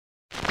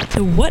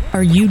to What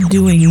Are You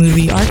Doing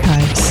Movie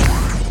Archives.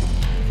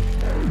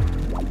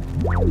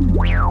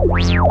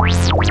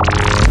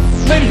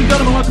 Ladies and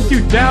gentlemen, welcome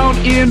to Down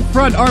in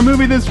Front. Our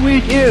movie this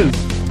week is...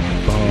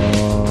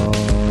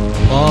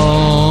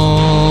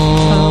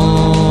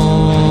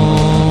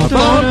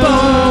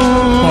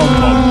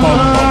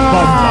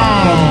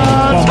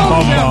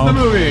 the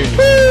movie.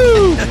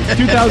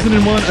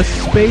 2001, A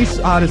Space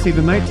Odyssey,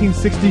 the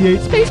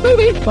 1968 space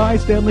movie by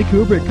Stanley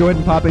Kubrick. Go ahead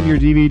and pop in your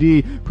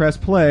DVD, press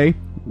play.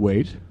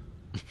 Wait.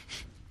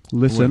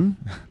 Listen.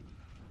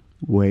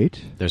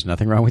 Wait. There's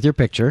nothing wrong with your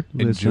picture.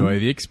 Enjoy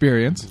the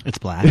experience. It's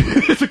black.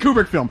 It's a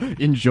Kubrick film.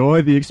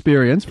 Enjoy the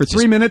experience for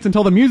 3 minutes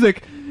until the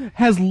music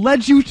has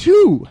led you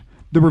to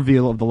the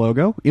reveal of the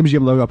logo.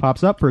 MGM logo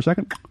pops up for a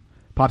second,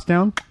 pops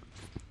down,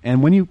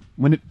 and when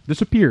it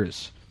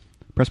disappears,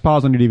 press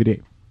pause on your DVD.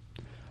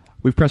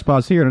 We've pressed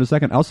pause here, and in a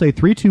second, I'll say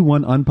 3, 2,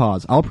 1,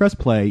 unpause. I'll press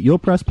play, you'll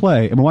press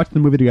play, and we'll watch the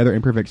movie together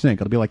in perfect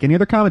sync. It'll be like any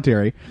other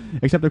commentary,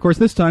 except, of course,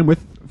 this time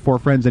with 4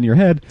 friends in your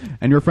head.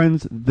 And your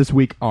friends this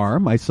week are,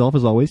 myself,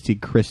 as always,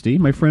 Teague Christie,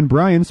 my friend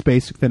Brian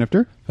Space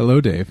Finifter. Hello,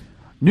 Dave.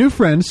 New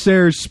friend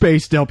Serge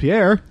Space Del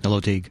Pierre.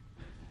 Hello, Teague.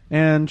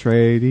 And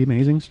Trey the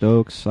Amazing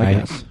Stokes, I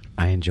guess.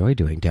 I enjoy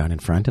doing Down in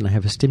Front, and I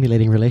have a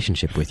stimulating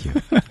relationship with you.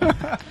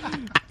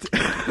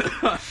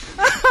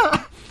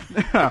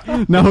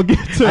 Now we'll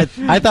get to...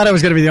 I thought I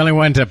was going to be the only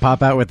one to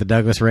pop out with the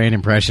Douglas Rain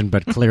impression,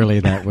 but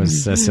clearly that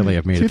was silly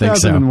of me to think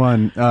so.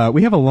 2001.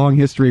 We have a long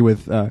history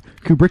with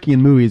Kubrickian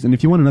movies, and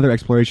if you want another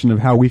exploration of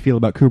how we feel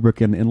about Kubrick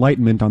and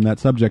enlightenment on that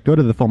subject, go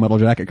to the Full Metal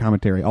Jacket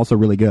commentary. Also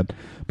really good.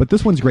 But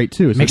this one's great,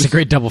 too. So Makes a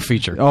great double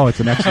feature. Oh, it's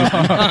an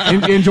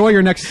excellent... Enjoy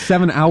your next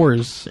 7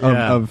 hours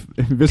of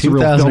visceral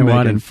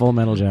 2001 filmmaking. and Full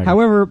Metal Jacket.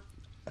 However,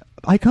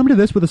 I come to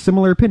this with a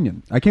similar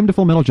opinion. I came to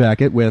Full Metal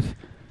Jacket with...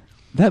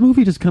 That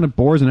movie just kind of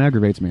bores and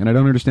aggravates me, and I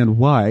don't understand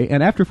why.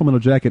 And after Full Metal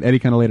Jacket, Eddie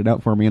kind of laid it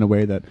out for me in a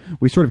way that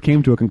we sort of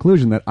came to a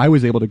conclusion that I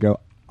was able to go,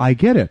 I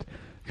get it.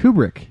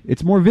 Kubrick,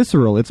 it's more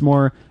visceral. It's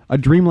more a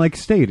dreamlike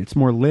state. It's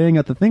more laying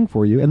out the thing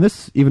for you. And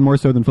this, even more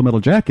so than Full Metal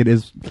Jacket,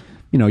 is,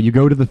 you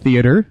go to the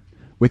theater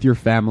with your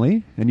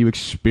family, and you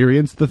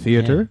experience the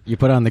theater. Yeah. You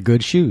put on the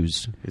good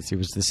shoes. It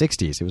was the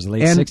 60s. It was the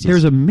late 60s. And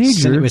there's a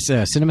major... It was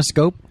a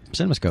CinemaScope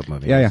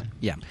movie. Yeah.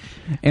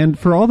 And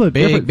for all the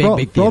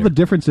for all the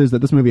differences that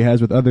this movie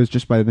has with others,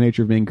 just by the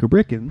nature of being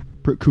Kubrickian,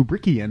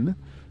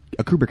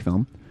 a Kubrick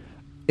film,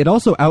 it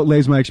also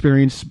outlays my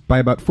experience by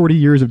about 40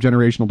 years of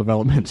generational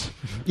development.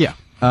 Yeah.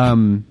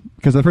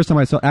 Because the first time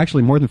I saw,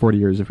 actually more than 40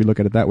 years, if we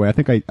look at it that way, I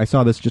think I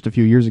saw this just a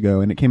few years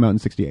ago, and it came out in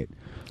 '68.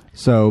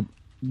 So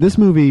this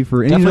movie,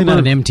 for any definitely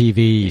number not an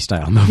MTV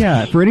style movie.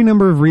 Yeah, for any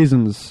number of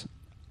reasons,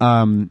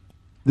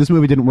 this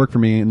movie didn't work for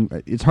me,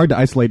 and it's hard to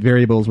isolate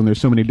variables when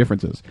there's so many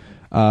differences.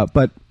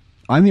 But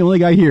I'm the only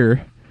guy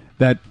here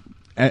that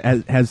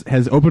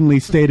has openly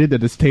stated a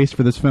distaste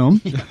for this film.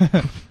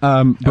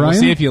 Brian, we'll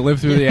see if you live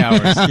through the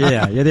hours.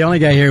 Yeah, you're the only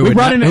guy here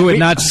who would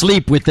not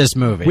sleep with this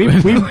movie.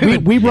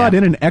 We brought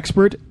in an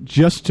expert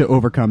just to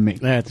overcome me.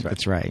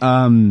 That's right.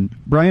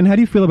 Brian, how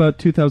do you feel about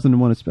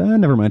 2001?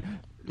 Never mind.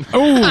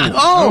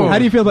 Oh! How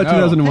do you feel about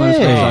 2001?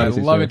 Hey. I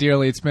love it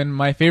dearly. It's been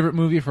my favorite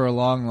movie for a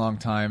long, long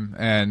time,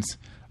 and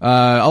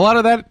a lot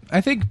of that, I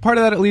think part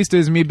of that at least,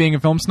 is me being a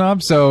film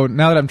snob. So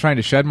now that I'm trying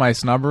to shed my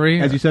snobbery...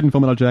 As you said in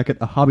Full Metal Jacket,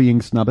 a hobbying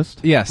snobbist.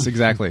 Yes,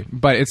 exactly.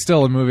 But it's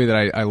still a movie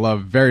that I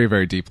love very,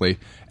 very deeply.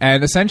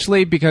 And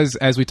essentially, because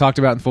as we talked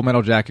about in Full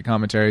Metal Jacket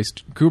commentaries,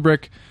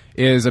 Kubrick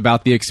is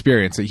about the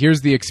experience.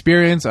 Here's the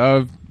experience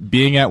of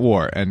being at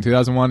war. And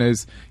 2001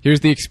 is,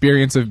 here's the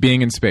experience of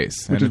being in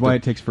space. Which is why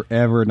it takes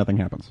forever and nothing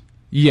happens.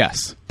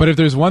 Yes, but if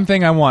there's one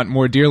thing I want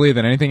more dearly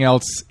than anything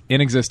else in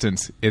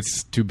existence,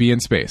 it's to be in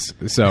space.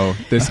 So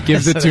this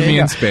gives it to me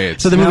in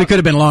spades. So the movie could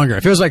have been longer.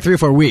 If it was like 3 or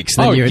 4 weeks,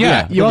 then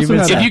You also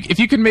have if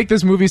you could make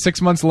this movie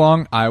 6 months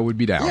long, I would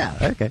be down. Yeah,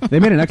 okay.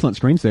 They made an excellent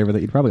screensaver that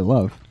you'd probably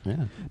love.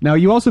 Yeah. Now,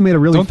 you also made a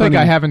really Don't think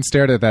funny... I haven't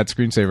stared at that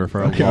screensaver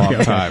for a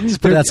long time.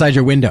 Just put it outside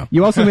your window.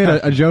 You also made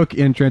a joke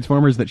in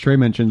Transformers that Trey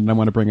mentioned, and I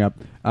want to bring up.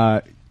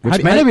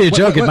 Which might not be a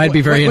joke, it might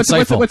be very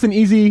insightful. What's an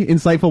easy,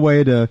 insightful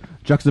way to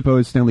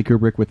juxtapose Stanley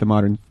Kubrick with the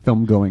modern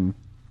film-going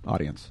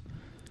audience?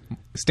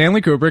 Stanley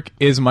Kubrick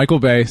is Michael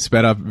Bay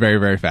sped up very,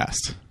 very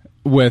fast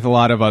with a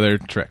lot of other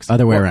tricks.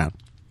 Other way around.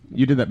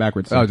 You did that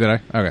backwards. So. Oh, did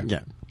I? Okay. Yeah.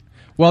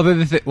 Well,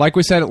 like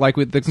we said, like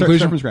with the conclusion...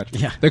 Start from scratch.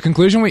 Yeah. The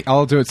conclusion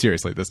I'll do it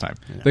seriously this time.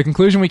 Yeah. The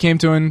conclusion we came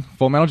to in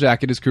Full Metal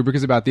Jacket is Kubrick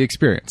is about the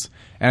experience.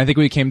 And I think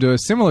we came to a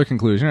similar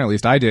conclusion, or at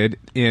least I did,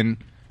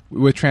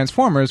 with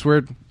Transformers,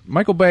 where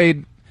Michael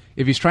Bay...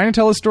 If he's trying to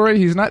tell a story,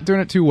 he's not doing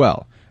it too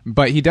well.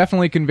 But he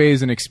definitely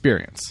conveys an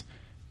experience.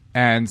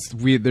 And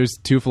there's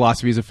 2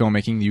 philosophies of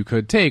filmmaking you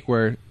could take,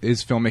 where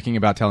is filmmaking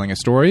about telling a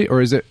story, or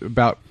is it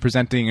about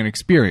presenting an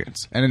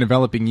experience and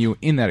developing you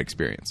in that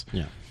experience?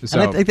 Yeah. So,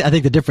 and I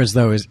think the difference,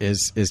 though,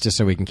 is just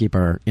so we can keep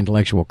our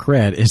intellectual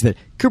cred, is that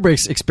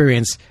Kubrick's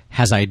experience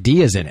has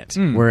ideas in it,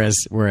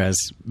 whereas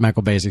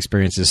Michael Bay's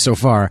experiences so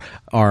far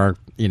are,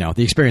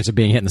 the experience of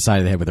being hit in the side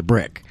of the head with a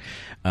brick.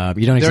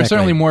 There are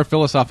certainly more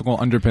philosophical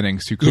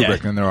underpinnings to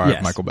Kubrick than there are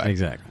of Michael Bay.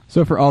 Exactly.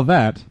 So for all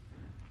that,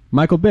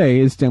 Michael Bay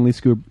is Stanley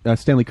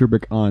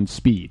Kubrick on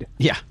speed.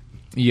 Yeah.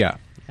 Yeah.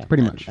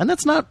 Pretty much. And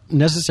that's not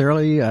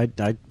necessarily. I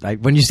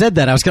when you said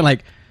that, I was kind of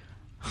like,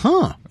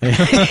 huh?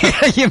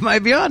 You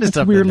might be honest.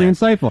 Up Weirdly there.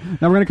 insightful.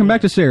 Now we're going to come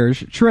back to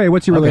Serge. Trey,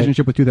 what's your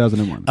relationship with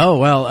 2001? Oh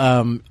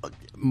well,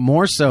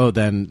 more so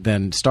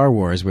than Star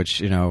Wars,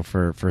 which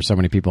for so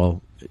many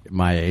people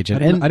my age, I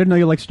didn't know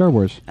you liked Star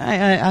Wars.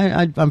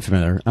 I'm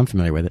familiar. I'm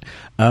familiar with it.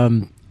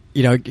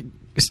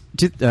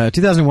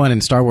 2001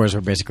 and Star Wars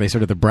were basically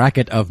sort of the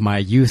bracket of my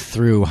youth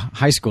through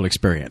high school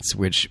experience,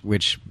 which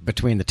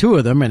between the two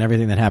of them and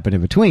everything that happened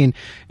in between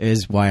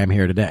is why I'm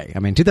here today. I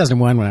mean,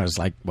 2001, when I was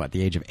like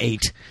the age of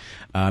 8,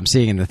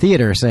 seeing in the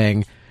theater,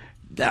 saying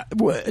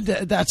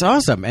that's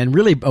awesome, and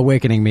really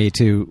awakening me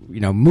to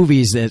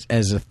movies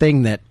as a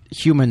thing that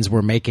humans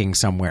were making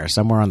somewhere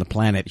on the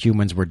planet.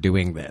 Humans were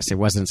doing this. It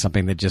wasn't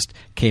something that just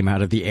came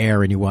out of the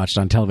air and you watched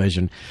on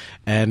television.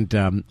 And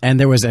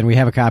we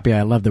have a copy.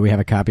 I love that we have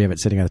a copy of it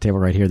sitting on the table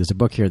right here. There's a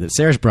book here that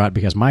Serge brought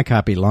because my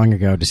copy long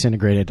ago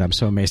disintegrated. I'm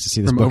so amazed to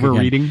see this From book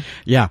overreading? again.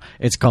 Yeah,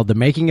 it's called The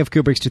Making of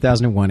Kubrick's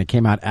 2001. It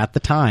came out at the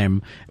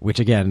time, which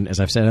again, as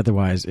I've said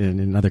otherwise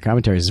in other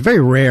commentaries, is very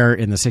rare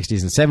in the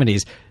 60s and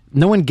 70s.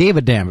 No one gave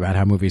a damn about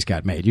how movies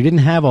got made. You didn't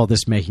have all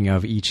this making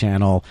of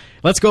E-channel.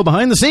 Let's go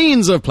behind the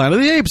scenes of Planet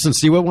of the Apes and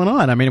see what went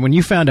on. I mean, when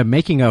you found a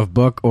making of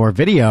book or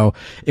video,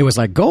 it was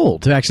like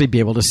gold to actually be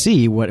able to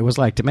see what it was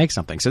like to make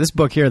something. So this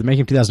book here, The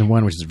Making of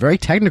 2001, which is very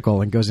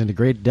technical and goes into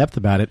great depth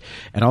about it,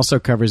 and also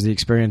covers the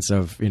experience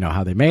of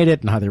how they made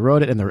it and how they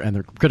wrote it and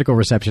the critical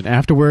reception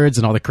afterwards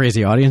and all the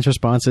crazy audience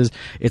responses.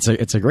 It's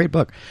a great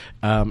book.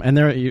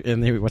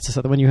 What's this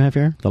other one you have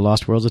here? The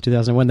Lost Worlds of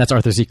 2001. That's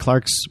Arthur C.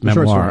 Clarke's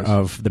memoir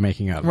of the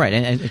making of. Right,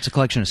 and it's a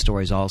collection of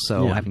stories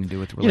also having to do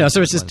with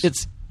so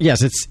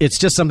it's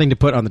just something to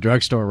put on the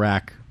drugstore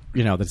rack,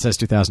 that says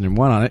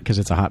 2001 on it because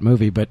it's a hot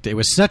movie. But it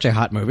was such a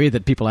hot movie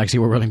that people actually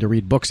were willing to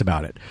read books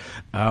about it.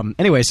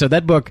 Anyway, so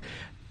that book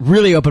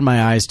really opened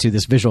my eyes to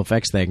this visual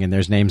effects thing, and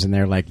there's names in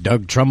there like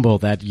Doug Trumbull,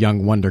 that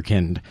young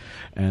wonderkind,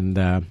 and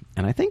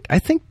I think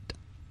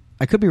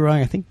I could be wrong.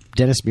 I think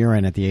Dennis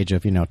Muren at the age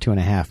of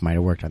 2.5 might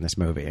have worked on this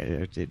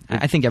movie.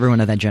 I think everyone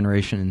of that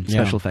generation in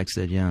special effects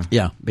did.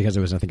 Yeah, because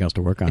there was nothing else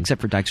to work on except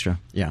for Dykstra.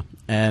 Yeah,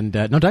 and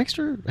no,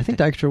 Dykstra. I think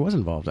Dykstra was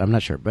involved. I'm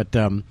not sure, but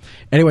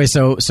anyway,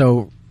 so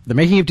The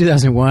Making of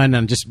 2001.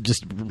 I'm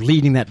just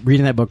reading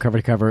that book cover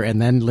to cover,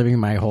 and then living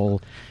my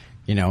whole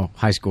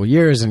high school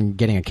years and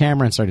getting a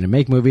camera and starting to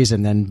make movies,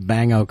 and then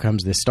bang-o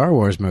comes this Star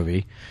Wars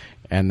movie.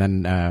 And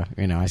then,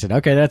 I said,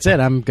 okay, that's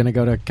it. I'm going to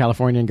go to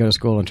California and go to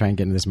school and try and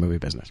get into this movie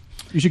business.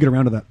 You should get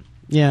around to that.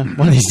 Yeah,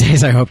 one of these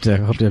days I hope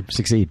to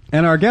succeed.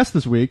 And our guest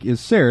this week is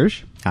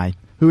Serge. Hi.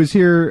 Who is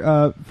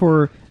here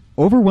for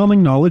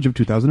overwhelming knowledge of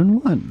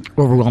 2001.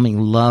 Overwhelming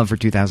love for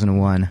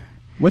 2001.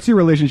 What's your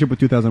relationship with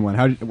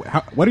 2001?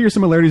 What are your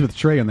similarities with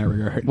Trey in that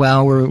regard?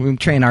 Well,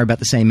 Trey and I are about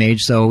the same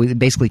age, so it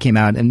basically came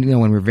out when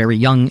we were very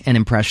young and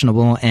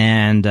impressionable,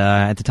 and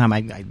at the time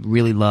I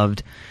really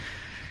loved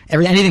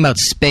anything about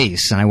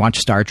space, and I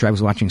watched Star Trek. I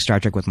was watching Star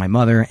Trek with my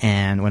mother,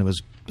 and when it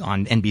was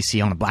on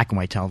NBC on a black and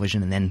white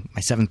television, and then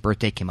my 7th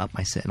birthday came up.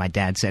 My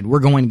dad said,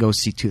 "We're going to go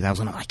see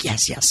 2000." I'm like,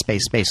 yes,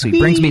 space. So he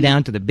brings me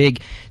down to the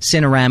big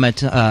Cinerama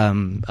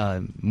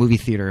movie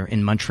theater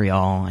in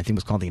Montreal. I think it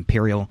was called the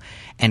Imperial,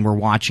 and we're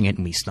watching it,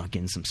 and we snuck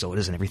in some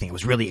sodas and everything. I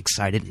was really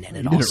excited, and then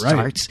it all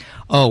starts.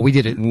 Oh, we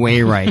did it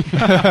way right.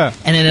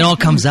 And then it all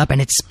comes up,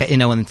 and it's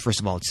and first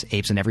of all, it's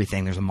apes and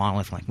everything. There's a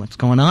monolith. Like, what's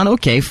going on?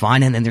 Okay,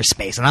 fine. And then there's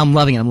space, and I'm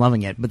loving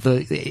it. But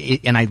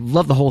and I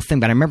love the whole thing.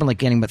 But I remember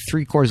getting about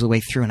 3/4 of the way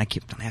through, and I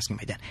kept on asking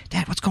my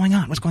dad, what's going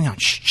on?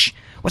 Shh.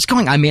 What's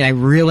going on? I mean, I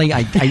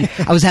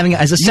was having,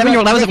 as a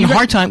 7-year-old, I was having a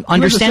hard time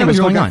understanding what's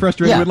going on.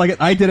 Frustrated with like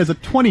I did as a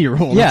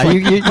 20-year-old. Yeah,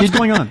 what's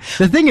going on?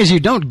 The thing is,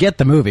 you don't get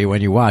the movie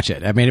when you watch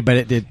it. I mean,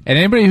 but and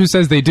anybody who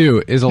says they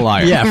do is a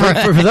liar.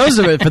 Yeah, for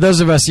those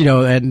of us,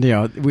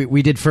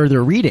 we did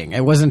further reading.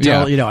 It wasn't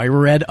until I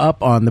read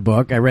up on the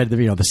book. I read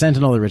the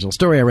Sentinel, the original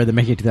story. I read The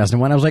Making of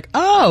 2001. I was like,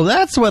 oh,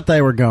 that's what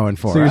they were going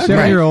for. So you're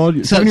 7 years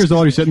old. 7 years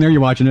old. You're sitting there,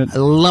 you're watching it,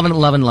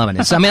 loving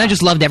it. So I mean, I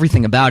just loved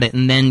everything about it.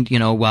 And then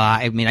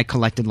I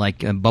collected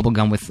bubble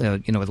gum with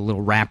with the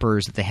little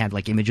wrappers that they had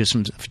like images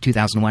from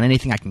 2001.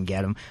 Anything I can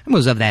get them. I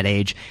was of that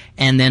age.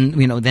 And then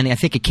then I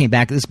think it came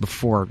back. This is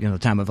before the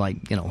time of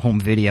home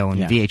video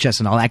and VHS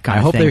and all that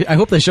kind of thing. I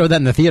hope they show that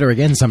in the theater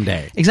again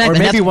someday. Exactly,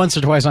 or maybe once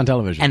or twice on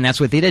television. And that's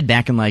what they did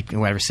back in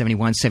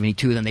 71,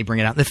 72. Then they bring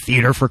it out in the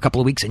theater for a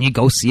couple of weeks, and you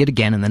go see it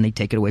again, and then they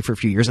take it away for a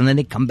few years, and then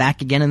they come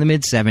back again in the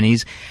mid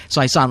 70s. So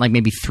I saw it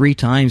maybe 3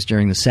 times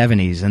during the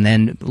 70s, and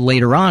then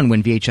later on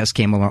when VHS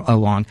came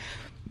along,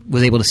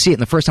 was able to see it.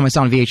 And the first time I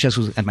saw it on VHS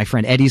was at my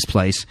friend Eddie's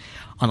place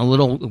on a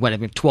little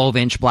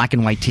 12-inch black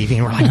and white TV,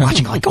 and we're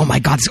watching oh my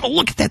God,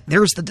 look at that,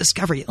 there's the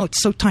Discovery. Oh,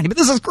 it's so tiny, but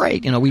this is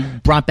great. We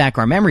brought back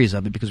our memories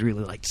of it because we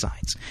really liked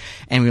science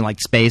and we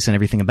liked space and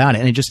everything about it.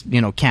 And it just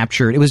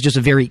captured. It was just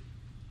a very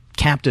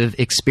captive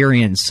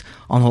experience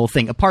on the whole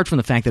thing. Apart from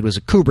the fact that it was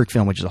a Kubrick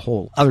film, which is a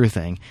whole other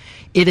thing,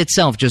 it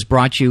itself just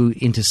brought you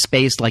into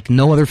space like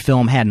no other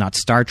film had. Not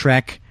Star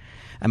Trek,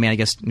 I mean, I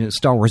guess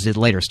Star Wars did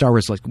later. Star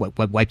Wars like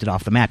what wiped it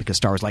off the map because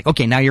Star Wars like,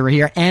 okay, now you're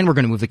here and we're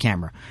going to move the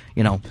camera.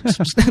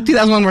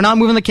 2001, we're not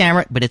moving the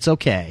camera, but it's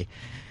okay.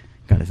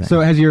 Kind of thing. So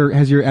has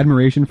your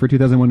admiration for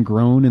 2001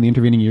 grown in the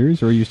intervening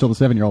years, or are you still the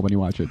 7-year-old when you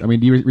watch it? I mean,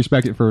 do you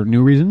respect it for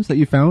new reasons that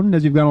you found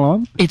as you've gone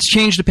along? It's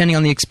changed depending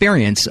on the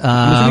experience.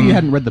 I'm assuming you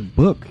hadn't read the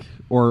book,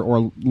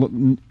 or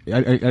I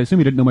assume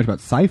you didn't know much about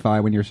sci-fi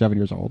when you were 7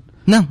 years old.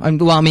 No,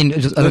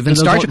 just other than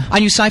Star Trek, I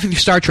knew sci-fi through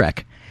Star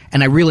Trek,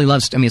 and I really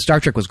loved. I mean, Star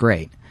Trek was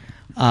great,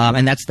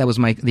 and that was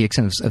the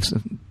extent of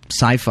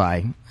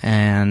sci-fi.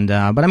 And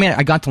but I mean,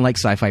 I got to like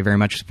sci-fi very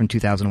much from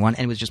 2001,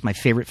 and it was just my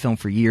favorite film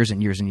for years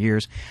and years and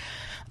years.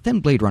 Then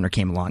Blade Runner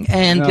came along,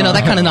 and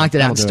that kind of knocked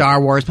it out.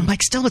 Star Wars, but I'm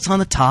like, still, it's on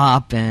the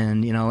top,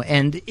 and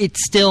and it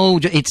still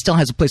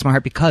has a place in my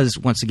heart because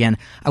once again,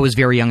 I was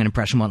very young and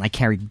impressionable, and I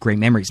carried great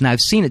memories. Now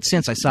I've seen it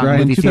since I saw it in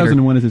the movie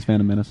 2001 theater. is his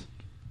Phantom Menace.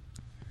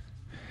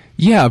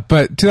 Yeah,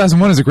 but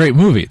 2001 is a great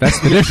movie. That's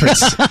the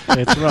difference.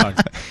 It's wrong.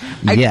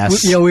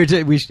 Yes,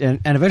 and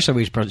eventually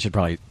we should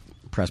probably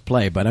press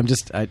play. But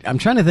I'm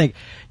trying to think.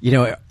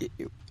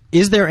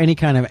 Is there any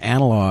kind of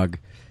analog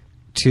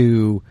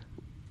to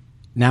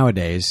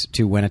nowadays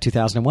to when a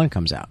 2001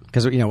 comes out?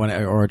 Because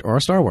or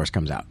a Star Wars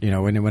comes out.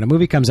 When a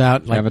movie comes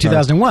out like Avatar.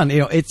 2001,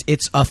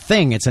 it's a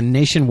thing. It's a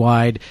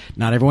nationwide.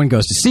 Not everyone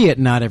goes to see it.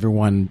 Not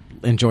everyone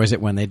enjoys it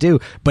when they do,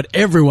 but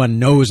everyone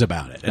knows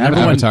about it. And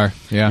Avatar,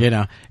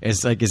 yeah.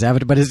 It's like is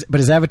Avatar, but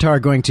is Avatar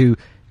going to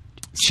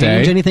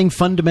change Say? anything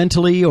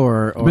fundamentally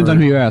or Depends on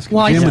who you ask.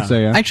 Well, Jim would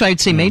say, yeah. Actually,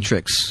 I'd say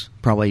Matrix.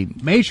 Probably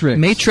Matrix.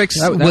 Matrix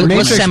That- was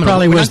Matrix seminal.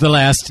 probably We're was not- the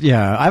last.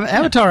 Yeah,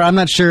 Avatar. I'm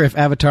not sure if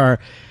Avatar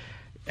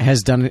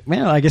has done it.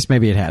 Well, I guess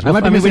maybe it has. I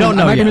might be we missing, don't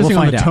know I might yet. be missing We'll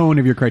on find the out. tone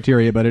of your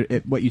criteria,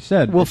 but what you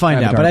said. We'll find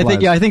out. Avatar But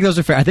applies. I think those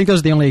are fair. I think those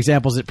are the only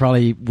examples that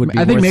probably would be.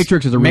 I think worth-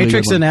 Matrix is a really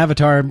Matrix good one. and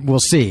Avatar. We'll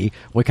see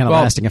what kind of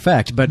Well, lasting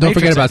effect. But don't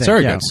Matrix, forget about I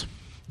think, yeah. surrogates.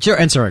 Sure,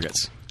 and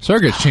surrogates.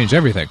 Surrogates changed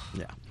everything.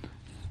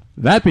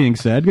 That being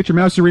said, get your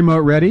mouse or remote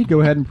ready.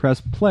 Go ahead and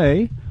press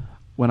play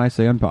when I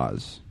say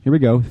unpause. Here we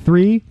go.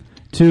 3,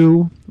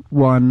 2,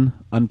 1,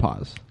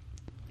 unpause.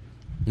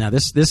 Now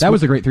this That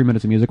was a great 3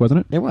 minutes of music,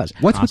 wasn't it? It was.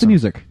 What's with the Awesome.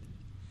 music?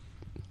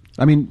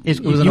 I mean, It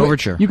was an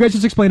overture. You guys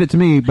just explained it to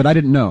me, but I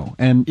didn't know.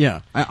 And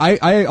Yeah.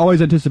 I always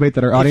anticipate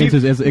that our audience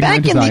is as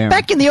ignorant as I am.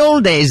 back in the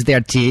old days,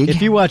 there, Teague.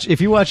 If you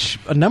watch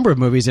a number of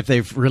movies, if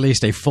they've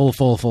released a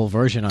full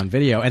version on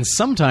video, and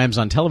sometimes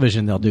on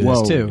television they'll do Whoa.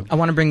 this too. I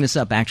want to bring this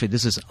up. Actually,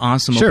 this is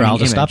awesome. Sure, opening I'll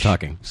just image. stop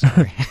talking.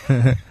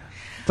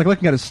 It's like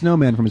looking at a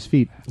snowman from his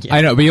feet.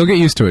 I know, but you'll get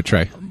used to it,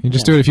 Trey. You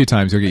just do it a few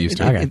times, you'll get used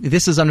to it. Okay.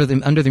 This is under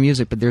the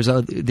music, but there's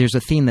a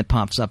theme that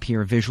pops up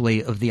here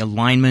visually of the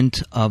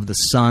alignment of the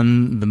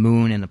sun, the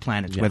moon, and the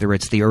planets. Yeah. Whether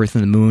it's the Earth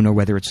and the moon, or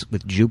whether it's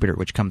with Jupiter,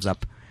 which comes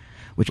up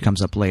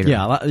later.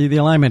 Yeah, the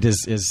alignment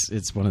is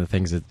it's one of the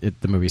things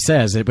that the movie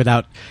says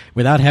without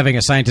having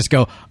a scientist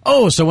go,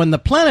 oh, so when the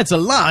planets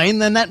align,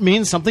 then that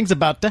means something's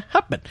about to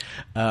happen.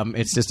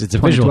 It's a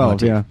visual 2012,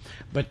 motif. yeah.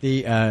 But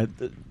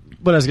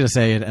what I was going to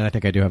say, and I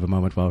think I do have a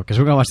moment, because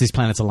we're going to watch these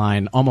planets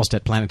align almost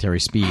at planetary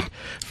speed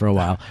for a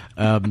while.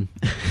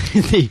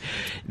 Which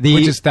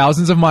is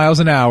thousands of miles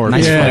an hour.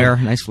 Nice Yeah. flare.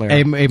 Nice flare.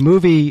 A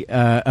movie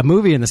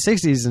in the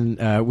 60s,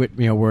 and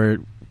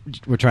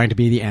we're trying to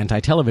be the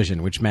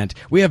anti-television, which meant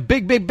we have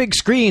big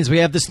screens. We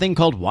have this thing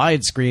called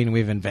widescreen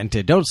we've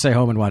invented. Don't stay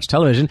home and watch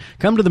television.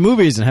 Come to the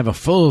movies and have a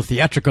full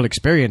theatrical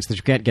experience that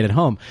you can't get at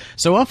home.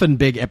 So often,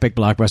 big epic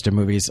blockbuster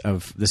movies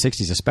of the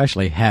 60s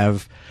especially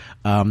have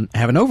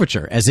an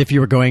overture, as if you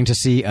were going to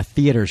see a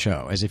theater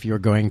show, as if you were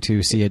going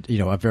to see a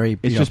very just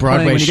playing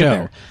Broadway when you get show.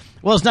 there.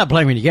 Well, it's not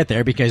playing when you get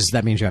there because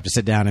that means you have to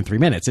sit down in 3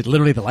 minutes. It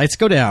literally, the lights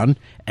go down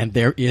and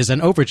there is an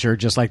overture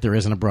just like there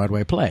is in a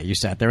Broadway play. You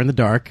sat there in the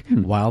dark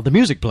while the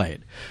music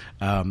played.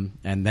 And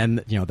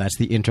then, that's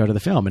the intro to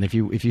the film. And if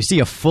you see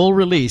a full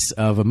release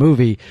of a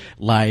movie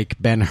like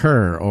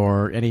Ben-Hur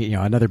or any,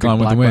 another big Gone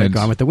with the blockbuster, Wind.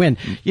 Gone with the Wind,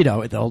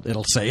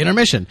 it'll say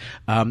intermission.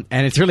 And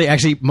it's really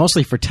actually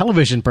mostly for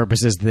television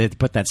purposes. They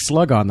put that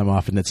slug on them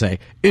often that say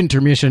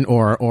intermission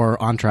or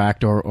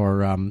entr'acte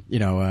or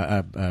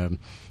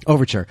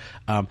overture.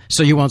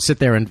 So you won't sit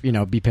there and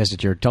be pissed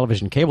at your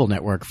television cable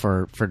network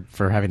for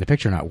having the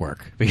picture not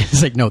work, because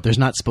it's like, no, there's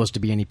not supposed to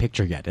be any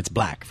picture yet. It's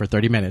black for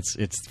 30 minutes.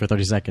 It's for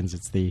 30 seconds.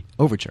 It's the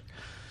overture,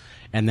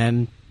 and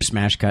then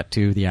smash cut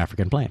to the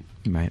African plain.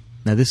 Right.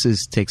 Now this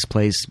takes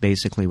place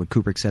basically what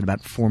Kubrick said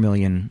about 4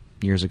 million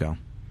years ago,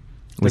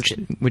 which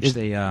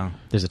they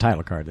There's a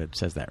title card that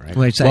says that, right?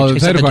 well, it's Well, actually the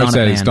said title the card dawn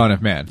said of it's man. Dawn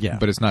of Man, Yeah.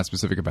 but it's not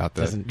specific about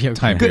the Yeah,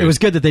 time good. period. It was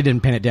good that they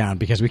didn't pin it down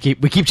because we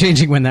keep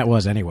changing when that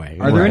was anyway.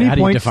 Are there any How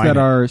do you points define that it?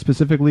 are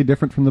specifically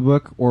different from the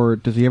book, or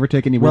does he ever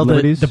take any Well, weird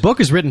liberties? the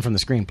book is written from the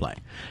screenplay.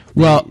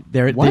 Well,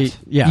 what?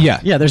 Yeah.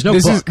 There's no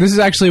this book. This is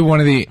actually one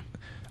of the.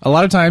 A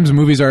lot of times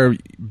movies are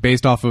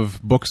based off of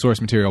book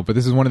source material, but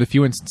this is one of the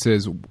few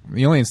instances,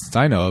 the only instance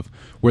I know of,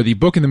 where the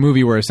book and the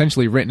movie were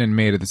essentially written and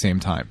made at the same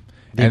time.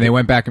 And they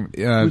went back and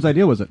Whose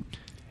idea was it?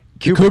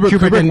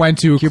 Kubrick went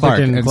to Kubrick Clark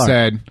and and Clark.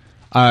 said,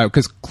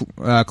 because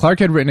Clark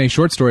had written a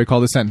short story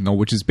called The Sentinel,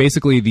 which is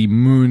basically the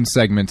moon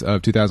segment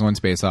of 2001: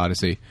 Space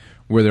Odyssey,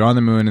 where they're on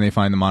the moon and they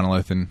find the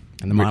monolith and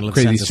the monolith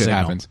crazy sends a shit signal.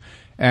 happens.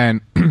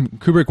 And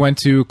Kubrick went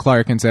to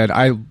Clark and said,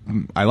 I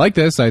like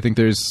this. I think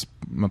there's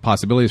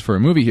possibilities for a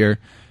movie here.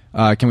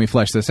 Can we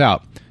flesh this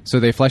out? So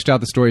they fleshed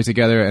out the story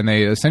together, and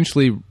they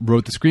essentially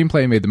wrote the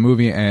screenplay, made the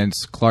movie, and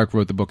Clark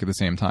wrote the book at the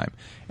same time.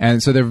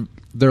 And so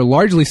they're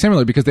largely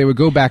similar because they would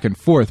go back and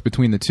forth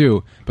between the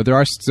two, but there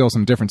are still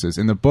some differences.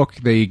 In the book,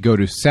 they go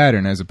to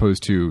Saturn as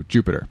opposed to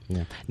Jupiter.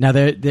 Yeah. Now,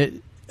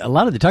 a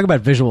lot of the talk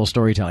about visual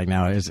storytelling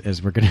now is it's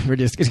going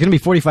to be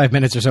 45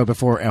 minutes or so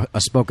before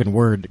a spoken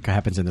word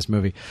happens in this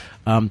movie.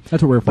 That's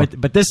what we're for.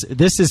 But this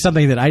is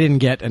something that I didn't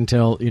get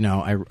until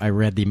I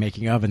read the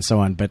making of and so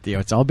on. But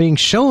it's all being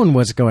shown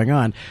what's going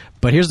on.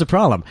 But here's the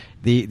problem: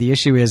 the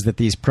issue is that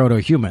these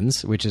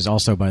proto-humans, which is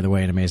also, by the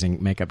way, an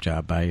amazing makeup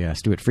job by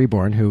Stuart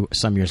Freeborn, who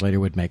some years later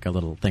would make a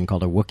little thing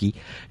called a Wookiee,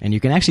 and you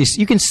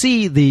can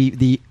see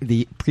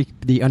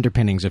the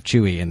underpinnings of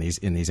Chewie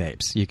in these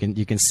apes. You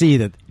can see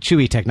that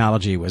Chewie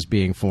technology was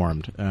being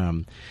formed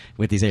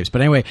with these apes.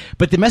 But anyway,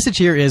 the message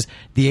here is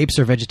the apes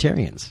are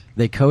vegetarians.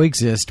 They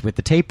coexist with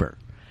the tapir,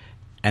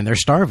 and they're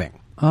starving.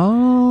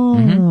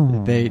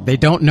 Oh. They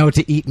don't know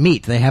to eat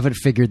meat. They haven't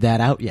figured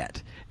that out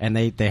yet. And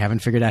they haven't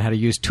figured out how to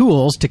use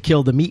tools to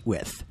kill the meat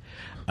with.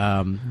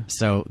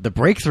 So the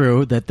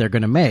breakthrough that they're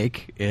going to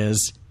make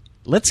is,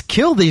 let's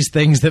kill these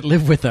things that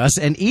live with us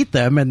and eat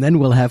them, and then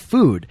we'll have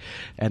food.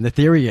 And the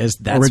theory is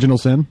that's Original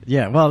sin?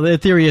 Yeah. Well, the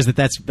theory is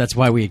that's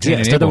why we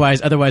exist. Yeah,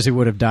 Otherwise, we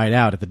would have died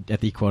out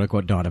at the quote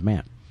unquote dawn of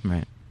man.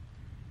 Right.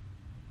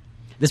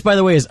 This, by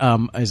the way, is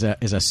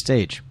a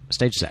stage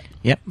set.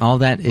 Yep. All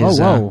that is.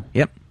 whoa.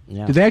 Yep.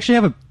 Yeah. Did they actually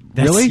have a...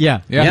 Really?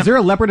 Yeah. Yeah. Is there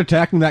a leopard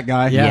attacking that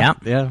guy? Yeah.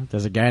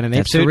 There's a guy in an ape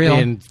That's suit real.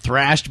 being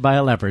thrashed by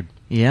a leopard.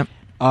 Yep.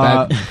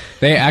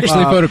 They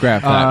actually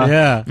photographed that.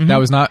 Yeah. That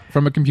was not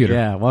from a computer.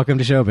 Yeah. Welcome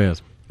to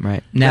showbiz.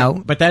 Right. Now,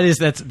 But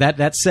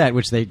that set,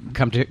 which they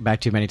come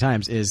back to many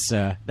times, is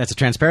that's a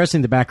transparency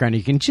in the background.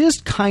 You can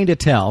just kind of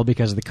tell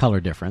because of the color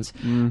difference.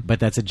 But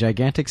that's a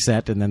gigantic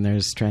set, and then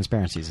there's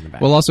transparencies in the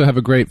back. We'll also have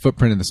a great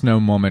footprint in the snow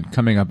moment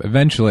coming up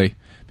eventually,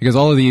 because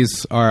all of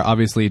these are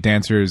obviously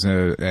dancers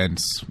and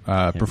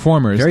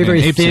performers. very, in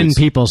very ape thin suits.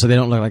 people, so they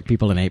don't look like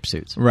people in ape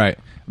suits. Right.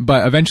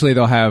 But eventually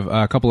they'll have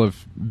a couple of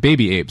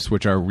baby apes,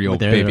 which are real But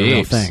they're baby the real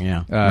apes thing,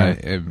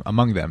 yeah.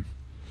 among them.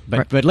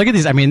 But look at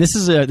these. I mean, this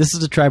is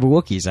a tribe of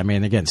Wookiees. I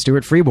mean, again,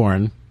 Stuart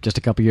Freeborn, just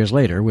a couple years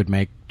later, would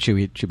make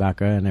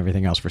Chewbacca and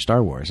everything else for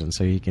Star Wars, and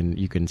so you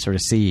can sort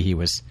of see he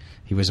was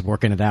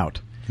working it out.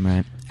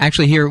 right.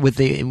 Actually, here with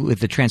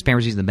the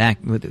transparencies in the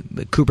back,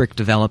 Kubrick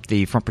developed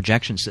the front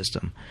projection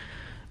system,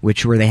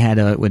 where they had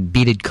a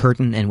beaded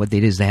curtain, and what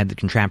they did is they had the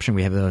contraption.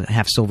 We have a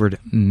half silvered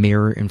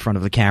mirror in front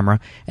of the camera,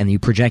 and you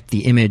project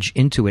the image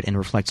into it and it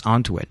reflects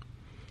onto it.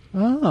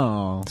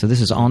 Oh. So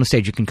this is all on the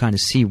stage. You can kind of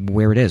see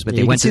where it is. But You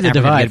they can went see to the Africa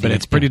to divide, get but the-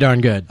 it's pretty darn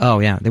good. Oh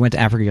yeah, they went to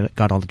Africa,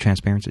 got all the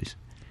transparencies.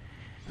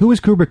 Who was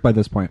Kubrick by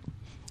this point?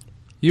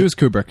 He was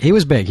Kubrick. He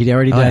was big. He'd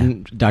already Oh,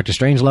 done Dr.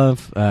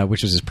 Strangelove,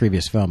 which was his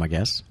previous film, I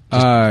guess.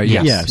 Yes.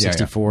 Yeah,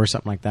 64,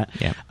 something like that.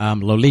 Yeah.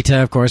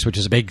 Lolita, of course, which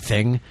is a big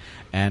thing,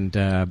 and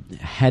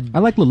had I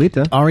like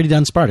Lolita. already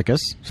done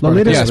Spartacus.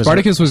 Lolita- Yeah,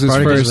 Spartacus was his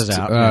Spartacus first was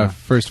out,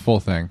 first full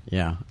thing.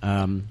 yeah.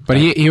 But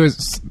he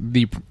was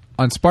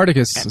on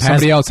Spartacus.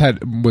 Somebody else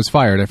was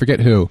fired. I forget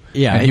who.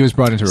 Yeah, and he was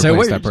brought in to so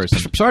replace that person.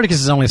 Spartacus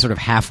is only sort of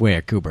halfway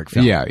a Kubrick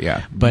film.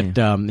 Yeah. But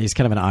he's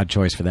kind of an odd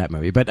choice for that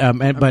movie.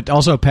 But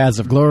also Paths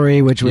of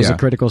Glory, which was Yeah. a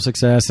critical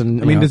success.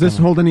 And I mean, does this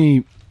hold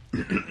any...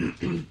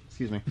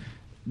 excuse me.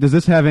 Does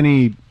this have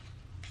any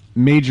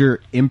major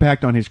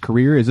impact on his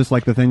career? Is this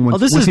like the thing once, Oh,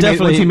 this once is he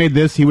definitely- once he made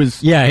this, he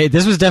was... Yeah,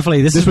 this was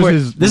definitely this This is was where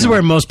his- this is yeah.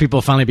 where most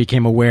people finally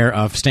became aware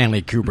of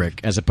Stanley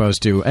Kubrick, as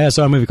opposed to I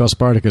saw a movie called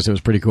Spartacus. It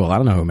was pretty cool. I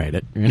don't know who made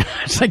it. You know,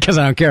 it's like because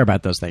I don't care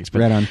about those things.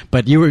 But, Right on.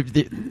 But you were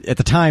at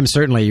the time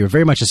certainly you were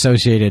very much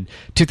associated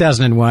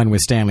 2001 with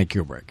Stanley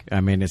Kubrick.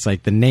 I mean, it's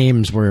like the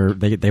names were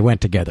they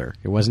went together.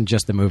 It wasn't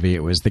just the movie;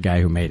 it was the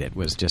guy who made it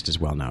was just as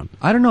well known.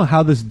 I don't know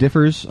how this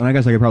differs, and I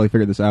guess I could probably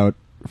figure this out,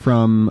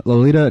 from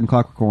Lolita and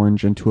Clockwork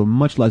Orange, and to a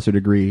much lesser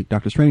degree,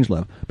 Dr.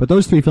 Strangelove. But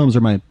those three films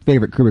are my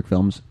favorite Kubrick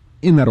films,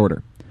 in that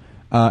order.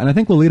 And I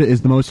think Lolita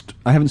is the most...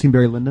 I haven't seen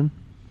Barry Lyndon,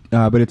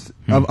 but it's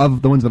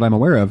of the ones that I'm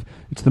aware of,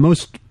 it's the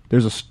most...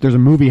 There's a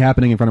movie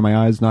happening in front of my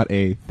eyes, not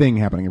a thing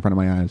happening in front of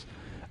my eyes.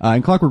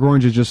 And Clockwork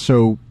Orange is just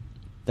so...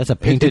 That's a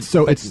painted.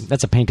 it's-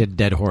 that's a painted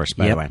dead horse,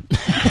 by Yep.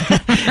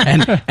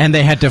 the way. and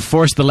they had to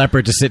force the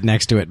leopard to sit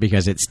next to it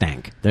because it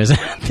stank. There's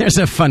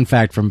a fun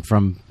fact from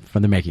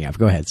the making of.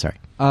 Go ahead. Sorry.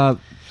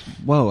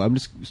 Whoa, I'm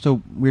just so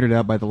weirded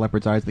out by the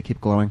leopard's eyes that keep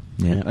glowing.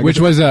 Yeah. I guess Which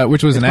was an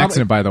probably-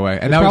 accident, by the way,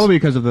 and It's that was probably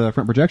because of the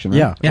front projection, right?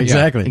 Yeah, Yeah.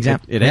 exactly. Yeah,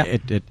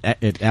 exactly.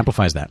 It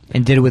amplifies that.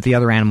 And did it with the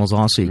other animals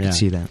also. You Yeah. can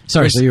see that.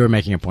 Sorry, so you were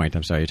making a point.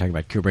 I'm sorry. You're talking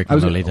about Kubrick I and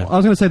was Lolita.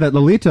 going to say that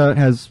Lolita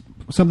has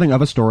something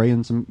of a story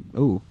and some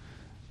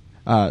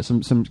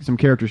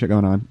character shit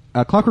going on.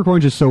 Clockwork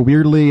Orange is so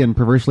weirdly and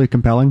perversely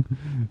compelling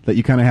that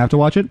you kind of have to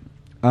watch it.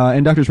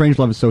 And Dr.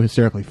 Strangelove is so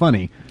hysterically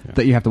funny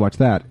that you have to watch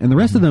that. And the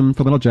rest of them,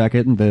 Full Metal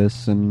Jacket and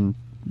this and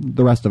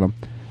the rest of them,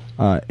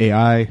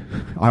 AI,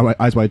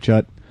 Eyes Wide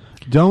Shut,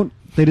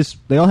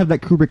 they all have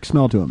that Kubrick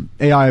smell to them.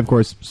 AI, of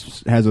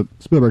course, has a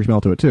Spielberg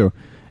smell to it too.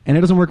 And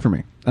it doesn't work for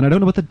me. And I don't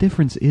know what the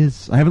difference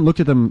is. I haven't looked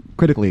at them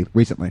critically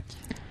recently.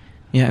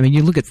 Yeah, I mean,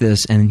 you look at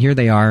this, and here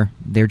they are.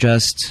 They're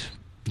just...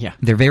 Yeah.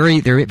 They're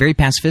very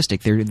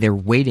pacifistic. They're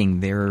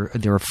waiting.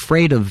 They're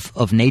afraid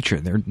of nature.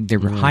 They're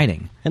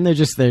hiding. And they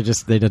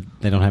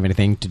don't have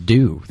anything to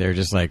do. They're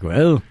just like,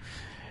 well,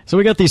 so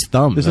we got these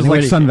thumbs. This is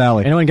like Sun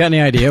Valley. Anyone got any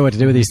idea what to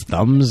do with these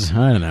thumbs?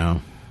 I don't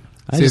know.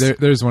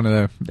 There's one of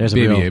the There's a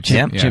baby real apes.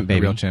 chimp, Yeah, chimp a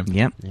baby. real chimp.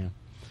 Yep. Yeah.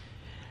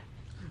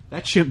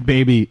 That chimp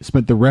baby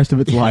spent the rest of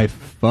its life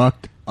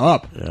fucked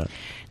up. Yeah.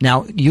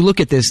 Now, you look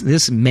at this.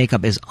 This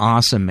makeup is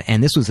awesome,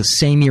 and this was the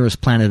same year as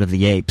Planet of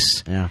the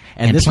Apes. Yeah.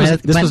 And this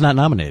was not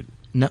nominated.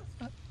 No,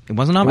 it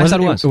wasn't nominated. I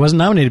thought it was. It wasn't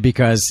nominated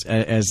because,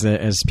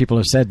 as people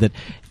have said, that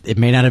it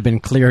may not have been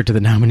clear to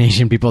the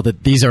nomination people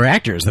that these are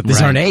actors, that these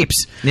Right. aren't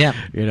apes. Yeah.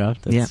 You know.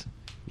 Yeah.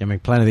 I mean,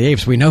 Planet of the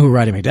Apes. We know who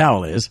Roddy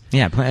McDowell is.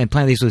 Yeah, Planet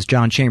of the Apes was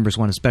John Chambers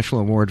won a special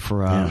award for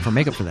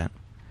makeup for that.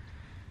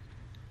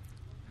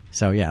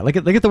 So yeah, look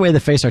at the way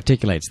the face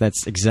articulates.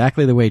 That's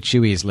exactly the way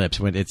Chewie's lips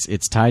when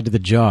it's tied to the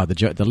jaw.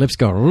 The lips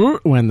go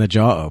when the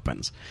jaw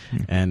opens,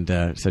 and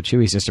so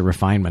Chewie's just a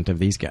refinement of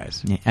these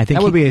guys. Yeah, I think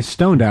That would be a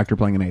stoned actor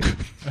playing an ape.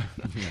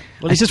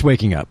 Well, he's just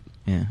waking up.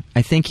 Yeah,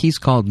 I think he's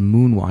called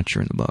Moonwatcher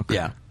in the book.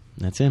 Yeah,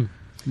 that's him.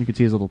 You could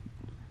see his little...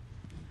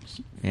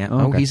 Yeah. Oh,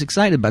 Oh, okay. he's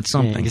excited about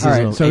something. Yeah, All right,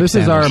 little so ape this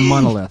is our sandwich.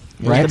 monolith,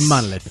 right? The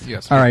monolith.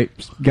 Yes. All right,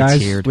 guys.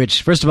 weird.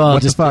 Which, first of all,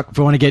 What the just fuck? if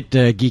we want to get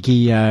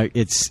geeky,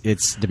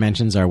 its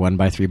dimensions are 1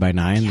 by 3 by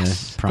 9,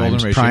 the Golden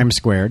ratio. prime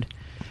squared.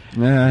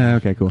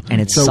 Okay, cool. And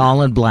it's So,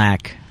 solid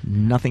black,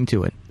 nothing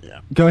to it.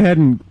 Go ahead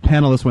and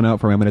panel this one out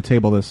for me. I'm going to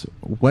table this.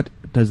 What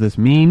does this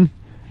mean,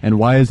 and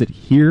why is it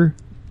here?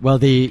 Well,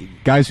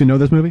 Guys who know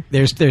this movie?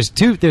 there's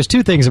two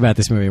things about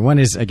this movie. One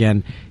is,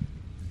 again,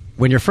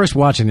 when you're first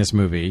watching this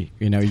movie,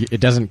 you know, it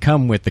doesn't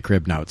come with the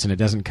crib notes, and it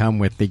doesn't come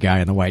with the guy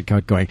in the white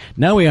coat going,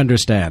 now we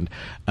understand.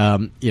 You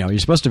know, you're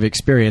supposed to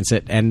experience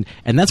it, and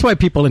that's why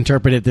people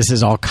interpret it. This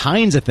is all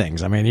kinds of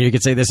things. I mean, you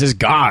could say this is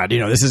God. You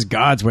know, this is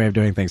God's way of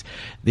doing things.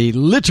 The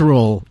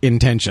literal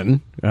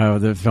intention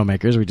of the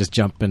filmmakers, we just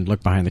jump and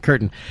look behind the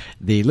curtain.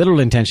 The literal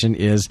intention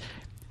is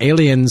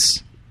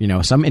aliens, you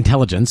know, some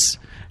intelligence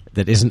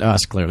that isn't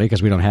us, clearly,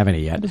 because we don't have any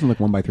It yet. doesn't look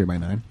 1 by 3 by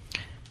 9.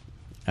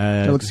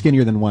 It looks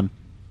skinnier than 1.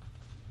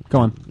 Go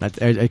on.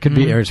 It could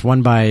be, or it's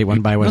 1 by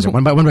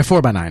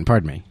 4 by 9.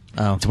 Pardon me.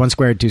 Oh. It's 1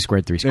 squared, 2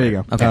 squared, 3 There squared.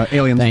 you go. Okay.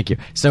 Aliens. Thank you.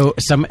 So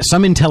some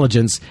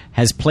intelligence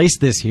has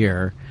placed this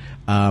here,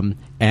 and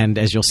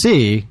as you'll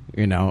see,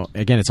 you know,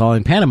 again, it's all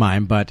in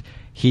pantomime, but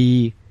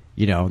he,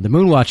 you know, the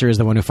Moonwatcher is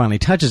the one who finally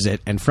touches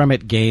it, and from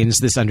it gains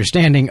this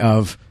understanding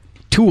of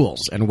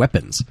tools and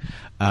weapons,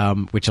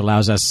 which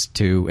allows us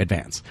to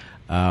advance.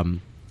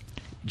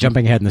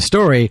 Jumping ahead in the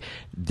story,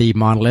 the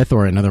monolith,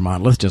 or another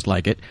monolith just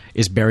like it,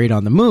 is buried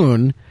on the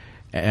moon.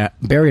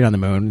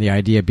 The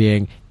idea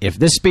being, if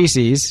this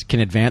species can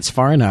advance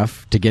far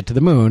enough to get to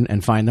the moon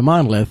and find the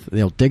monolith,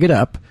 they'll dig it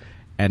up,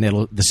 and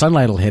the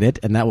sunlight will hit it,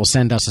 and that will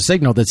send us a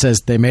signal that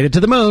says they made it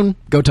to the moon.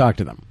 Go talk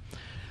to them.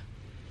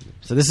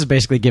 So this is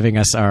basically giving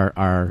us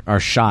our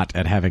shot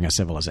at having a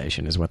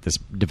civilization, is what this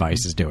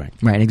device is doing.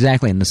 Right,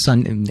 exactly. And the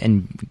sun,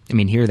 and I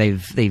mean, here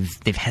they've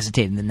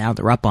hesitated, and now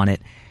they're up on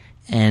it,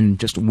 and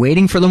just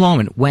waiting for the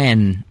moment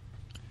when.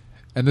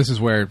 And this is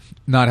where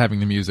not having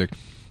the music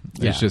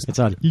Yeah, it's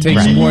odd.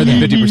 takes Right. more than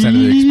 50%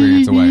 of the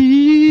experience away.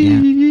 Yeah,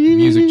 The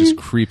music just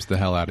creeps the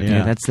hell out of you.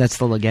 Yeah. that's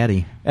the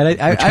Ligeti, And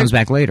which comes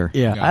back later.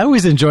 Yeah, Yeah. I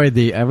always enjoyed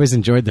the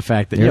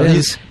fact that There you know, it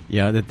these- is.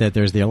 Yeah, that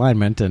there's the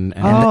alignment and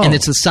Oh. And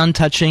it's the sun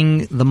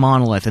touching the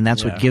monolith, and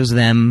that's Yeah. what gives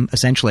them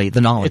essentially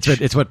the knowledge.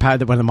 it's what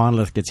when the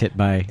monolith gets hit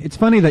by. It's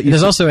funny that you...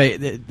 There's also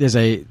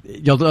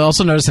you'll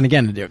also notice, and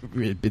again,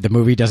 the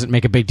movie doesn't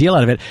make a big deal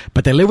out of it,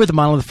 but they live with the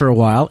monolith for a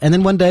while, and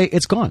then one day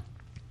it's gone.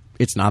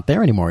 It's not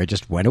there anymore. It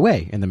just went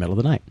away in the middle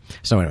of the night.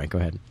 So anyway, go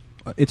ahead.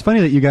 It's funny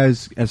that you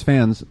guys, as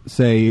fans,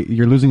 say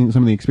you're losing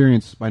some of the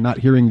experience by not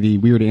hearing the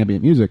weird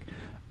ambient music.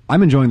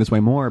 I'm enjoying this way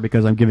more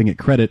because I'm giving it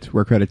credit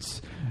where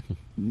credits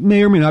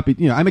may or may not be.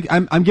 You know,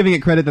 I'm giving it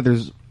credit that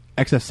there's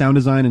excess sound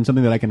design and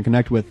something that I can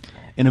connect with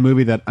in a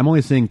movie that I'm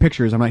only seeing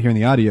pictures. I'm not hearing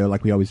the audio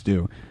like we always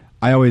do.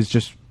 I always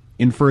just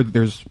infer that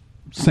there's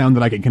sound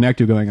that I can connect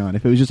to going on.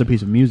 If it was just a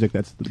piece of music,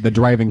 that's the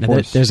driving Now,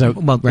 force. There's a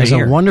Well, right there's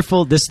here. a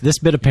wonderful this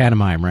bit of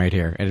pantomime right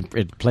here, and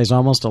it plays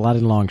almost a lot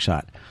in long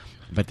shot.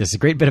 But there's a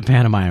great bit of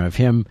pantomime of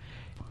him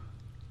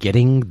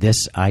getting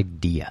this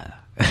idea.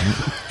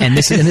 and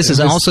this is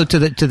also to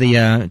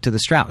the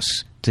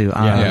Strauss, to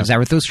Yeah.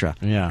 Zarathustra.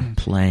 Yeah.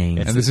 Playing.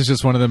 And this is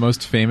just one of the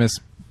most famous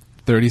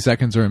 30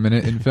 seconds or a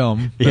minute in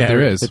film that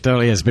there is. It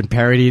totally has been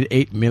parodied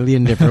 8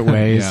 million different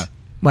ways. Yeah.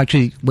 Well,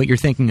 actually, what you're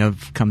thinking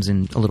of comes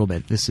in a little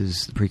bit. This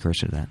is the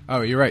precursor to that.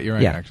 Oh, you're right,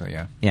 Yeah. actually,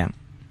 yeah. Yeah.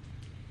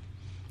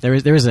 There are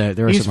He's some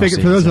more for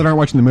scenes those that there. aren't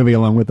watching the movie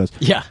along with us.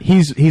 Yeah.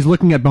 he's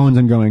looking at bones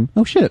and going,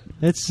 "Oh shit!"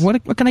 It's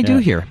What can I do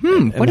here?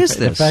 And What is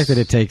The this? fact that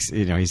it takes,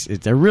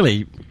 they're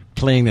really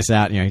playing this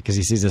out, because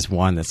he sees this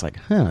one that's like,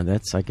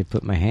 that's I could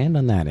put my hand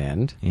on that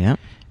end, Yeah.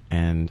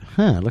 and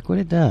look what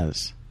it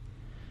does.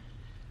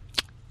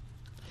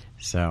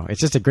 So it's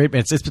just a great.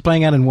 It's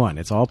playing out in one.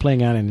 It's all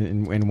playing out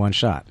in one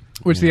shot.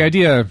 Which the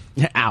idea.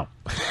 Ow.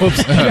 Oops.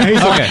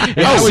 Okay.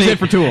 That was it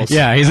for tools.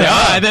 Yeah, he's like,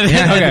 and then,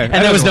 Okay. and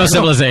there was no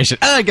civilization.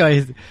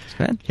 Good.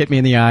 Hit me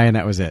in the eye, and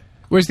that was it.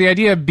 Which the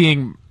idea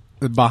being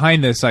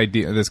behind this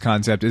idea, this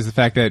concept, is the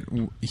fact that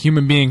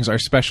human beings are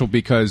special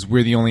because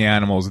we're the only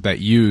animals that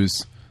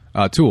use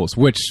tools.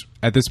 Which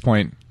at this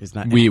point, Is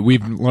not-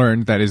 we've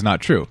learned that is not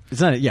true. It's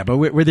not, but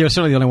we're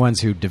certainly the only ones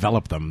who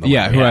develop them. the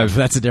Yeah, way we who have. have-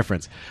 That's the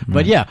difference.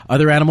 But yeah,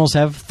 other animals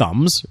have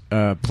thumbs.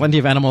 Plenty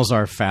of animals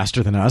are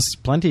faster than us.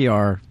 Plenty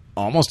are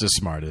almost as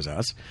smart as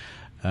us.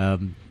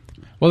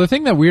 Well, the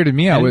thing that weirded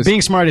me out And was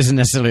being smart isn't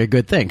necessarily a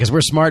good thing because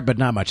we're smart, but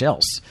not much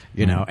else.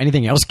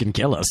 Anything else can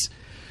kill us.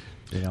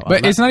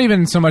 But it's not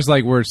even so much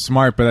like we're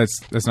smart, but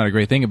that's not a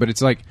great thing. But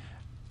it's like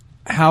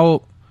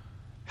how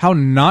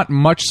not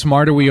much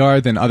smarter we are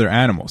than other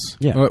animals.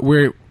 Yeah.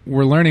 We're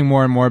learning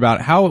more and more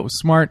about how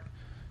smart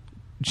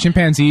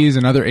chimpanzees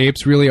and other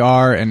apes really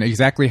are, and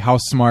exactly how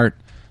smart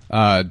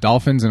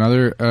dolphins and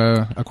other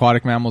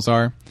aquatic mammals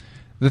are.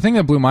 The thing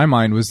that blew my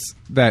mind was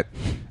that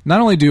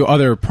not only do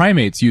other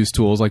primates use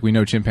tools, like we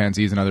know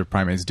chimpanzees and other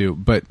primates do,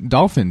 but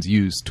dolphins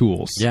use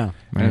tools. Yeah.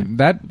 And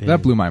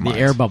that blew my mind. The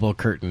air bubble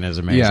curtain is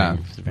amazing. Yeah.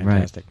 It's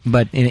fantastic.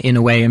 But in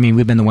a way, I mean,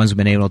 we've been the ones who've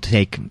been able to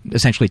take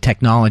essentially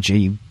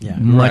technology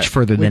much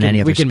further than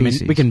any other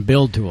species. We can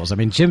build tools. I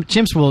mean,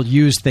 chimps will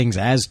use things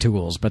as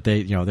tools, but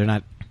they're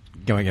not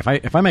going. If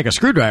I make a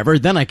screwdriver,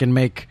 then I can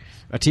make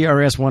a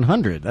TRS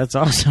 100. That's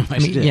awesome.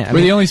 yeah.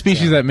 We're the only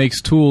species that makes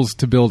tools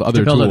to build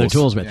other build tools. other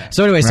tools with.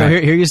 So anyway, so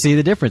Right. here you see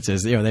the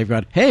differences. They've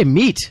got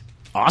meat,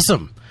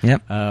 awesome.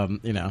 Yep.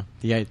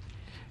 The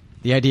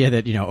idea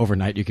that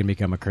overnight you can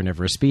become a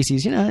carnivorous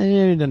species.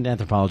 An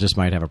anthropologist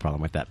might have a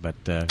problem with that, but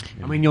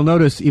I mean, you'll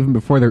notice even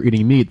before they're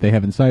eating meat, they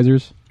have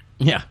incisors.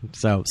 yeah.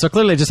 So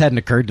clearly it just hadn't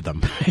occurred to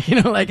them.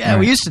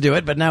 We used to do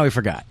it, but now we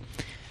forgot.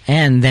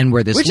 And then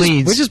where this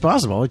leads, Which is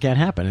possible. It can't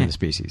happen in the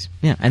species.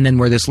 yeah, and then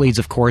where this leads,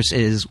 of course,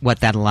 is what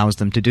that allows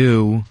them to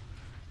do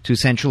to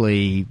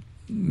essentially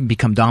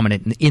become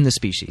dominant in the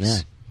species. Yeah,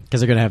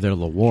 because they're going to have their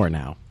little war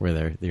now, where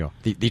they're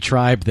the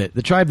tribe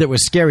that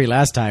was scary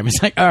last time.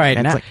 It's like, all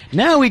right,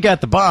 now we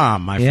got the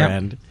bomb, my Yep.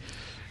 friend.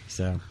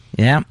 So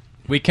Yeah.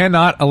 We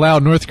cannot allow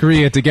North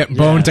Korea to get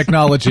bone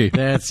technology.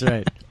 that's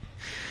right.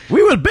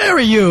 We will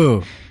bury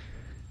you.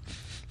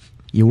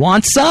 You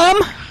want some?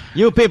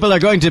 You people are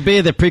going to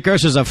be the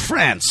precursors of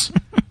France.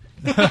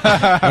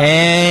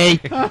 Hey,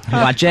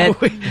 watch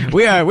it.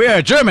 we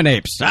are German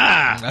apes.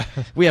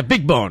 We have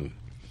big bone.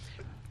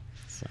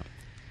 So.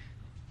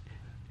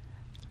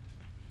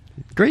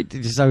 Great,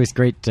 it's always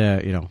great,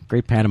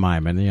 great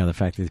pantomime, and the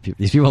fact that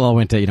these people all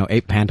went to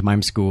ape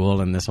pantomime school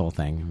and this whole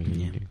thing. I mean,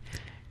 you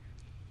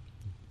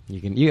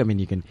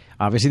can.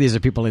 Obviously, these are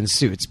people in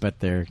suits, but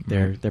their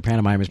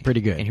pantomime is pretty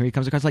good. And here he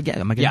comes across like,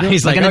 am I going to Yeah, do it?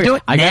 he's Am I like, going to do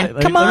it? I got it.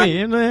 Come on. Let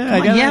me- Come I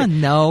on. got it. Yeah,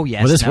 no,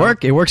 yes. Will this no.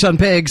 work? It works on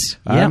pigs.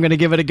 Yeah. I'm going to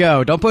give it a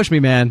go. Don't push me,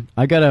 man.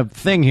 I got a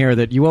thing here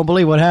that you won't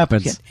believe what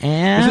happens.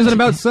 And This isn't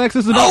about sex.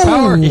 This is about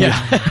power.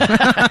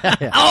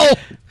 Oh!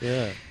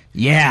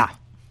 Yeah.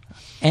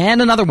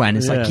 And another one.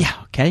 It's like, Yeah.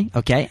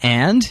 okay.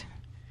 And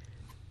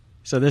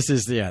So this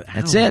is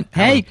that's it.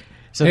 Hey.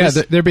 So Yeah,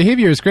 this, their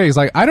behavior is great. It's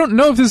like, I don't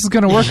know if this is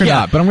going to work or Yeah.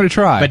 not, but I'm going to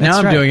try. but now That's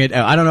I'm right. doing it.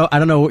 I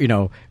don't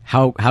know.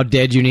 How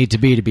dead you need to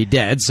be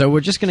dead. So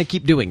we're just going to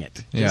keep doing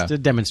it, Yeah. just to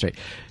demonstrate.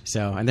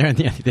 So and they're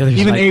the other.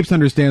 Even like, apes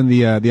understand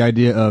the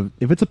idea of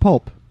if it's a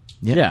pulp.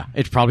 Yeah,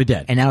 it's probably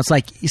dead. And now it's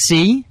like, you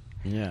see?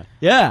 Yeah.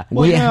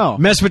 Well,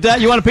 We- mess with that.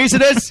 You want a piece of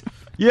this?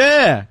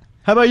 Yeah.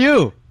 How about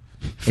you?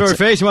 Fur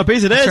face. You want a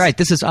piece of this? That's right.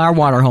 This is our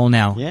water hole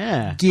now.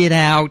 Yeah. Get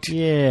out.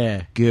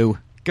 Yeah. Goo.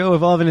 Go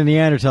evolve into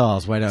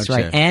Neanderthals. Why don't That's you?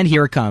 right. And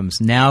here it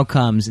comes. Now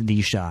comes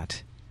the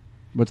shot.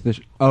 What's this?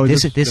 Oh,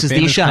 This is the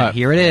famous shot. cut.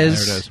 Here it Yeah,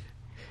 is. there it is.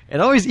 It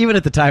always, even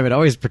at the time, it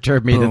always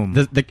perturbed me Boom.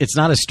 that it's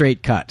not a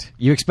straight cut.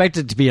 You expect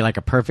it to be like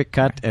a perfect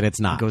cut, and it's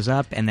not. It goes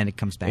up and then it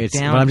comes back It's,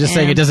 down. but I'm just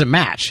saying it and- doesn't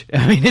match.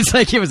 I mean, it's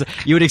like you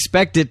would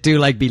expect it to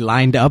like be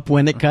lined up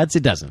when it cuts.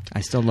 It doesn't.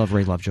 I still love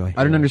Ray Lovejoy.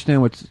 I don't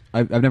understand what's.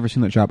 I've never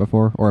seen that shot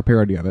before or a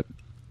parody of it.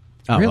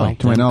 Oh, Really? well,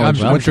 To my then-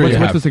 knowledge, I'm sure you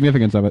what's have. the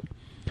significance of it?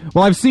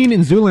 Well, I've seen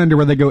in Zoolander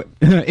where they go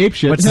ape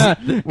shit What's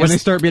when they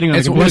start beating on the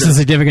What's computer. the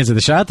significance of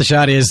the shot? The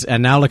shot is,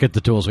 and now look at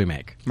the tools we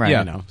make. Right.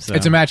 Yeah, so-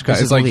 it's a match cut. This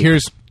It's is like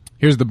elite.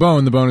 here's the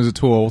bone. The bone is a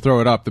tool. We'll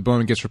throw it up. The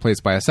bone gets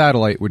replaced by a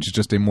satellite, which is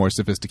just a more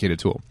sophisticated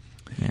tool.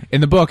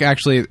 In the book,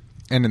 actually,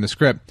 and in the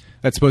script,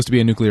 that's supposed to be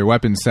a nuclear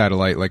weapons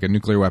satellite, like a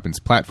nuclear weapons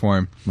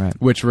platform, Right.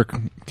 which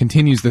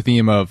continues the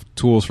theme of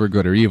tools for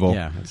good or evil.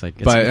 Yeah, it's like.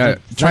 but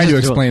it's trying not to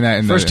just a tool. explain that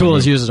in First the tool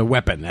is used as a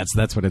weapon.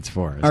 That's what it's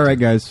for. All right,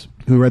 guys,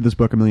 who read this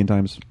book a million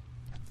times,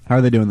 how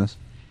are they doing this?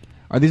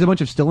 Are these a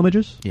bunch of still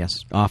images? Yes.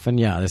 Often,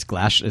 yeah. This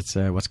glass, it's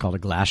what's called a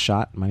glass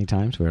shot many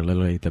times, where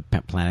literally the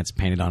planet's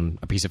painted on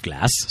a piece of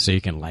glass, so you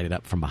can light it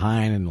up from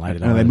behind and light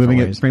it up. Are they in moving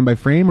different it ways. frame by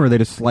frame, or are they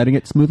just sliding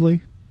it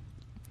smoothly?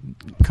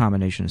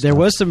 Combination of There stuff.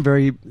 was some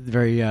very,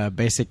 very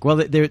basic. Well,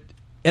 it's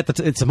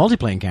a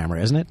multiplane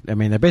camera, isn't it? I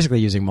mean, they're basically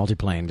using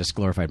multiplane, just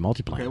glorified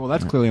multiplane. Okay, well,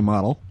 that's clearly a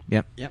model.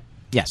 Yep. Yep.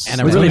 Yes.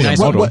 And a really nice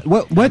what, model.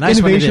 what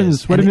Nice one it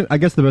innovations? is. What I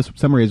guess the best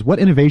summary is, what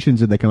innovations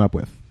did they come up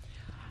with?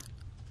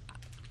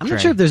 I'm Trey.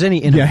 not sure if there's any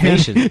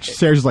innovation.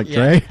 Sarah's like,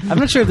 Yeah. Trey. I'm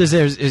not sure if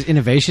there's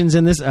innovations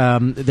in this.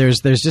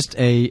 There's just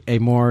a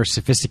more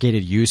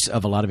sophisticated use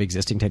of a lot of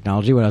existing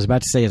technology. What I was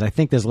about to say is I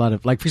think there's a lot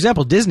of, like, for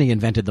example, Disney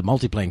invented the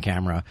multiplane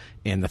camera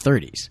in the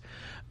 30s.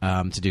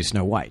 To do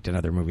Snow White and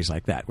other movies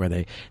like that, where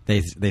they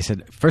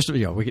said, first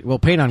of all, we'll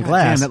paint on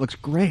glass. Damn, that looks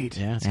great.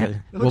 Yeah, it's Yeah.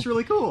 good. That looks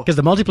really cool. Because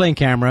the multiplane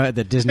camera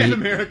that Disney,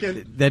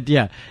 Pan-American.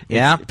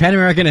 yeah, Pan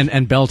American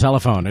and Bell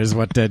Telephone is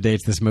what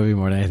dates this movie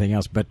more than anything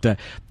else. But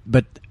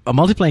a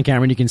multiplane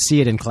camera, and you can see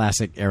it in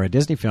classic era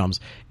Disney films,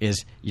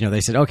 is,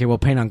 they said, okay, we'll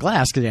paint on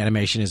glass because the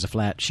animation is a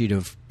flat sheet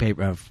of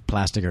paper, of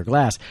plastic or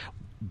glass.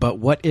 But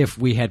what if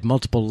we had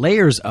multiple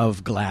layers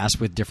of glass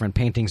with different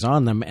paintings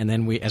on them, and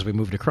then as we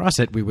moved across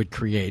it, we would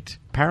create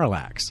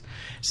parallax.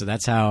 So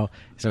that's how.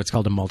 So it's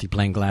called a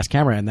multiplane glass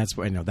camera, and that's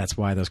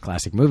why those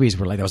classic movies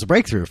were like, that was a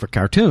breakthrough for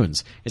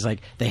cartoons. It's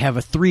like they have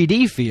a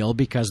 3D feel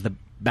because the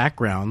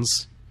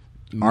backgrounds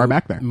Are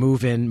back there.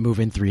 move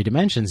in 3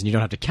 dimensions, and you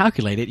don't have to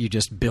calculate it. You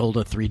just build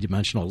a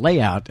 3-dimensional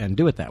layout and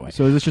do it that way.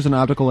 So is this just an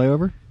optical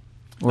layover?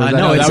 Or is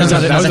no, that-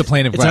 that was a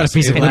plane of it's not glass. a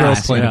piece of A literal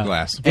glass, plane yeah. of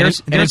glass. And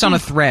it's on a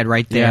thread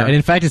right there. Yeah, and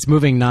in fact, it's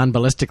moving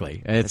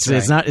non-ballistically. It's right.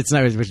 it's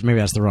not. Which maybe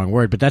that's the wrong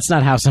word, but that's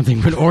not how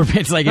something would orbit.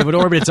 It's like it would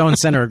orbit its own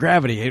center of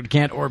gravity. It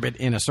can't orbit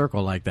in a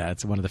circle like that.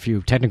 It's one of the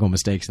few technical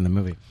mistakes in the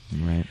movie.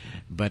 Right.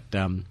 But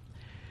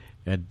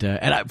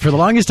for the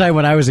longest time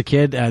when I was a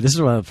kid, this is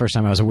the first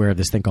time I was aware of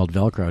this thing called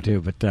Velcro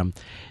too. But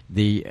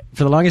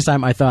for the longest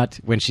time, I thought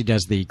when she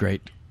does the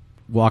great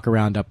walk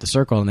around up the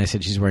circle and they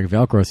said she's wearing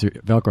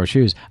Velcro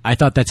shoes, I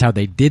thought that's how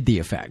they did the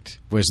effect,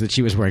 was that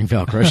she was wearing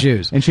Velcro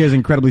shoes. And she has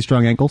incredibly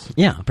strong ankles.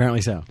 Yeah,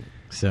 apparently so.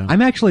 So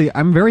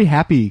I'm very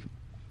happy,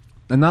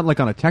 and not like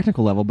on a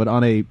technical level, but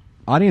on a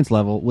audience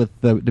level with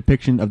the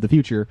depiction of the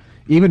future,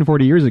 even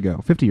 50 years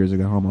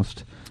ago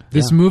almost.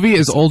 This movie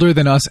is older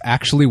than us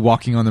actually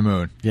walking on the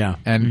moon. Yeah.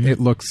 And it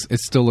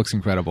still looks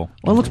incredible.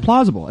 Well, it looks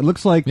plausible. It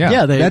looks like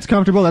Yeah. that's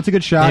comfortable. That's a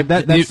good shot.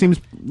 That seems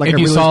like if a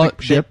you saw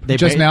realistic ship. they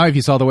just ba- now, if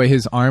you saw the way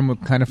his arm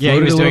kind of floated yeah,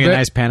 he was a doing little a bit.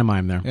 nice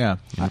pantomime there. Yeah.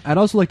 I'd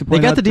also like to They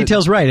point got out the that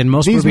details right in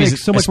most these movies. make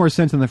so much more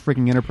sense than the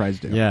freaking Enterprise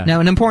do. Yeah. Now,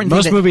 an important thing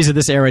most that- movies of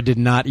this era did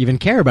not even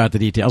care about the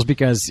details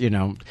because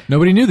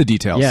Nobody knew the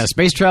details. yeah,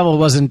 space travel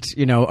wasn't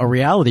a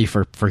reality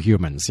for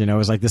humans. It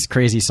was like this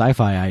crazy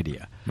sci-fi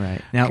idea.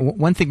 Right. Now,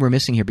 one thing we're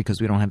missing here because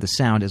we don't have the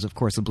sound is, of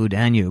course, the Blue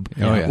Danube,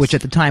 Oh, yes. which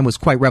at the time was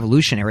quite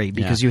revolutionary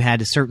because Yeah. you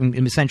had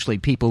essentially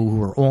people who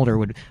were older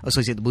would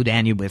associate the Blue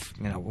Danube with,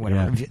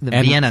 whatever, Yeah. the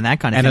Vienna and that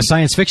kind of and thing. a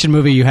science fiction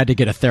movie, you had to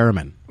get a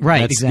theremin.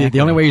 Right, That's exactly.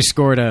 The only way you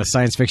scored a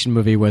science fiction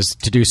movie was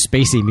to do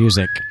spacey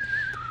music.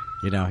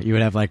 You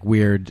would have like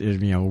weird,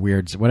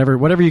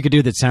 whatever you could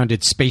do that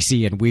sounded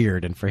spacey and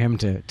weird. And for him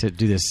to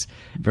do this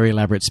very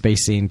elaborate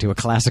space scene to a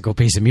classical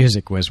piece of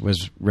music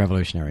was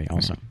revolutionary.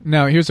 Also,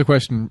 Now, here's a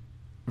question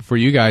for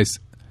you guys.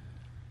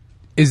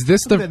 Is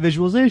this Look at that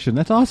visualization.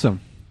 That's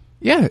awesome.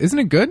 Yeah, isn't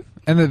it good?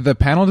 And the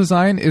panel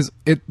design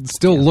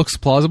still looks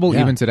plausible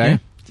Yeah, even today.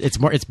 yeah.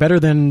 It's better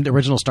than the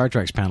original Star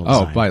Trek's panel Oh,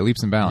 design. by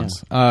leaps and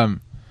bounds.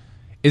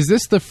 Is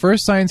this the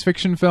first science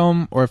fiction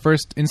film or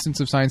first instance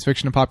of science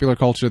fiction in popular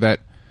culture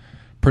that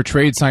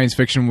portrayed science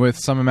fiction with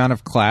some amount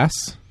of class,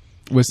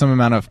 with some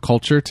amount of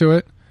culture to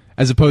it,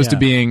 as opposed to Yeah.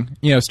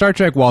 being, Star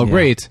Trek, while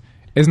great,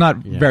 is not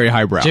very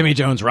highbrow. Jimmy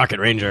Jones Rocket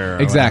Ranger. Or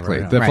Exactly,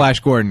 whatever, the Right. Flash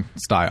Gordon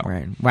style.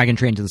 Right. Wagon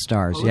Train to the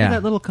Stars. Look yeah. at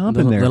that little comp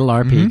in little, there. little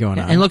RP going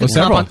on. And look at the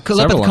Several- comp on, look at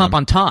several the of comp them.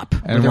 on top.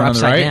 where And they're one on the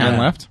upside right down.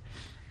 and left.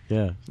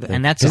 yeah,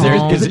 And that's Is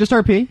all. it just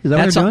RP? Is that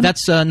that's what they're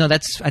doing? no.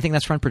 That's I think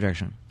that's front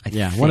projection. I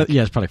yeah. think.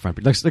 It's probably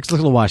front. Looks a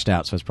little washed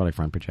out, so it's probably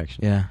front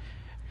projection. Yeah.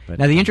 But,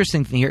 Now the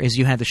interesting thing here is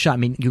you have the shot. I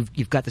mean,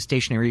 you've got the the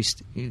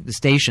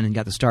station, and you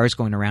got the stars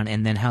going around,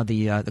 and then how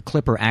the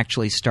clipper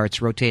actually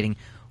starts rotating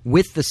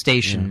with the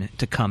station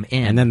to come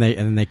in. and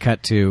then they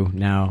cut to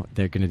now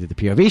they're going to do the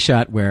POV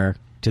shot where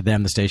to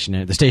them the station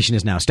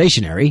is now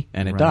stationary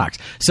and it docks.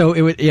 So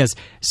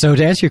So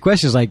to answer your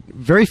question, is like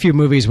very few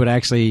movies would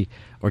actually,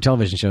 or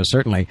television shows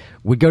certainly,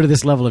 would go to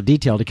this level of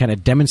detail to kind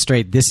of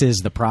demonstrate this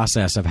is the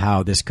process of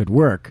how this could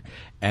work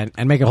and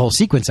make a whole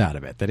sequence out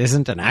of it that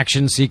isn't an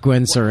action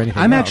sequence or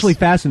anything. I'm else. actually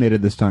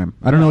fascinated this time.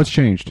 I don't know what's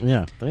changed.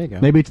 Yeah, there you go.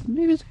 Maybe it's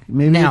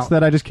Now- it's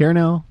that I just care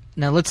now.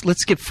 Now let's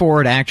skip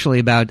forward actually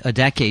about a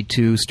decade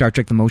to Star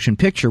Trek: The Motion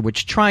Picture,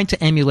 which tried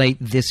to emulate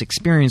this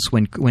experience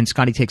when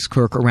Scotty takes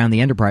Kirk around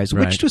the Enterprise,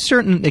 Right. which to a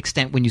certain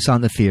extent, when you saw it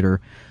in the theater,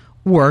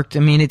 worked.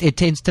 I mean, it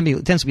tends to be a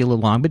little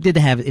long, but did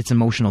have its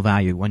emotional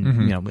value when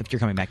if you're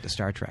coming back to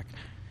Star Trek.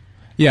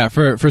 Yeah,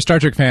 for Star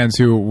Trek fans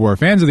who were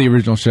fans of the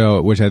original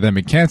show, which had then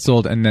been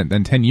canceled, and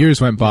then 10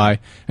 years went by,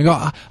 and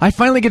go, I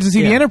finally get to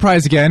see the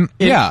Enterprise again.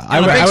 I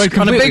would on a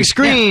completely. big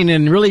screen,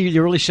 and you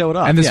really show it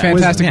off. And this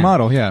fantastic Yeah.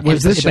 model, yeah.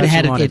 But it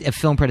had wanted. a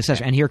film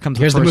predecessor, and here's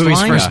Here's the first movie's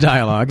line. first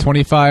dialogue.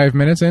 25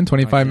 minutes in,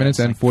 25 minutes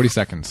and 40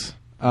 seconds.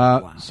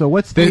 So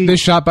what's the... This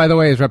shot, by the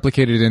way, is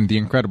replicated in The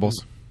Incredibles.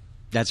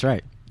 That's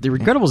right. The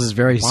Incredibles is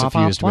very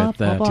suffused with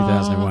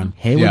 2001.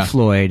 Haywood Yeah.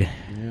 Floyd.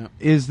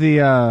 is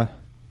the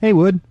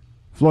Haywood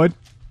Floyd.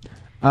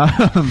 Was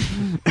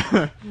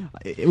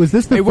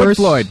this the Haywood first?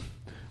 Floyd.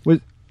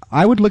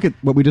 I would look at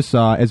what we just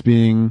saw as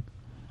being,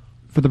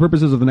 for the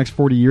purposes of the next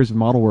 40 years of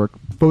model work,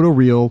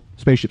 photoreal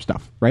spaceship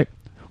stuff, right?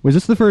 Was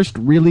this the first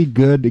really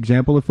good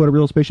example of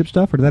photoreal spaceship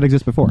stuff, or did that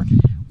exist before?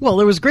 Well,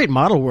 there was great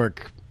model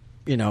work.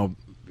 It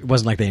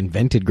wasn't like they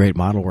invented great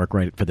model work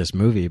right for this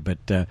movie, but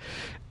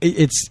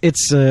it's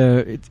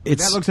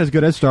That looks as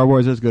good as Star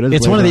Wars, as good as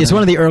it's Blade one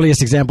Runner. of the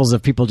earliest examples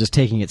of people just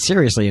taking it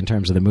seriously in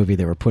terms of the movie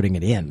they were putting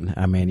it in.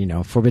 I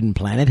mean, Forbidden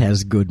Planet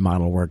has good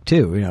model work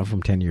too,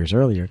 from 10 years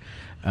earlier.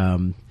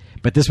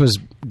 But this was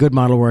good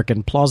model work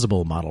and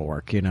plausible model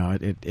work,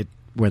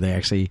 where they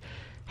actually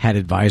had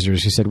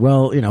advisors who said,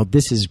 well,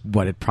 this is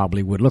what it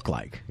probably would look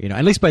like.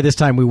 At least by this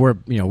time we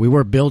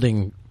were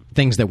building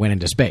things that went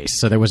into space.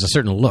 So there was a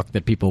certain look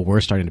that people were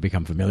starting to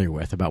become familiar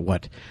with about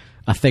what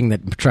a thing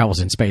that travels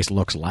in space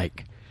looks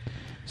like.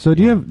 So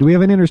do we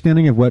have any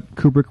understanding of what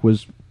Kubrick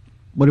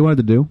what he wanted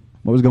to do?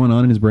 What was going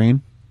on in his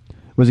brain?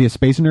 Was he a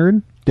space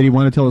nerd? Did he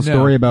want to tell a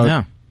story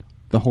about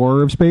the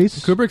horror of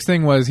space? Kubrick's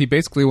thing was he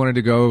basically wanted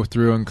to go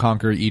through and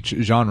conquer each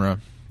genre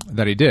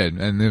that he did.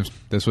 And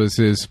this was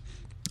his...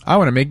 I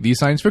want to make the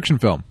science fiction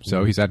film.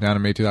 So he sat down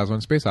and made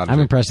 2001: Space Odyssey. I'm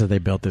impressed that they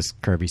built this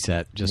Kirby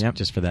set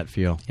just for that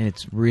feel. And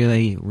it's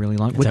really, really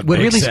long. It's a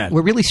big set.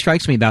 What really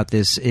strikes me about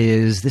this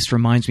is this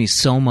reminds me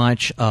so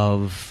much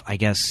of, I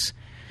guess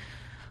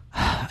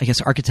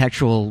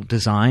architectural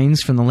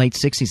designs from the late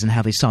 '60s and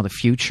how they saw the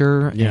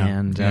future. Yeah.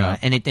 And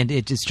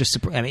it's just,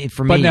 I mean,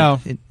 for But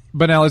me.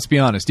 But now let's be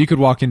honest. You could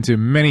walk into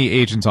many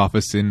agents'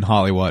 office in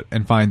Hollywood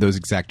and find those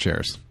exact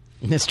chairs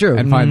It's true.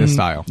 and find this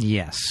style.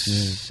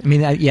 Yes. I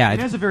mean, It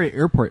has a very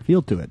airport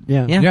feel to it.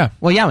 Yeah. Yeah.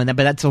 Well, yeah, but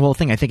that's the whole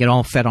thing. I think it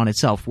all fed on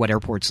itself, what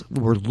airports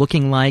were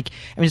looking like.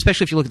 I mean,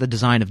 especially if you look at the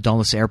design of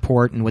Dulles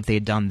Airport and what they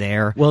had done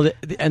there. Well,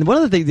 and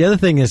one of the other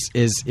thing is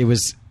it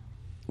was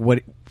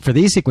what for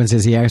these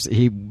sequences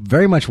he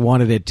very much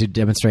wanted it to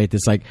demonstrate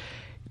this, like,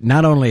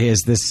 not only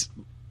is this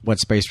what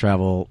space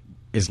travel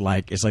is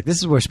like, it's like this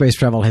is where space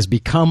travel has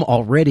become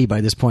already by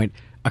this point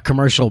a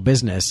commercial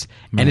business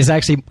and is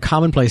actually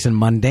commonplace and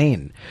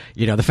mundane.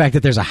 The fact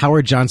that there's a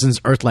Howard Johnson's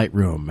Earthlight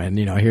room, and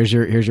here's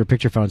your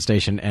picture phone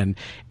station, and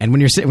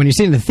when you see it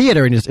in the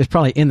theater, and it's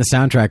probably in the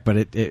soundtrack, but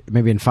it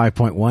maybe in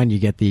 5.1 you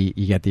get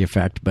the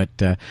effect, but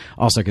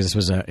also because this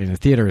was in a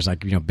theater is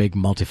like big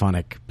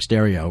multiphonic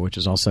stereo, which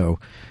is also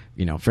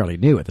fairly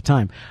new at the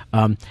time.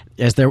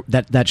 As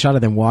that shot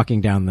of them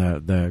walking down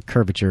the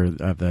curvature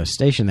of the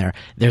station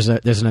there's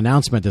an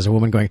announcement. There's a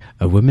woman going,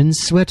 "A woman's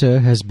sweater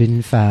has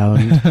been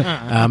found,"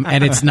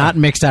 and it's not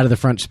mixed out of the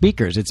front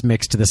speakers. It's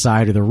mixed to the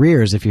side or the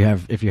rears if you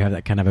have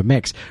that kind of a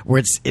mix,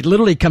 where it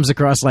literally comes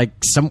across like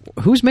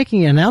who's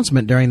making an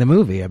announcement during the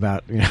movie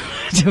about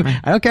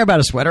I don't care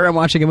about a sweater. I'm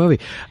watching a movie,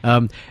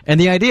 and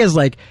the idea is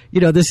like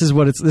this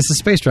is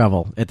space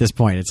travel at this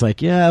point. It's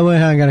like I'm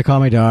gonna call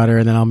my daughter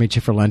and then I'll meet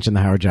you for lunch in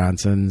the Howard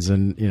Johnsons,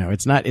 and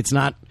it's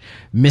not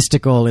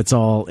mystical. It's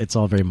all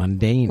very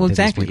mundane. Well, to these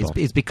exactly. people.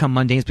 It's become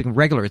mundane. It's become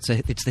regular. It's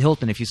the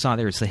Hilton. If you saw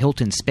there, it's the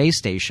Hilton space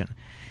station.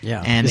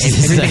 Yeah, and this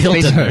is the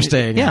Hilton basically- they're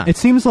staying Yeah. at. It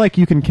seems like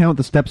you can count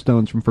the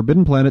stepstones from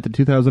Forbidden Planet to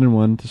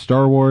 2001 to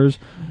Star Wars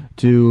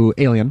to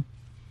Alien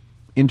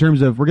in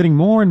terms of we're getting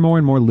more and more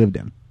and more lived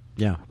in.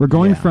 Yeah, We're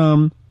going Yeah.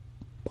 from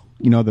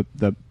the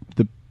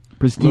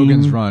pristine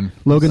Logan's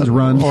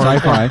Run. or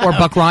sci-fi or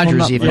Buck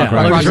Rogers. even. Buck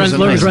Rogers.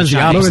 Logan's Run's the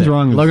opposite. Logan's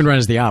Run is- Logan Run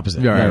is the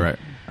opposite. Yeah, right.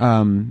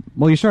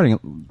 Well, you're starting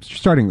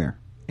there,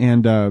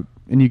 and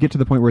you get to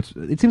the point where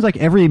it seems like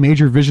every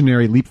major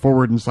visionary leap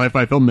forward in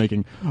sci-fi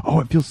filmmaking. Oh,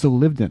 it feels so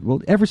lived in.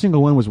 Well, every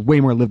single one was way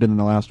more lived in than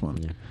the last one.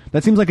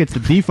 That seems like it's the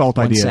default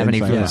idea. $170 in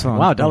for sci-fi. this one.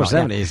 Wow,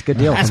 $1.70 is a good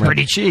deal. That's from her.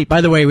 pretty cheap.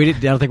 By the way, I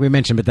don't think we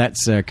mentioned, but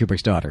that's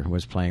Kubrick's daughter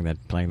was playing that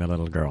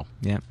little girl.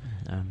 Yeah.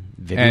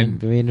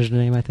 Vivian is her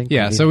name, I think.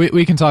 Yeah, Vivian. so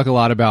we can talk a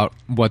lot about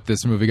what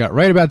this movie got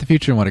right about the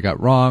future and what it got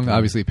wrong.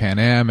 Obviously, Pan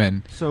Am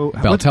and So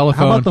Bell Telephone.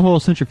 How about the whole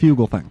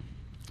centrifugal thing?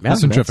 Yeah,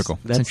 centrifugal.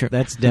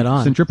 That's dead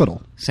on.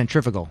 Centripetal.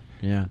 Centrifugal.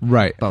 Yeah,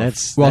 Right.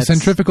 That's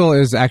centrifugal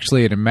is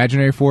actually an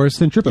imaginary force.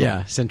 Centripetal.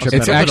 Yeah, centripetal.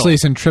 It's actually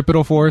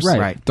centripetal force.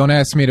 Right. Don't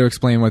ask me to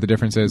explain what the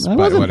difference is. I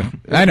But wasn't-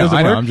 I know. Does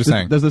it work? I'm just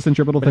saying. Does the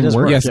centripetal thing does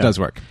work? work. Yes, Yeah. it does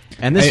work.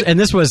 And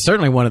this was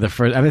certainly one of the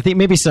first. I think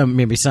maybe some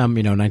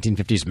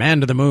 1950s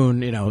Man to the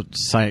Moon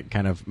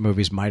kind of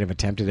movies might have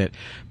attempted it,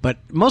 but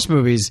most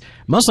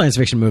science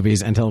fiction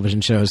movies and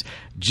television shows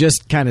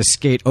just kind of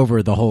skate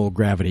over the whole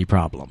gravity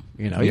problem.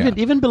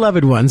 Even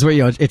beloved ones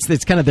where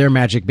it's kind of their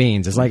magic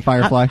beans. It's like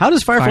Firefly. How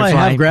does Firefly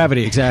have gravity?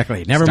 gravity,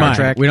 exactly. Never Star mind.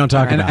 Trek. We don't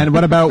talk And, about and it.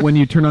 what about when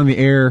you turn on the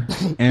air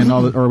and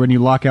or when you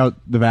lock out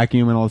the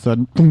vacuum and all of a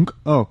sudden, thunk,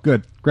 oh,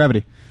 good,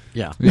 gravity.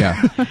 Yeah. Yeah,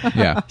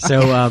 yeah.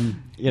 So, close the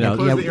we don't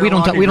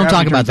airlock we and don't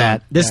talk gravity about turns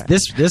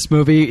that. on. This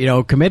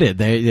movie, committed.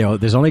 They,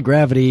 there's only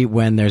gravity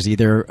when there's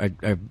either a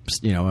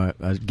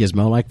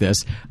gizmo like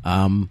this,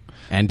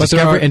 and But there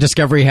Discovery, are- and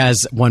Discovery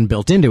has one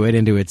built into it,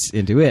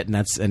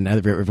 and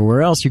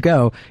everywhere else you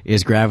go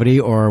is gravity,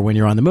 or when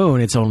you're on the moon,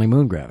 it's only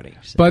moon gravity.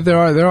 So. But there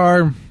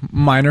are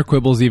minor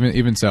quibbles,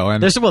 even so.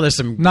 And there's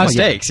some not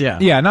mistakes.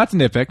 yeah, not to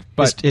nitpick,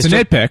 but His to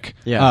trip- nitpick.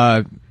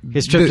 Yeah.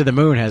 His trip to the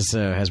moon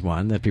has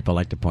one that people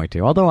like to point to.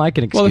 Although I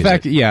can excuse Well, the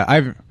fact,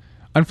 it.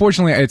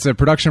 unfortunately, it's a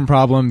production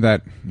problem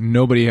that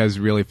nobody has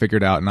really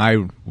figured out, and I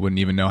wouldn't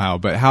even know how.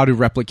 But how to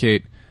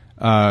replicate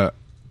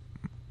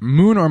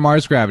moon or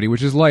Mars gravity,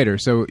 which is lighter.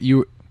 So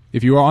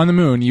if you were on the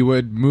moon, you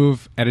would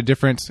move at a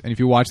different. And if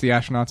you watch the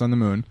astronauts on the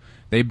moon,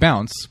 they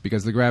bounce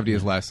because the gravity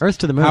is less. Earth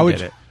to the moon How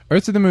did it.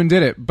 Earth to the moon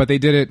did it, but they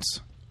did it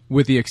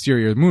with the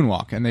exterior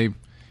moonwalk. And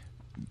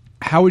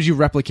how would you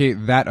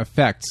replicate that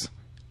effect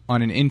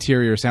on an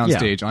interior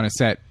soundstage on a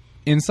set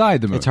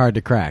inside the moon? It's hard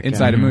to crack.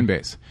 Inside a moon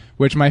base.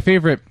 Which my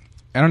favorite.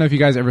 I don't know if you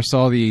guys ever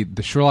saw the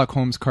Sherlock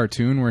Holmes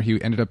cartoon where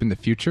he ended up in the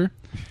future.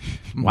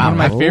 Wow. One of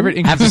my favorite.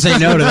 I have to say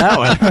no to that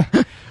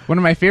one. One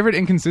of my favorite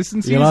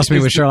inconsistencies. You lost me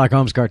is with Sherlock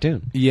Holmes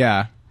cartoon.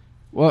 Yeah.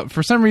 Well,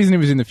 for some reason he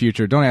was in the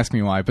future. Don't ask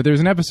me why. But there was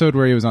an episode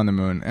where he was on the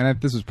moon, and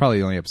this was probably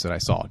the only episode I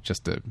saw,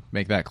 just to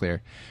make that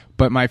clear.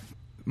 But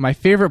my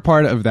favorite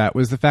part of that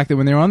was the fact that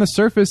when they were on the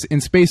surface in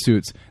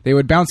spacesuits, they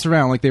would bounce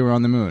around like they were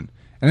on the moon,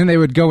 and then they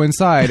would go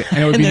inside, and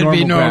it would And be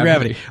there'd normal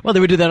gravity. Well, they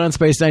would do that on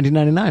Space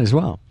 1999 as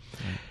well.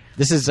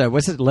 This is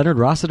what's it? Leonard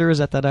Rossiter, is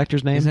that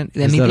actor's name? Isn't,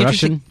 Is the that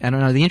interesting, Russian? I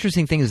don't know. The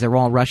interesting thing is they're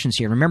all Russians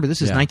here. Remember,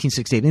 this is Yeah.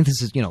 1968. I think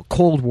this is,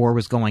 Cold War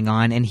was going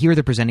on, and here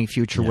they're presenting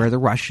future where the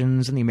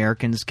Russians and the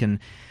Americans can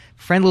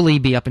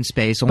friendlily be up in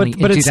space only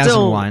But in it's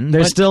 2001. still,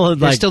 there's still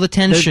there's still the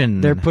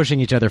tension. They're pushing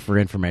each other for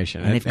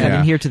information. and they've come Yeah.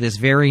 in here to this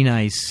very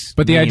nice.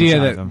 But the million idea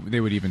shot that of them. they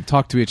would even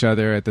talk to each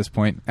other at this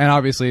point, and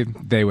obviously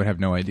they would have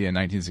no idea in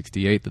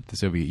 1968 that the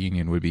Soviet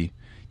Union would be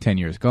 10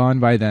 years gone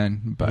by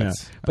then. But Yeah.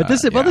 But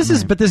this is yeah.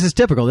 this is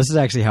typical. This is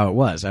actually how it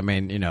was. I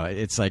mean,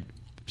 it's like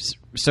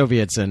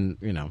Soviets and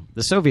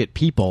the Soviet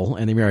people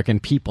and the American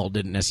people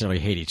didn't necessarily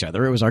hate each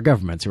other. It was our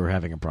governments who were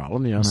having a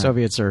problem.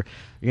 Soviets are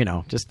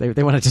just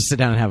they want to just sit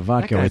down and have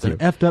vodka with you.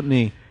 Effed up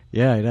knee.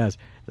 Yeah, he does.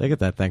 Look at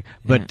that thing.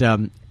 But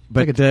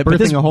Like it's but birthing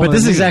this, a whole but this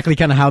is other knee. exactly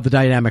kind of how the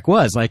dynamic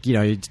was. Like,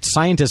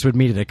 scientists would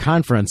meet at a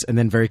conference and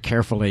then very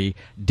carefully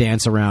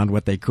dance around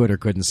what they could or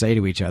couldn't say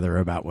to each other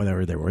about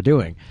whatever they were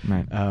doing.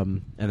 Right.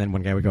 And then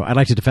one guy would go, "I'd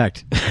like to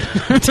defect.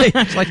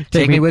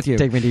 Take me with you."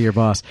 Take me to your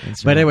boss."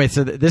 But anyway,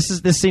 so this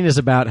scene is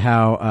about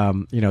how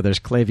there's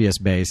Clavius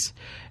base,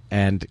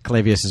 and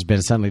Clavius has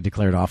been suddenly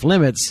declared off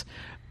limits,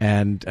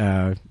 and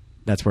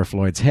that's where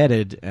Floyd's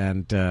headed.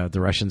 And the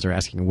Russians are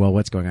asking, "Well,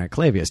 what's going on at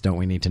Clavius? Don't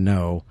we need to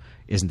know?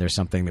 Isn't there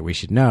something that we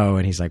should know?"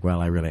 And he's like,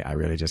 "Well, I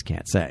really just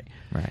can't say."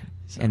 Right.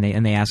 And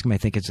they ask him. I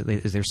think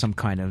is there some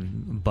kind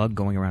of bug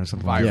going around or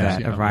something Virus, like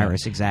that? yeah. A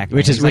virus, exactly.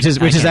 Which is He's like, I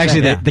can't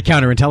actually say. the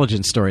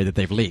counterintelligence story that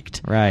they've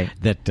leaked. Right.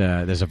 That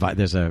there's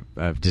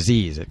a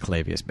disease at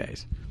Clavius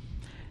base.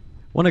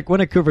 One of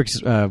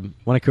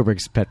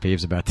Kubrick's pet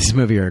peeves about this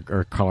movie,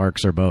 or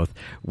Clark's, or both,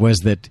 was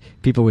that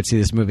people would see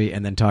this movie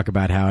and then talk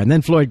about how, and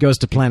then Floyd goes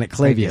to planet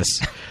Clavius,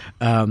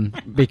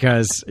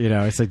 because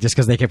it's like just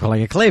because they kept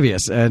calling it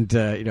Clavius, and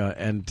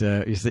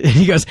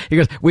he goes,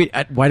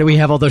 why do we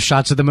have all those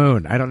shots of the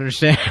moon? I don't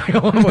understand.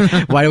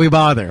 Why do we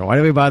bother? Why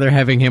do we bother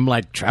having him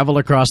like travel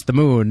across the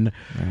moon?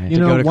 Right. To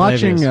go to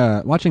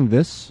Clavius? Watching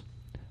this,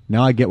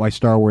 now I get why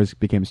Star Wars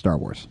became Star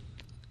Wars.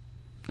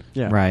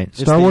 Yeah. Right.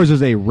 It's Star the- Wars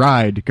is a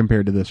ride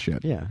compared to this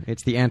shit. Yeah,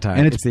 it's the anti,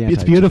 And it's the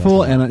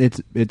beautiful,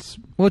 anti-Justice. and it's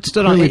Well, it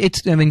stood on.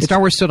 Clearly- Star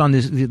Wars stood on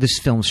this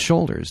film's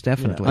shoulders,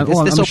 definitely. I'm This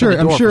opened sure. the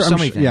I'm door sure. for so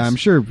many I'm things.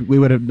 sure we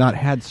would have not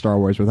had Star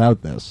Wars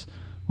without this.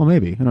 Well,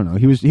 maybe I don't know.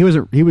 He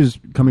was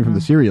coming from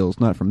the serials,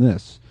 not from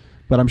this.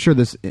 But I'm sure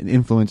this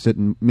influenced it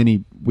in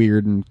many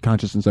weird and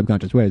conscious and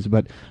subconscious ways.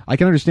 But I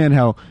can understand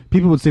how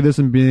people would see this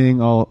and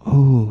being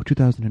all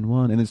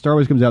 2001, and then Star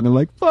Wars comes out and they're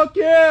like, fuck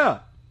yeah!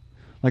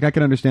 Like, I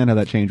can understand how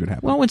that change would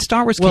happen. Well, when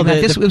Star Wars Well, came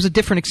out, the- it was a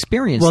different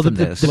experience Well, than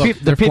the- this. the Look, peop-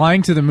 they're peop-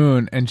 flying to the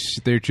moon, and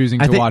they're choosing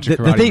to watch a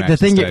karate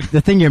match instead.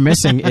 the thing you're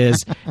missing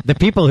is the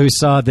people who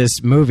saw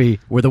this movie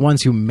were the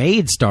ones who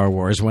made Star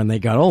Wars when they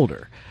got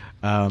older.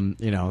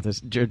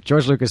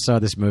 George Lucas saw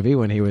this movie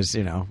when he was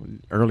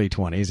early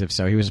 20s. If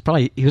so, he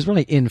was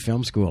really in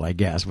film school, I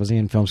guess. Was he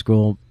in film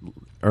school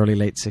early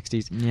late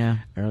 60s? Yeah.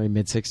 Early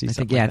mid 60s.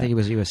 I think he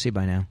was USC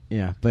by now.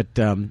 Yeah, but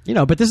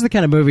but this is the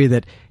kind of movie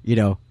that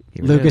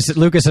really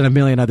Lucas and a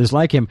million others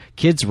like him,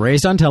 kids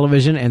raised on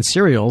television and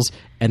serials,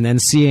 and then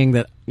seeing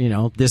that,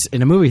 this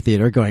in a movie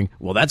theater, going,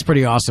 well, that's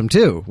pretty awesome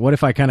too. What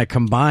if I kind of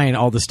combine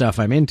all the stuff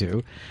I'm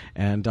into,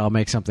 and I'll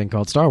make something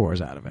called Star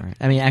Wars out of it?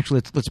 I mean,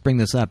 actually, let's bring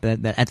this up.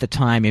 That at the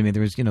time, I mean,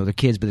 there was the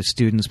kids, but the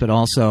students, but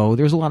also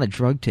there was a lot of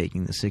drug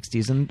taking in the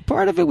 '60s, and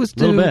part of it was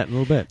A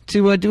little bit.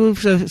 to do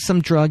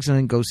some drugs and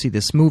then go see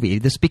this movie.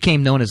 This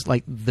became known as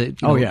like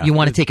you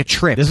want to take a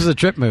trip. This was a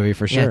trip movie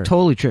for sure. Yeah,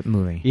 totally trip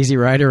movie. Easy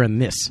Rider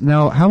and this.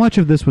 Now, how much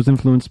of this was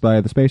influenced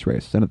by the space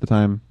race? And at the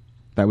time,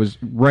 that was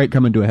right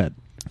coming to a head.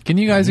 Can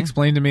you guys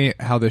explain to me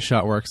how this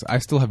shot works? I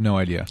still have no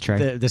idea.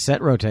 Trey. The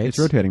set rotates. It's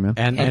rotating, man.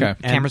 And, Okay. and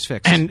Camera's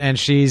fixed. And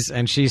she's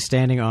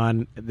standing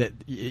on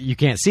you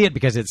can't see it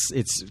because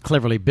it's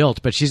cleverly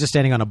built, but she's just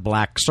standing on a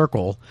black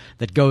circle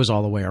that goes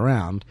all the way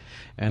around,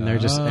 and they're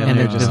just and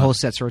they're the whole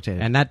set's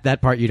rotated. and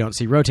that part you don't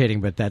see rotating,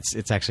 but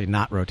it's actually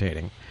not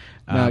rotating.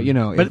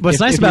 Now, but what's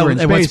nice if about you were in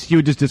and what's- space, you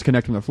would just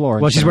disconnect from the floor.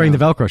 and well, she's spin wearing the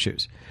around. Velcro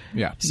shoes.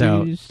 Yeah.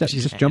 So You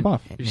just jump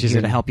off. And she's here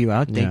in- to help you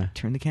out. They Yeah.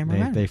 turn the camera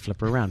around. They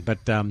flip her around, but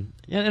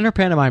and her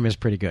pantomime is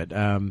pretty good.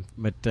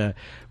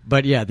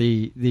 But yeah,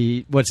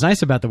 the what's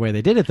nice about the way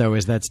they did it though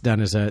is that's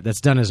done as a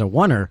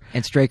oneer.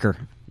 And Straker.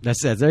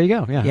 That's there you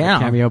go. Yeah, Yeah. A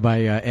cameo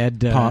by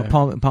Ed.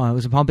 Paul,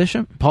 was it Paul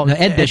Bishop? Paul, No,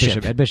 Ed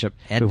Bishop. Ed Bishop,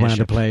 Ed who went on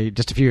to Bishop. play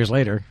just a few years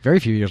later, very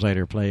few years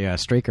later, play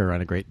Straker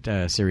on a great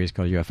series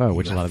called UFO,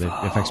 which a lot of the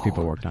effects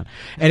people worked on.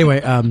 Anyway,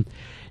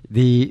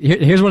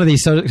 here's one of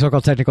these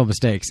so-called technical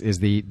mistakes: is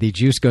the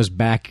juice goes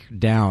back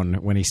down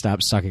when he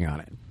stops sucking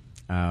on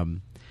it.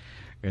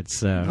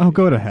 It's Oh,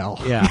 go to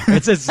hell. yeah,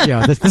 it's this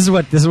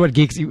is what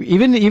geeks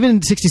even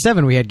in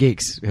 '67 we had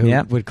geeks who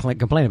Yep. would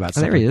complain about. Oh,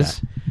 Stuff there he like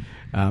is.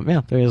 that.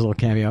 Yeah, there is a little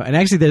cameo, and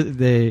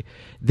actually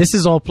this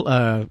is all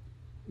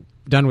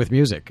done with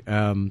music.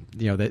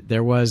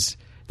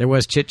 There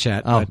was chit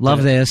chat. Oh,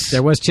 love this.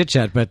 There was chit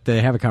chat, but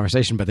they have a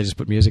conversation, but they just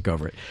put music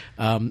over it.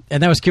 And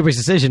that was Kubrick's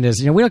decision.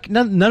 Is we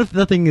don't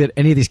nothing that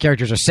any of these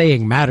characters are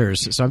saying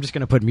matters, so I'm just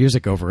going to put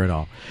music over it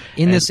all.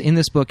 In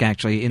this book,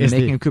 actually, in the Is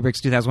making the- of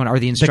Kubrick's 2001, are the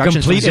The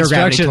instructions complete for the zero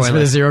gravity instructions for toilet.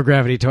 the zero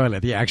gravity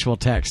toilet, the actual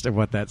text of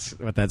what that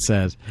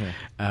says,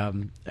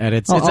 and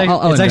it's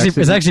I'll index it.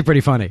 it's actually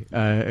pretty funny.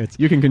 It's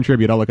You can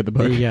contribute. I'll look at the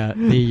book.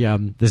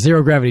 the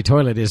zero gravity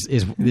toilet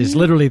is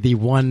literally the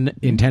one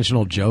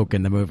intentional joke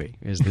in the movie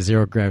is the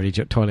zero gravity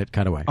toilet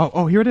cutaway.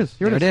 Oh, here it is.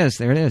 There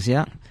it is.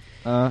 Yeah,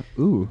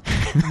 Ooh.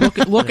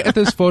 Look at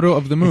this photo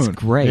of the moon. it's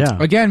great. Yeah.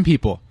 Again,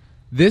 people,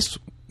 this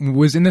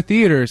was in the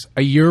theaters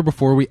a year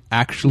before we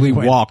actually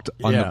Went- walked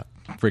on yeah.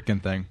 the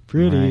freaking thing.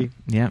 Pretty. Right.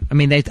 Yeah, I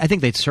mean, I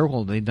think they'd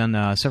circled. They'd done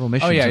several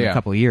missions in a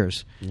couple of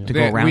years to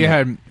go around. We it.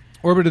 had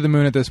orbited the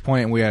moon at this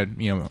point, and we had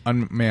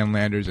unmanned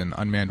landers and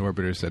unmanned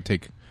orbiters that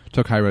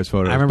took high-res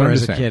photos. I remember But I'm as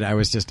just a saying. kid, I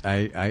was just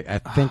I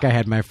think I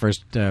had my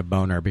first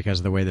boner because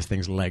of the way this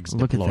thing's legs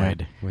Look deployed. at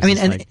that. Was I mean,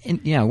 just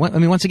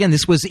like- once again,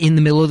 this was in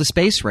the middle of the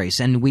space race,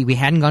 and we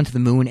hadn't gone to the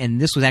moon,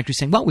 and this was actually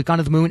saying, well, we've gone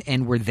to the moon,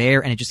 and we're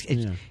there, and it And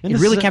it this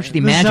really is- captured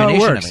the this is how it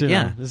imagination works, of it. you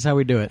know. Yeah. This is how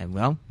we do it. And,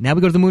 well, now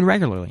we go to the moon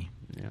regularly,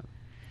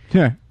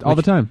 Yeah, all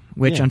the time.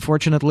 which Yeah.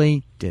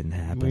 unfortunately didn't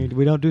happen.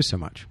 We don't do so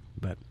much,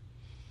 but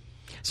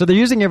so they're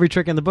using every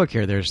trick in the book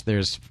here.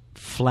 There's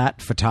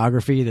flat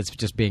photography that's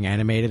just being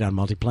animated on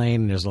multiplane.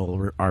 And there's a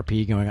little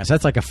RP going on, so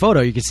that's like a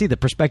photo. You can see the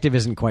perspective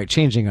isn't quite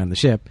changing on the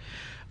ship,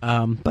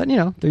 but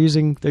they're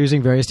using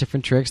various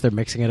different tricks. They're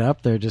mixing it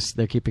up. They're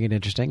keeping it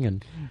interesting.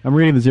 And I'm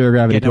reading the zero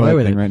gravity Getting away toilet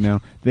with thing it. right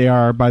now. They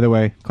are, by the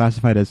way,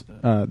 classified as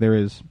there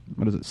is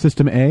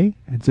System A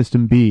and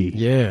System B.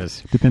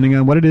 yes, Depending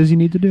on what it is you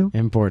need to do.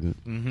 important.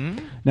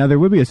 Now there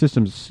would be a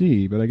System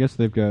C, but I guess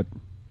they've got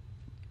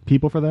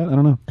people for that. I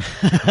don't know.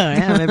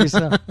 Yeah, maybe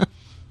so.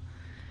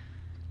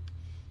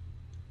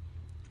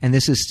 And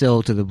this is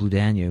still to the Blue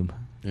Danube.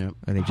 Yep.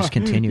 Or they just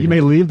continue. You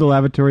may leave the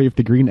lavatory if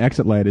the green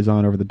exit light is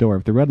on over the door.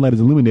 If the red light is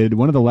illuminated,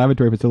 one of the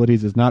lavatory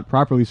facilities is not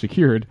properly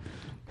secured.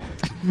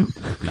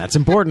 That's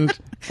important.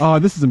 Oh,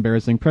 this is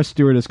embarrassing. Press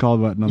stewardess call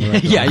button on the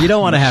right. Yeah, you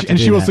don't want to have to. And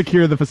do she will that.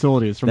 secure the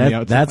facilities from the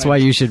outside. That's why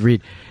you should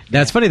read.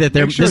 That's funny that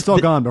they're Make sure it's all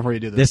gone before you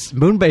do this.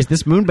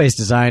 This moon-based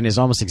design is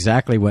almost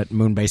exactly what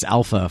Moonbase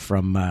Alpha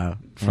from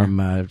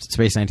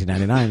Space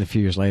 1999 a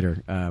few years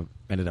later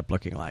ended up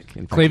looking like.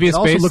 In fact, It Clavius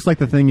also Base. looks like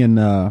the thing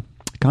in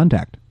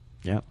Contact.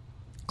 yeah,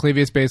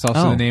 Clavius Base,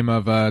 also Oh. the name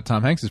of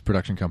Tom Hanks'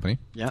 production company.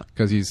 yeah,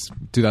 Because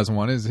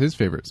 2001 is his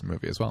favorite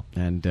movie as well.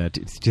 and God,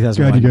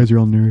 2001. you guys are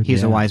all nerds.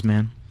 He's Yeah. a wise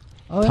man.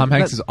 Tom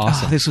Hanks is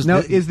awesome. This was Now,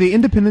 is the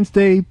Independence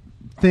Day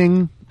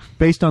thing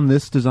based on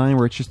this design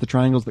where it's just the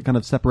triangles that kind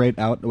of separate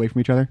out away from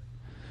each other?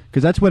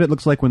 Because that's what it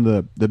looks like when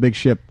the big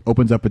ship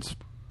opens up its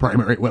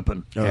primary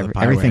weapon. Oh, the everything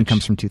Pyro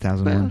comes Edge. from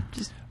 2001.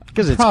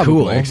 because it's Probably,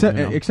 cool, except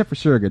you know. except for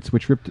Surrogates,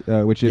 which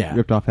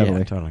ripped off heavily.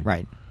 Yeah, totally.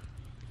 Right.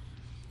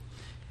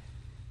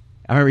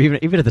 I remember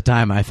even at the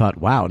time, I thought,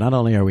 "Wow! Not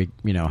only are we,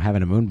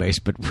 having a moon base,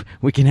 but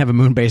we can have a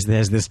moon base that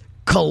has this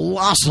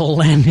colossal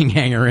landing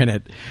hangar in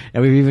it,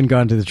 and we've even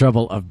gone to the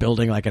trouble of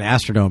building like an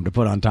Astrodome to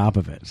put on top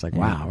of it." It's like,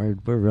 wow, we've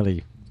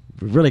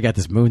really got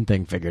this moon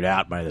thing figured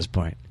out by this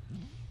point.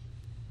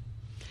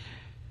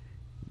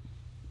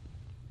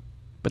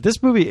 But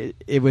this movie,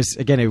 it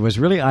was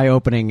really eye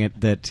opening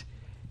that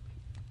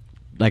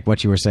like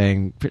what you were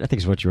saying. I think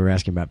it's what you were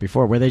asking about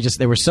before, where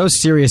they were so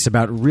serious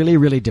about really,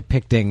 really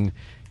depicting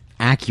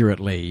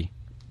accurately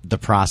the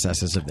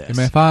processes of this.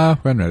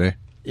 MFR, run ready.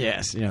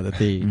 Yes, that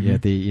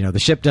the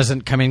ship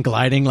doesn't come in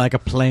gliding like a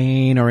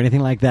plane or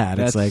anything like that.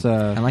 That's, it's like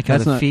I like how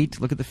that's the not- feet.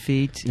 Look at the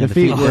feet. The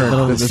feet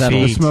were the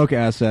feet. smoke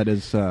asset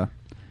is.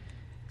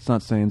 It's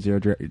not saying zero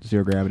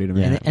gravity to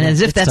me. Yeah. And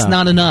as if It's that's tough.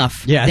 not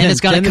enough, yeah, then it's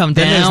got to come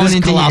then down there's this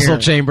into colossal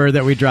here. chamber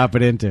that we drop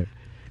it into.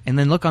 And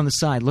then look on the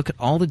side. Look at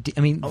all the. The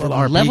little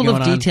RP level of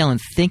going on. detail and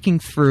thinking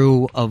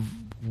through of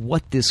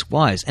what this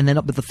was. And then,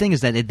 but the thing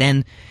is that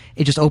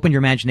it just opened your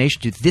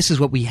imagination to this is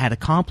what we had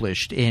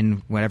accomplished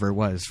in whatever it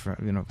was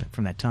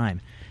from that time,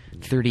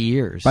 30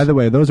 years. By the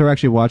way, those are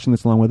actually watching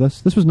this along with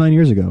us. This was 9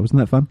 years ago. Wasn't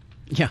that fun?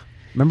 Yeah.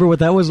 Remember what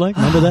that was like?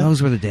 Remember that?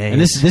 Those were the days.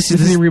 And this This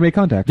is we remade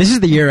Contact. This is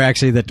the year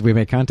actually that we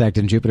make contact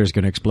and Jupiter's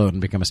going to explode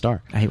and become a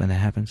star. I hate when that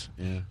happens.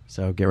 Yeah.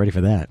 So get ready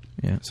for that.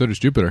 Yeah, So does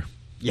Jupiter.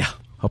 Yeah.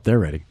 Hope they're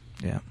ready.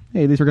 yeah.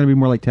 Hey, these are going to be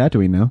more like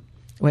Tatooine now.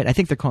 Wait, I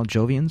think they're called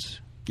Jovians.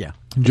 Yeah.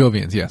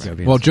 Jovians, yes.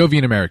 Jovians. Well,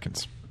 Jovian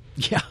Americans.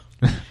 Yeah.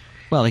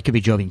 Well, they could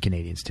be Jovian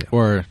Canadians too.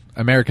 Or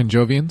American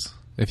Jovians,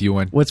 if you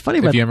went. What's funny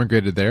if about- you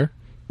immigrated there.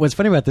 What's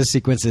funny about this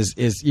sequence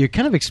is you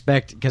kind of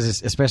expect,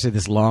 because especially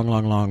this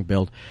long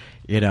build,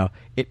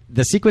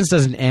 the sequence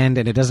doesn't end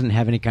and it doesn't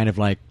have any kind of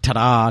like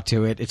ta-da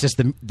to it. It's just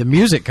the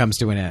music comes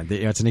to an end.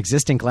 It's an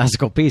existing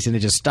classical piece and it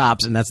just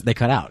stops and they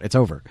cut out. It's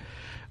over.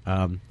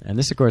 And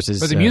this, of course, is.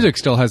 But the music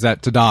still has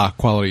that ta-da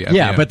quality. At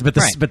Yeah, the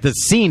end. but the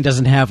scene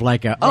doesn't have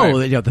like a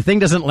Right. the thing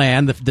doesn't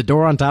land, the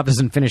door on top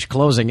doesn't finish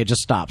closing. It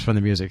just stops when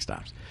the music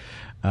stops.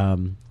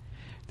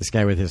 This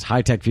guy with his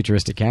high-tech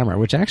futuristic camera,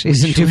 which actually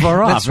isn't too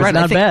far off. That's right. It's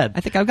not I think, bad. I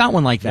think I've got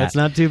one like that. That's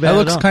not too bad. That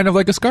looks at all. kind of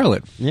like a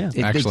Scarlet. Yeah.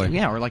 actually.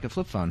 Yeah, or like a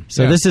flip phone.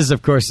 So Yeah. this is,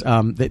 of course,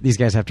 these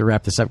guys have to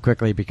wrap this up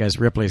quickly because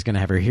Ripley's going to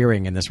have her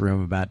hearing in this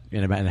room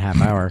in about a half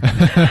hour.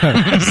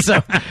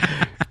 So,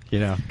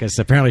 because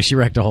apparently she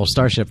wrecked a whole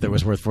starship that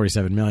was worth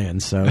 $47 million.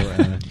 So,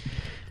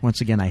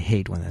 Once again, I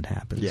hate when that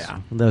happens.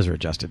 yeah, those are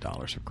adjusted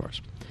dollars, of course.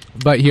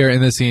 But here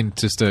in this scene,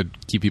 just to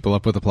keep people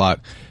up with the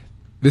plot,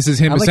 this is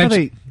him I like how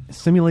essentially. they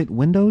simulate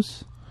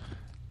windows.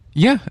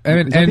 Yeah,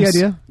 and, Is that the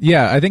idea?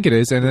 Yeah, I think it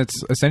is, and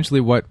it's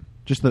essentially what.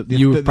 Just the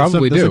You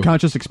probably the do.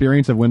 subconscious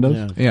experience of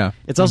Windows. Yeah,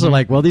 It's also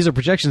like, well, these are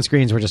projection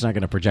screens. We're just not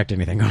going to project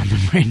anything on them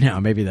right now.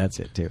 Maybe that's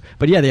it too.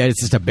 But yeah,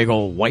 it's just a big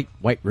old white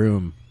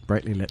room,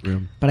 brightly lit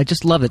room. But I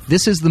just love it.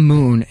 This is the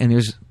moon, and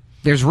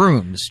there's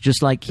rooms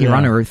just like here Yeah.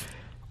 on Earth,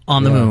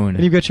 on the moon,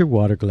 And you've got your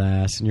water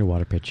glass and your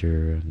water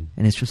pitcher.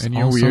 and it's just and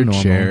your also weird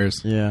normal.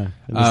 chairs. Yeah.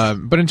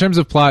 But in terms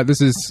of plot,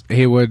 this is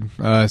Haywood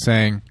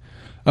saying,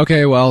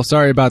 "Okay, well,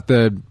 sorry about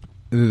the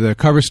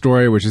cover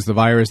story, which is the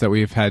virus that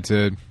we've had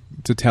to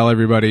tell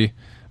everybody,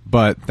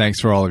 but thanks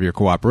for all of your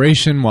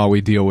cooperation while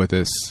we deal with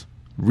this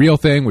real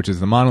thing, which is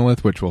the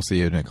monolith, which we'll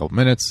see in a couple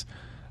minutes."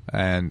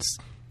 And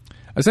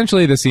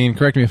essentially, the scene.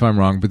 Correct me if I'm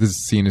wrong, but this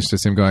scene is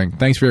just him going,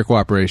 "Thanks for your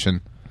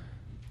cooperation.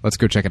 Let's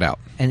go check it out."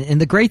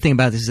 And the great thing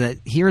about this is that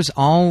here's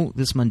all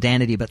this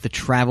mundanity about the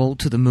travel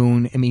to the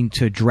moon. I mean,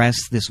 to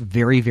address this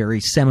very, very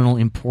seminal,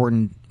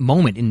 important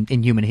moment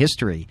in human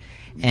history.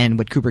 And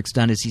what Kubrick's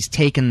done is he's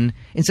taken,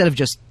 instead of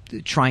just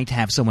trying to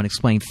have someone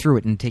explain through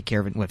it and take care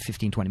of it in,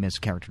 15, 20 minutes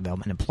of character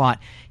development and plot,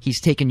 he's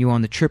taken you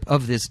on the trip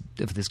of this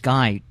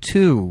guy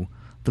to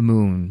the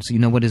moon, so you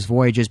know what his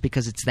voyage is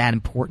because it's that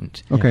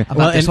important. Okay.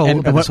 About this whole,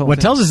 about this whole what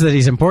thing. tells us that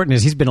he's important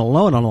is he's been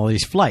alone on all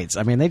these flights.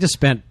 I mean, they just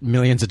spent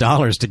millions of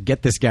dollars to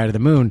get this guy to the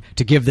moon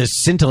to give this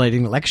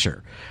scintillating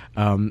lecture.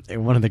 And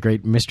one of the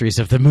great mysteries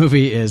of the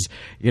movie is,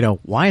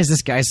 why is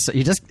this guy?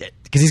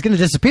 Because he's going to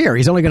disappear.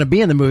 He's only going to be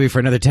in the movie for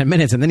another 10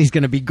 minutes, and then he's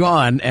going to be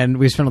gone. And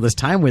we spent all this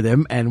time with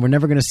him, and we're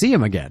never going to see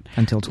him again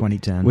until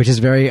 2010. which is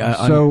very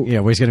So- he's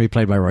going to be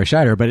played by Roy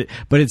Scheider,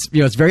 but it's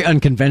it's very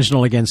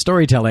unconventional again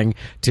storytelling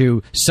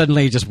to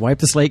suddenly just wipe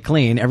the slate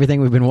clean.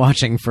 Everything we've been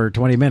watching for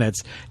 20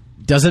 minutes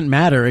doesn't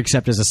matter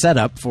except as a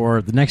setup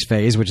for the next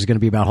phase, which is going to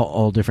be about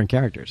all different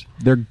characters.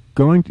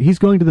 He's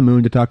going to the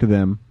moon to talk to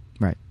them.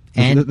 right.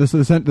 And And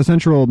the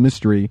central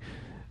mystery.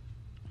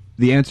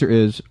 The answer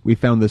is we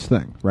found this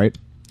thing, right?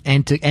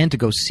 and to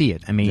go see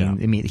it. I mean,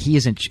 Yeah. he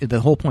isn't.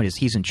 The whole point is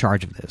he's in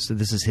charge of this. So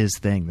this is his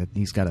thing that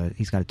he's got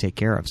to take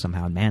care of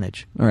somehow and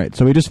manage. All right.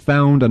 So we just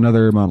found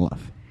another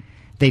monolith.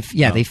 They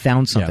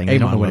found something. Yeah, They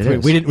don't know what it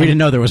is. We didn't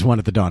know there was one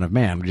at the dawn of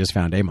man. We just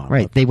found a monolith.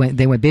 Right. They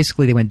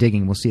went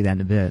digging. We'll see that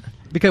in a bit.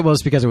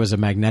 It's because it was a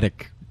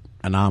magnetic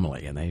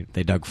anomaly, and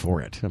they dug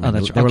for it. I mean,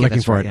 that's they were okay, looking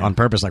that's for right, it yeah. on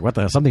purpose. Like,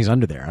 something's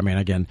under there. I mean,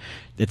 again,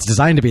 it's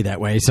designed to be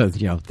that way. So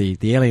the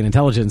alien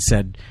intelligence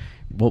said,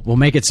 "We'll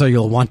make it so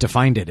you'll want to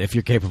find it if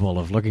you're capable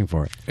of looking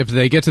for it." If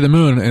they get to the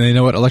moon and they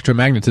know what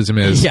electromagnetism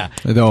is,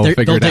 they'll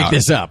figure it take out.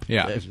 this up.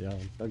 Yeah.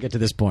 They'll get to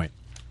this point.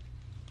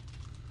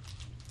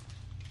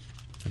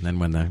 And then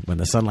when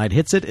the sunlight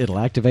hits it, it'll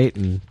activate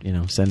and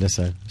send us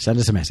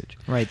a message.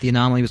 Right. The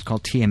anomaly was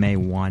called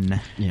TMA-1.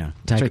 Yeah,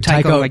 Sorry,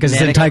 Tycho, because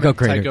it's in Tycho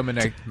crater. Tycho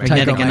Magnetic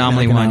Tycho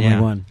anomaly Magnetic 1. Anomaly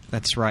Yeah. 1.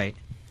 That's right.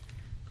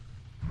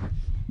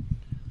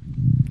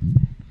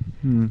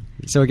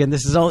 So again,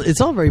 it's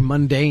all very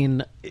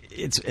mundane.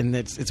 It's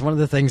one of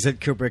the things that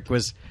Kubrick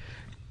was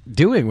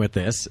doing with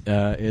this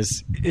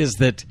is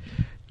that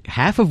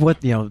half of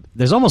what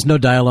there's almost no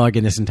dialogue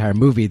in this entire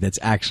movie that's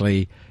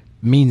actually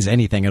means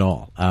anything at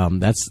all.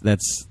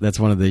 That's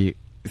one of the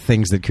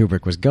things that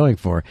Kubrick was going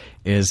for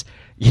is,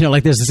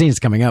 like there's a scene that's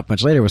coming up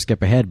much later. We'll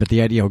skip ahead, but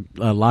the idea,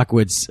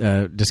 Lockwood's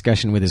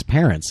discussion with his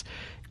parents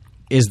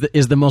is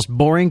the most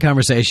boring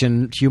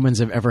conversation humans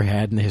have ever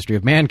had in the history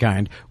of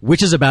mankind,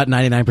 which is about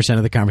 99%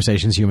 of the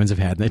conversations humans have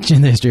had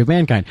in the history of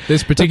mankind.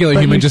 This particular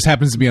human just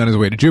happens to be on his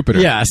way to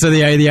Jupiter. Yeah, so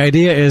the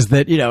idea is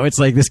that, it's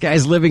like this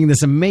guy's living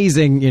this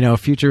amazing,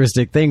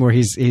 futuristic thing where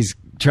he's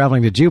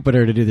traveling to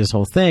Jupiter to do this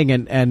whole thing,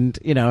 and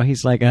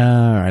he's like, all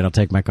right, I'll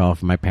take my call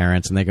from my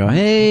parents, and they go,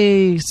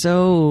 hey,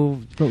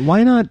 so But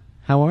why not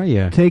how are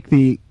you? take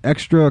the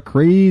extra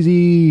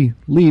crazy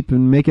leap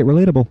and make it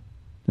relatable?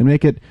 And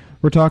make it...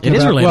 We're talking It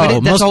is about... relatable.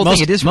 Well, that's the whole thing,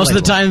 most, it is most of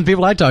the relatable. time,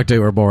 people I talk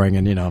to are boring,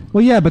 and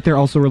Well, yeah, but they're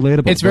also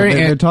relatable. It's very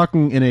They're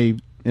talking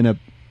in a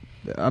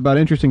about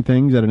interesting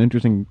things at an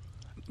interesting...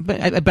 But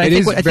It I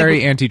is think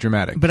very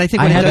anti-dramatic. But I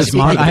think I what it had does, this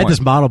model. I had this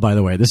model, by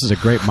the way. This is a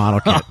great model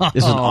kit.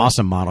 This is an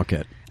awesome model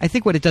kit. I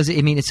think what it does,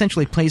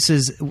 essentially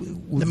places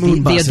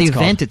moon bus, the it's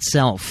called. event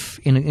itself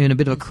in a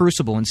bit of a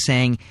crucible and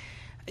saying,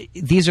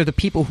 these are the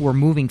people who are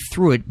moving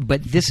through it,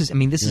 but this is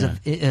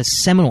a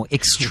seminal,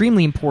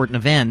 extremely important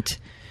event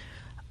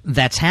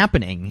that's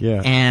happening.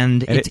 Yeah.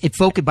 And And it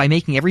focused by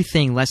making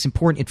everything less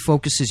important. It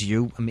focuses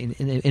you,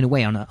 in a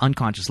way, on an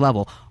unconscious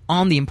level,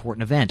 on the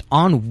important event,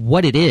 on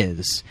what it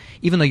is.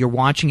 Even though you're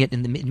watching it,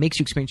 and it makes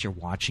you experience you're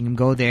watching him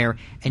go there,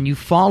 and you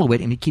follow it,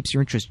 and it keeps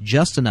your interest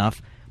just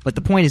enough. But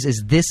the point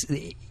is this: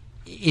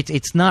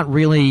 it's not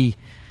really,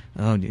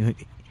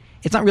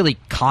 it's not really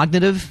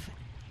cognitive.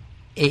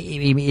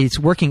 It's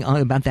working on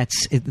about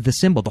the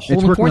symbol, the whole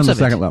It's working importance on of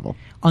the it. second level.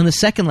 On the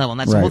second level, and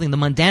that's the Right. whole thing. The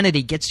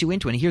mundanity gets you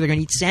into it. And here they're going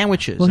to eat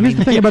sandwiches. Well, here's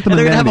the thing about the And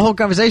they're gonna have a mundanity. whole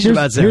conversation Here's-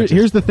 about sandwiches.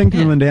 Here's the thing to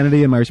the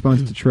mundanity, and my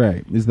response to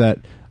Trey is that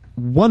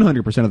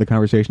 100% of the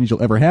conversations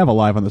you'll ever have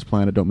alive on this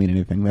planet don't mean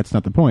anything. That's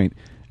not the point.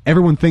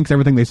 Everyone thinks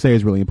everything they say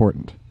is really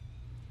important.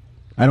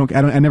 I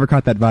never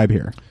caught that vibe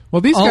here. well,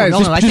 these Oh, guys... no,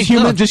 no, I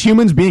think- Just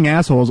humans being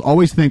assholes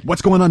always think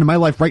what's going on in my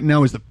life right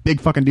now is the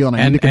big fucking deal, and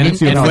I need to convince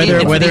you. and about whether-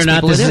 it. and whether these or not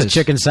people this it is is.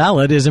 chicken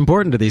salad is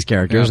important to these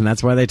characters, Yeah. and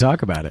that's why they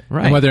talk about it.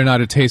 Right. And whether or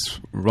not it tastes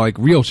like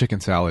real chicken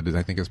salad is,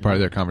 I think, is part of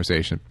their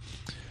conversation.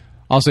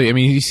 Also, I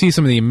mean, you see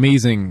some of the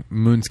amazing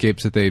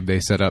moonscapes that they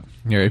set up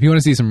here. If you want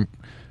to see some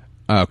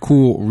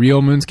cool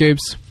real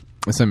moonscapes,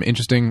 some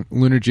interesting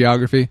lunar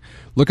geography,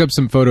 look up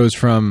some photos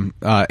from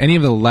any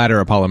of the latter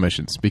Apollo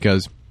missions,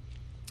 because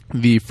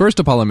the first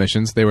Apollo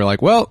missions, they were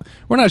like, well,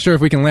 we're not sure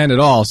if we can land at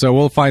all, so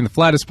we'll find the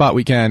flattest spot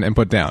we can and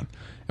put down,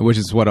 which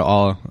is what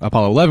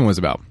Apollo 11 was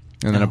about.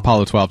 And then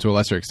Apollo 12 to a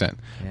lesser extent.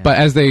 Yeah. But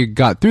as they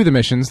got through the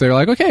missions, they were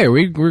like, okay,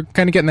 we're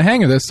kind of getting the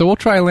hang of this, so we'll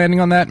try landing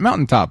on that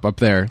mountaintop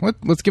up there.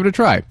 Let's give it a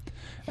try.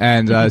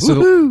 And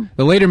so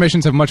the later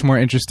missions have much more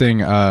interesting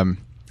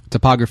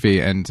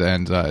topography and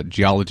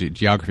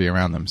geography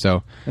around them.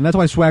 So And that's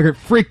why Swaggart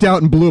freaked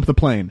out and blew up the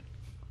plane.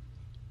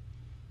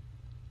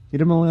 He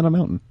didn't want to land on a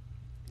mountain.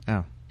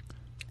 Oh.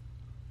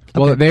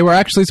 well, they were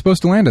actually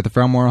supposed to land at the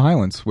Farnborough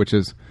Highlands, which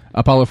is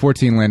Apollo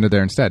 14 landed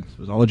there instead. It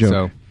was all a joke.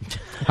 So,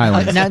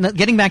 Highlands. Now,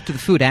 getting back to the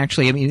food,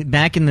 actually,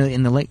 back in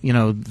the late,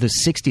 the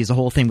 60s, the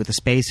whole thing with the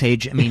space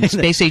age.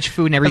 Space age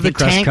food and everything. the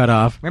crust Tang, cut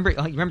off.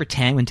 Remember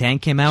Tang when Tang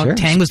came out? Sure.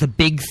 Tang was the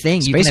big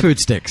thing. You Space can have- food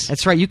sticks.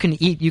 That's right. You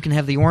can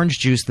have the orange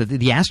juice that the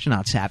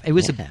astronauts have. It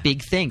was a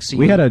big thing. So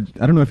We had I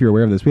don't know if you're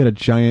aware of this, we had a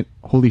giant,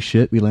 holy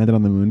shit, we landed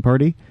on the moon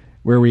party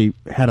where we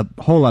had a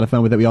whole lot of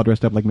fun with it. We all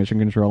dressed up like Mission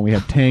Control, and we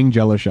had Tang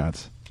Jello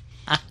shots.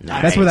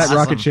 That's where that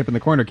rocket ship in the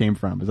corner came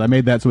from. Is I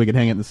made that so we could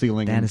hang it in the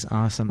ceiling. That and- is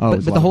awesome. Oh, it but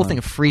was a but lot the whole of thing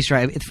fun. of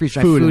freeze-dried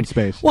Food in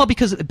space. Well,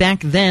 because back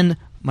then,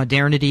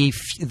 modernity,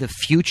 the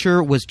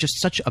future was just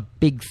such a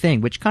big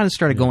thing, which kind of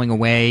started going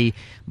away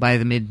by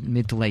the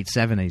mid to late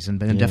 70s,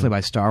 and then definitely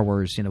by Star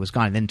Wars, it was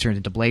gone. And then it turned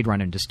into Blade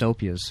Runner and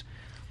dystopias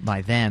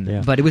by then.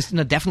 Yeah. But it was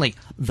definitely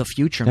the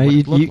future. Now, And what you,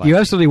 it looked like. you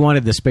absolutely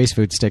wanted the space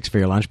food sticks for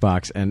your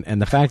lunchbox,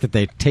 and the fact that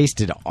they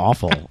tasted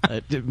awful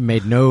it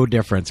made no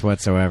difference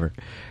whatsoever,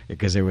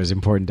 because it was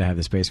important to have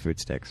the space food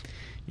sticks.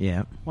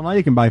 Yeah. Well, now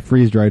you can buy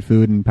freeze-dried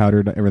food and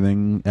powdered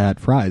everything at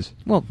Fry's.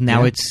 Well,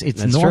 now Yeah, it's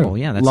that's normal. true.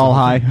 Yeah. That's Lol the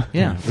whole high. thing.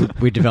 Yeah.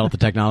 we developed the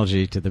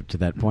technology to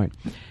that point.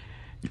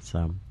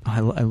 So I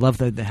love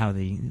how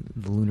the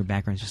lunar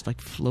background is just like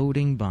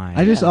floating by.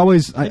 I just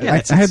always I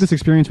it's had this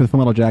experience with Full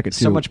Metal Jacket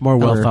too. so much more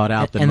well where- thought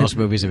out than and most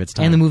the- movies of its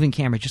time. And the moving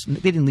camera, they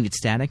didn't leave it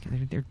static.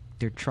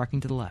 They're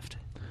trucking to the left.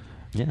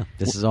 Yeah,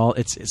 this is all.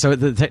 It's so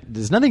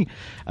there's nothing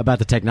about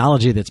the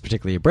technology that's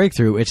particularly a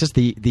breakthrough. It's just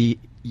a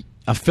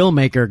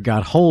filmmaker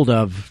got hold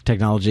of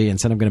technology and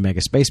said, "I'm going to make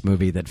a space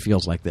movie that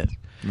feels like this."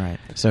 Right.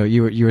 So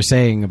you were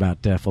saying about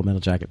Full Metal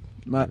Jacket.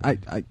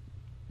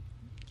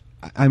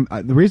 I'm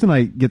the reason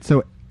I get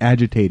so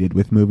agitated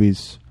with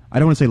movies. I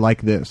don't want to say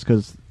like this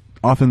because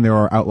often there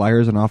are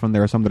outliers and often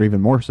there are some that are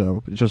even more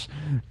so. It's just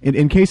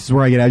in cases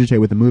where I get agitated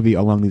with a movie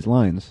along these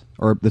lines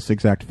or this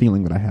exact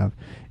feeling that I have,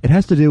 it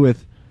has to do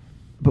with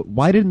but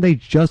why didn't they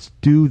just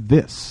do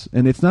this?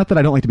 And it's not that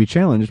I don't like to be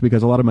challenged,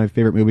 because a lot of my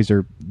favorite movies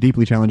are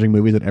deeply challenging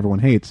movies that everyone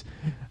hates.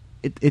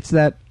 It's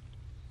that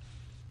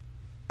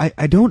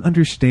I don't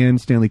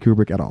understand Stanley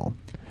Kubrick at all.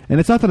 And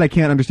it's not that I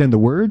can't understand the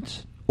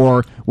words,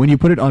 or when you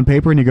put it on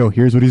paper and you go,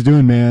 here's what he's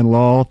doing, man,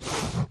 lol.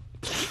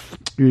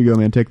 Here you go,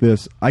 man, take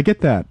this. I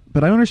get that.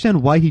 But I don't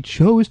understand why he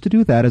chose to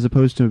do that as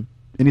opposed to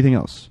anything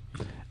else.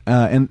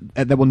 And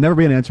that will never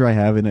be an answer I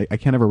have, and I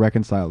can't ever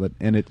reconcile it.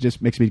 And it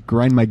just makes me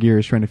grind my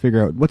gears trying to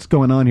figure out what's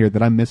going on here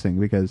that I'm missing,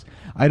 because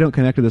I don't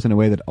connect to this in a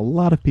way that a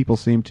lot of people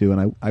seem to,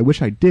 and I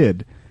wish I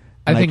did.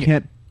 I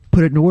can't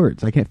put it into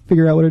words. I can't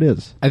figure out what it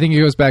is. I think it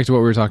goes back to what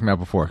we were talking about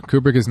before.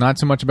 Kubrick is not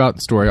so much about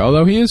the story,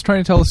 although he is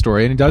trying to tell a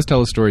story, and he does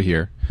tell a story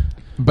here.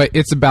 But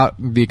it's about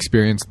the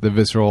experience, the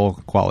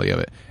visceral quality of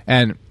it.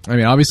 And, I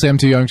mean, obviously I'm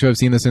too young to have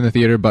seen this in the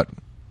theater, but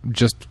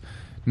just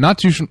not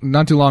too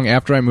long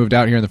after I moved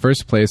out here in the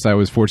first place, I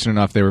was fortunate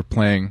enough they were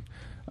playing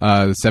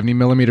the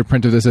 70mm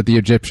print of this at the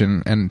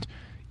Egyptian. And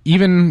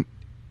even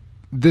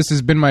this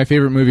has been my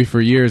favorite movie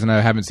for years, and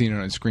I haven't seen it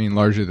on a screen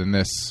larger than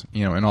this,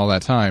 in all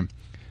that time.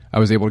 I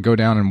was able to go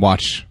down and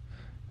watch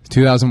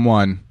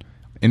 2001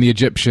 in the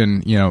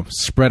Egyptian,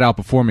 spread out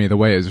before me the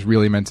way it was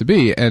really meant to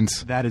be. And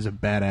that is a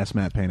badass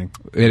matte painting.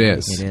 It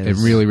is. It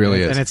really,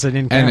 really is. And it's an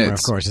in-camera,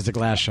 of course. It's a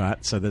glass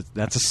shot, so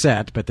that's a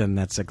set, but then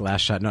that's a glass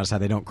shot. Notice how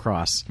they don't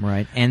cross.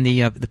 Right. And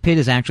the pit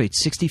is actually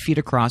 60 feet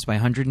across by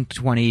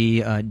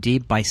 120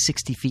 deep by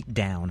 60 feet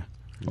down.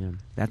 Yeah.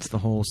 That's the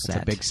whole set.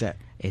 It's a big set.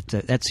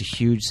 That's a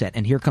huge set.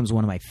 And here comes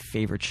one of my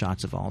favorite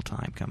shots of all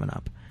time coming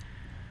up.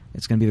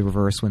 It's going to be the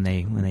reverse when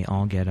they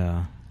all get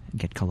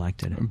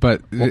collected.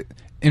 But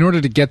in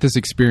order to get this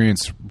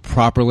experience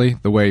properly,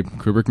 the way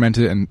Kubrick meant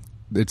it, and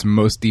its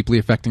most deeply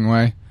affecting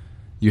way,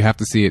 you have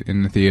to see it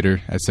in the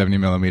theater at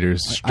 70mm,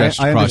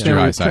 stretched across your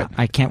eyesight.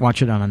 I can't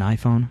watch it on an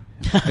iPhone.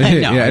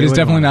 Yeah, it is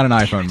definitely not an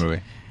iPhone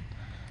movie.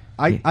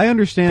 I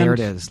understand. There it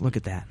is. Look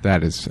at that.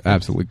 That is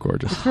absolutely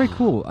gorgeous. It's very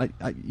cool.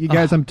 You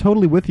guys, I'm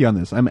totally with you on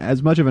this. I'm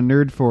as much of a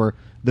nerd for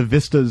the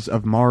vistas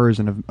of Mars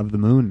and of the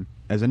moon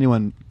as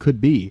anyone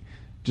could be.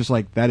 Just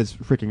like, that is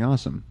freaking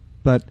awesome.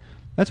 But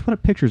that's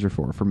what pictures are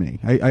for me.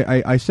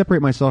 I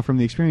separate myself from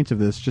the experience of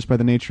this just by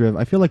the nature of,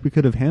 I feel like we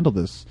could have handled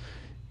this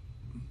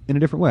in a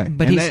different way.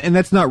 But and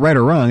that's not right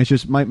or wrong. It's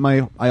just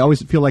I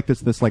always feel like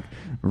this like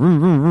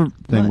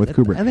thing with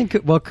Kubrick. I think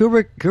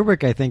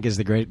Kubrick I think is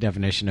the great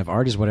definition of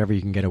art is whatever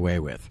you can get away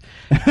with.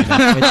 It's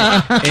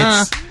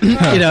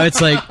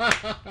like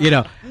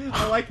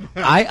I like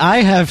that.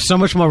 I have so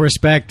much more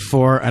respect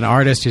for an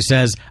artist who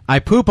says, I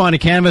poop on a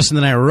canvas and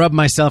then I rub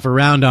myself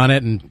around on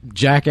it and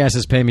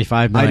jackasses pay me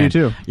 $5 million. I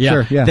do too. Yeah.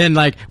 Sure, yeah. Then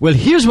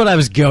here's what I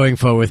was going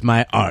for with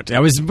my art.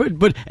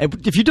 But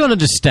if you don't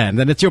understand,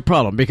 then it's your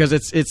problem, because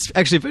it's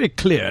actually very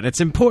clear and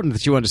it's important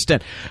that you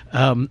understand.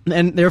 And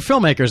there are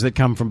filmmakers that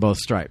come from both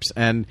stripes.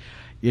 And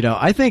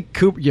I think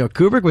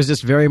Kubrick was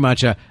just very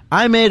much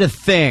I made a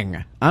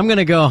thing. I'm going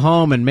to go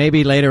home and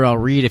maybe later I'll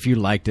read if you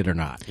liked it or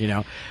not.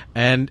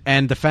 And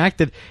the fact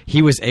that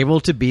he was able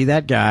to be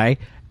that guy,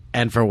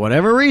 and for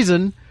whatever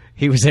reason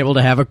he was able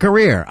to have a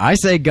career, I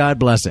say God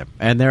bless him.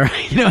 And there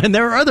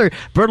are other.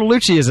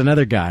 Bertolucci is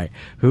another guy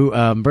who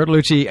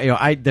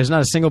Bertolucci. There's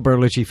not a single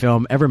Bertolucci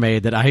film ever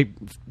made that I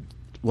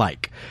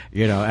like,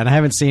 and I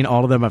haven't seen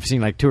all of them. I've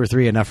seen like 2 or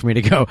 3, enough for me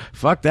to go,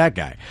 fuck that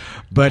guy.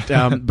 But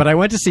I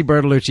went to see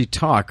Bertolucci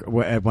talk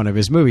at one of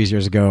his movies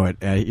years ago.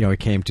 He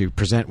came to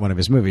present one of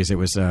his movies. It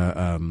was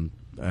the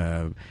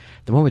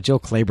one with Jill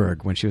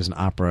Clayburgh when she was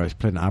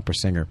played an opera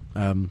singer.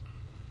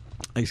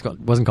 It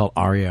wasn't called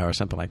Aria or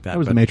something like that. That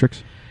was The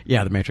Matrix.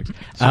 Yeah, The Matrix.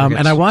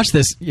 And I watched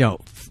this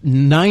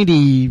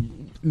 90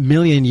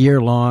 million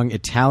year long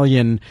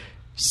Italian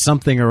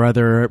something or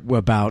other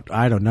about,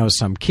 I don't know,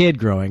 some kid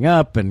growing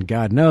up and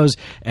God knows.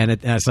 And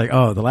it's like,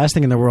 oh, the last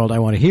thing in the world I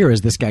want to hear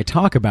is this guy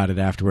talk about it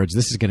afterwards.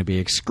 This is going to be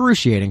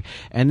excruciating.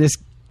 And this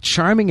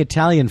charming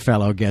Italian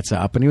fellow gets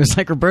up, and he was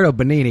like Roberto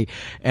Benigni,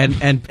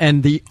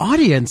 and the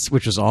audience,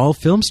 which was all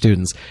film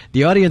students,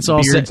 the audience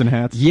all beards and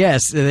hats.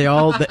 Yes, they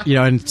all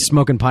and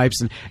smoking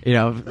pipes and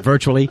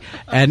virtually,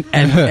 and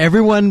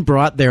everyone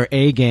brought their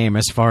A game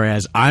as far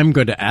as, I'm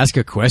going to ask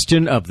a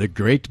question of the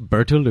great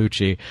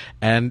Bertolucci,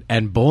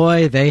 and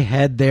boy, they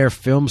had their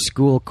film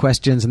school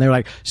questions, and they're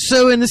like,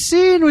 so in the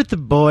scene with the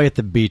boy at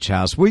the beach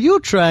house, were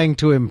you trying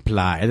to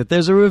imply that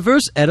there's a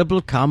reverse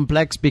Oedipal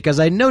complex? Because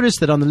I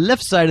noticed that on the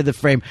left side of the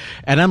frame.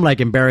 And I'm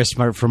like embarrassed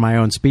for my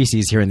own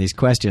species hearing these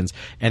questions.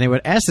 And they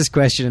would ask this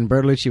question, and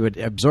Bertolucci would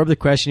absorb the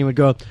question. He would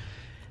go,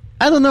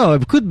 I don't know.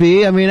 It could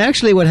be. I mean,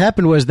 actually, what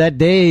happened was that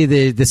day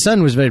the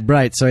sun was very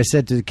bright. So I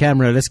said to the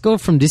camera, let's go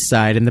from this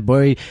side. And the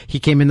boy, he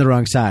came in the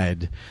wrong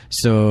side.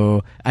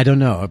 So I don't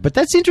know. But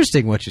that's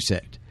interesting what you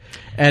said.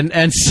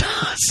 And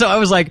so I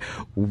was like,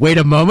 wait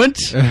a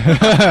moment.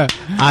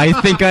 I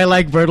think I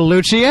like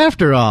Bertolucci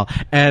after all.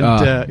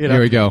 And here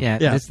we go. Yeah.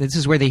 This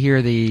is where they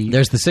hear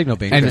there's the signal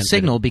being and the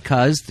signal,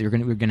 because we're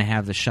going to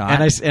have the shot.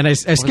 And I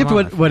skipped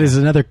what is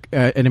another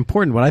an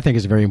important, what I think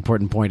is a very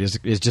important point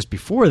is just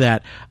before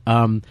that.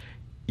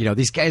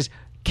 These guys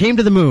came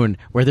to the moon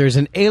where there's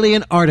an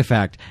alien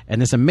artifact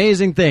and this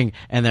amazing thing,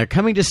 and they're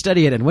coming to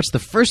study it. And what's the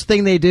first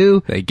thing they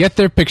do? They get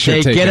their picture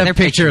They taken. get a Their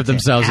picture of picture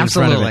themselves taken. in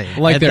front of Absolutely.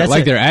 it. like And they're that's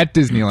like a- they're at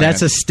Disneyland.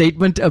 That's a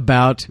statement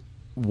about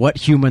what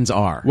humans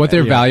are. what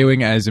they're Yeah.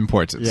 valuing as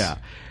importance. Yeah.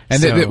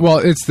 And So- well,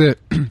 it's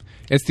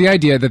the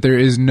idea that there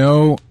is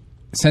no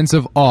sense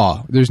of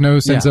awe. There's no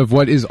sense Yeah. of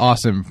what is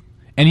awesome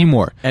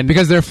anymore, And-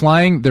 because they're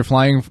flying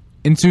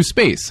into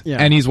space, Yeah.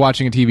 and he's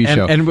watching a TV And-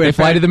 show. and they in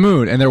fly fact- to the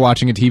moon, and they're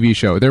watching a TV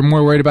show. They're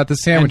more worried about the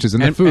sandwiches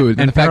and the food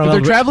than the fact that parallel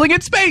they're with- traveling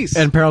in space.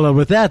 And parallel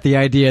with that, the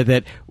idea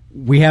that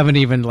we haven't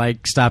even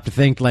like stopped to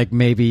think like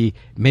maybe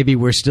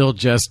we're still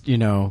just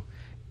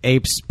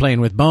apes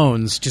playing with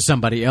bones to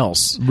somebody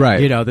else,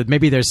 Right. That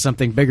maybe there's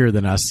something bigger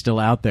than us still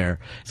out there.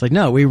 It's like,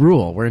 no, we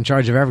rule. We're in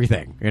charge of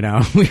everything.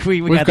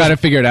 we We've got to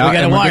figure it out,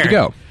 and we're good to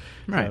go.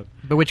 Right.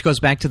 But which goes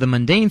back to the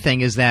mundane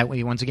thing is that,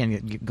 once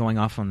again, going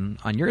off on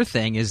your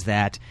thing, is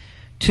that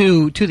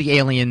to the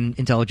alien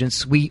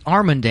intelligence, we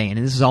are mundane,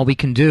 and this is all we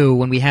can do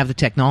when we have the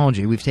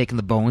technology. We've taken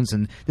the bones,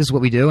 and this is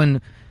what we do,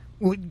 and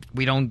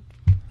we don't...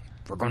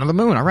 We're going to the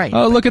moon, all right.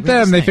 Oh, look at Look at them!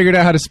 this They thing. figured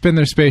out how to spin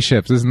their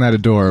spaceships. Isn't that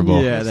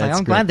adorable? Yeah, It's like, that's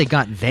I'm great. glad they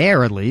got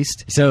there, at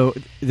least. So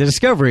the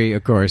Discovery,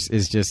 of course,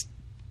 is just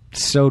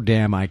so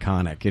damn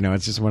iconic.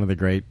 It's just one of the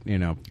great,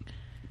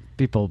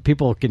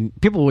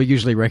 people will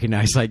usually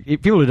recognize, like,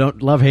 people who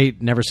don't love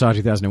hate never saw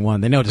 2001.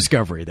 They know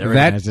Discovery. They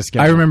recognize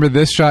Discovery. I remember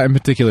this shot in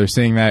particular,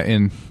 seeing that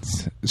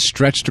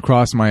stretched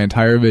across my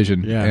entire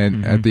vision, Yeah.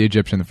 and at the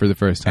Egyptian for the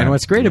first time. And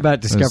what's great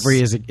about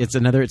Discovery is it's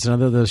another of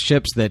those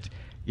ships that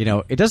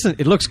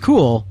it looks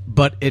cool,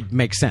 but it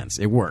makes sense.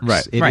 It works.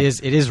 Right. It Right.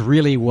 is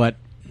really what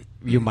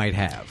you might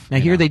have. Now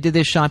here they did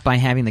this shot by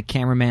having the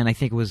cameraman, I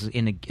think it was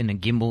in a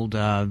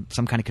gimbaled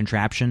some kind of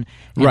contraption,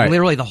 and Right.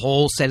 literally the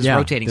whole set is Yeah,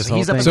 rotating. this So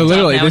he's whole up at thing. the So top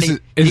literally, now, this and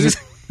is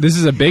this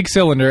is a big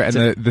cylinder, and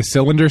the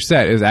cylinder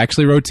set is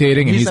actually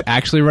rotating, and He's he's up-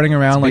 actually running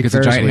around like big it's a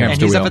Ferris giant wheel.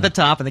 hamster and he's wheel. up at the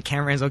top, and the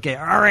cameraman's okay.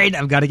 All right,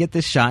 I've got to get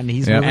this shot, and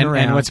he's Yeah. moving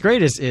around. And what's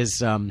great is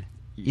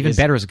even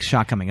better is a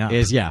shot coming up.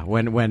 is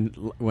when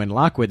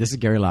Lockwood, this is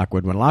Gary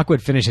Lockwood, when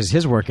Lockwood finishes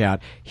his workout,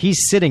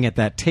 he's sitting at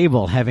that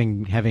table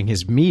having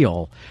his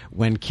meal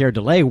when Keir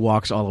Delay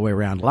walks all the way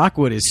around.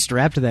 Lockwood is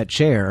strapped to that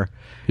chair.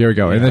 Here we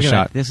go in this Look at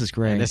shot. that. This is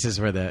great. And this is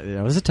where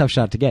it was a tough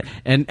shot to get.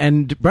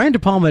 And Brian De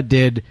Palma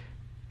did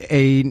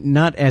a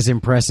not as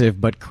impressive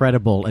but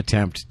credible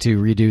attempt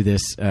to redo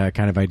this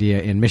kind of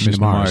idea in Mission to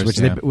Mars, which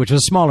yeah. which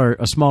was a smaller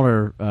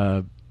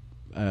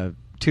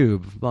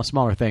tube, well,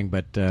 smaller thing,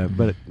 but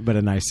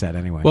a nice set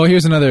anyway. Well,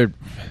 here's another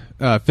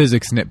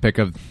physics nitpick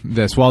of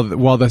this.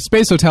 While the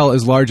space hotel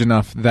is large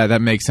enough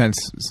that makes sense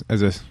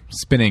as a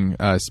spinning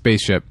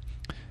spaceship,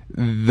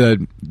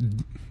 the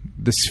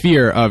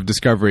sphere of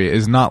Discovery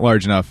is not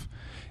large enough.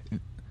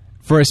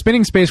 For a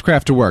spinning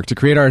spacecraft to work, to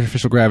create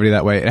artificial gravity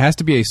that way, it has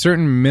to be a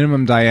certain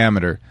minimum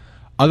diameter.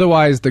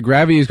 Otherwise, the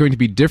gravity is going to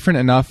be different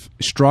enough,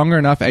 stronger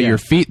enough at Yeah. your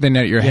feet than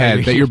at your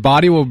head, that your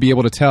body will be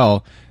able to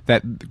tell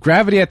that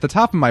gravity at the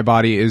top of my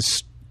body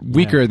is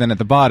weaker than at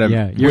the bottom,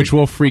 Yeah, which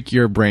will freak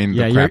your brain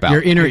the crap out.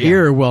 your inner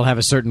ear will have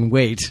a certain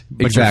weight,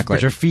 but Exactly.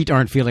 but your feet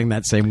aren't feeling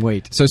that same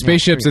weight. So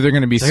spaceships, if they're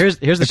going to be, So here's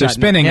the if they're shot.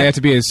 spinning, Yeah. they have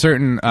to be a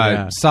certain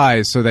Yeah.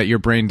 size so that your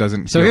brain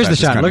doesn't. So feel here's that the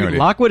shot. Look, discontinuity.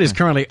 Lockwood is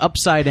currently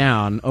upside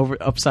down,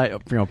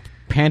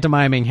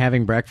 pantomiming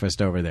having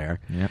breakfast over there.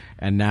 Yep.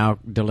 And now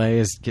Delay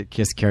is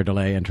Kiss Keir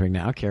Delay entering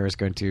now. Keir is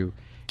going to.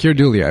 Keir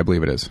Dullea, I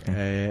believe it is.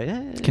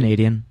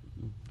 Canadian.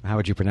 How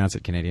would you pronounce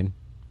it, Canadian?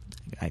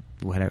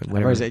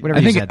 Whatever is it? you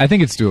I said.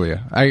 think it's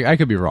Dullea. I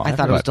could be wrong. I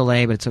thought it was but-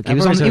 Delay, but it's okay. I've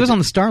He always was heard- on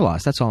the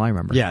Starlost. That's all I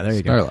remember. Yeah, there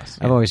you go. Starless.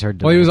 I've always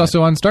heard. Well, he was Delay.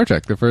 also on Star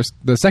Trek,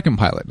 the second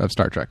pilot of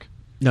Star Trek.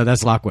 No,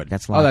 that's Lockwood.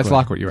 That's Oh, Lockwood. that's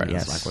Lockwood. You're right.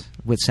 Yes, That's Lockwood.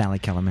 with Sally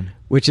Kellerman.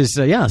 Which is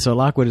so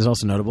Lockwood is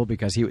also notable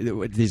because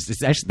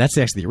that's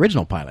actually the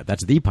original pilot.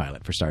 That's the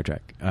pilot for Star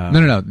Trek.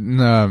 No.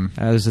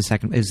 That was the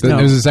second. Is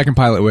There's a second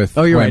pilot with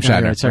Oh, you're William right. No, Shatner.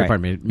 you're right. Sorry, Right.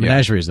 pardon me. Yeah.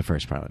 Menagerie is the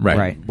first pilot. Right.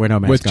 Right. Where No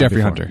Man With Has Gone Jeffrey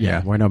Before. Hunter,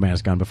 yeah. Where No Man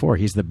Has Gone Before.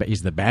 He's the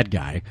bad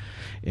guy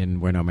in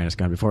Where No Man Has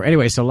Gone Before.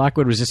 Anyway, so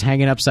Lockwood was just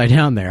hanging upside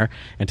down there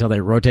until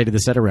they rotated the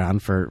set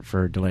around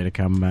for Delay to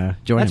come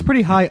join That's him.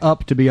 pretty high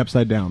up to be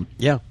upside down.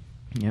 Yeah.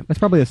 That's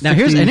probably a 60, Now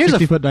here's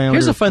 60-foot diameter.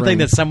 here's a fun thing frame.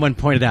 that someone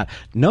pointed out.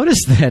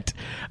 Notice that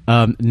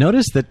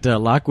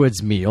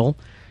Lockwood's meal.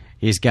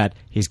 He's got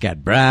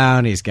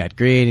brown, he's got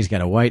green, he's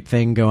got a white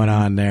thing going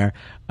on there.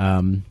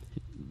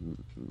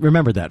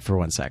 Remember that for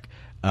one sec.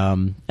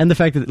 And the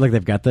fact that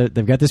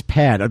they've got this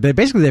pad.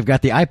 They've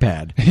got the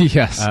iPad.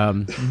 Yes.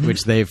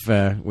 Which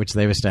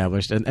they've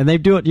established, and they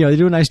do it. They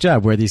do a nice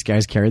job where these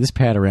guys carry this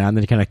pad around,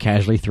 then kind of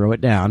casually throw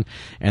it down,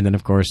 and then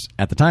of course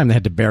at the time they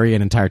had to bury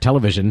an entire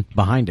television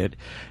behind it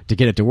to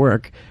get it to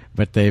work.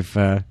 But they've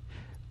got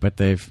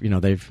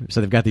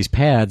these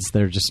pads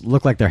that are just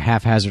look like they're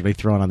haphazardly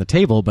thrown on the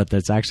table, but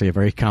that's actually a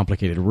very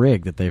complicated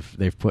rig that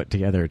they've put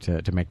together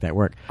to make that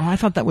work. Oh, I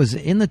thought that was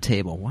in the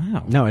table.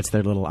 Wow. No, it's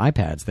their little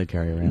iPads they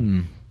carry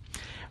around.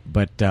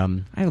 But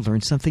I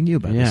learned something new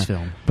about this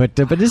film. But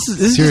this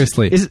is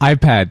Seriously,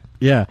 iPad.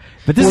 yeah.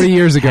 But this 40 is,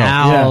 years ago.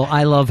 Hal, Yeah.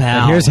 I love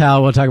Hal. And here's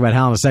Hal. We'll talk about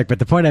Hal in a sec. But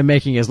the point I'm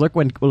making is look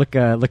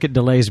at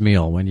Delay's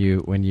meal when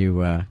you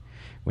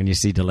when you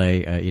see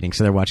DeLay eating.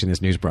 So they're watching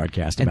this news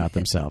broadcast about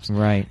themselves.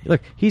 Right.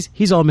 Look,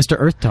 he's all Mr.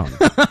 Earth Tone.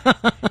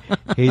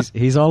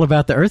 he's all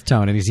about the Earth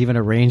Tone, and he's even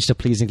arranged a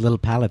pleasing little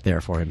palette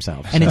there for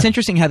himself. And So- it's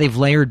interesting how they've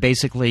layered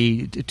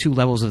basically two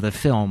levels of the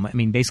film. I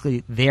mean,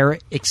 basically they're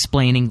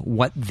explaining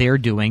what they're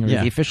doing, or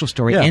Yeah. the official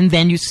story, Yeah. and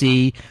then you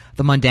see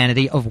the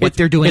mundanity of what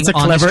they're doing It's a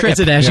on clever, this trip. it's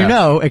an as you Yeah.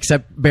 know,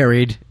 except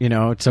buried,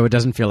 so it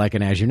doesn't feel like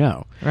an as you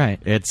know. Right.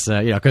 It's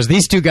because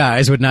these two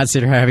guys would not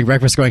sit here having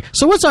breakfast going,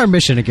 so what's our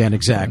mission again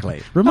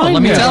exactly? Remind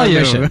let me of tell our you.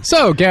 mission.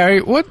 So, Gary,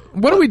 what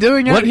are we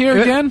doing out here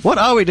again? What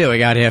are we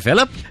doing out here,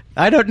 Philip?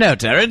 I don't know,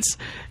 Terrence.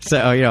 So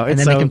And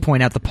then they can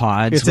point out the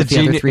pods with the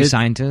other three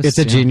scientists. It's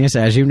a yeah. genius,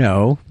 as you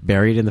know,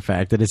 buried in the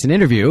fact that it's an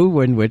interview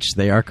in which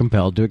they are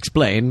compelled to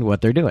explain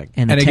what they're doing.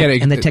 And the, And again,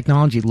 and the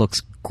technology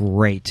looks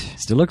great.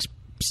 Still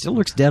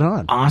looks dead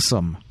on.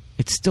 Awesome.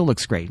 It still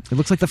looks great. It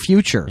looks like the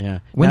future. Yeah.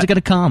 When's Now- it going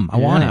to come? I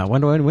want Yeah, it.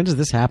 when does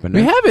this happen?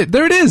 We have it.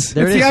 There it is.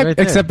 There It's it the is, right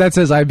there. Except that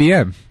says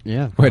IBM.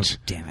 Yeah. Which,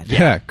 damn it.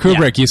 Yeah,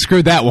 Kubrick, you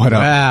screwed that one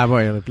up. Ah,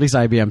 boy, at least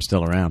IBM's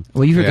still around.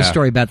 Well, you heard the Yeah.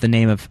 story about the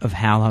name of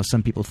HAL, how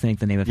some people think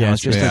the name of HAL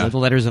is Yes, just yeah. the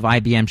letters of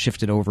IBM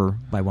shifted over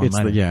by one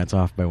letter. It's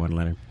off by one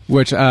letter.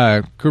 Which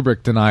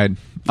Kubrick denied.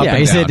 Up Yeah, and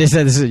he down. said this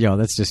is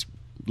that's just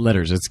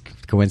letters. It's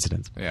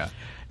coincidence. Yeah.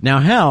 Now,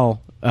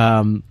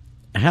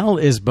 Hal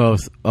is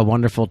both a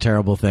wonderful,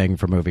 terrible thing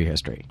for movie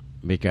history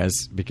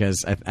because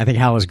I think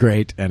Hal is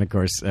great, and of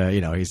course,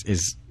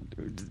 he's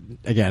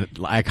again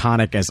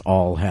iconic as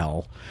all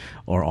Hell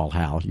or all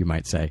Hal, you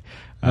might say.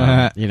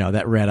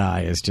 That red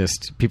eye is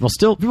just people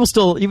still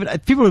even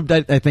people who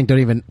I think don't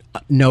even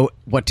know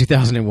what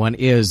 2001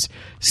 is.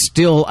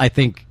 Still, I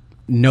think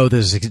know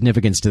the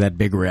significance to that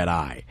big red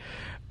eye.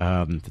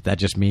 That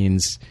just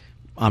means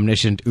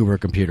omniscient Uber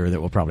computer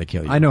that will probably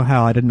kill you. I know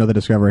how. I didn't know the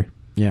discovery.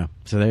 Yeah,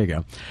 so there you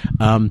go.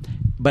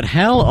 But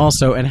Hal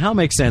also, and Hal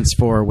makes sense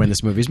for when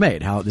this movie's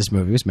made. This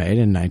movie was made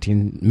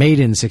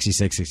in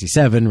 66,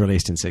 67,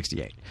 released in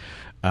 68.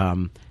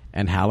 And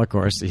Hal, of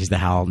course, he's the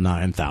HAL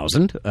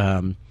 9000.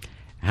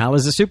 Hal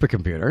is a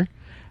supercomputer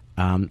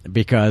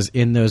because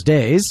in those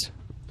days,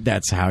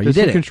 that's how you Does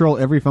did he it. control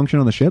every function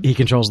on the ship? He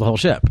controls the whole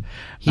ship.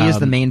 He is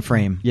the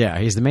mainframe. Yeah,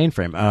 he's the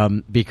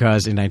mainframe.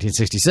 Because in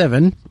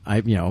 1967,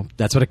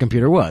 that's what a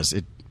computer was.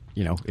 It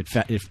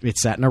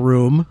sat in a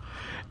room,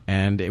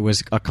 and it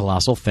was a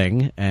colossal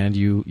thing, and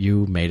you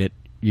made it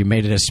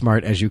as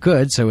smart as you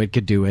could, so it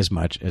could do as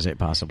much as it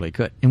possibly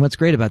could. And what's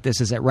great about this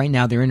is that right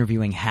now they're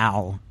interviewing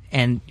HAL,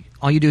 and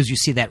all you do is you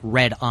see that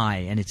red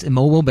eye, and it's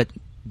immobile, but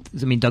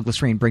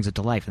Douglas Rain brings it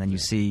to life, and then you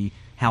see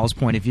HAL's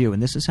point of view,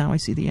 and this is how I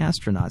see the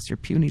astronauts. They're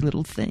puny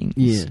little things.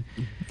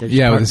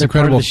 Yeah, with this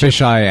incredible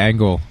fisheye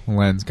angle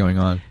lens going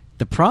on.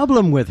 The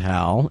problem with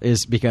Hal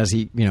is because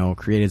he,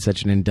 created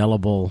such an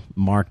indelible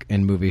mark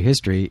in movie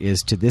history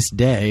is to this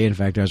day. In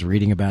fact, I was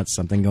reading about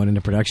something going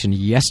into production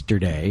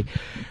yesterday.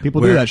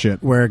 People do that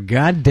shit. Where,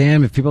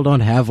 goddamn, if people don't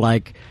have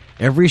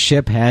every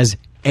ship has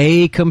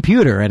a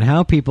computer, and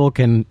how people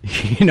can,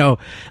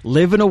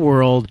 live in a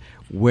world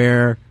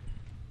where,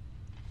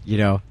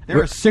 There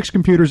are 6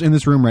 computers in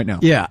this room right now.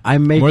 yeah,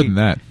 I'm making More than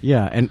that.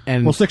 Yeah,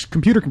 and Well, 6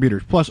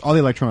 computers plus all the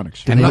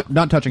electronics. And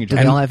not touching each do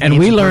other. they all have and names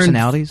we and learned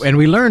personalities? and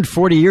we learned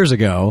 40 years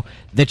ago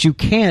that you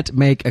can't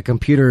make a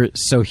computer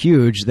so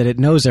huge that it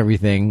knows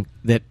everything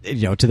that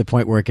to the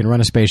point where it can run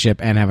a spaceship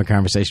and have a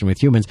conversation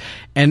with humans,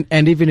 and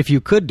even if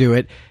you could do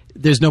it,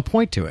 there's no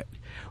point to it,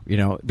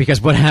 because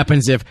what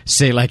happens if,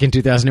 say, like in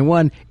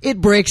 2001, it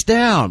breaks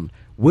down?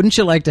 Wouldn't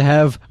you like to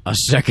have a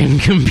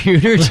second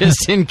computer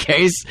just in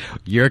case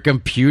your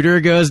computer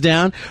goes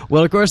down?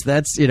 Well, of course,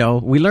 that's,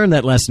 we learned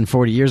that lesson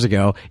 40 years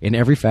ago in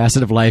every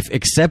facet of life,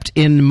 except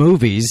in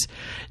movies,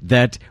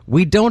 that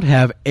we don't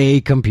have a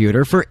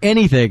computer for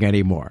anything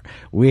anymore.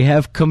 We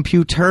have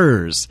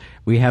computers.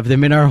 We have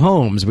them in our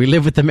homes. We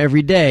live with them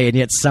every day, and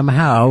yet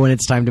somehow, when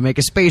it's time to make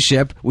a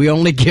spaceship, we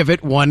only give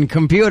it one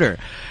computer,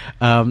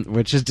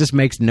 which just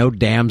makes no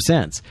damn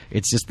sense.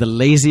 It's just the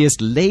laziest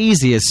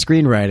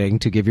screenwriting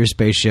to give your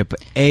spaceship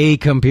a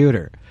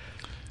computer.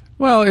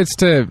 Well, as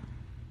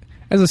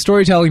a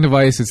storytelling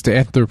device, it's to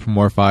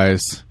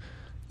anthropomorphize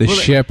the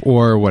ship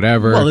or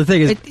whatever. Well, the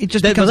thing is, It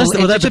just becomes a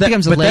lazy that's the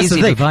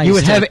thing. device You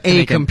would to have a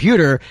make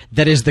computer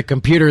that is the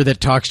computer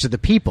that talks to the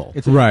people.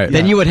 Right.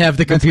 Then you would have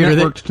the That's computer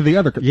networked to the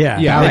other. Yeah.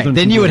 thousands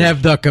Then of you would computers.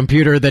 have the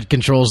computer that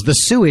controls the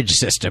sewage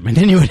system, and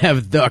then you would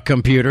have the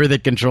computer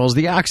that controls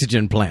the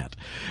oxygen plant,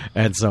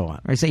 and so on.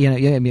 I say,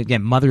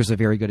 again, Mother's a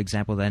very good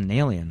example of that in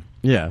Alien.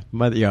 Yeah,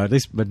 at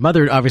least, but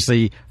Mother,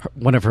 obviously,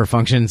 one of her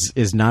functions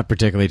is not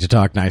particularly to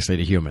talk nicely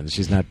to humans.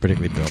 She's not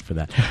particularly built for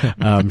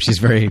that. She's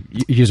very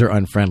user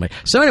unfriendly.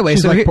 So anyway,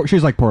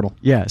 She's like Portal.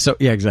 yeah,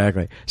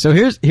 exactly. So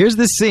here's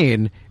this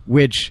scene,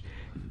 which,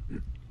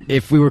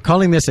 if we were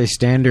calling this a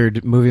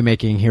standard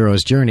movie-making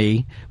hero's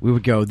journey, we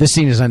would go, this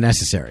scene is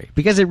unnecessary.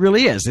 Because it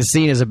really is. This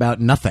scene is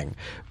about nothing.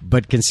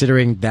 But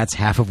considering that's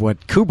half of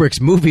what Kubrick's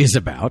movie is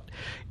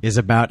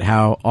about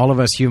how all of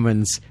us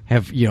humans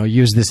have,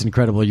 used this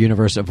incredible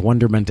universe of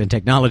wonderment and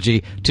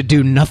technology to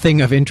do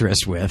nothing of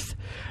interest with,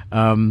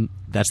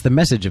 that's the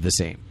message of the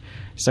scene.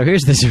 So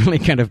here's this really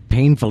kind of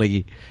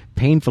painfully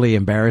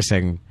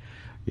embarrassing,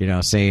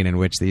 scene in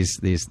which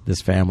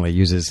this family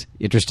uses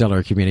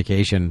interstellar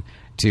communication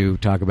to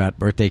talk about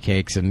birthday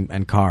cakes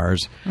and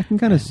cars. I can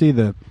kind of see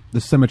the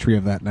symmetry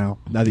of that now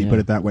that you put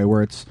it that way,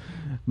 where it's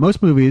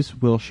most movies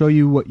will show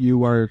you what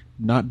you are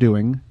not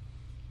doing.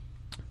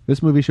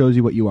 This movie shows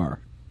you what you are.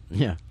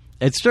 Yeah.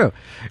 It's true.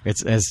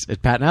 It's as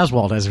Patton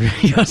Oswalt has.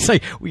 It's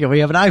like we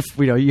have an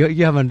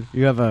iPhone.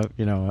 You have a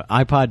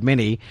iPod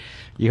Mini.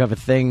 You have a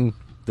thing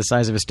the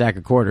size of a stack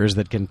of quarters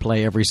that can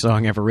play every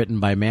song ever written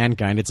by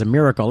mankind. It's a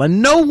miracle,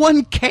 and no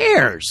one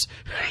cares.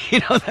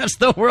 That's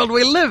the world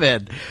we live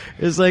in.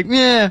 It's like,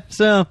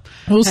 so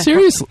Well,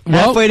 seriously,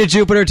 halfway to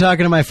Jupiter,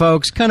 talking to my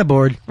folks, kind of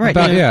bored. Right.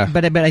 About- yeah.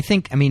 But I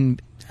think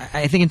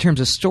in terms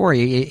of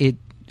story,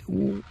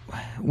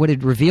 what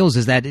it reveals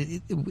is that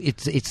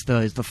it's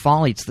the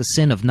folly, it's the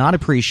sin of not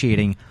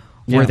appreciating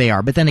where they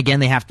are. But then again,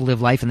 they have to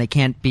live life, and they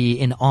can't be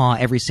in awe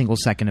every single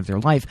second of their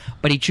life.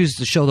 But he chooses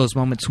to show those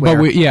moments where,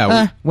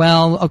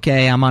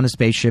 okay, I'm on a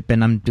spaceship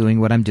and I'm doing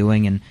what I'm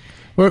doing, and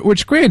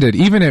which granted,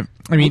 even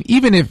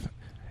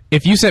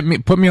if you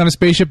put me on a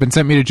spaceship and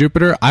sent me to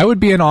Jupiter, I would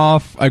be in awe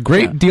a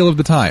great deal of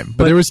the time.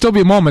 But there would still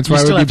be moments where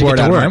I still would be have to bored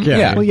get to out of work, my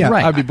yeah. Well, yeah,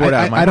 Right. I'd be bored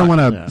out of my I don't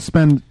mind. want to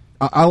spend.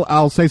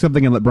 I'll say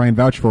something and let Brian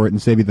vouch for it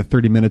and save you the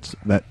 30 minutes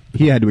that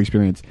he had to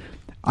experience.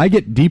 I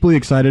get deeply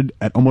excited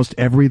at almost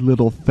every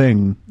little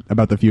thing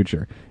about the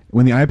future.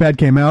 When the iPad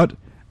came out,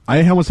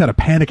 I almost had a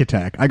panic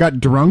attack. I got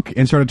drunk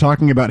and started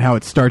talking about how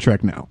it's Star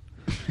Trek now.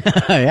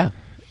 Yeah.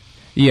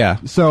 Yeah.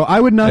 So I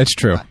would not. That's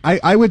true.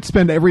 I would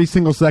spend every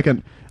single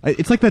second.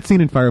 It's like that scene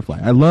in Firefly.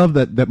 I love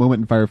that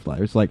moment in Firefly.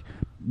 It's like,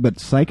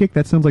 but psychic.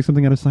 That sounds like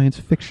something out of science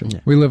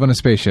fiction. We live on a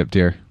spaceship,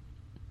 dear.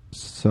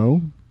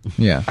 So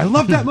Yeah. I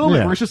love that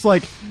moment where it's just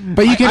like,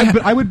 But you can-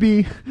 I would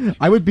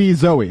be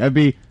Zoe. I'd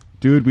be,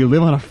 dude, we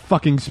live on a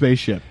fucking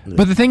spaceship.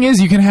 But the thing is,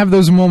 you can have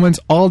those moments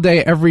all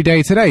day, every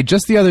day today.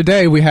 Just the other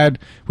day, we have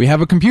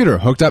a computer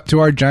hooked up to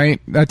our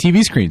giant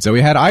TV screen. So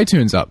we had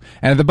iTunes up.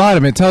 And at the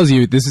bottom, it tells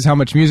you this is how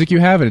much music you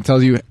have. And it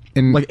tells you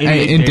in, Like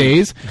 88 in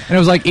days. And it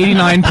was like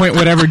 89 point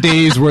whatever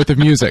days worth of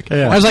music.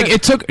 I was like,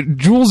 it took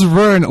Jules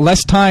Verne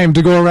less time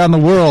to go around the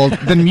world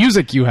than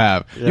music you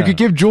have. You could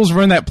give Jules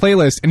Verne that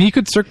playlist, and he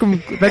could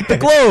circumvent the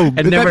globe.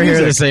 And with never that hear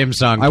the music. same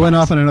song. I went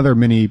off on another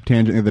mini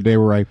tangent the other day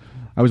where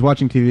I was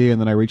watching TV and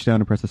then I reached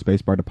down and pressed the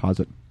space bar to pause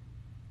it.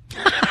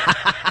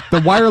 The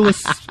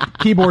wireless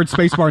keyboard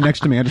space bar next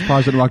to me, I just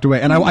paused it and walked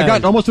away. And I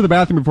got almost to the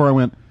bathroom before I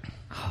went,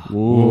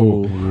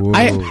 whoa.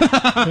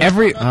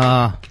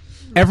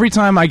 Every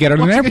time I get on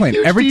an airplane,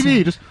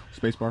 TV, just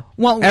space bar.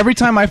 Well, every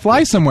time I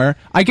fly somewhere,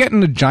 I get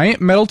in a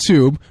giant metal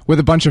tube with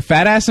a bunch of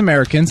fat-ass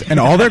Americans and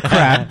all their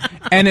crap,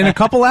 and in a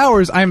couple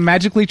hours, I'm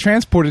magically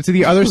transported to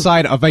the other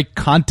side of a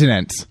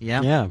continent.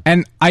 Yeah.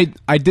 And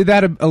I did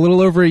that a little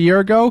over a year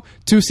ago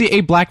to see a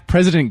black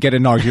president get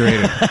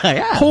inaugurated.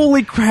 Yeah.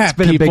 Holy crap,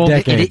 been a big people.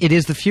 decade. It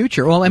is the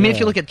future. Well, I mean, if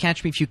you look at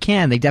Catch Me If You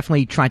Can, they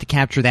definitely tried to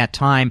capture that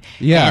time.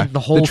 Yeah, and the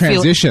whole the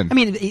transition. I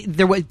mean,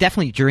 there was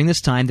definitely during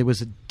this time there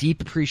was a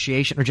deep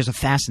appreciation or just a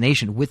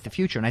fascination with the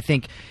future, and I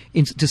think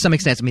to some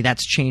extent, I mean,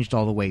 that's changed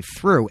all the way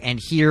through. And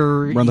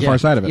here We're on the far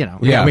side of it. You know,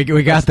 Yeah.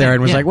 We got there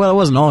and was like, well, it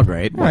wasn't all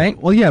great. right.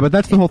 Well, yeah, but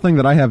that's the whole thing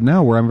that I have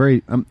now, where I'm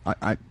very.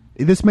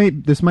 This may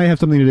have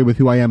something to do with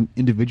who I am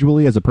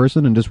individually as a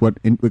person and just what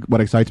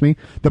excites me.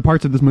 The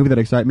parts of this movie that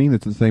excite me,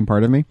 that's the same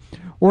part of me,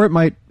 or it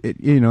might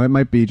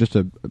be just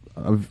a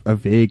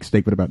vague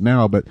statement about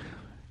now, but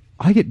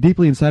I get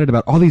deeply excited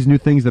about all these new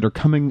things that are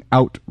coming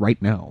out right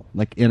now.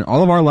 Like in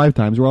all of our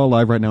lifetimes, we're all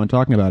alive right now and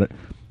talking about it.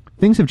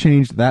 Things have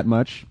changed that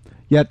much,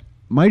 yet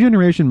my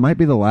generation might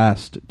be the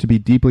last to be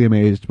deeply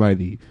amazed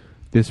by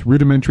this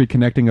rudimentary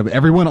connecting of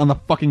everyone on the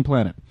fucking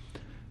planet.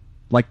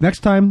 Like next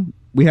time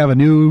we have a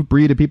new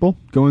breed of people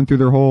going through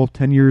their whole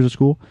 10 years of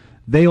school,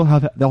 they'll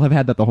have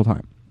had that the whole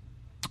time.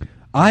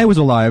 I was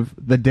alive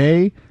the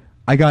day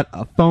I got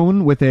a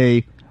phone with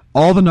a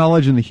all the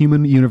knowledge in the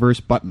human universe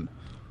button.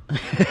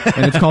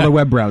 And it's called a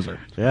web browser.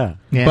 Yeah.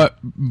 Yeah.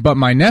 But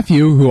my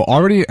nephew, who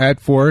already at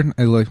 4,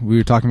 like we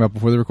were talking about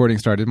before the recording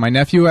started, my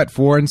nephew at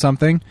 4 and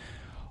something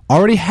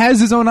already has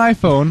his own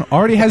iPhone,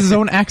 already has his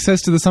own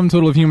access to the sum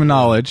total of human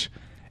knowledge,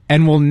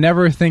 and will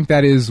never think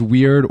that is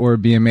weird or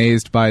be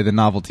amazed by the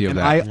novelty of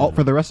that.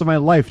 For the rest of my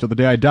life, till the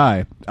day I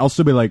die, I'll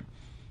still be like,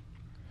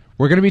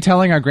 We're going to be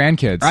telling our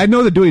grandkids. I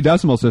know the Dewey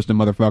Decimal System,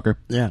 motherfucker.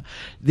 Yeah.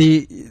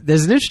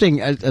 There's an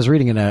interesting. I was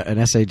reading an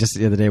essay just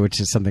the other day, which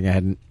is something I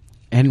hadn't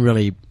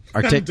really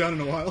done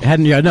in a while.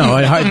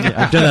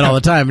 I've done that all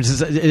the time.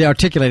 It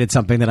articulated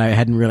something that I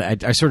hadn't really.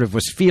 I sort of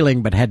was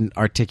feeling, but hadn't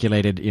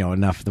articulated,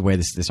 enough the way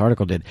this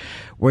article did,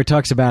 where it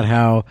talks about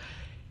how,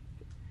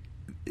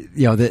 as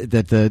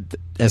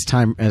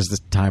the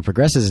time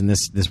progresses and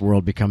this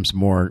world becomes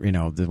more,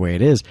 the way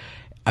it is.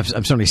 I'm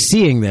certainly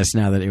seeing this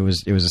now that it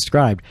was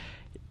described.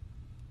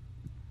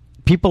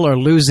 People are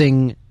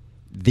losing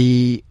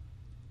the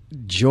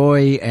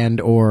joy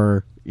and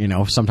or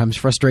sometimes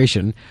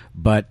frustration,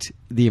 but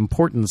the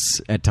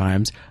importance at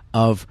times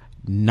of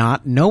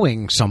not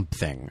knowing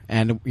something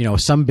and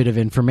some bit of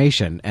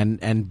information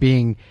and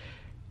being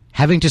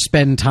having to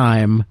spend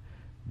time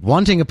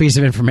wanting a piece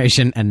of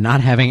information and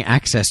not having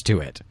access to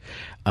it.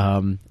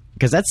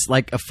 Because that's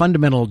like a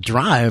fundamental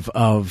drive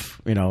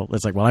of,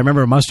 it's like, well, I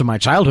remember most of my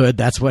childhood.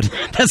 That's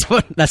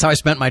how I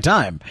spent my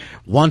time,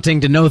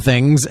 wanting to know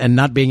things and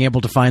not being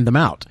able to find them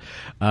out.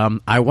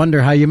 I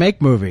wonder how you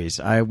make movies.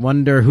 I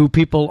wonder who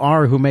people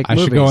are who make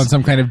movies. I should go on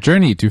some kind of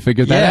journey to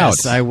figure that out.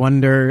 Yes, I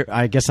wonder.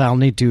 I guess I'll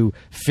need to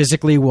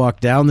physically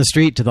walk down the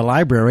street to the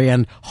library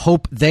and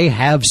hope they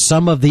have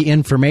some of the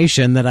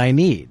information that I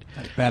need.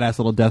 Badass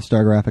little Death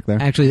Star graphic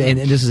there. Actually, and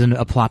this is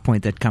a plot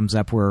point that comes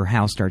up where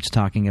Hal starts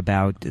talking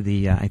about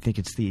I think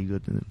it's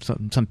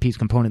some piece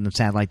component in the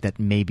satellite that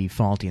may be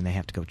faulty, and they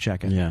have to go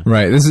check it. Yeah.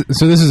 Right. This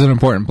is an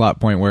important plot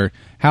point where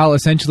Hal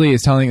essentially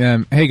is telling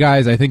them, "Hey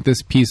guys, I think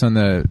this piece on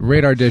the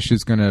radar dish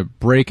is going to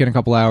break in a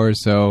couple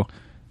hours, so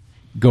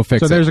go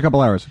fix it." So there's a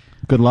couple hours.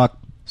 Good luck.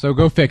 So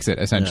go fix it,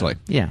 essentially.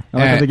 Yeah.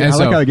 I like And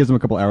how he gives them a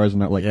couple hours and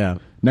not like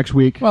next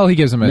week. Well, he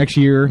gives them next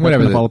year,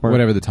 whatever fall apart.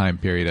 whatever the time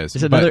period is.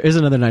 Is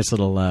another nice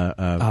little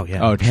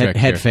trick head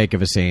here. fake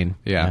of a scene.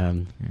 Yeah.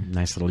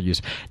 Nice little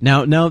use.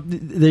 Now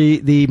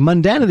the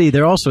mundanity.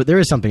 There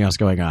is something else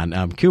going on.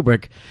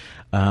 Kubrick,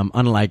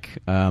 unlike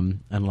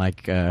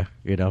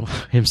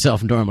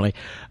himself normally,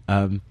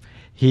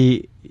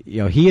 he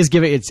is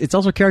giving it's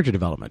also character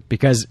development,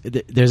 because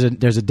there's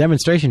a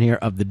demonstration here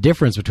of the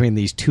difference between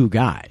these two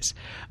guys,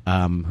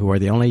 who are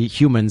the only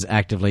humans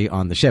actively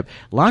on the ship.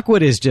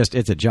 Lockwood is just,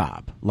 it's a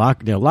job.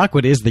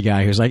 Lockwood is the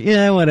guy who's like,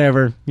 yeah,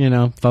 whatever,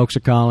 folks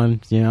are calling,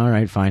 all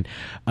right, fine.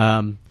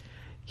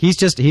 He's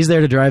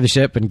there to drive the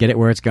ship and get it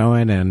where it's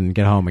going and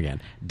get home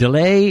again.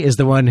 DeLay is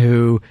the one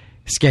who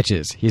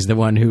sketches. He's the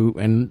one who,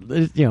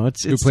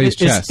 who plays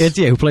chess.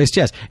 Who plays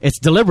chess. It's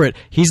deliberate.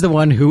 He's the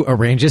one who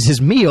arranges his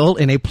meal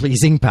in a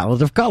pleasing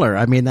palette of color.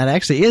 I mean, that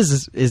actually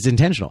is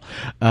intentional.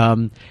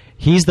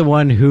 He's the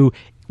one who,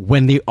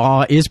 when the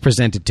awe is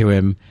presented to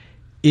him,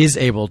 is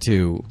able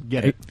to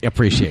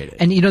appreciate it.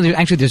 And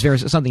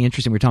there's something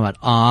interesting. We're talking about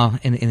awe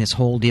in this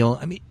whole deal.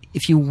 I mean,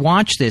 if you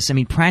watch this,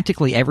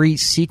 practically every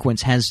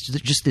sequence has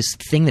just this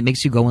thing that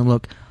makes you go and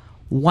look,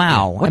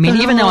 wow.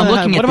 Even though I'm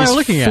looking at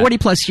this 40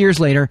 plus years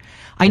later,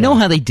 I know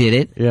how they did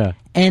it. Yeah.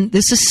 And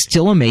this is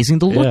still amazing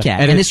to look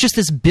at. And it's just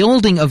this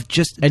building of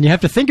just... And you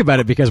have to think about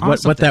it, because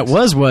what that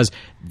was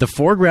the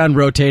foreground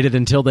rotated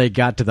until they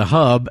got to the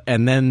hub,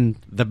 and then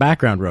the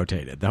background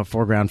rotated. The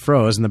foreground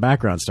froze, and the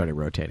background started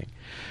rotating.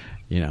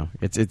 It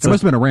must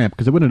have been a ramp,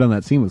 because it wouldn't have done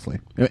that seamlessly.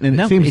 And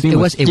no, it seems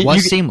seamless. It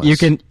was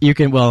seamless. You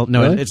can. Well,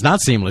 no, Really? it's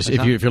not seamless.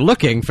 If you're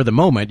looking for the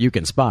moment, you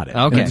can spot it.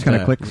 Okay. It just kind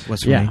of clicks.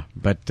 What's for me?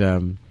 But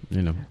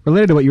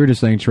Related to what you were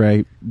just saying,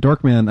 Trey,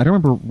 Dorkman, I don't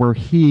remember where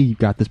he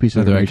got this piece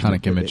of Another information.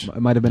 iconic image.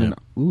 It might have been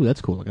ooh, that's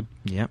cool looking.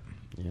 Yep.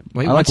 I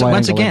like Once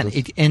wide-angle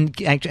again,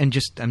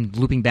 lenses. I'm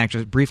looping back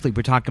just briefly.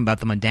 We're talking about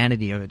the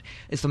mundanity of it.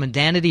 It's the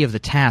mundanity of the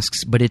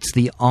tasks, but it's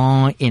the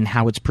awe in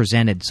how it's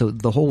presented. So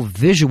the whole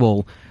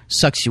visual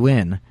sucks you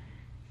in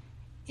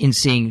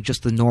seeing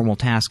just the normal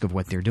task of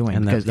what they're doing,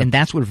 and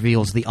that's what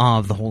reveals the awe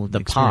of the whole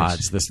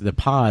experience. The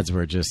pods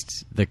were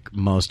just the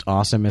most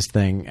awesomest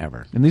thing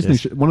ever. And these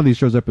things, one of these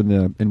shows up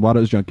in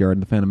Watto's junkyard in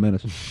the Phantom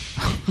Menace,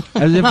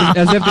 as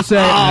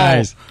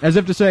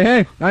if to say,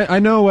 hey, I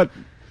know what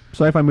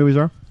sci-fi movies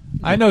are.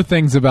 I know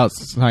things about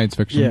science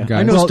fiction, guys.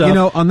 I know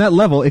stuff. On that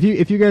level, if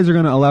you guys are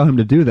going to allow him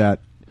to do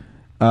that,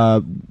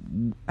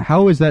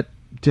 how is that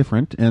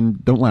different?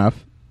 And don't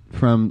laugh.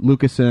 From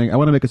Lucas saying, I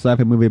want to make a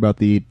sci-fi movie about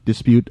the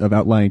dispute of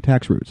outlying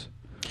tax routes.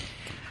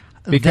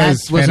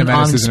 Because Phantom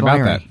Menace isn't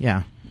about that.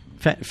 Yeah.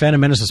 Phantom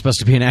Menace was supposed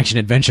to be an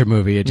action-adventure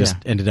movie. It just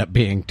ended up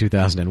being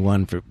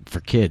 2001 for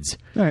kids.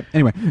 All right.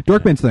 Anyway,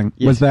 Dorkman's thing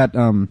was that...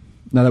 no,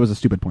 that was a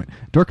stupid point.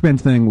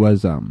 Dorkman's thing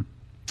was...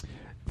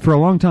 for a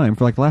long time,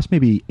 for like the last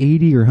maybe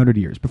 80 or 100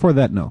 years. Before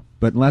that, no.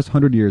 But in the last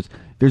 100 years,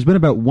 there's been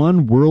about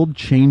one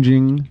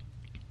world-changing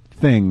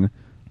thing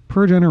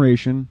per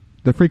generation.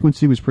 The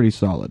frequency was pretty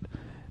solid.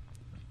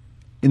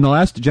 In the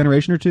last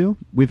generation or two,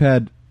 we've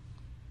had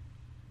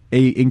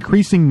a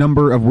increasing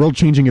number of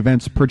world-changing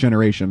events per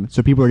generation.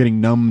 So people are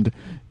getting numbed.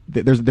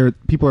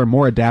 People are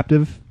more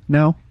adaptive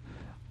now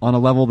on a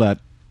level that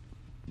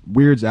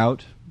weirds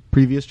out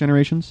previous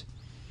generations.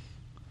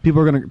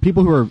 People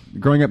who are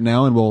growing up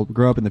now and will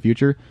grow up in the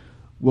future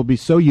will be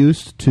so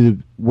used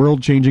to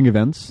world-changing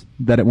events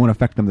that it won't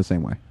affect them the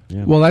same way.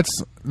 Yeah. Well,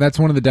 that's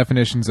one of the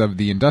definitions of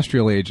the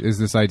industrial age, is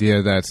this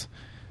idea that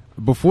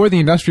before the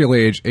industrial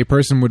age, a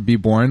person would be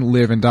born,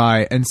 live, and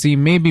die, and see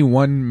maybe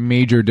one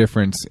major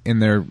difference in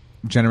their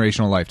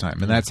generational lifetime,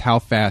 and that's how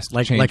fast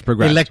change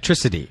progressed.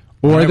 Electricity.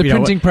 Or the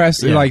printing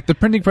press. Yeah. Like, the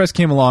printing press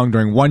came along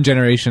during one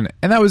generation,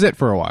 and that was it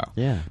for a while.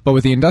 Yeah. But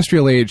with the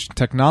industrial age,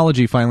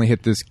 technology finally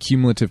hit this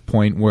cumulative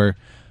point where,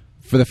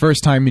 for the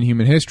first time in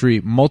human history,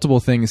 multiple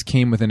things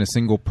came within a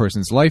single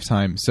person's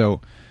lifetime.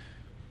 So,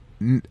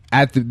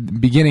 at the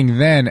beginning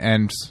then,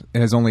 and it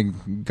has only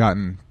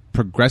gotten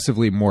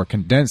progressively more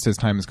condensed as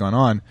time has gone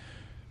on,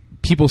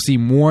 people see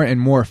more and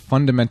more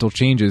fundamental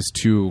changes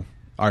to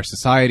our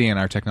society and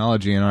our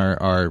technology and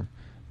our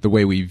the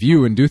way we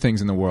view and do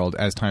things in the world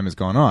as time has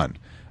gone on.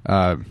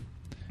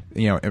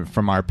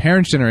 From our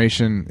parents'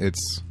 generation,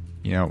 it's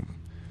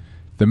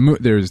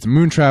there's the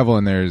moon travel,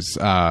 and there's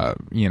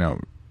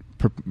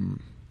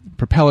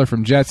propeller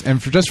from jets, and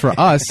just for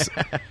us,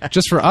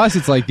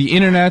 it's like the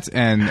internet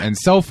and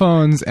cell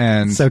phones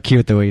and So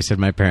cute the way you said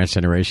my parents'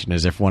 generation,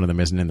 as if one of them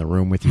isn't in the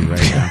room with you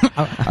right now.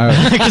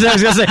 Because I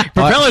was going to say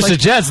propellers to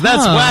jets.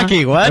 That's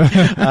wacky. What?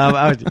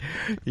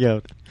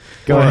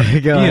 Go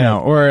ahead.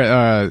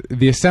 or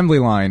the assembly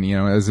line,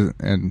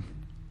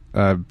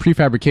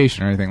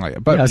 prefabrication or anything like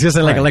that. But I was going to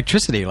say like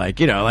electricity, like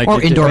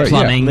or indoor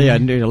plumbing.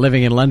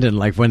 Living in London,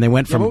 like when they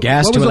went from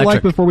gas what to was it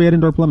electric. like before we had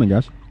indoor plumbing,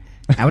 guys?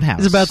 Outhouse.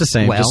 It's about the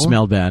same. Well, just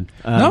smelled bad.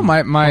 No, whole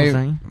my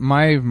thing.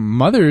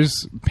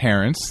 mother's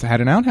parents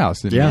had an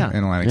outhouse in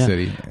Atlantic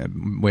City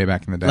way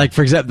back in the day. Like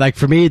for example, like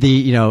for me,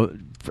 the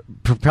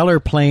propeller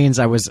planes.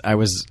 I was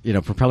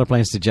propeller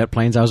planes to jet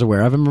planes. I was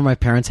aware of. I remember my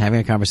parents having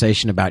a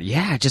conversation about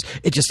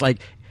it just like.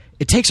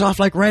 It takes off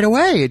like right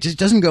away. It just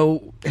doesn't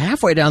go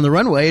halfway down the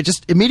runway. It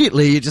just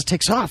immediately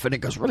takes off, and it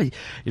goes really.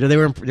 They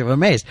were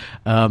amazed.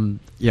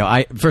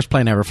 First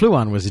plane I ever flew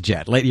on was a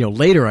jet.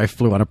 Later I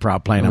flew on a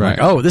prop plane. I'm like,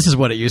 oh, this is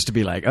what it used to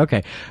be like.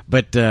 Okay,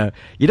 but one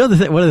of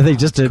the things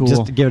just to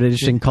give it an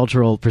interesting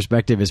cultural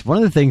perspective is one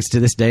of the things to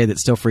this day that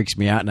still freaks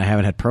me out, and I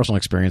haven't had personal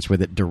experience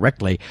with it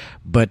directly,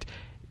 but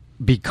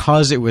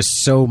because it was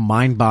so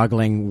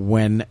mind-boggling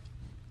when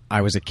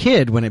I was a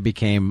kid, when it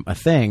became a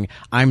thing,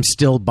 I'm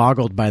still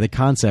boggled by the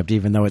concept,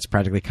 even though it's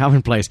practically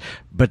commonplace.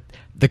 But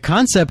the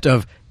concept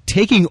of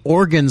taking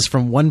organs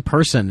from one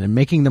person and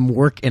making them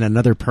work in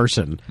another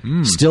person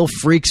still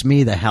freaks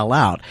me the hell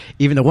out,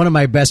 even though one of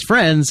my best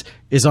friends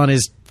is on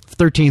his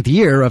 13th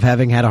year of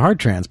having had a heart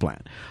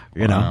transplant.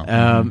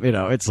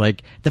 It's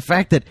like the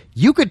fact that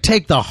you could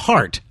take the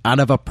heart out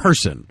of a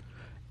person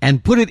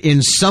and put it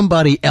in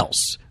somebody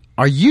else.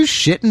 Are you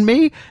shitting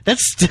me? That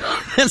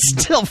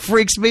still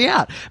freaks me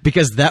out,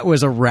 because that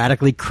was a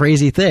radically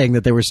crazy thing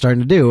that they were starting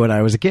to do when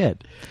I was a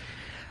kid.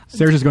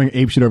 Sarah's just going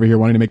apeshit over here,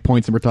 wanting to make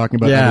points, and we're talking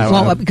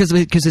about because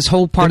this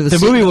whole part of the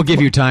movie will give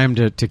you time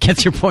to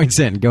get your points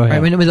in. Go ahead.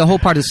 I mean, it was the whole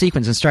part of the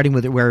sequence, and starting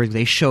with it where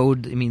they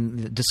showed,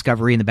 the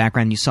Discovery in the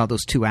background. You saw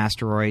those two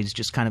asteroids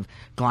just kind of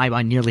glide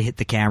by, nearly hit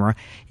the camera.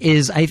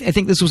 I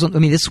think this was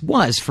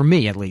for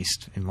me, at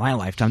least in my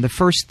lifetime, the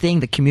first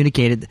thing that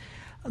communicated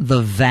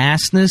the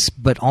vastness,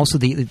 but also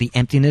the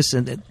emptiness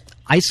and the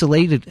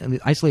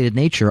isolated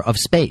nature of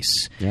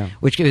space,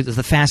 which is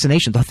the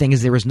fascination. The thing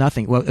is, there is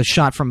nothing. Well, a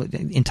shot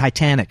in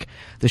Titanic,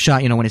 the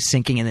shot, when it's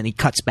sinking, and then he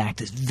cuts back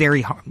to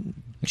very far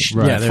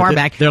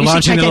back. They're You see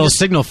launching a little Titanic,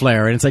 signal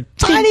flare, and it's like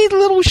tiny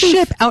little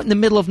ship out in the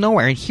middle of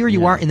nowhere, and here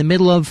you are in the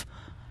middle of,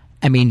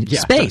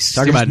 space.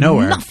 Talking about There's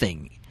nowhere.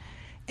 nothing.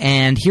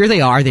 And here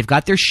they are. They've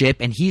got their ship,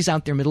 and he's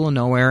out there, middle of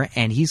nowhere,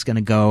 and he's going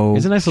to go.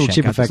 It's a nice little check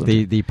cheap out this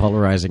effect. The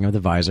polarizing of the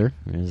visor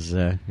is,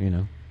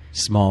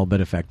 small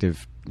but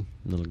effective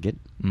little get.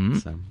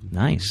 So.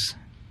 Nice.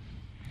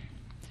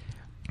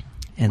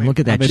 And look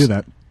at that. How'd they do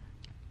that?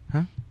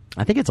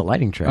 I think it's a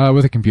lighting trick.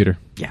 with a computer.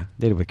 Yeah,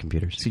 they did it with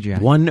computers.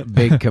 CGI. One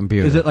big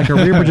computer. Is it like a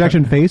rear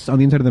projection face on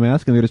the inside of the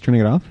mask, and they're just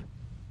turning it off?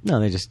 No,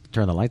 they just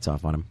turn the lights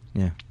off on him.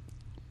 Yeah.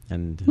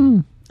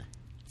 And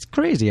it's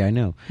crazy, I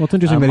know. Well, it's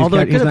interesting that although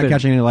it he's could not have been-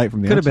 catching any light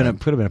from the could have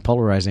outside. been a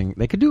polarizing.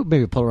 They could do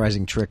maybe a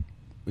polarizing trick.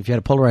 If you had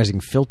a polarizing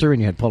filter and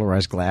you had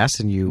polarized glass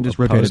and you Just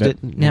opposed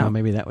rotated it, it. Now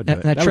maybe that would do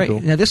it. That Now, would be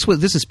cool. now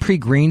this is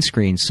pre-green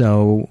screen.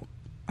 So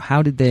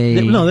how did they?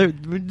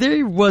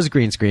 There was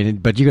green screen,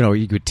 but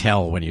you could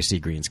tell when you see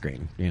green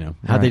screen.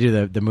 How they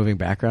do the moving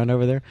background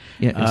over there.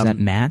 Yeah, is that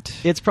matte?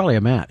 It's probably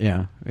a matte.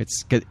 Yeah,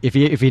 it's 'cause if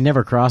he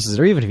never crosses it,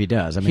 or even if he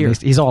does, I mean, Here.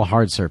 he's all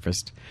hard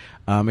surfaced.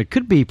 It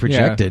could be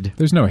projected. Yeah,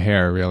 there's no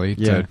hair really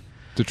Yeah.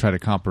 to try to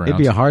comp around. It'd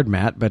be a hard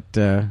matte, but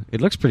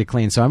it looks pretty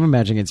clean. So I'm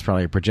imagining it's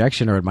probably a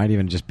projection, or it might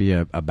even just be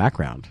a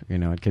background.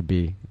 It could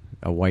be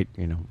a white,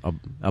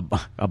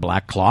 a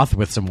black cloth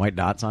with some white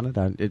dots on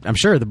it. I'm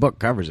sure the book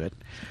covers it.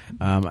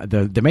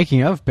 The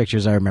making of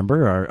pictures I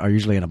remember are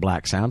usually in a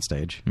black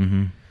soundstage,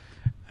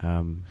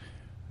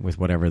 with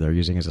whatever they're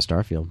using as a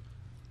star field.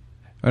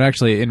 But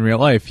actually, in real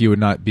life, you would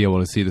not be able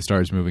to see the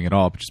stars moving at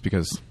all, just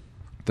because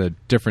the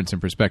difference in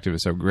perspective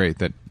is so great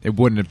that it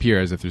wouldn't appear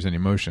as if there's any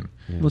motion.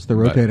 What's the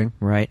rotating?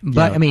 Right,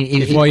 but I mean,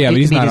 But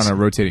he's not on a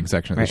rotating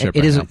section of the Right. ship.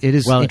 It right is. now. It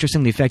is Well,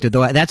 interestingly effective,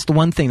 though. That's the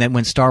one thing that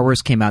when Star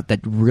Wars came out that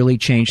really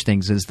changed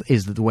things is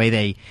the way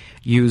they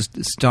used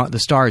the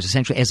stars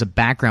essentially as a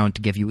background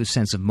to give you a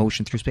sense of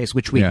motion through space,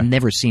 which we've Yeah.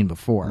 never seen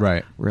before.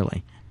 Right.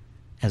 Really,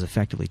 as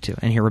effectively too.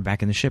 And here we're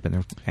back in the ship, and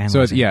they're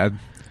So analyzing.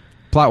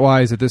 plot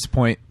wise, at this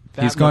point,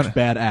 he's That gone. looks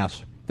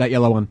badass. That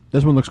yellow one.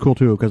 This one looks cool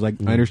too, because I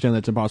understand that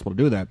it's impossible to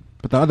do that.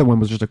 But the other one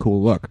was just a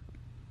cool look.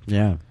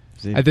 Yeah.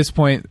 See? At this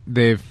point,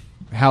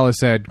 Hal has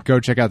said, "Go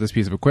check out this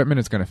piece of equipment.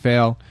 It's going to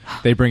fail."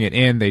 They bring it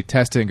in, they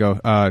test it, and go,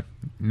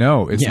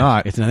 "No, it's Yeah,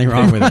 not. it's nothing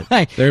wrong with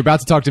it." They're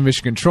about to talk to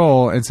Mission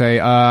Control and say,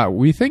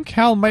 "We think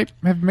Hal might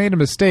have made a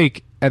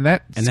mistake," and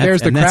that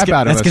scares the crap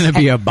out of us. That's going to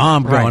be a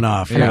bomb going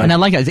off. Yeah. And I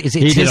like it. It's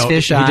He did his a-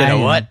 fish he eye. did a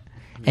what?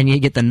 And you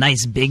get the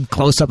nice big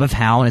close up of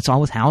Hal, and it's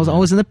always Hal's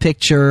always in the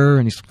picture,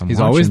 and he's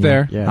He's always watching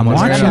there. you. Yeah. I'm There's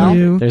watching no-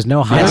 you. There's no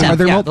That's hiding. Hal. Are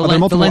there Yeah, mul- the are there lens- the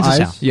multiple lens is eyes?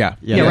 Hal. Yeah.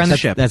 Yeah, we're on the that's-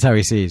 ship. That's how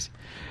he sees.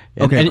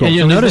 Okay, and, cool. and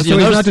you'll so notice, he's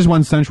not just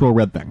one central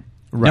red thing.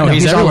 No, No,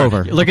 he's he's all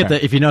everywhere. over. Look at Okay.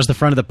 the. If you notice, the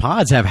front of the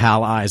pods have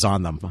HAL eyes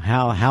on them.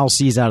 Hal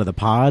sees out of the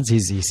pods. He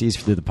sees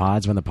through the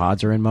pods when the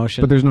pods are in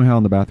motion. But there's no hell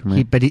in the bathroom.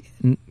 Right?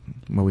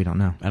 Well, we don't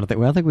know. I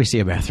don't think we see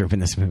a bathroom in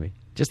this movie.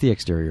 Just the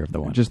exterior of the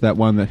one. Just that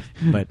one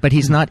that. But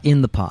he's not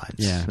in the pods.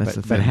 yeah, That's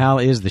the but thing. Hal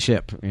is the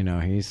ship. You know,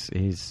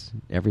 he's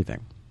everything.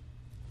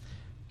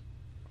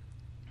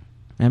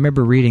 I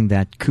remember reading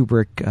that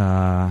Kubrick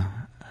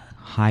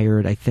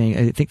hired, I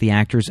think the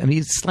actors. I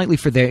mean, slightly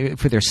for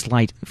their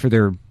slightly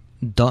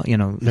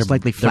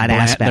flat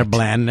aspect. Their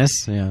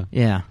blandness. Yeah,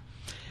 Yeah.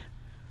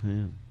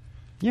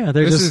 yeah.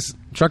 They're This just is-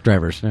 truck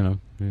drivers. You know,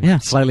 Yeah.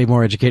 slightly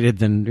more educated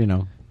than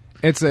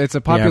It's a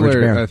average popular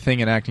bear.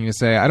 thing in acting to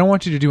say, I don't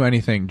want you to do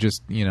anything.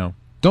 Just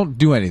don't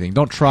do anything.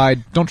 Don't try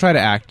to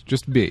act.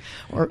 Just be.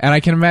 And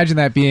I can imagine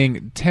that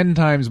being 10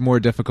 times more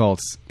difficult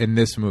in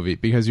this movie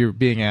because you're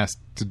being asked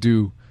to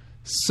do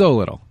so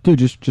little. Dude,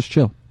 just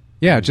chill.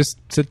 Yeah, just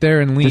sit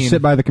there and lean. Just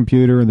sit by the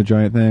computer and the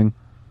giant thing,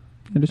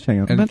 and just hang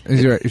out. And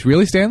is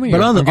really Stanley?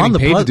 But on the I'm getting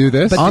paid plus, to do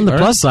this. but on the All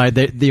plus side,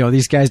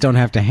 these guys don't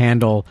have to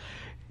handle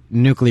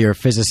nuclear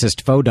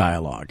physicist faux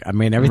dialogue. I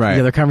mean, everything. Right. The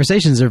other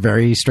conversations are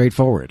very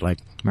straightforward. Like,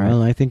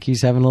 well, I think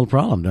he's having a little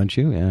problem, don't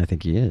you? Yeah, I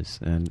think he is,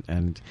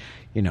 and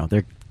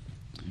they're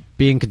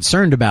being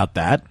concerned about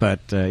that,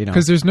 but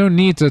because there's no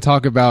need to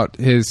talk about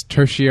his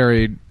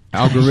tertiary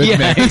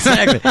algorithmic, yeah,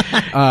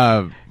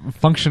 exactly.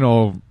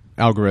 functional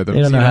algorithms.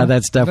 They don't know how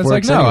that stuff It's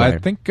works Like, no, anyway. I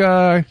think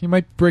you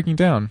might be breaking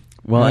down.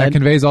 Well, and that and-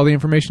 conveys all the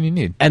information you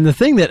need. And the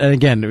thing that, and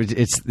again,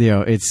 it's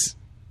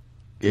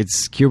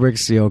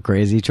Kubrick's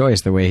crazy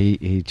choice the way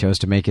he chose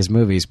to make his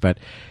movies, but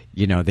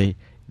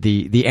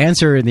the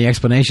answer and the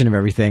explanation of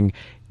everything.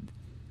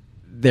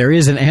 There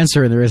is an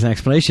answer and there is an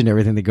explanation to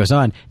everything that goes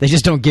on. They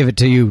just don't give it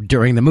to you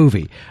during the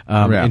movie.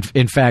 Yeah.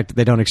 In fact,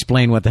 they don't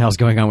explain what the hell's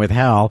going on with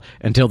Hal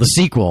until the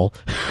sequel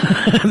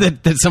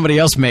that somebody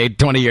else made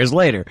 20 years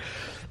later.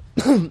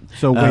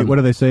 So wait, what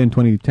do they say in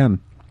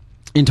 2010?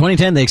 In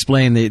 2010, they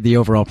explain the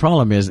overall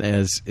problem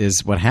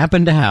is what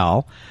happened to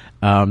Hal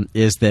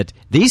is that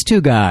these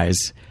two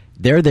guys,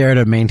 they're there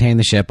to maintain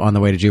the ship on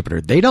the way to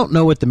Jupiter. They don't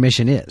know what the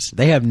mission is.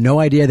 They have no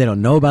idea. They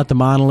don't know about the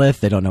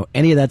monolith. They don't know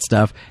any of that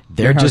stuff.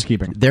 They're just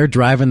housekeeping. They're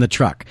driving the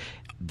truck.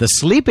 The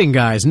sleeping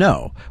guys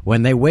know.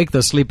 When they wake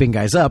those sleeping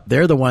guys up,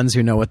 they're the ones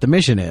who know what the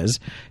mission is,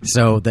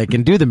 so they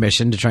can do the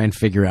mission to try and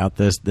figure out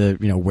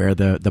where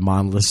the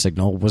monolith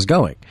signal was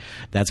going.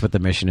 That's what the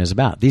mission is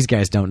about. These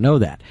guys don't know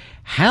that.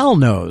 Hal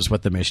knows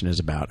what the mission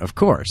is about, of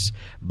course,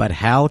 but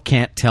Hal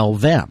can't tell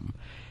them.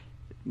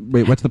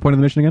 Wait, what's the point of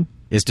the mission again?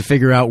 Is to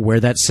figure out where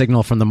that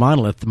signal from the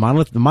monolith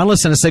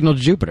sent a signal to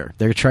Jupiter.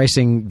 They're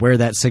tracing where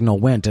that signal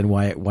went and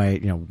why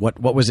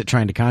what was it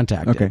trying to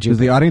contact? Okay, Jupiter. does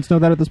the audience know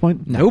that at this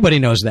point? Nobody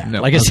knows that.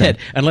 No. Like I said,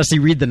 unless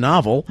you read the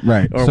novel,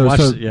 Right. or So- watch,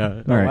 so-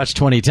 or all right. watch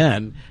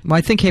 2010. Well,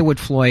 I think Haywood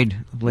Floyd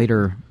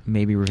later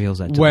maybe reveals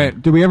that. To them.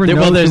 Do we ever There-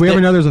 know? well, do there's we ever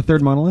the- know there's a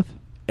third monolith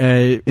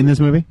in this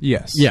movie?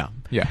 Yes. Yeah.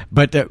 Yeah.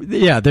 But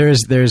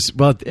there's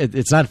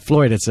it's not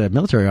Floyd, it's a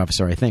military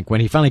officer, I think.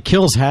 When he finally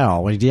kills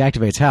Hal, when he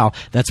deactivates Hal,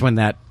 that's when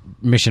that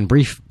mission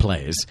brief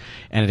plays,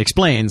 and it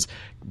explains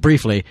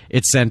briefly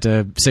it sent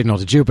a signal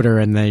to Jupiter,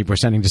 and they were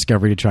sending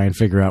Discovery to try and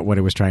figure out what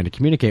it was trying to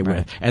communicate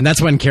with, and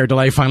that's when Keir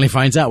Dullea finally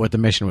finds out what the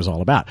mission was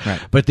all about. Right.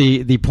 But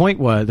the point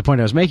I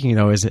was making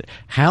though is that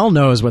Hal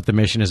knows what the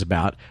mission is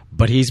about,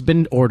 but he's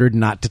been ordered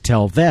not to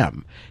tell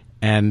them.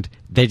 And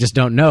they just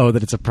don't know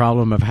that it's a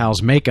problem of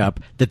Hal's makeup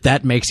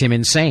that makes him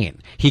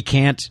insane. He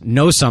can't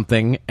know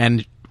something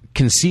and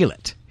conceal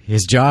it.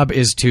 His job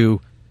is to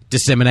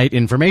disseminate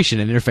information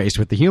and interface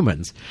with the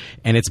humans.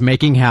 And it's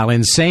making Hal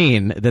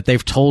insane that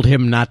they've told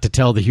him not to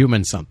tell the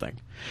humans something.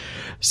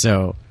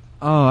 So...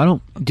 Oh, I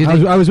don't.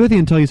 I was with you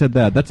until you said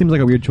that. That seems like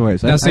a weird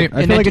choice. Now, I see,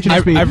 feel like it should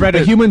just be. I've read the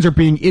it- humans are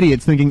being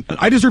idiots, thinking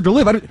I deserve to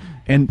live.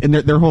 And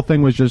their whole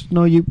thing was just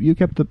no. You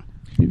kept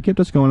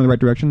us going in the right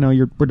direction. Now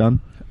we're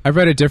done. I've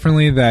read it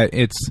differently, that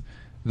it's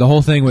the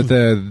whole thing with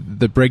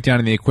the breakdown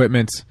in the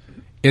equipment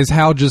is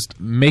Hal just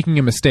making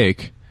a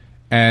mistake,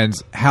 and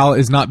Hal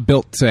is not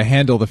built to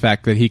handle the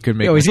fact that he could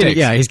make he's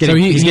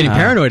mistakes. getting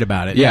paranoid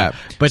about it. Yeah.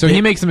 But so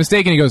he makes a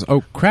mistake and he goes,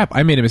 "Oh crap,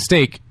 I made a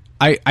mistake.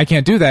 I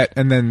can't do that."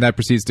 And then that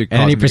proceeds to cause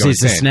and he him to go proceeds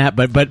to insane. snap.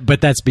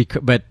 But that's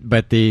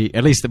but the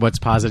at least what's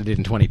posited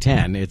in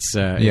 2010. It's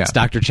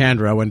Dr.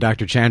 Chandra. When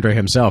Dr. Chandra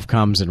himself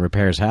comes and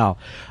repairs Hal,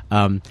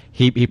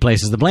 he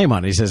places the blame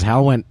on it. He says,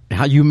 Hal,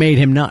 you made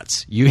him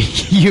nuts.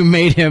 You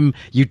made him.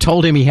 You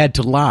told him he had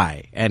to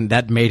lie, and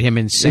that made him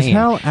insane. Is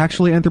Hal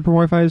actually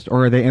anthropomorphized,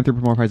 or are they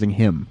anthropomorphizing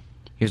him?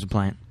 Here's the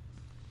plant.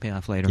 Pay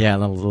off later. Yeah, a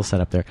little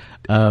setup there.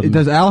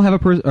 Does Hal have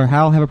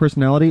a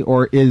personality,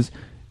 or is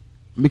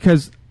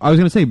because I was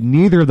going to say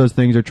neither of those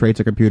things are traits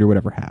a computer would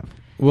ever have.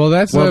 Well,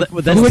 that's Well,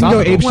 a that's- He wouldn't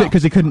go philosophical- ape shit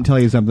because he couldn't tell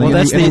you something. Well,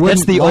 and that's he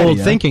wouldn't the lie to old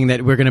you. thinking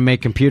that we're going to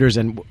make computers,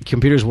 and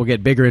computers will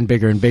get bigger and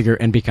bigger and bigger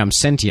and become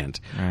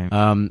sentient.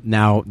 Right.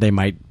 Now they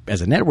might,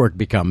 as a network,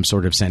 become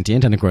sort of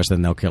sentient, and of course,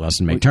 then they'll kill us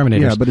and make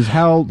Terminators. Yeah, but is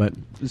Hal? But-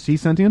 Is he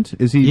sentient?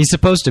 Is he? He's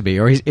supposed to be,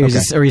 or he's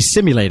Okay.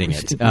 simulating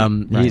it. He's, Well,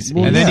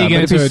 And then yeah, you get but if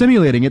into he's a-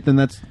 simulating it, then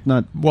that's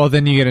not. Well,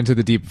 then you get into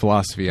the deep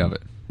philosophy of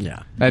it.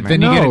 Yeah. Then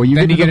no, you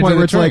get to the point into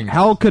where it's like Turing.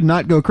 Hal could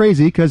not go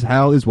crazy because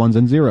Hal is ones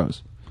and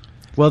zeros.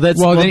 Well, that's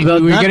Well, then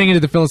we're not- getting into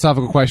the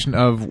philosophical question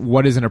of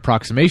what is an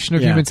approximation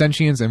of Yeah. human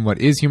sentience and what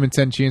is human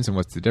sentience and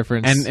what's the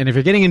difference. And if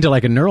you're getting into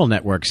like a neural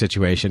network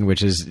situation,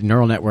 which is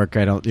neural network,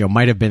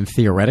 might have been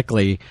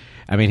theoretically.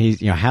 I mean,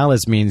 Hal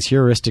means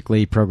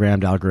heuristically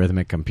programmed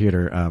algorithmic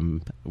computer,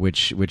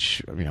 which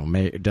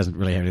doesn't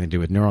really have anything to do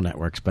with neural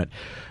networks, but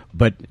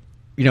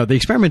the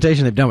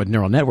experimentation they've done with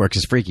neural networks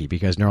is freaky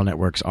because neural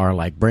networks are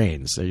like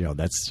brains. So,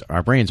 that's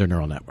our brains are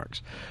neural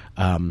networks,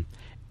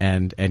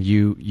 and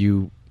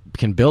you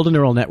can build a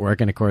neural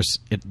network, and of course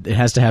it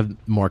has to have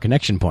more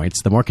connection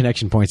points. The more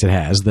connection points it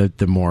has, the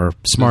more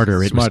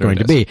smarter it's going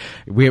to be.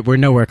 We're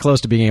nowhere close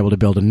to being able to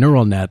build a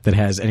neural net that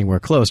has anywhere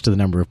close to the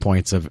number of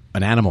points of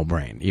an animal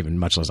brain, even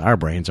much less our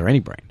brains or any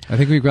brain. I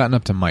think we've gotten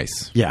up to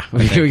mice. Yeah,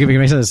 we can make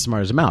it as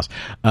smart as a mouse.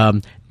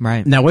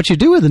 Right. Now, what you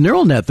do with a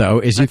neural net, though,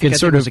 is you can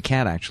sort it of was a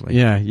cat actually.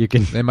 Yeah, you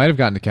can. They might have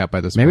gotten to cat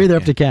by this Maybe point. they're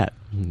up to cat.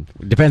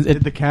 Depends.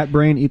 Did the cat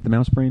brain eat the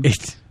mouse brain?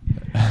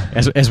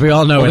 As we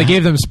all know, Well, they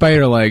gave them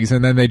spider legs,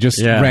 and then they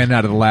just Yeah. ran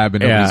out of the lab,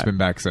 and nobody's Yeah. been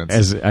back since.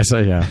 As I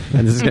say, yeah,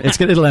 and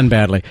it'll end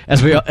badly.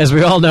 As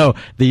we all know,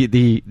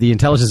 the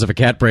intelligence of a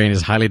cat brain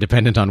is highly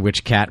dependent on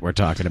which cat we're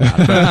talking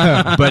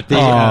about. But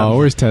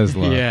where's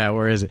Tesla? Yeah,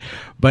 where is it?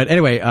 But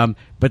anyway,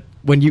 but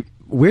when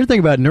weird thing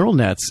about neural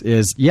nets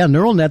is,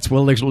 neural nets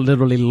will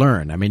literally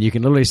learn. I mean, you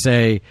can literally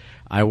say,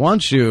 I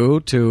want you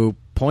to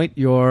point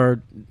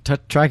your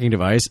tracking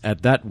device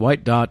at that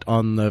white dot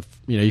on the,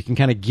 you can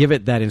kind of give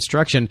it that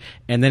instruction,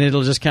 and then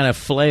it'll just kind of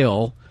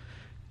flail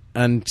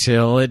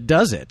until it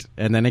does it.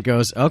 And then it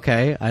goes,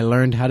 okay, I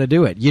learned how to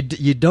do it.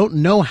 You don't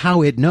know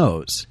how it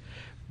knows,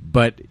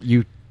 but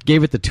you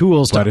gave it the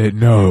tools But it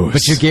knows.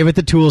 But you gave it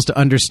the tools to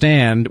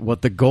understand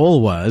what the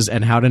goal was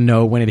and how to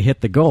know when it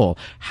hit the goal.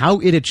 How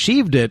it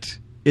achieved it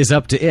is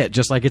up to it,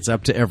 just like it's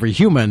up to every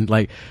human.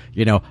 Like,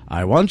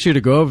 I want you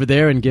to go over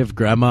there and give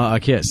grandma a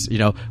kiss.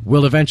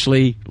 We'll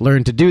eventually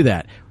learn to do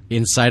that.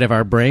 Inside of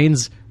our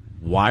brains,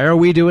 why are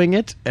we doing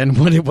it? And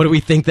what do we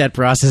think that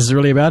process is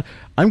really about?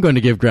 I'm going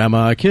to give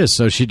grandma a kiss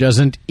so she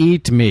doesn't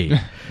eat me.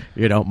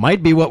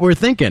 Might be what we're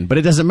thinking, but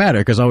it doesn't matter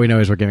because all we know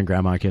is we're giving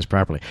grandma a kiss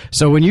properly.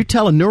 So when you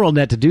tell a neural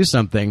net to do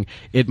something,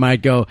 it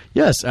might go,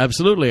 yes,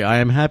 absolutely, I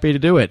am happy to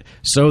do it,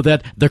 so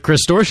that the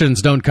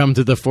Cristortians don't come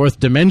to the fourth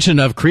dimension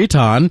of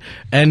Creton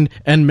and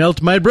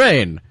melt my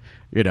brain.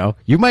 Your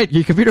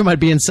computer might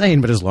be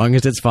insane, but as long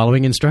as it's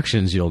following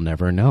instructions, you'll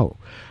never know.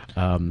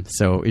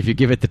 So if you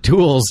give it the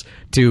tools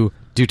to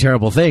do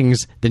terrible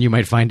things, then you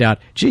might find out,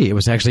 gee, it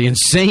was actually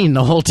insane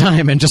the whole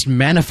time and just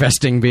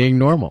manifesting being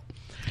normal.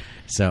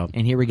 So,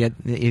 And here we get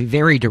a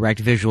very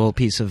direct visual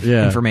piece of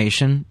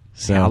information.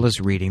 So- Hal is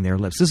reading their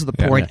lips. This is the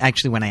point. Yeah.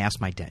 Actually, when I asked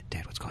my dad,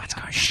 what's going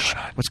on? Shh,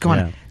 what's going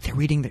on? Yeah. They're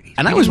reading their.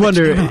 and I reading always lips.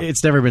 wonder, Come on.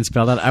 it's never been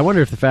spelled out, I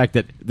wonder if the fact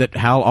that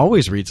Hal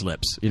always reads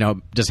lips.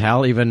 Does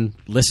Hal even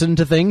listen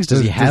to things? Does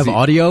he have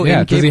audio?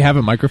 Yeah, in does he have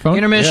a microphone?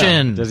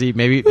 Intermission. Yeah. Does he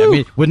maybe? I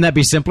mean, wouldn't that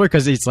be simpler?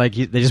 Because it's like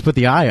they just put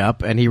the eye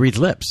up and he reads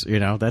lips. They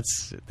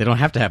don't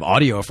have to have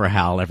audio for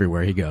Hal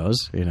everywhere he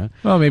goes.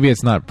 Well, maybe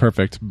it's not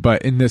perfect,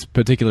 but in this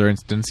particular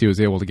instance, he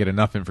was able to get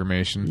enough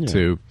information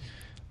to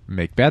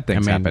make bad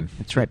things happen.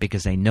 That's right,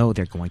 because they know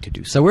they're going to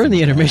do something. So we're in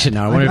the intermission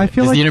now. I wonder I if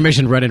feel does like- the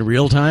intermission run in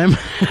real time?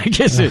 I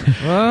guess it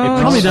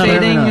probably it's not.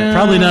 fading,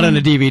 Probably not on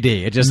a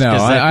DVD. It just No,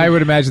 is that- I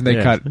would imagine they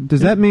yeah. cut.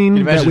 Does that mean Can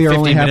you that imagine we are 15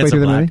 only halfway minutes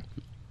through of the black? movie?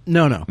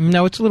 No.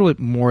 No, it's a little bit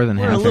more than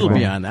We're half. a little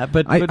beyond that,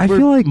 but, I but we're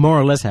feel like- more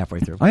or less halfway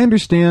through. I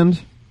understand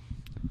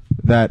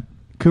that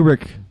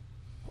Kubrick.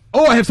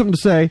 Oh, I have something to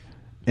say,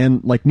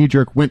 and knee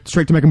jerk went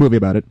straight to make a movie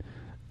about it.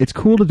 It's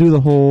cool to do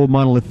the whole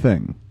monolith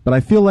thing, but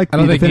I feel like I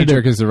don't the think knee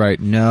definitive- jerk is the right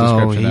No,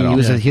 description he at all.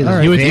 was All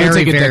right. He would take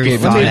very, a very decade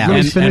thought long. out. Let me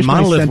and finish my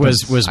Monolith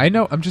sentence. was I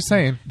know. I'm just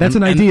saying. That's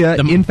an and idea.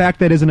 the- In fact,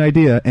 that is an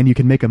idea, and you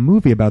can make a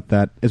movie about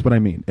that, is what I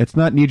mean. It's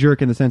not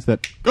knee-jerk in the sense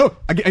that,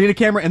 I need a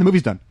camera and the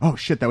movie's done. Oh,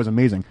 shit, that was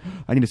amazing.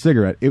 I need a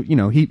cigarette.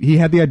 He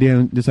had the idea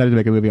and decided to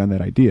make a movie on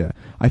that idea.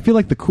 I feel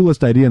like the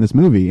coolest idea in this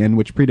movie, and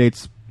which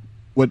predates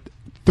what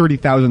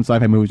 30,000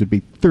 sci-fi movies would be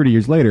 30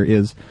 years later,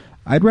 is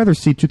I'd rather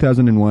see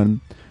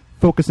 2001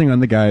 focusing on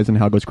the guys and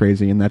Hal goes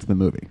crazy, and that's the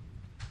movie.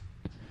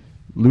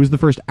 Lose the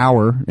first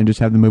hour and just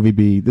have the movie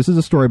be, this is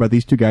a story about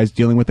these two guys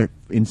dealing with an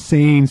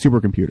insane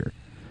supercomputer.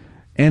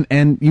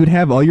 And you'd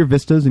have all your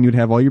vistas and you'd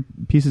have all your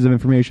pieces of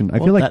information. I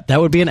feel like that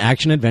would be an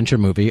action adventure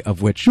movie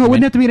of which no, it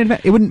wouldn't have to be an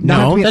adventure. It wouldn't. not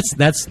have No, to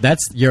be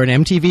that's you're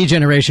an MTV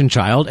generation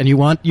child, and you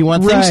want things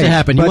Right, to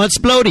happen. You but want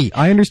Splody.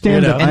 I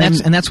understand that.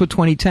 And that's what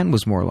 2010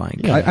 was more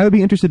like. I would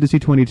be interested to see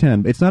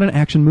 2010. It's not an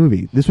action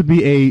movie. This would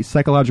be a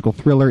psychological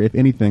thriller, if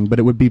anything, but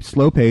it would be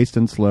slow paced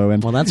and slow.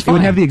 And Well, that's it fine.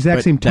 would have the exact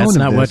but same tone. That's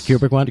of not what this.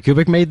 Kubrick wanted.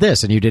 Kubrick made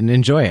this, and you didn't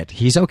enjoy it.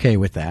 He's okay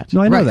with that.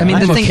 No, I know Right. that. I mean,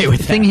 I'm the okay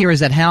with thing that. here is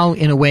that Hal,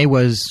 in a way,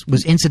 was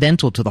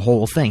incidental to the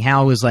whole thing.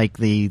 Hal was like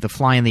the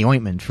fly in the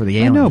ointment for the I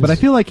aliens. know, but I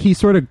feel like he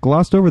sort of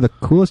glossed over the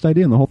coolest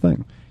idea in the whole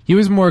thing. He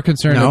was more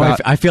concerned No, about.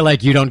 I feel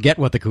like you don't get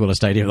what the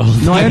coolest idea of the whole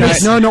thing No, I is.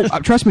 understand. No,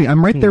 trust me,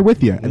 I'm right there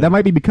with you. That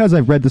might be because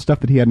I've read the stuff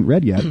that he hadn't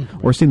read yet,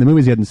 or seen the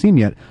movies he hadn't seen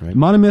yet. Right.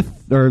 Monomyth,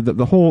 or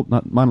the whole,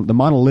 not the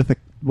monolithic.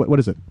 What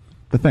is it?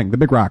 The thing, the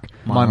big rock.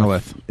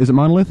 Monolith. Is it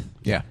Monolith?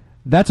 Yeah.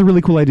 That's a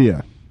really cool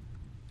idea.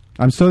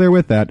 I'm so there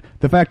with that.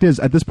 The fact is,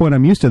 at this point,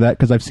 I'm used to that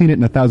because I've seen it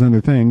in 1,000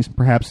 other things,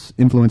 perhaps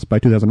influenced by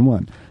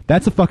 2001.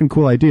 That's a fucking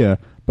cool idea,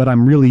 but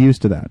I'm really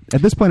used to that.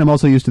 At this point, I'm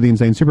also used to the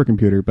insane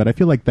supercomputer, but I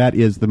feel like that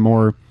is the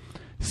more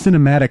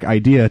cinematic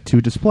idea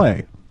to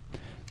display.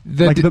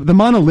 The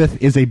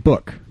Monolith is a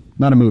book,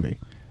 not a movie.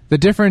 The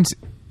difference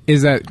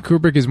is that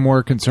Kubrick is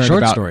more concerned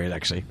Short about... story,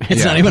 actually.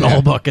 It's not even a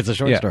whole book. It's a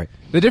short story.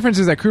 The difference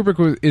is that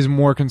Kubrick is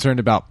more concerned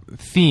about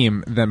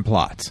theme than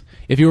plot.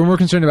 If you were more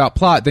concerned about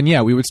plot, then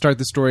we would start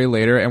the story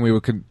later and we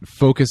would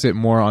focus it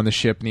more on the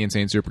ship and the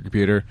insane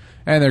supercomputer.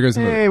 And there goes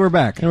the movie. Hey, we're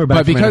back. And we're back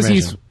But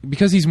from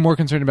because he's more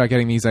concerned about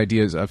getting these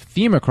ideas of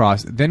theme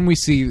across, then we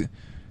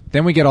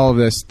get all of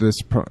this.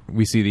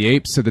 We see the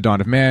apes at the dawn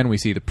of man. We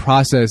see the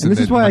process And and this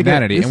the is why I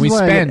get, mundanity, this and we is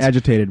why I spend get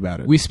agitated about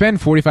it. we spend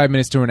 45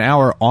 minutes to an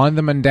hour on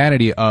the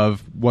mundanity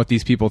of what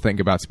these people think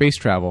about space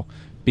travel,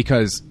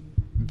 because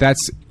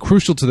that's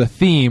crucial to the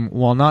theme,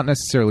 while not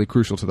necessarily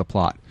crucial to the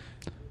plot.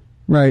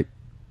 Right.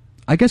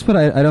 I guess what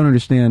I don't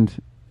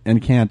understand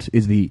and can't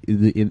is the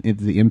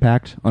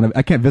impact on.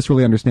 I can't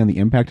viscerally understand the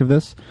impact of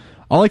this.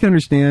 All I can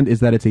understand is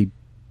that it's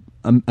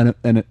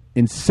an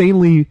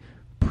insanely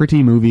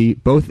pretty movie,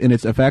 both in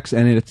its effects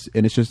and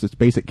it's just its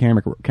basic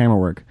camera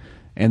work,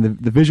 and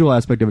the visual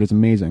aspect of it is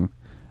amazing.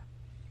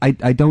 I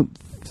don't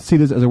see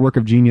this as a work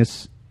of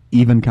genius,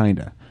 even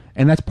kinda,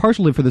 and that's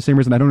partially for the same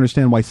reason I don't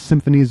understand why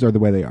symphonies are the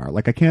way they are.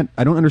 Like I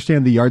don't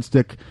understand the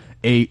yardstick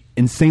a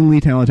insanely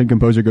talented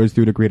composer goes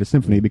through to create a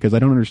symphony, because I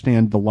don't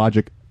understand the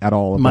logic at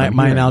all. Of My what I'm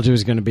hearing. analogy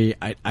was going to be,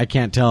 I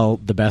can't tell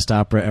the best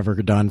opera ever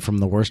done from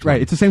the worst one.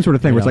 Right, it's the same sort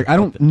of thing. You Where it's know, like I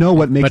don't know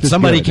what makes. But this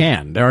somebody good.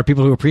 can. There are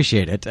people who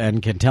appreciate it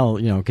and can tell,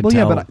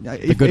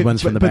 the good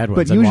ones from the bad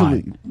ones. But and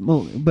usually,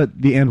 why. but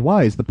the and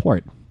why is the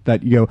part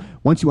that you go.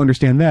 Once you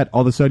understand that,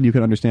 all of a sudden you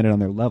can understand it on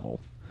their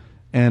level.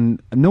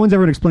 And no one's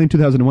ever explained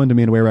 2001 to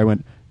me in a way where I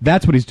went,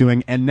 "That's what he's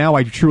doing," and now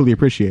I truly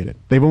appreciate it.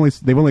 They've only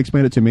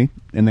explained it to me,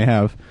 and they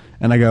have,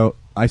 and I go,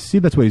 "I see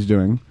that's what he's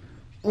doing."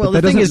 Well,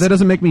 but that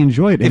doesn't make me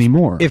enjoy it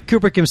anymore. If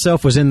Kubrick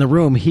himself was in the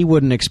room, he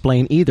wouldn't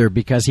explain either,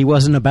 because he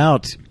wasn't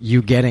about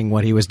you getting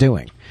what he was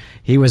doing.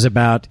 He was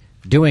about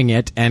doing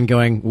it and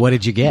going, "What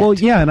did you get?" Well,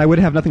 yeah, and I would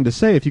have nothing to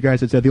say if you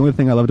guys had said the only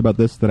thing I loved about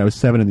this that I was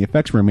 7 and the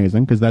effects were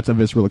amazing, because that's a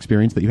visceral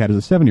experience that you had as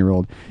a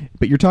 7-year-old.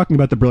 But you're talking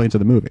about the brilliance of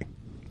the movie.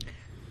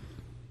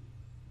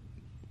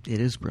 It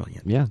is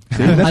brilliant. Yeah.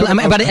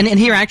 And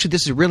here, actually,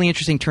 this is a really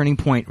interesting turning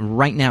point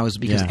right now, is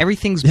because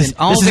everything's been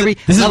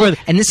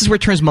and this is where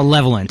it turns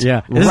malevolent.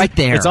 Yeah,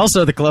 there. It's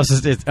also the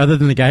closest. Other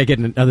than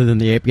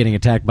the ape getting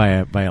attacked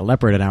by a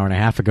leopard an hour and a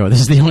half ago. This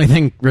is the only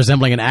thing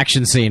resembling an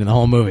action scene in the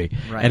whole movie,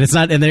 right. And it's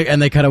not. And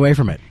they cut away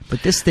from it.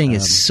 But this thing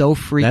is so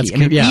freaky. That's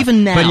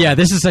even now. But yeah,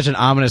 this is such an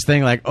ominous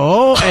thing. Like,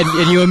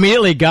 and you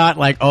immediately got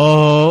like,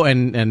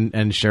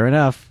 and sure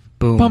enough,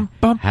 boom, Bum,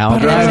 bum, Hal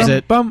drives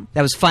it. Bum.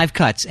 That was 5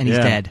 cuts, and he's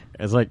dead.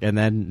 It's like, and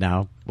then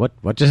now, what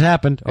just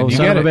happened? And you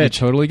son get of a it. You bitch!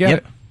 totally get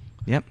it.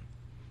 Yep.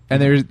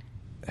 And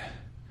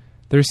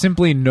there's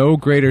simply no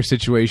greater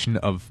situation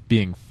of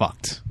being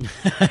fucked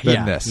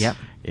than this.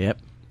 Yep.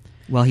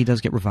 Well, he does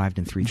get revived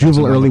in 3.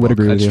 Jubal Early would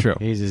agree with That's you. true.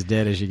 Oh. He's as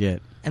dead as you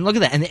get. And look at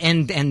that,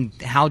 and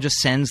Hal just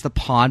sends the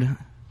pod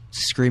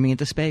screaming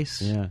into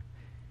space. Yeah.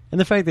 And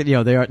the fact that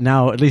they are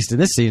now, at least in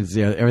this scene,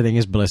 everything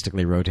is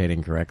ballistically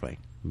rotating correctly.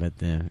 But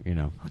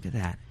Look at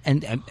that,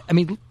 and I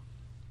mean,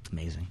 it's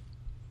amazing.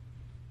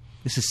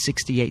 This is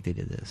 1968. They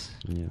did this.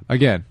 yeah.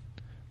 Again,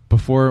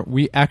 before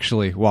we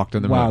actually walked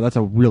on the Wow, moon. that's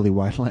a really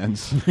wide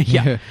lens.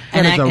 Yeah.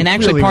 And, That is a and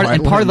actually, really part wide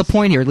of the lens.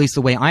 point here, at least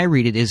the way I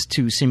read it, is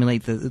to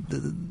simulate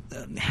the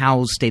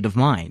Hal's state of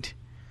mind,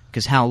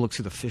 because Hal looks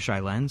through the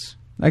fisheye lens.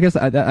 I guess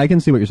I can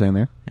see what you're saying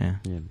there. Yeah.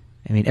 Yeah.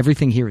 I mean,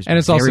 everything here is and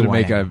it's very also to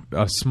wide make angle.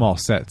 a small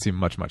set seem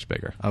much, much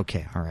bigger.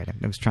 Okay, all right.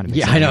 I was trying to make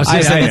Yeah, sense. I know. I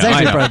It's know,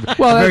 actually I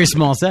know. a very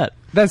small set.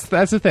 That's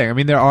the thing. I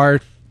mean, there are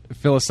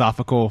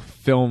philosophical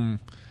film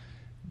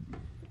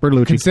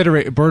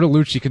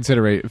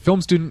Bertolucci.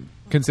 film student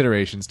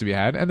considerations to be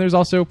had, and there's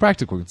also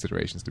practical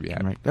considerations to be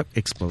had. Right. Oh,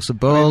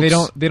 explosive I mean,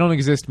 boats. they don't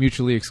exist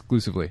mutually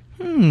exclusively.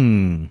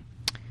 Hmm.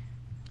 I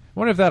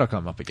wonder if that'll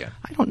come up again.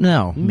 I don't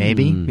know.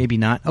 Maybe. Maybe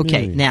not.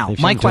 Okay, Maybe. now, They've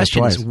my shown it to us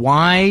question is, twice.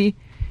 why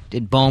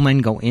did Bowman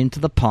go into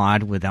the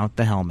pod without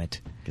the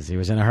helmet? Because he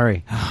was in a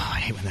hurry. Oh, I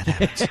hate when that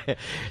happens.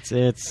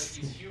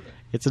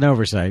 It's an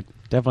oversight.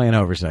 Definitely an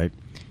oversight.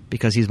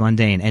 Because he's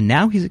mundane. And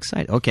now he's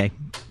excited. Okay.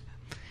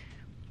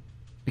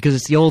 Because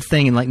it's the old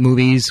thing in like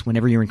movies,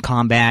 whenever you're in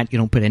combat, you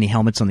don't put any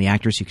helmets on the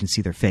actors, you can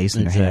see their face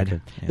and their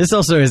head. Yeah. This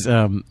also is, it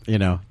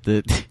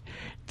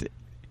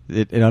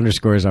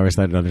underscores. I always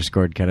thought it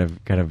underscored kind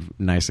of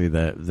nicely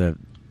the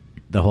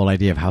whole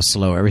idea of how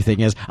slow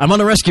everything is. I'm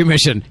on a rescue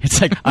mission. It's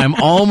like I'm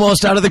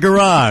almost out of the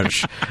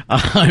garage.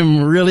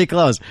 I'm really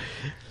close.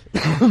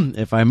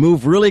 If I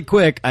move really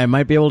quick, I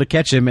might be able to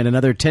catch him in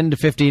another 10 to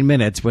 15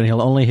 minutes when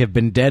he'll only have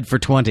been dead for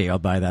 20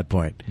 by that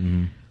point.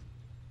 Mm-hmm.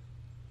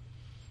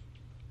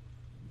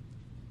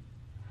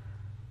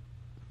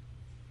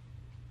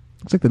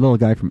 It's like the little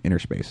guy from Inner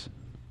Space.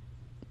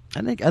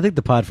 I think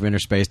the pod from Inner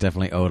Space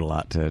definitely owed a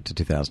lot to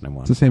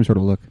 2001. It's the same sort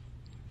of look.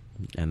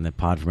 the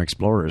pod from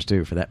Explorers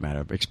too, for that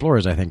matter.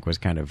 Explorers, I think, was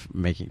kind of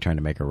trying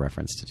to make a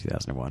reference to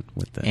 2001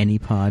 with the Any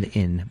pod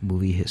in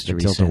movie history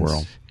the Tilt-A-Whirl.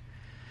 since.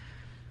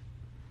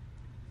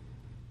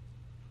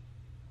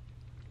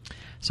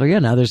 So yeah,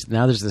 now there's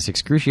this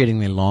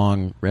excruciatingly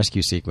long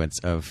rescue sequence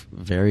of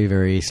very,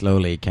 very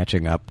slowly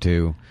catching up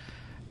to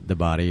the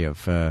body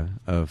of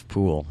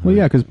Poole. Well,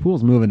 yeah, because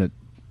Poole's moving at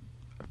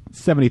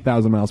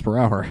 70,000 miles per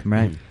hour,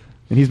 Right.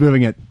 and he's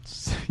moving at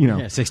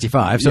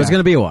 65. So Yeah. it's going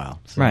to be a while.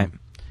 So. Right.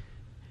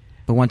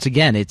 But once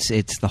again, it's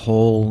the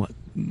whole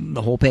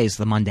pace,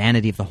 the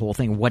mundanity of the whole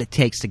thing, what it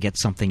takes to get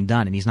something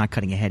done, and he's not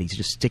cutting ahead. He's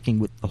just sticking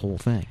with the whole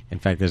thing. In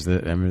fact, there's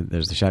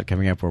the shot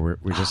coming up where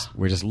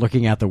we're just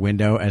looking out the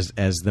window as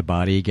the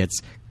body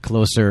gets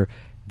closer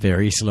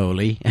very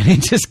slowly, and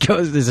it just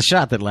goes. There's a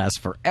shot that lasts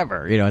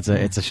forever.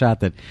 It's a shot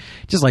that,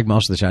 just like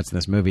most of the shots in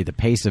this movie, the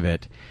pace of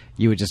it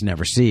you would just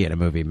never see in a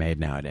movie made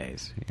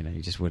nowadays.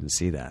 You just wouldn't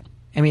see that.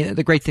 I mean,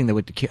 the great thing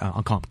that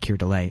I'll call it Keir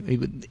Delay.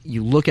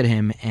 You look at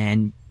him,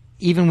 and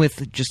even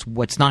with just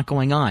what's not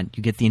going on,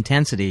 you get the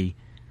intensity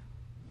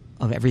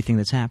of everything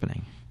that's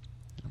happening.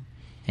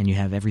 And you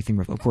have everything.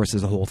 Of course,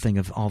 there's the whole thing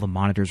of all the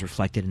monitors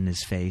reflected in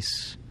his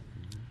face.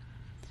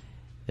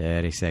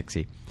 Very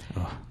sexy.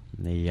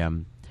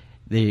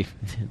 The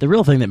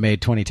real thing that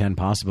made 2010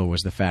 possible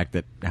was the fact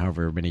that,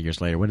 however many years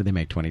later, when did they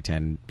make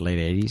 2010? Late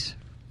 80s,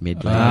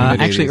 mid late.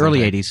 Actually, 80s,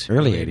 early I think. 80s.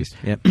 Early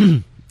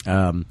 80s.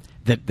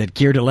 Yep. That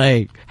Keir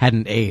Delay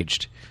hadn't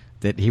aged,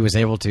 that he was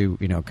able to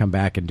come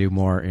back and do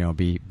more,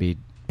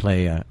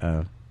 play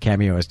a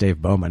cameo as Dave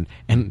Bowman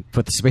and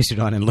put the spacesuit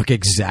on and look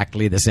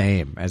exactly the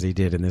same as he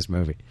did in this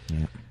movie.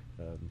 Yeah.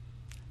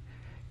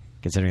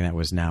 Considering that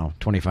was now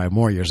 25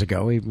 more years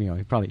ago, he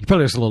probably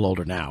looks a little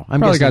older now. I'm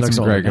Probably guessing he got looks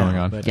some older gray going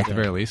now, on, but, at the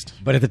very least.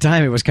 But at the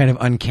time, it was kind of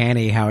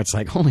uncanny how it's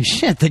like, holy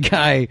shit, the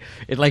guy,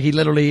 he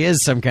literally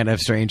is some kind of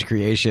strange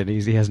creation.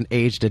 He hasn't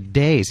aged a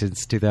day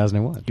since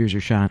 2001. Here's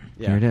your shot.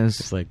 There it is.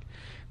 It's like,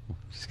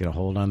 just going to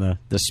hold on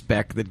the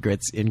speck that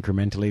gets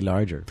incrementally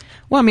larger.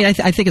 Well, I mean, I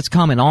think it's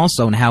common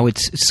also in how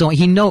it's so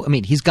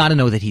he's got to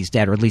know that he's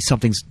dead, or at least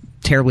something's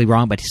terribly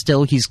wrong. But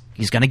still, he's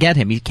going to get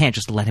him. He can't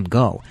just let him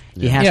go.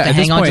 He has Yeah, to at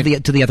hang this on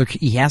point- to the other.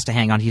 He has to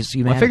hang on. He's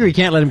I figure he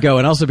can't let him go,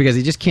 and also because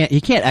he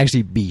can't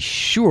actually be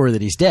sure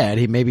that he's dead.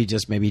 He maybe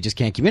just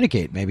can't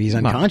communicate. Maybe he's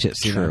unconscious.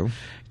 true.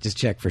 Just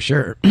check for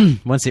sure.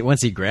 once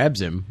he grabs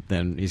him,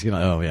 then he's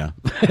gonna. Oh yeah,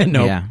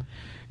 nope, Yeah.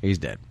 he's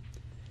dead.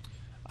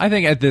 I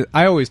think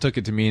I always took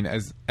it to mean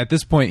as at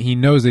this point he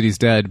knows that he's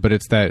dead, but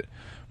it's that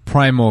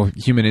primal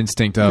human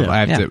instinct of Yeah. I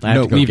have Yeah. to I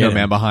have to go leave get no him.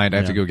 man behind. I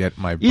have Yeah. to go get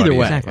my Either buddy,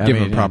 way, give I him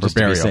mean, a proper just to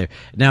be burial. safe.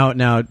 Now,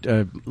 a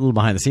little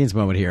behind the scenes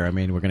moment here. I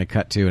mean, we're going to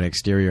cut to an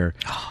exterior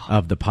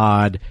of the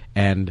pod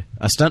and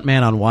a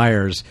stuntman on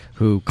wires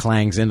who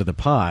clangs into the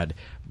pod.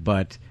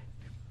 But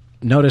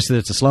notice that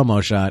it's a slow mo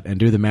shot, and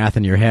do the math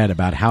in your head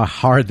about how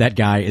hard that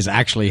guy is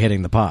actually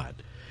hitting the pod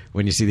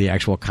when you see the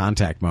actual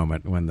contact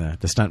moment when the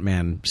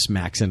stuntman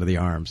smacks into the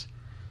arms.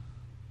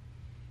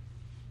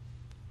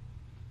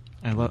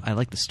 I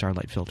like the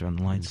starlight filter on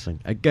the lights. It's like,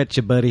 I got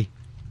you, buddy.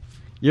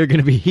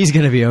 He's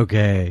gonna be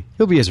okay.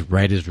 He'll be as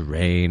right as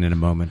rain in a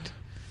moment.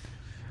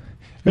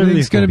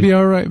 Everything's going to be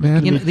all right,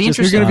 man. You know, the You're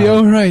interesting- going to be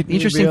all right. The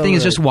interesting It'll be thing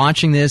is all just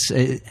watching this.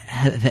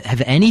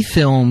 Have any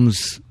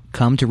films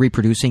come to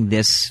reproducing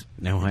this?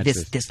 No,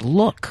 it's this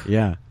look.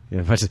 Yeah.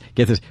 If I just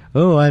get this,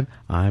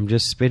 I'm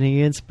just spinning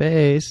in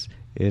space,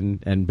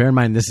 and bear in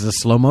mind this is a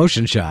slow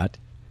motion shot,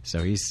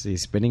 so he's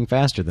spinning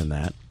faster than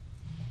that.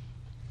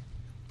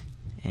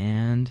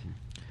 And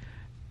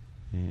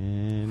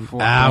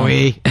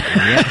Owie!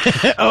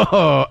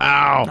 Oh,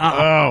 ow!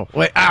 Oh,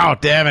 wait! Ow!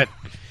 Damn it!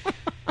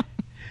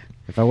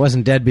 If I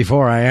wasn't dead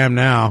before, I am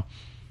now.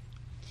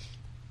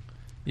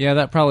 Yeah,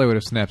 that probably would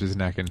have snapped his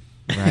neck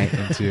right,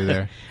 into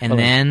there. and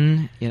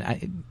then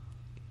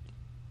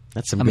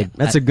That's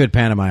I a good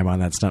pantomime on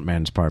that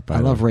stuntman's part. By I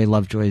the love way. Ray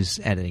Lovejoy's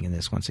editing in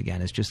this. Once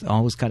again, it's just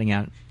always cutting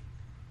out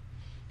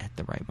at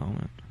the right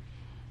moment.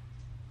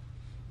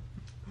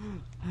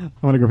 I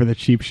want to go for the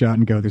cheap shot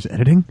and go, there's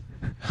editing?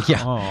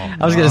 Yeah,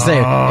 I was going to say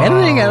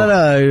editing. I don't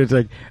know. It's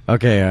like,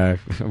 okay, I'm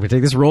going to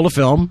take this roll of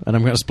film and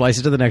I'm going to splice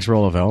it to the next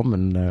roll of film,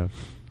 and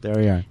there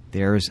we are.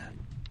 There's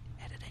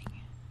editing.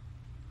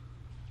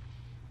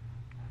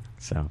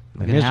 So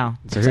Look here's- at now. so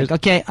It's here's, like,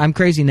 okay, I'm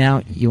crazy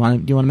now. You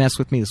want to mess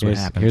with me? This is what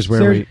happens. here's where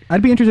Sarah,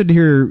 I'd be interested to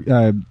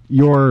hear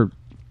your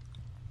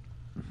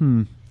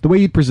the way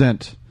you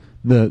present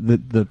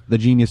the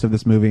genius of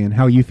this movie and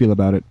how you feel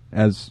about it,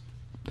 as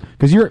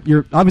because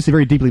you're obviously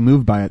very deeply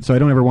moved by it. So I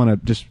don't ever want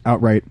to just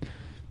outright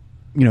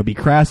be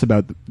crass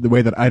about the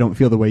way that I don't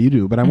feel the way you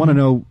do. But I want to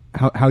know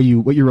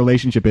what your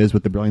relationship is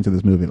with the brilliance of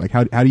this movie. Like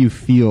how do you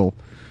feel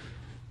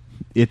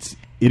it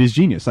is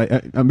genius?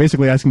 I'm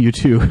basically asking you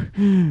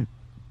to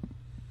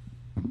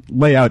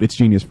lay out its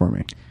genius for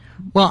me.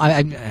 Well,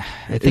 I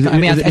think.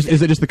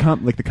 Is it just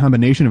the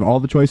combination of all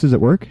the choices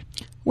at work?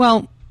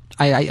 Well,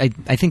 I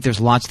think there's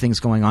lots of things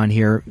going on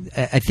here.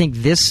 I think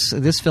this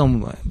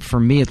film, for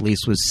me at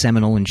least, was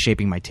seminal in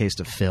shaping my taste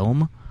of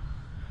film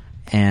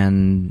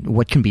and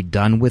what can be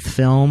done with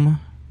film.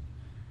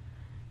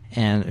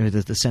 and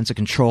the sense of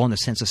control and the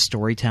sense of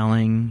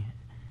storytelling.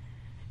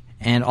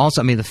 And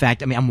also, I mean, the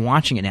fact, I mean, I'm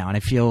watching it now and I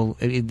feel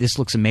this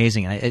looks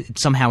amazing. And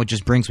somehow it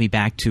just brings me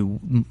back to,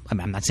 I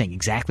mean, I'm not saying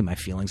exactly my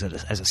feelings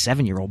as a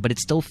 7-year-old, but it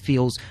still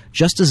feels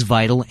just as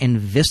vital and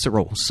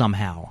visceral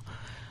somehow.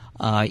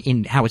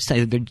 In how it's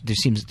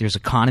there's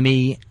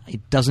economy.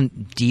 It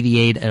doesn't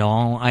deviate at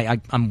all.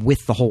 I'm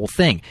with the whole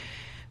thing.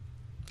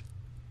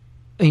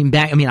 I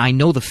mean, I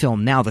know the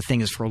film now. The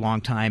thing is, for a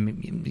long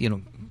time, you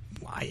know,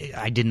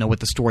 I didn't know what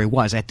the story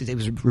was. It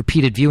was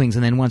repeated viewings,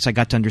 and then once I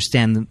got to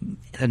understand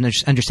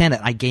it,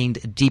 I gained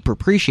a deeper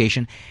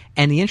appreciation.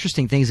 And the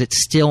interesting thing is,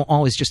 it's still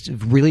always just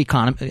really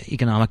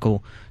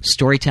economical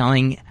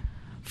storytelling.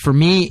 For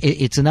me,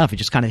 it's enough. It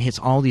just kind of hits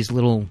all these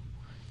little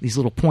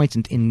points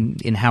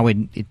in how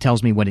it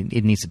tells me what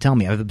it needs to tell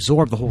me. I've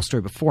absorbed the whole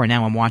story before, and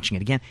now I'm watching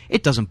it again.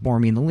 It doesn't bore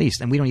me in the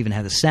least, and we don't even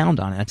have the sound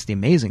on it. That's the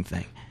amazing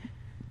thing.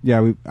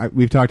 Yeah,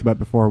 we've talked about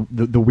before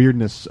the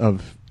weirdness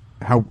of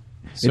how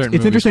it's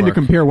interesting work. to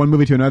compare one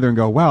movie to another and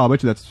go, wow, I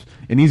bet you that's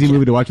an easy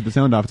movie to watch with the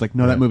sound off. It's like,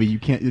 no, that movie you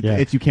can't.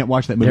 You can't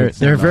watch that movie.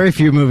 There are very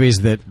few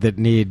movies that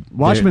need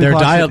Watchmen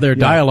their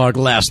dialogue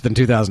less than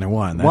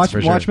 2001. That's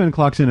for sure. Watchmen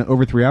clocks in at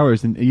over 3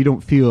 hours, and you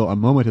don't feel a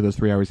moment of those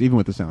 3 hours, even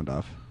with the sound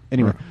off.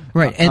 Anyway,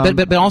 right,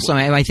 but also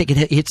I think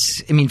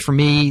it's. I mean, for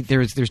me,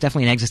 there's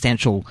definitely an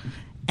existential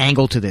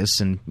angle to this,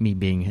 and me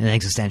being an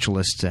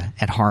existentialist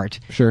at heart.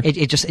 Sure,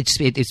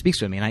 it speaks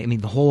to me. I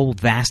mean, the whole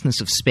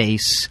vastness of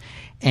space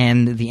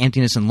and the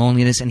emptiness and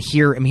loneliness. And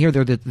here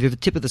they're the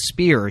tip of the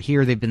spear.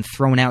 Here they've been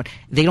thrown out.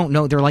 They don't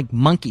know. They're like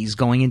monkeys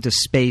going into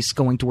space,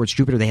 going towards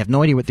Jupiter. They have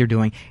no idea what they're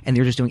doing, and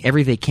they're just doing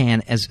everything they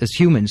can as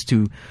humans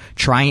to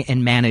try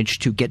and manage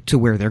to get to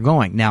where they're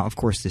going. Now, of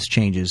course, this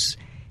changes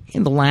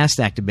in the last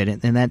act a bit,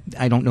 and that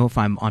I don't know if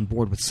I'm on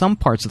board with some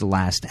parts of the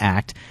last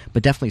act,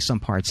 but definitely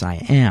some parts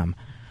I am.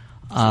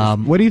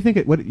 What do you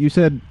think? What you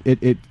said?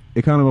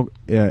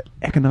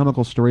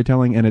 Economical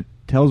storytelling, and it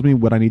tells me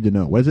what I need to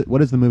know. What is it? What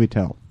does the movie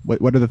tell?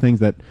 What are the things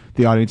that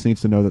the audience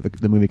needs to know that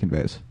the movie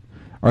conveys?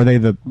 Are they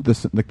the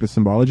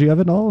symbology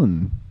of it all,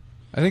 and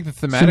I think the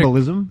thematic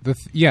symbolism?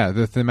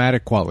 The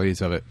thematic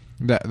qualities of it,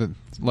 that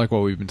like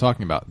what we've been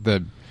talking about,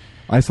 the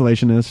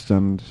isolationist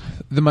and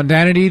the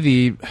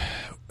mundanity,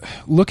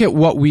 look at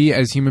what we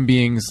as human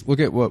beings, look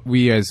at what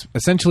we as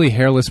essentially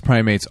hairless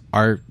primates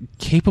are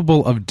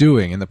capable of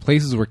doing and the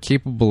places we're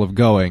capable of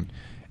going,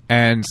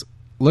 and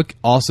look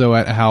also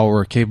at how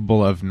we're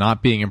capable of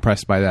not being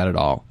impressed by that at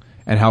all,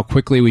 and how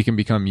quickly we can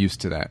become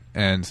used to that,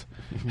 and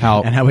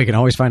how we can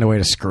always find a way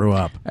to screw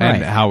up,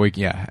 and how we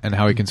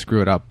can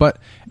screw it up. But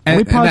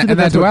and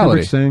that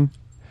duality. Saying?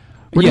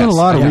 We're doing a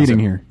lot of reading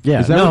here.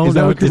 Yeah, is that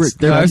what Kubrick?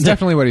 That's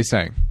definitely what he's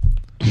saying.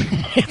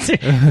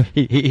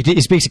 he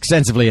speaks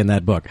extensively in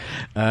that book.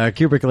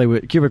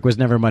 Kubrick was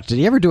never much. Did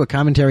he ever do a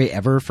commentary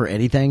ever for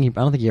anything? I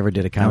don't think he ever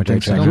did a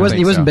commentary. So.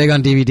 He wasn't big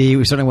on DVD.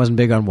 He certainly wasn't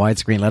big on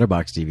widescreen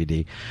letterbox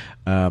DVD.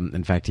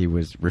 In fact, he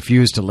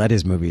refused to let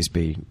his movies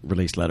be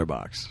released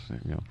letterbox.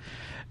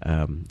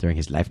 During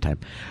his lifetime,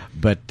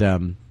 but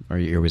or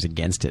he was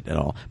against it at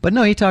all. But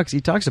no, he talks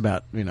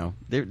about,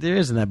 there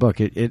is in that book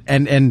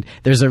and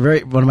there's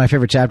one of my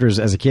favorite chapters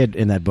as a kid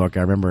in that book.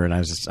 I remember, and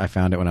I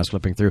found it when I was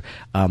flipping through.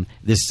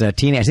 This I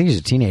think he's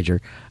a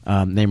teenager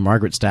named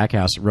Margaret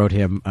Stackhouse wrote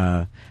him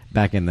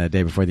back in the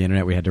day before the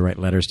internet. We had to write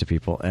letters to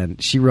people,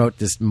 and she wrote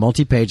this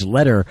multi-page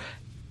letter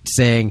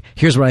saying,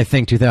 "Here's what I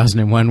think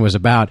 2001 was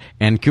about,"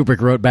 and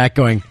Kubrick wrote back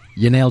going,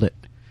 "You nailed it."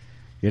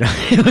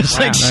 It was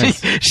like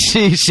nice.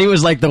 She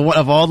was like the one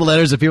of all the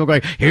letters of people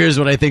going, "Here's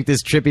what I think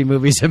this trippy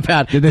movie's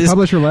about." Did they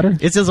publish her letter?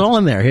 It's all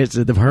in there. Here's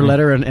her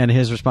letter and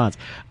his response.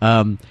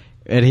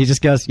 And he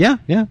just goes, yeah,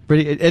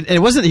 pretty. And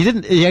it wasn't.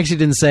 He actually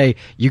didn't say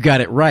you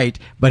got it right,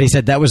 but he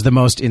said that was the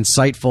most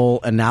insightful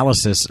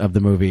analysis of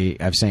the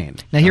movie I've seen.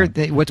 Now, here,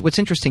 what's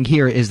interesting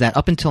here is that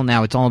up until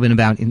now, it's all been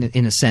about,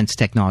 in a sense,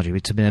 technology.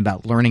 It's been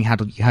about learning how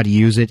to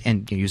use it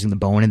and using the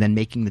bone, and then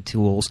making the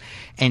tools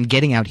and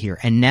getting out here.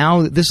 And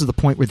now this is the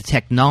point where the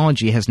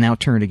technology has now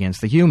turned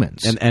against the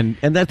humans. And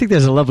I think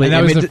there's a lovely.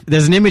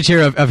 There's an image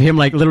here of him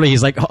like literally.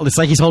 He's like, it's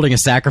like he's holding a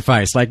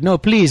sacrifice. Like, no,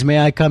 please, may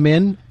I come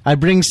in? I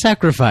bring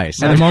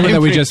sacrifice. And the moment that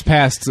we just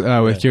passed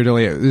with Keir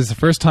Dullea, this is the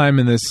first time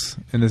in this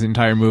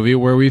entire movie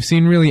where we've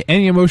seen really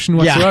any emotion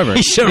whatsoever.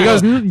 He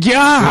goes,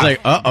 yeah. He's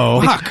like,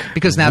 fuck.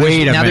 Because now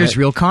there's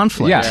real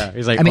conflict. Yeah.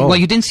 He's like, I mean, well,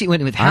 you didn't see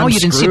with Hal. You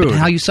didn't see, but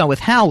how you saw with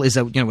Hal is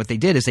that what they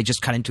did is they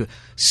just cut into a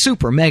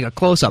super mega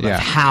close up of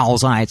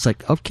Hal's eye. It's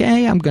like,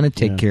 okay, I'm going to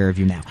take care of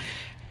you now.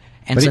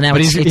 And so now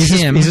it's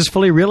him. He's just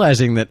fully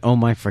realizing that, oh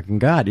my freaking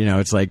God,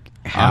 it's like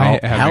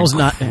Hal's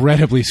not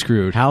incredibly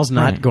screwed. Hal's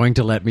not going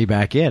to let me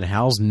back in.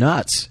 Hal's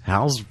nuts.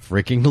 Hal's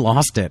freaking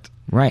lost it.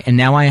 Right, and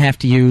now I have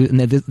to use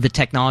the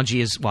technology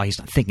is, well, he's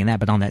not thinking that,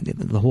 but on that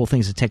the whole thing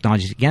is the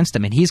technology is against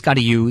him, and he's got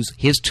to use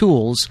his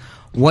tools,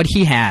 what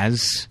he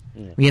has.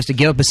 He has to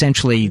give up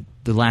essentially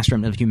the last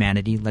remnant of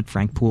humanity, let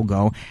Frank Poole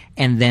go,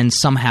 and then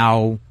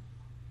somehow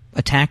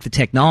attack the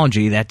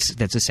technology that's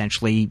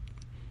essentially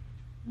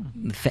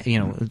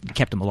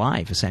kept him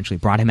alive, essentially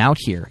brought him out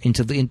here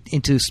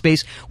into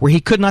space where he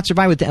could not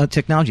survive without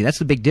technology. That's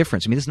the big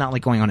difference. I mean, it's not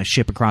like going on a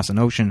ship across an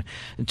ocean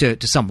to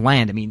some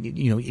land. I mean,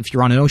 if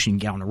you're on an ocean, you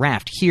can get on a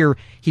raft. Here,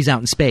 he's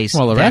out in space.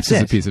 Well, the That's raft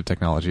is it. a piece of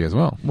technology as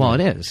well. Well,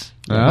 it is.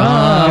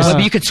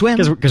 But you could swim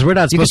Because we're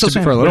not You can supposed to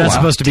still be, swim. we're not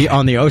supposed to be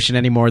on the ocean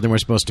any more than we're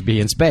supposed to be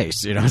in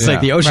space. It's Yeah.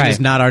 like the ocean Right. is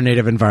not our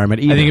native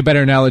environment either. I think a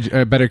better analogy,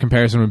 a better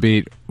comparison would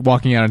be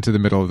walking out into the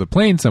middle of the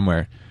plain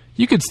somewhere.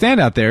 You could stand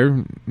out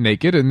there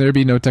naked, and there'd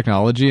be no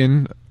technology,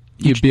 and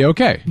you'd be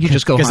okay. You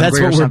just go because that's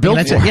hungry or what we're something. built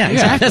That's for. it. Yeah,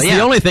 exactly. That's yeah.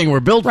 the only thing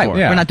we're built Right. for.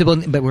 Yeah.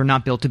 We're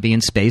not built to be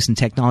in space, and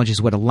technology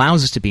is what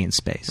allows us to be in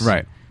space.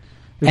 Right.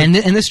 And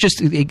this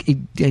just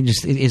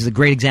is a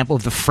great example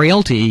of the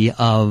frailty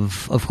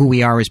of who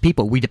we are as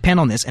people. We depend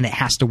on this, and it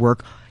has to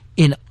work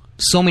in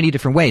so many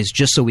different ways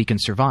just so we can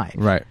survive.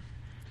 Right.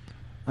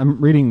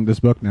 I'm reading this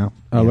book now,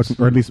 looking,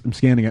 or at least I'm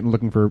scanning it and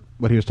looking for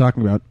what he was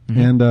talking about.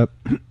 And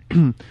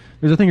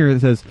there's a thing here that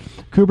says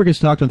Kubrick has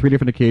talked on 3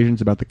 different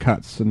occasions about the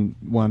cuts, and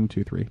 1,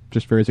 2, 3,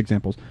 just various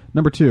examples.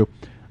 Number 2,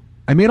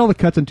 I made all the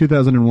cuts in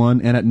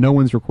 2001, and at no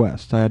one's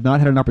request. I had not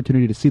had an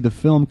opportunity to see the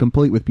film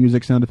complete with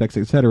music, sound effects,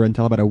 etc.,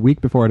 until about a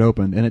week before it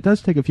opened, and it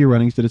does take a few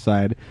runnings to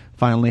decide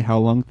finally how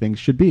long things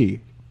should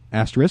be.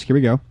 Asterisk, here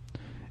we go.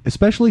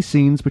 Especially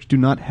scenes which do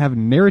not have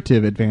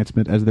narrative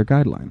advancement as their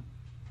guideline.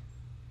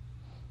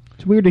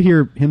 It's weird to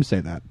hear him say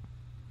that.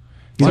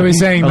 So he's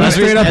saying He's this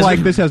straight up as like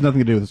we- this has nothing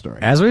to do with the story.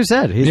 As we've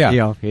said,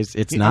 Yeah.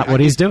 it's not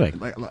what he's doing.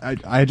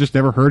 I had just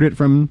never heard it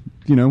from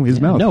his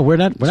mouth. No, we're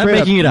not Straight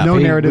making it up. No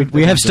We- narrative.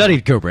 We have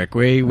studied Kubrick.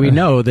 We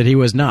know that he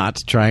was not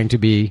trying to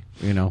be,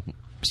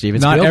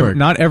 Steven Spielberg.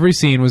 not every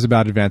scene was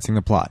about advancing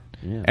the plot.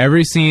 Yeah.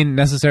 Every scene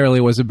necessarily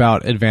was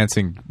about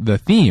advancing the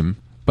theme,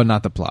 but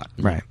not the plot.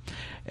 Right.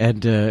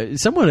 And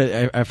someone,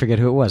 I forget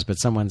who it was, but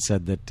someone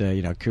said that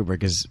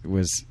Kubrick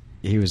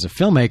was a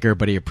filmmaker,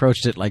 but he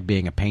approached it like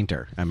being a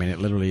painter. I mean, it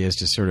literally is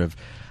just sort of,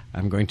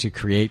 I'm going to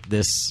create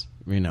this,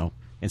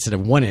 instead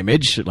of one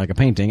image like a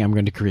painting, I'm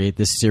going to create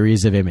this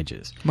series of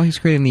images. Well, he's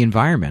creating the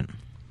environment,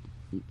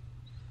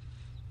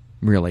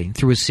 really,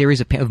 through a series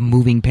of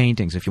moving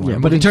paintings, if you want. Yeah,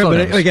 but in terms,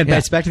 Photos. but again, Yeah.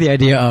 it's back to the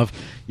idea of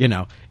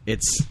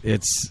it's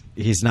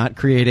he's not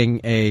creating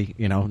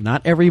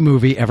not every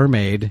movie ever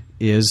made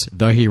is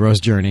the hero's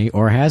journey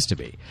or has to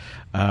be.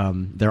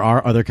 There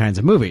are other kinds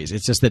of movies.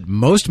 It's just that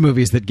most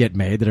movies that get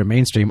made that are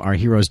mainstream are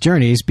heroes'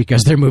 journeys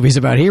because they're movies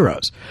about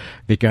heroes.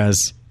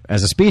 Because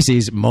as a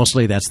species,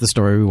 mostly that's the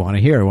story we want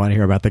to hear. We want to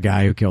hear about the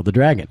guy who killed the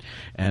dragon.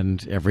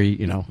 And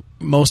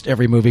most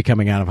every movie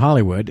coming out of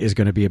Hollywood is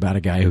going to be about a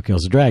guy who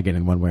kills a dragon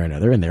in one way or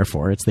another, and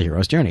therefore it's the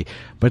hero's journey.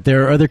 But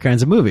there are other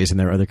kinds of movies, and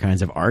there are other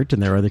kinds of art,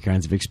 and there are other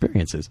kinds of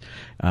experiences.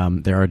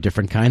 There are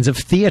different kinds of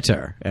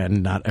theater,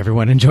 and not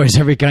everyone enjoys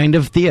every kind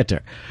of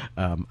theater.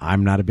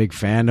 I'm not a big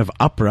fan of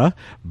opera,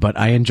 but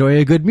I enjoy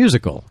a good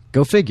musical.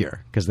 Go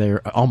figure, because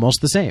they're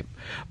almost the same.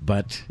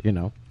 But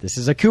this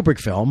is a Kubrick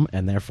film,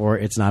 and therefore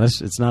it's not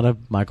a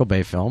Michael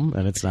Bay film,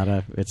 and it's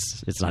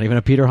not even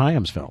a Peter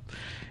Hyams film.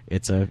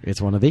 It's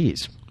one of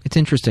these. It's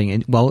interesting.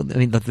 And, well, I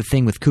mean, the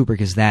thing with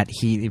Kubrick is that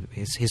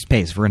his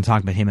pace. If we're going to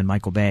talk about him and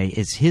Michael Bay,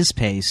 is his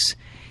pace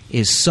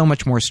is so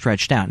much more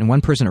stretched out. And one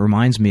person it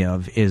reminds me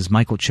of is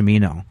Michael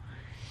Cimino.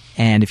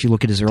 And if you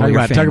look at his earlier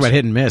films, Talk about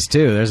hit and miss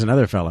too. There's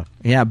another fella.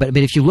 yeah, but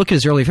if you look at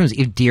his earlier films,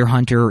 even Deer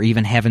Hunter or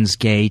even Heaven's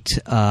Gate,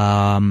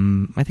 I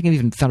think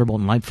even Thunderbolt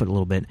and Lightfoot a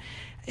little bit.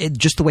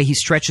 Just the way he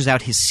stretches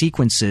out his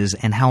sequences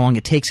and how long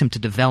it takes him to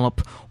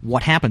develop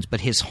what happens,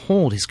 but his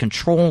hold, his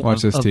control.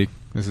 Watch this, of, Teak.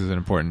 This is an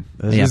important.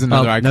 This Yeah. is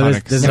another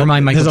iconic. Never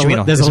mind Michael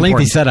Cimino. There's It's a lengthy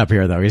important. setup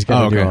here, though. He's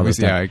got to do all this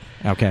stuff.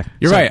 Okay,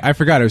 You're So- right. I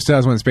forgot. It was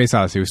 2001: Space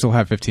Odyssey. We still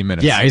have 15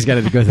 minutes. Yeah, he's got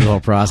to go through the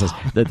whole process.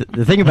 The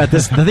thing about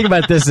this, is, the thing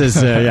about this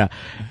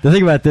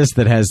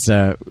that has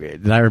that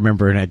I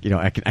remember, and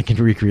I can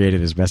recreate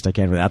it as best I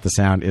can without the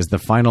sound, is the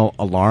final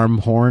alarm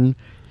horn.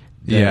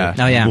 Yeah.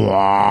 Oh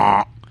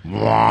yeah.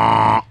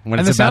 When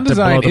And it's the about sound to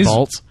blow design the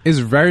bolts. is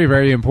very,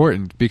 very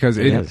important because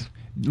it is.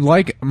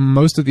 like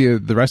most of the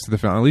rest of the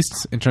film, at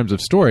least in terms of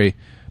story,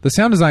 the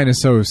sound design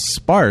is so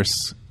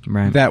sparse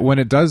Right. that when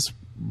it does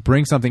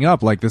bring something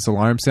up, like this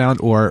alarm sound,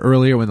 or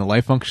earlier when the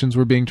life functions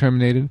were being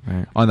terminated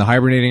Right. on the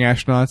hibernating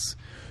astronauts,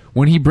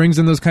 when he brings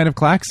in those kind of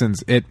klaxons,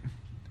 it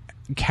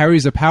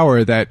carries a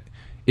power that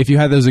if you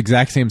had those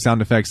exact same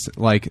sound effects,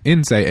 like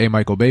in, say, a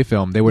Michael Bay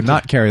film, they would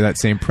not carry that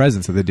same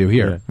presence that they do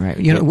here. Right.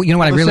 You know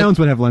what I The really sounds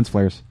would have lens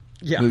flares.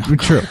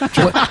 True.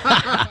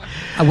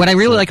 what I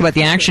really like about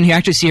the action here,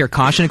 actually see here,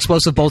 caution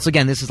explosive bolts.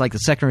 Again, this is like the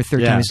second or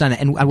third Yeah. time he's done it.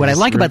 And what I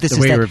like about this The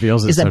is way he that,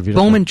 reveals it is so that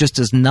beautiful. Bowman just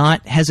does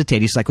not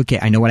hesitate. He's like, okay,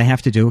 I know what I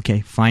have to do.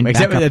 Okay, fine. Back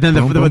Except up. then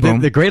Boom, boom, boom.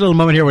 the great little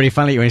moment here when he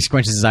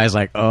squinches his eyes,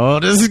 like,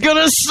 oh, this is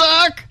gonna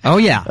suck. Oh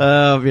yeah.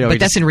 He But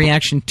that's in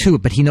reaction to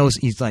it. But he knows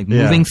he's like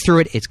Yeah. moving through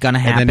it. It's gonna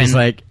happen. And then he's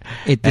like,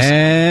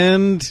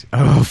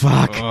 oh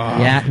fuck.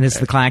 yeah, and it's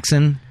the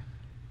klaxon.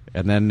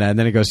 And then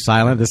it goes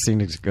silent. This scene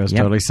goes Yep.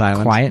 totally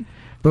silent, Quiet.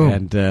 Boom.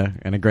 and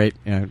a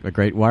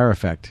great wire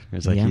effect.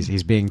 It's like Yeah.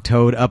 he's being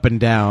towed up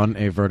and down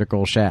a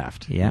vertical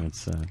shaft. Yeah. And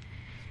it's,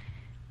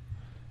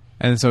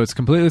 And so it's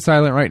completely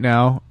silent right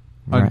now.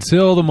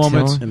 until the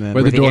moment Until- And then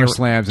where the door air-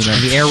 slams and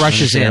then the air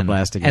rushes air in.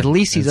 blast again. At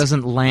least he It's-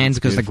 doesn't land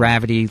because the beautiful.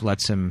 gravity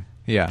lets him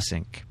Yeah.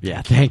 sink.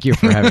 Yeah, thank you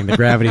for having the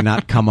gravity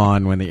not come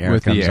on when the air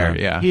with comes the air. on.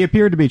 Yeah. He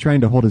appeared to be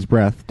trying to hold his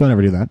breath. Don't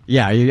ever do that.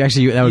 Yeah, you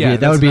actually that would Yeah, be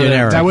that's an another-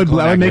 error. That would make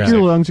Accuracy.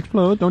 your lungs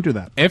explode. Don't do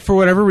that. If for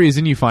whatever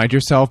reason you find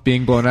yourself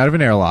being blown out of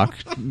an airlock,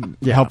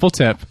 helpful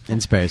tip. in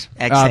space.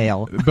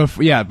 Exhale. But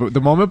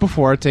the moment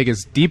before, take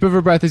as deep of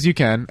a breath as you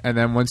can, and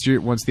then once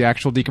the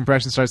actual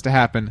decompression starts to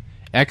happen,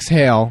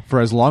 exhale for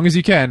as long as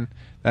you can.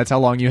 That's how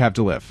long you have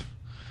to live,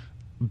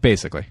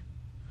 basically.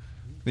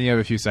 Then you have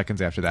a few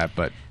seconds after that,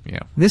 but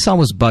This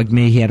almost bugged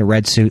me. He had a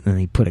red suit and then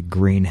he put a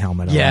green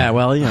helmet on. Yeah,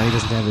 well, he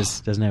doesn't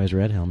have his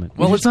red helmet.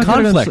 Well, He's it's not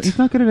good at conflict. he's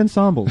not good at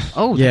ensembles.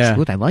 Oh, Yeah. that's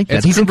good. I like that.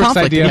 It's He's in Kubrick's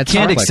conflict. idea. That's You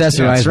can't conflict. accessorize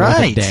That's worth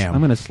a right. damn. I'm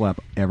going to slap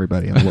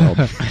everybody in the world.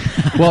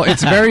 well,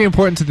 it's very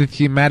important to the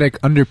thematic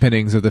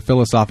underpinnings of the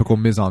philosophical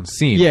mise en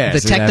scene.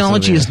 Yes, The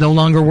technology absolutely. is no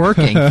longer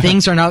working.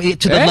 Things are now to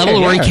the Yeah,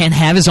 level where he yeah. can't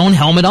have his own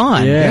helmet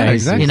on. Yeah,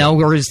 exactly. You know,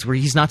 where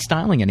he's not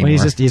styling anymore.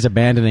 Well, he's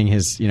abandoning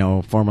his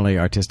formerly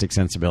artistic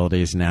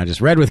sensibilities and now just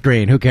red with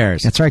green. Who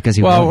cares? That's right, because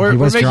he Well, was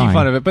we're making drawing.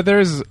 fun of it, but there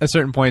is a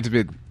certain point to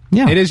it.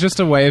 Yeah. It is just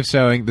a way of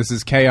showing this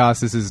is chaos.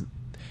 This is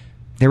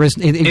There is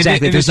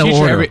exactly. in There's this no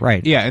future, order,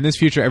 right? Yeah, in this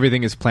future,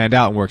 everything is planned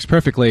out and works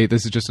perfectly.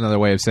 This is just another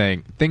way of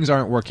saying things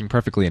aren't working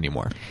perfectly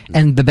anymore.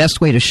 And the best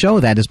way to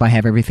show that is by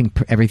have everything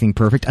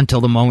perfect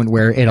until the moment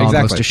where it all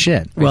goes Exactly. to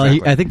shit. Well,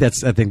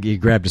 Exactly. I think he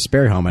grabbed a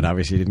spare helmet.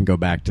 Obviously, he didn't go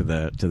back to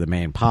the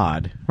main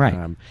pod. Right.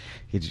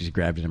 He just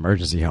grabbed an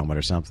emergency helmet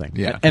or something.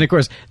 Yeah. And of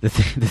course,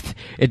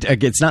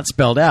 it's not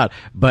spelled out,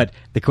 but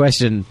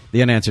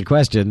the unanswered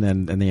question,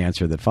 and the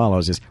answer that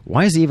follows is,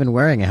 why is he even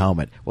wearing a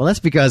helmet? Well, that's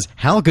because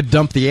Hal could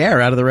dump the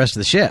air out of the rest of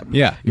the ship.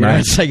 Yeah. You know, Right.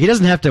 it's like he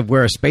doesn't have to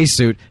wear a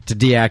spacesuit to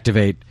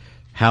deactivate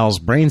Hal's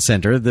brain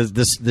center.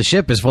 The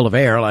ship is full of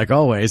air, like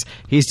always.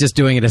 He's just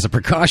doing it as a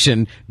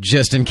precaution,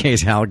 just in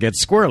case Hal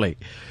gets squirrely.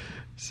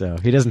 So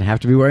he doesn't have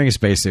to be wearing a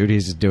spacesuit.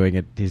 He's just doing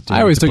it.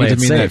 I always took play it to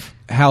mean safe.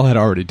 that Hal had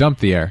already dumped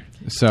the air.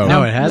 So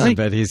No, it hasn't.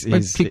 But he's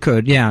he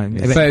could, yeah.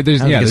 So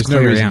there's I don't think it's no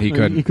clear, reason yeah. he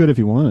couldn't. You could if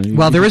you wanted.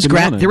 Well, there You is just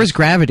didn't want it.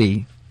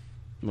 gravity.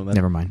 Well, that-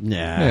 Never mind.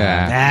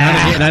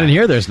 Yeah. Not in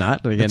here. There's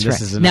not. Again, That's this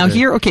right. is Now another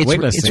here, okay,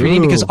 weightless it's scene.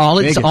 reading because Ooh,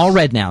 it's Vegas. all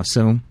red now.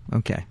 So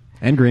okay.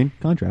 And green.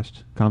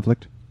 Contrast.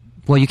 Conflict.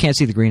 Well, you can't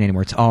see the green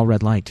anymore. It's all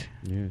red light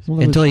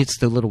Well, until it's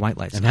the little white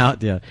lights. And how?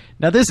 Yeah.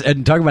 Now this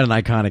and talking about an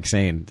iconic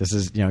scene. This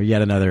is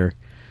yet another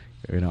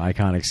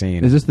iconic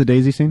scene. Is this the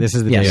Daisy scene? This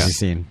is the Yes. Daisy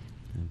scene.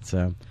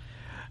 So,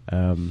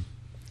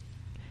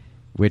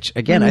 which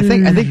again, I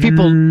think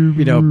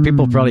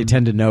people probably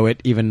tend to know it,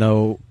 even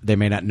though they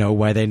may not know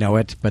why they know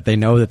it, but they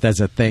know that there's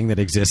a thing that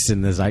exists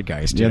in the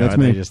zeitgeist. Yeah, you know, that's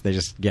and me. They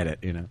just get it.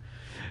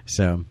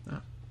 So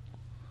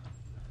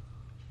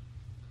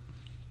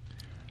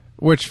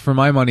Which, for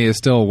my money, is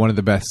still one of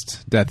the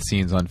best death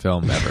scenes on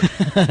film ever.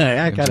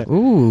 I got it.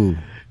 Ooh,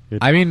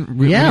 I mean,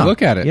 when yeah. you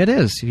look at it, It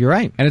is. You're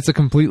right. and it's a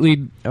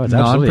completely Oh, it's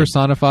absolutely-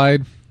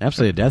 non-personified.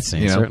 Absolutely a death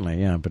scene, You know?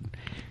 certainly. Yeah, but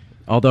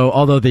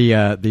although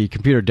the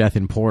computer death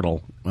in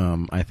Portal,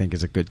 I think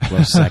is a good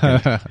close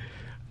second.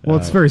 Well,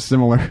 it's very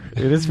similar.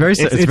 It is very.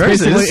 It's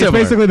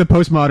basically the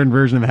postmodern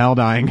version of Hal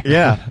dying.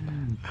 Yeah.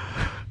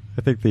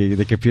 I think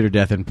the computer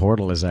death in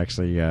Portal is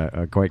actually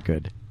quite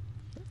good.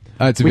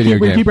 It's a We video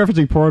keep game.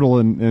 referencing Portal,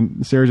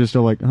 and Sarah's just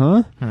still like,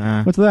 huh?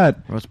 What's that?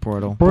 What's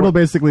Portal? Portal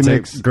basically It's a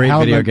makes great Hal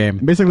video game.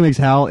 Basically makes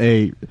Hal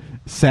a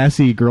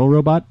sassy girl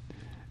robot,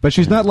 but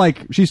she's not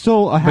like she's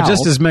still a Hal. But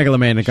just as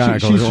megalomaniacal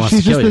she's who wants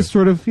she's to kill just this you.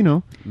 sort of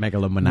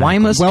Megalomaniacal. Why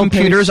must Well-paced-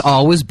 computers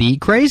always be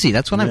crazy?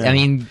 That's what Yeah. I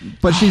mean.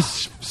 but she's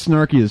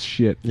snarky as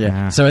shit.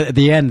 Yeah. So at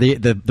the end,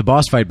 the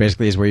boss fight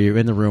basically is where you're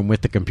in the room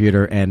with the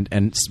computer, and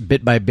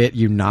bit by bit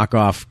you knock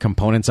off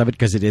components of it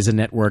because it is a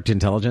networked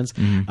intelligence.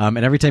 And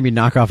every time you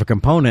knock off a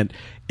component,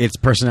 its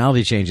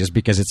personality changes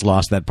because it's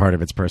lost that part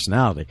of its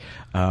personality.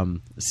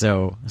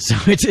 So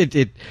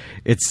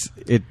it's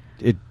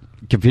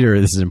computer.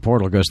 This is in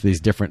Portal. Goes to these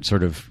different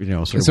sort of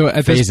So at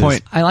this phases.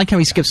 point, I like how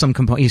he skipped some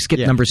component. He skipped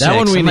Yeah, number 6. that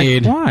one we I'm like,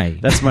 need. why?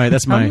 That's my How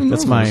many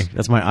that's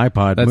levels? my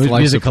iPod That's life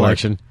music support.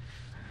 collection.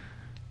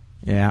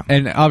 Yeah.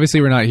 and obviously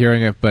we're not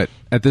hearing it, but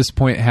at this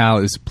point, Hal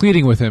is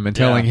pleading with him and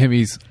telling Yeah.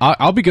 him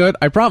I'll be good.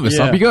 I promise.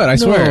 I'll be good. I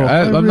swear.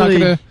 I'm not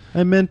gonna.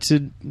 I meant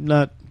to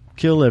not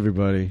kill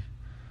everybody.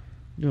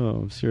 No,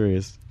 I'm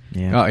serious.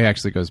 Yeah. Oh, he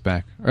actually goes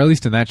back, or at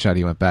least in that shot,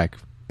 he went back.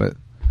 But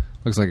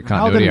looks like a Hal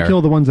continuity didn't error.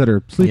 kill the ones that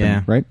are sleeping,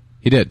 Yeah. right?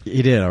 He did.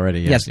 He did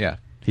already. Yes. Yes. Yeah.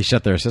 He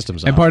shut their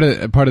systems And off.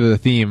 part of the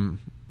theme.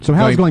 So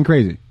Hal's going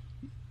crazy.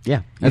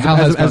 yeah. Hal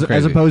has gone As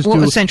crazy. opposed Well,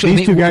 to essentially,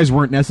 these two guys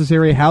weren't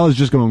necessary. Hal is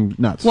just going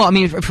nuts. Well, I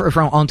mean,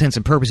 for all intents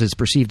and purposes,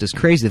 perceived as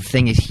crazy. The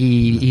thing is,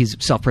 he's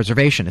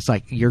self-preservation. It's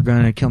like, you're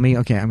going to kill me?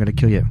 Okay, I'm going to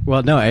kill you.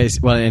 Well, no. And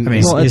Well, it his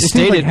seems like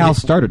stated Hal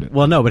started it.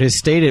 Well, no, but his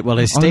stated. Well,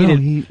 his Oh, stated.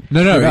 he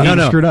No, screwed up.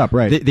 no, He screwed up.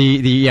 Right.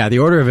 The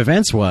order of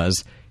events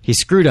was he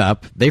screwed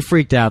up. They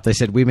freaked out. They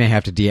said, we may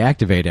have to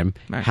deactivate him.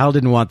 Right. Hal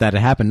didn't want that to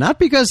happen. Not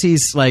because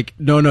he's like,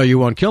 no, you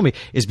won't kill me.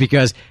 It's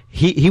because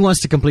he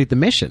wants to complete the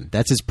mission.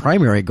 That's his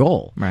primary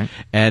goal. Right.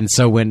 And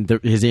so when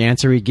his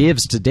answer he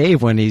gives to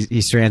Dave when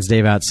he strands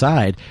Dave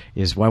outside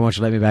is, why won't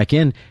you let me back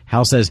in?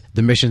 Hal says,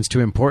 the mission's too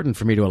important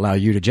for me to allow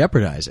you to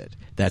jeopardize it.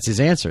 That's his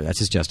answer. That's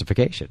his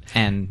justification.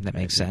 And that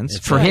makes sense.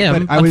 It's For right.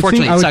 him, But I would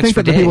unfortunately, think, it sucks for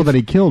that the Dave. people that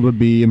he killed would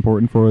be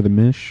important for the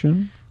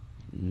mission.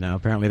 No,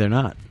 apparently they're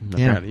not.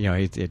 Yeah.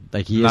 Apparently,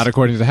 he Not is,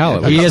 according to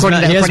Hal. he is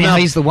According to- he is according to how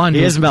he's the one He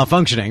who- is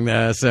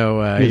malfunctioning,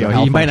 so He's a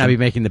he might not malfunction. be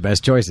making the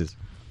best choices.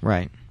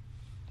 Right.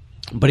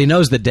 But he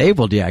knows that Dave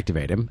will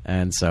deactivate him,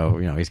 and so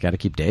he's got to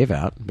keep Dave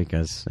out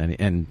because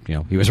and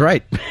he was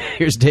right.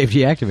 Here's Dave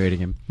deactivating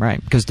him. Right,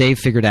 because Dave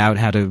figured out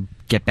how to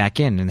get back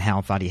in, and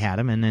Hal thought he had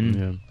him, and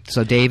then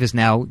so Dave is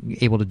now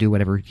able to do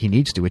whatever he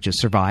needs to, which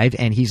is survive,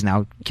 and he's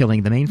now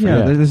killing the mainframe.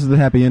 Yeah, this is the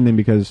happy ending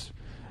because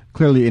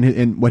clearly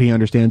in what he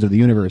understands of the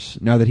universe,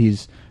 now that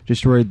he's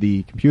destroyed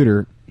the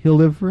computer, he'll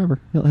live forever.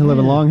 He'll live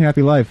a long,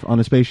 happy life on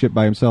a spaceship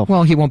by himself.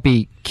 Well, he won't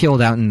be killed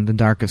out in the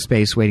dark of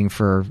space waiting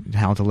for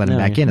Hal to let him No,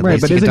 back in. At right,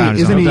 least but he could die on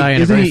his isn't own. he, Die in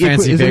a isn't very he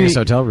fancy isn't Vegas he-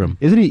 hotel room.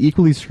 Isn't he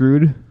equally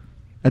screwed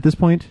at this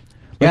point?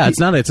 Yeah, Like,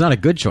 it's not a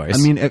good choice.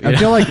 I mean, I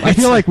feel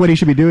like what he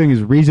should be doing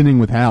is reasoning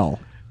with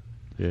Hal.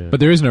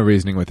 But there is no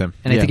reasoning with him.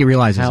 And I think he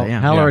realizes Hal, that.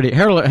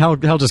 Yeah.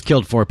 Hal just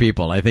killed 4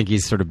 people. I think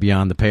he's sort of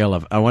beyond the pale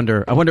of. I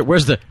wonder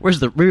where's the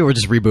maybe we'll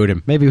just reboot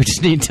him. Maybe we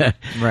just need to.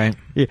 Right.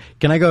 Yeah,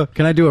 can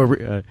I do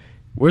a?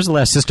 Where's the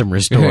last system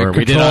restore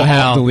we did Control on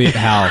Hal? Alt Delete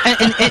Hal.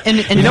 and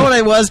You know what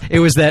it was? It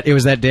was that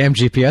damn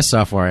GPS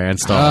software I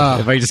installed.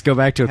 If I just go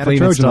back to a Had a clean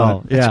Trojan on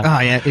install, it. yeah. Oh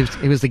yeah,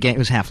 it was the game. It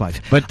was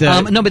Half-Life. But,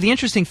 no, but the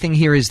interesting thing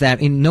here is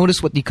that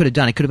notice what you could have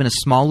done. It could have been a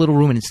small little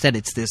room, and instead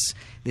it's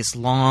this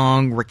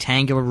long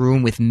rectangular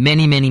room with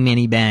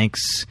many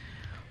banks.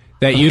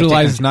 That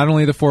utilizes not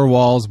only the 4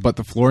 walls but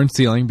the floor and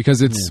ceiling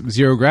because it's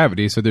zero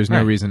gravity, so there's no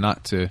Right. reason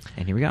not to.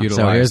 And here we go. Utilize.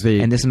 So here's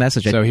the And this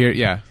message. So here,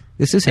 yeah.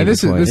 This is And Haywood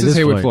Floyd. This is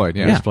Haywood Floyd.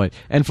 Yeah. It is Floyd.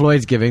 And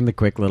Floyd's giving the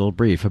quick little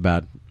brief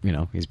about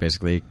he's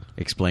basically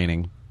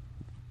explaining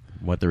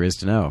what there is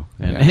to know.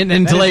 And, Yeah.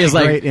 and That DeLay is is a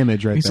like great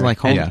image right he's there. like,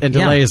 hold and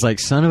DeLay is like,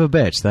 son of a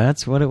bitch.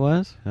 That's what it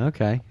was.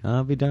 Okay,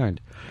 I'll be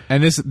darned.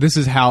 And this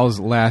is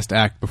Hal's last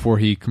act before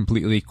he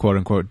completely quote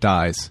unquote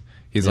dies.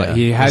 He's Yeah. like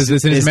he has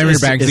this in his It's- memory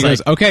it's- bank. it's He goes,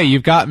 like- "Okay,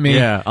 you've got me.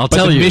 Yeah, I'll but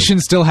tell the you. mission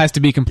still has to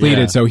be completed.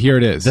 Yeah. So here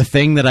it is." The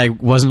thing that I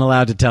wasn't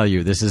allowed to tell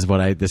you. This is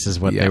what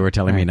Yeah. they were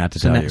telling me not to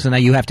tell you. So now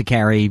you have to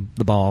carry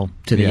the ball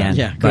to the Yeah. end,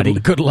 Yeah, buddy.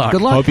 good luck.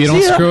 Good luck. Hope you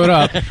don't See ya. screw it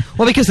up.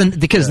 Well,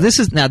 because this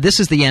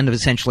is the end of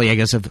essentially, I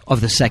guess, of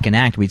the second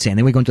act. We'd say, and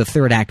then we go into the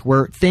third act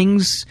where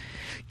things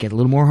get a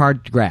little more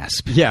hard to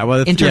grasp. Yeah,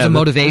 well, in terms of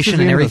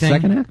motivation and everything. The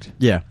second act?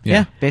 Yeah,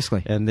 Yeah,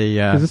 basically. and the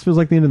Because this feels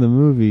like the end of the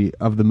movie.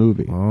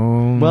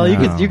 Oh, well,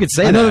 you could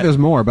say I know that that. there's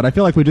more, but I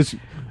feel like we just.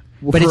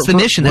 But it's the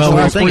mission. That's well, the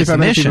whole last thing. It's the 45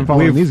 minutes we've been mission.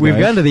 following these We've guys.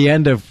 gotten to the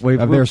end of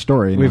their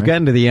story, We've anyway.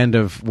 gotten to the end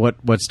of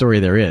what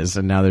story there is,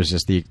 and now there's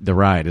just the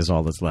ride is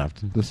all that's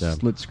left. The So,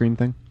 split screen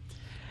thing.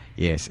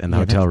 yes, and the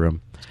hotel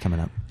room. It's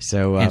coming up.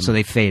 So And so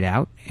they fade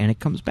out, and it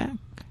comes back.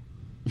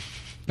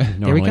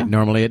 normally, go.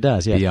 normally it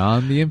does. Yeah.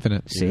 Beyond the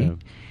infinite. See? Yeah.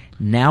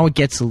 Now it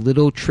gets a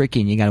little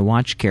tricky, and you got to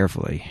watch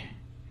carefully.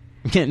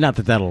 Not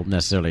that that'll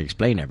necessarily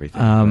explain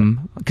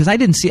everything. Because I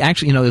didn't see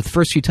actually, the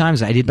first few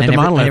times I didn't. But I the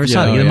never, monolith, I never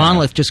saw yeah, it. oh, The yeah.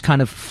 monolith just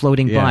kind of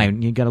floating but- by, yeah.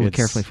 and you got to look It's-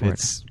 carefully for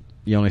it's-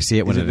 You only see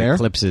it when Is it there?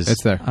 eclipses.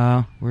 It's there.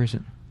 it. Where is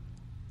it?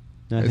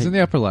 I It's think- in the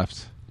upper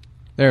left.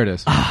 There it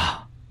is.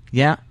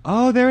 Yeah,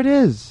 Oh, there it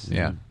is.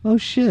 Yeah. Oh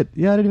shit.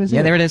 Yeah, I didn't even see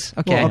yeah, it. there it is.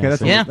 Okay, Well, okay,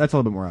 that's yeah, that's a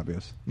little bit more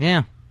obvious.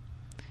 yeah.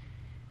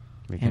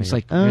 we And it's kinda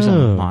like go, there's a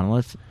oh.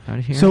 monolith out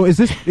here. So is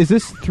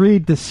this 3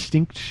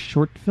 distinct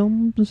short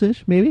films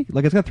ish? Maybe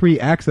like it's got 3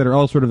 acts that are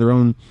all sort of their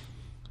own.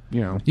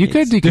 You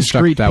could deconstruct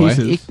discrete it that way.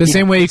 pieces. The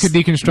same way you could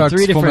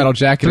deconstruct Full Metal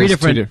Jacket. three as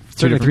different, two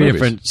certainly different three movies.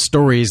 different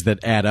stories that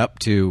add up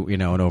to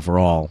an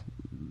overall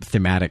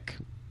thematic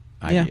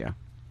idea. Yeah.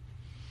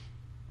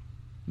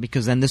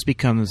 Because then this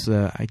becomes,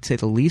 I'd say,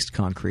 the least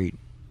concrete.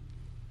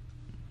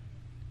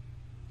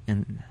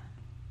 And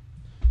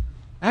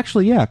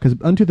Actually, yeah, because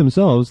unto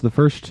themselves, the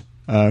first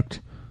act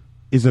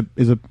is a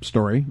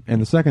story,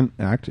 and the second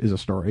act is a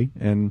story,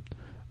 and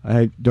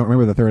I don't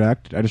remember the third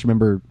act. I just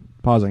remember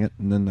pausing it,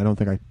 and then I don't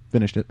think I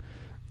finished it.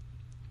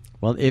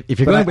 Well, if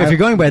you're But going if you're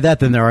going by that,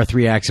 then there are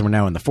 3 acts, and we're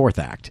now in the 4th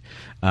act,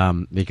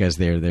 because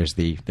there's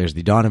the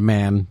Dawn of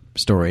Man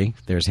story,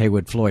 there's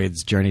Haywood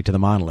Floyd's journey to the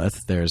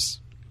monolith, there's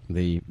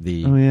the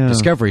Oh, yeah.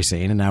 discovery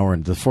scene, and now we're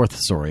in the 4th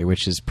story,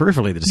 which is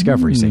peripherally the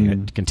discovery scene.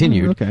 It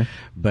continued, Oh, okay.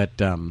 but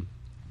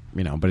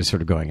but it's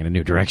sort of going in a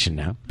new direction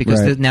now.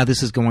 because Right. now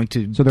this is going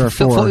to So there are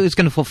 4. it's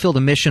going to fulfill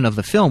the mission of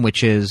the film,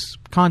 which is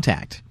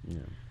contact.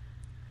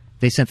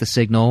 They sent the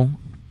signal,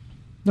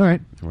 All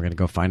right. We're going to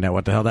go find out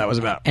what the hell that was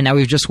about. and now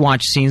we've just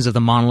watched scenes of the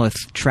monolith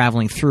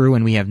traveling through,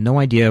 and we have no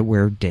idea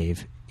where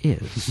Dave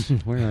is.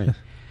 Where are you?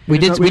 We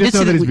just know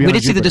that he's we beyond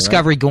did see the Jupiter,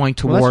 Discovery right? going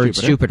Well, that's towards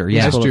Jupiter. Jupiter.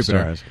 Yeah, That's Full of Jupiter.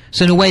 stars.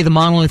 So in a way, the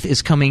monolith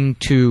is coming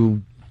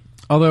to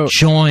Although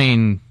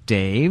Join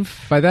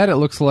Dave. by that it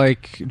looks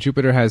like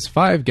Jupiter has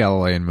 5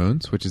 Galilean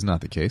moons, which is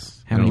not the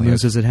case. How many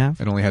moons does it have?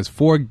 It only has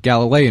 4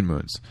 Galilean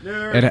moons.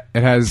 It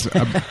has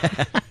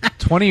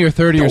 20 or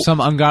 30 or some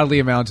ungodly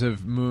amount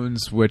of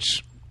moons,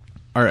 which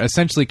are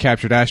essentially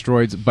captured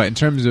asteroids. But in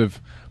terms of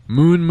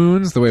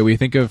moons, the way we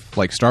think of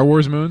like Star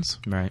Wars moons,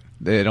 Right.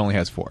 it only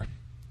has 4.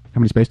 How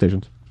many space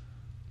stations?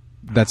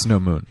 That's no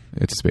moon.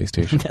 It's a space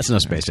station. That's no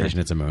space station.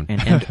 It's a moon.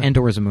 And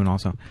Endor is a moon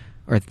also.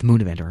 Or the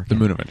moon of Endor. The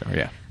moon of Endor,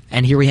 yeah.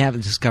 And here we have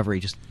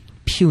Discovery, just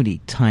puny,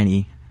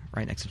 tiny,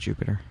 right next to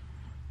Jupiter.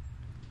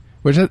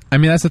 Which, I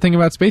mean, that's the thing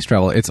about space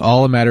travel. It's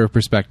all a matter of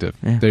perspective.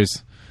 Yeah.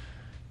 There's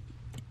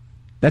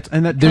There's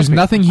There's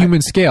nothing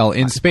human scale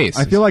in space.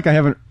 I feel like I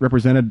haven't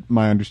represented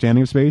my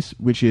understanding of space,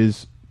 which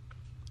is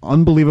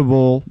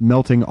unbelievable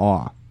melting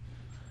awe.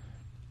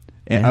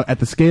 Yeah. At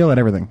the scale, at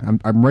everything.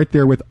 I'm right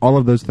there with all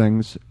of those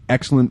things.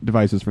 Excellent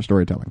devices for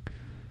storytelling.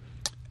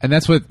 and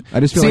that's what I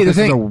just feel see, like the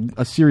this thing, is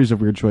a series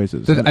of weird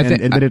choices. The- And, I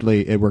thi-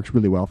 admittedly, it works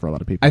really well for a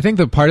lot of people. I think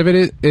the part of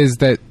it is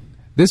that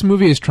this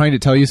movie is trying to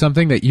tell you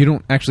something that you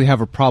don't actually have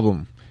a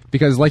problem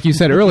because, like you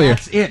said earlier,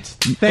 That's it.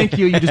 Thank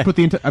you. You just put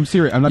the. I'm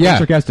serious. I'm not Yeah. being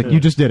sarcastic. You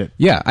just did it.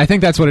 yeah, I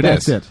think that's what it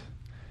is. That's it.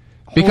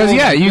 Because Oh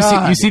yeah, my you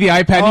God. see the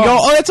iPad and you go,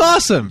 oh, that's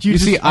awesome. You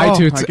see just-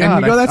 iTunes oh my and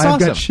God, you go, that's I've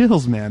awesome. got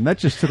chills, man. That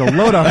just took a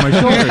load off my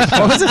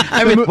shoulders.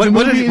 I mean, The mo- the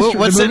movie is- what the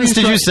movie sentence is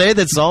did try- you say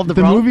that solved the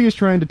The problem? movie is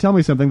trying to tell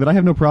me something that I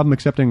have no problem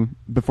accepting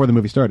before the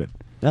movie started.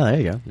 Oh,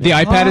 there you go. The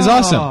iPad is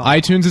awesome. Oh.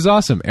 iTunes is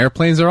awesome.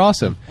 Airplanes are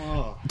awesome.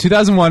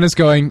 2001 is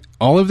going,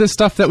 all of this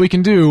stuff that we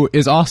can do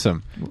is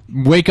awesome.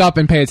 Wake up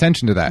and pay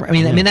attention to that. I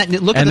mean, that,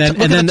 look at And then, the,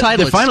 look at the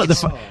title.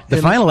 the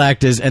final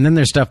act is, and then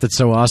there's stuff that's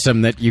so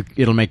awesome that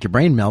it'll make your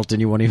brain melt, and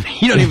you won't even,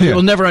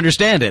 you'll never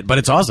understand it, but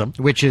it's awesome.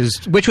 which is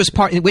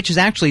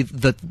actually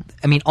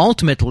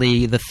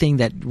ultimately the thing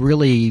that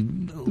really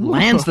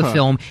lands the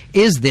film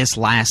is this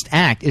last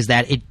act, is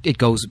that it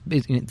goes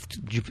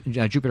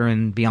Jupiter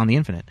and Beyond the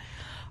Infinite.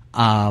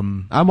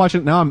 I'm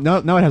watching now.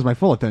 Now it has my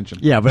full attention.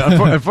 Yeah, but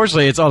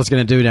unfortunately, it's all it's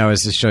going to do now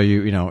is to show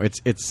you,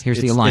 it's Here's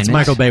the it's alignment.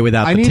 Michael Bay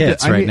without I the need to-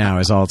 tits I right need- now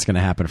is all it's going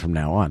to happen from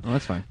now on. Oh,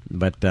 that's fine.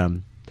 But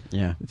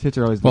yeah, The tits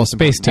are always the Well, most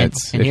space important.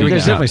 tits. And if here you we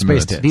there's go. count definitely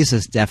the space moons. tits. This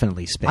is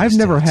definitely space. I've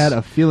never tits. had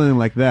a feeling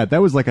like that.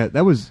 That was like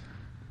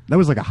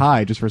a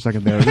high just for a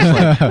second there.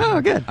 Just like,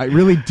 Oh, good. I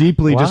really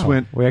deeply just Wow.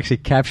 went. We actually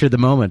captured the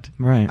moment.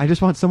 Right. I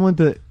just want someone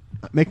to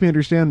make me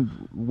understand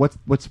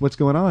what's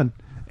going on,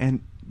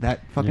 and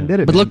that fucking did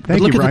it. But man. look- thank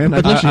but look you, at the- Brian.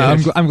 but I look-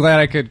 appreciate it. I'm glad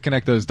I could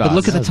connect those dots. But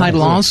look at the That's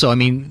title awesome. also. I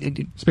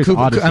mean, Space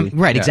Odyssey.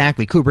 right? Yeah.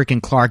 Exactly. Kubrick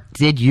and Clark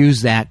did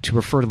use that to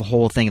refer to the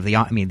whole thing of the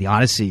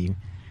Odyssey.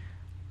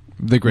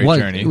 The Great was,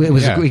 Journey. It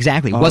was Yeah.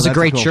 exactly. It Oh, was a that's a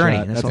great cool journey.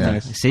 shot. That's That's all.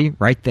 nice. See,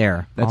 right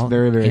there. That's all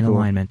very, very in cool.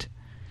 alignment.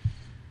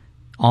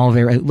 All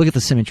very. Look at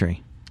the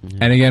symmetry.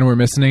 And again, we're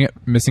missing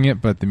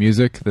it, but the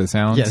music, the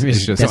sounds, Yeah, the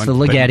music- is just that's the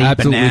Ligeti.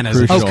 absolutely Bananas.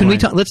 crucial. Oh, can we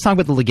let's talk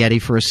about the Ligeti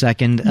for a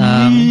second.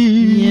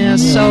 Yeah,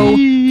 so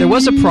there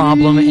was a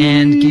problem,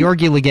 and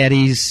Georgi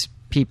Ligeti's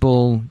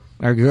people,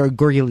 or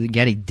Georgi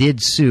Ligeti,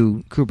 did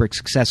sue Kubrick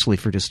successfully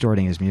for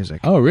distorting his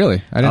music. Oh,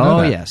 really? I didn't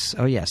know that.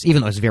 Oh yes,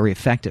 even though it's very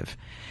effective.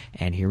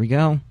 And here we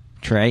go,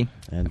 Trey.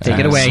 And Take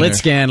it away. Slit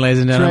scan,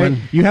 ladies and Trey,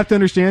 gentlemen. you have to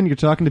understand. You're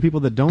talking to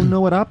people that don't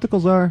know what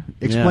opticals are.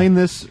 Explain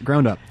this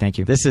ground up. Thank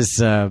you. This is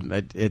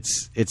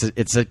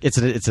it's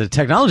a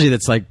technology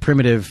that's like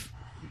primitive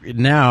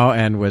now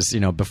and was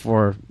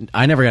before.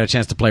 I never got a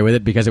chance to play with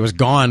it because it was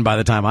gone by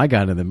the time I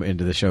got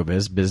into the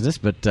showbiz business.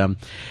 But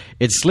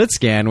it's slit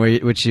scan,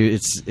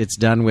 it's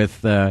done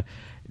with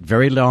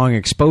very long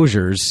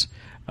exposures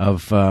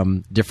of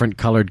different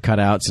colored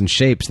cutouts and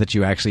shapes that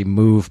you actually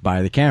move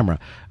by the camera.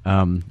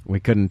 We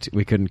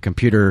couldn't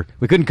computer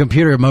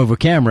move a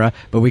camera,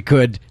 but we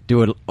could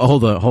do it.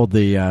 Hold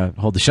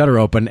the shutter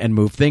open and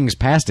move things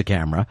past a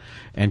camera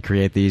and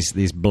create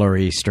these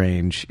blurry,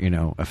 strange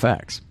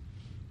effects.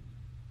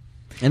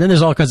 And then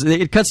there's all kinds.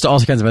 It cuts to all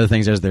kinds of other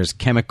things. There's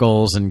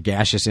chemicals and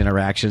gaseous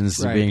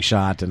interactions Right. being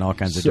shot and all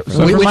kinds of different.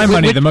 So for Which- my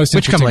money, which- the most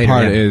which come interesting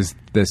later, part yeah. is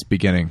this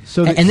beginning.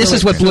 So, and this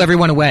is what blew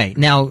everyone away.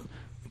 Now,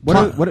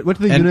 What do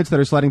the And- units that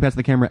are sliding past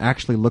the camera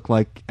actually look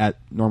like at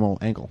normal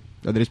angle?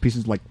 Are they just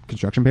pieces like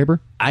construction paper?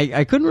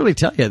 I couldn't really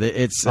tell you.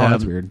 It's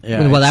that's weird.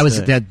 Yeah, well, that it's,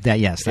 was that.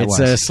 Yes, that it's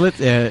was. a slit.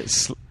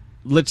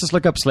 Let's just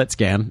look up slit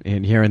scan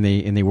in here in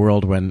the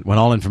world when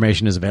all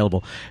information is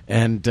available,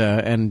 and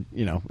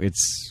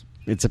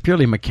it's a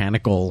purely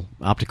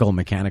optical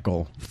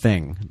mechanical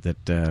thing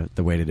that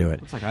the way to do it.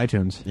 It's like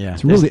iTunes. Yeah.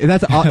 it's really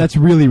that's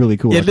really really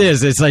cool. It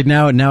is. It's like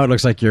now it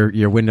looks like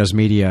your Windows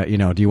Media.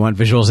 Do you want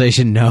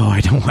visualization? No,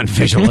 I don't want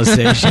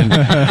visualization.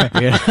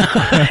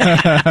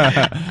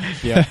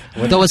 Yeah.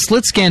 Though a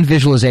slit scan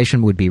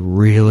visualization would be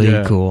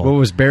really cool. What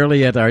was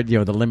barely at our the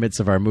limits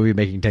of our movie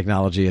making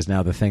technology is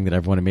now the thing that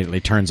everyone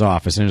immediately turns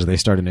off as soon as they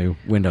start a new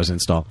Windows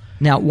install.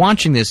 Now,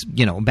 watching this,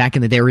 back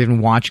in the day, or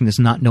even watching this,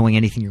 not knowing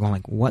anything, you're going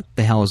like, "What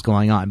the hell is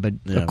going on?" But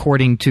Yeah.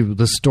 according to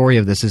the story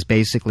of this, is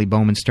basically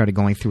Bowman started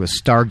going through a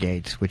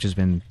Stargate, which has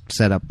been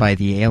set up by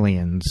the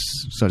aliens,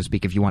 so to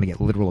speak, if you want to get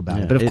literal about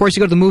Yeah. it. But of It- course,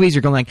 you go to the movies,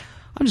 you're going like,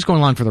 I'm just going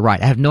along for the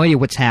ride. I have no idea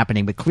what's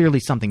happening, but clearly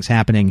something's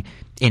happening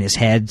in his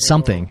head.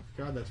 Something.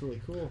 God, that's really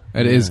cool.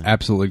 It is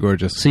absolutely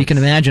gorgeous. So you can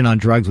imagine on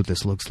drugs what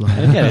this looks like.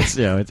 Yeah,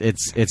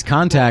 it's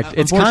contact.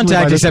 It's Unfortunately, contact.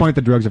 By this Except point,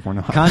 the drugs are for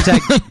now.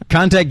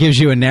 contact gives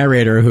you a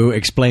narrator who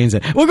explains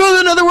it. We'll go to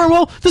another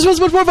wormhole. This one's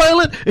much more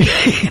violent.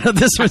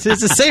 This one's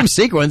it's the same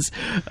sequence,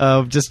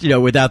 just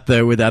without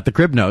the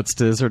crib notes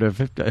to sort of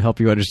help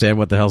you understand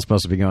what the hell's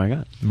supposed to be going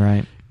on.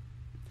 Right.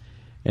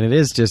 And it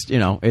is just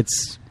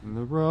it's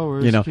The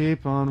rowers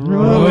keep on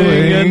rowing,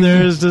 and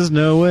there's just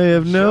no way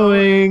of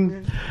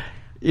knowing.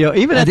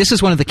 Even at this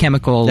is one of the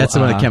chemical. That's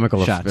one of the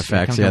chemical shots,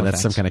 effects. chemical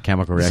That's some kind of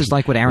chemical This reaction. is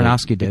like what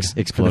Aronofsky did for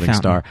The Exploding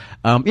Fountain. star.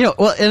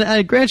 Well, and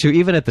I grant you,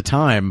 even at the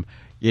time,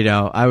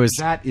 I was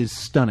That is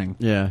stunning.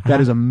 Yeah.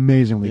 That is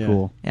amazingly Yeah.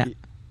 cool. Yeah.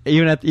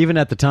 even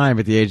at the time,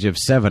 at the age of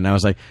 7, I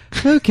was like,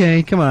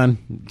 okay, come on,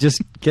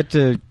 just get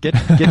to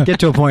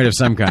a point of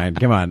some kind.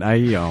 Come on,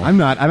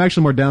 I'm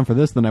actually more down for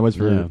this than I was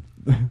for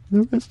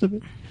the rest of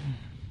it.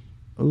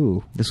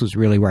 Ooh. This was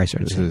really where I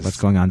started saying, what's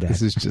going on, Dad?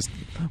 This is just.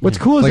 What's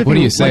cool is Like, if what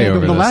do you say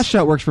over the this? last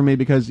shot works for me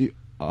because Look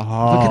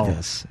at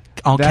this.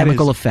 All that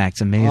chemical is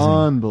effects. Amazing.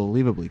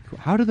 unbelievably cool.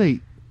 How do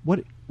they? What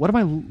am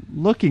I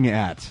looking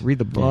at? Read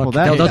the book.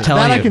 Well, They'll tell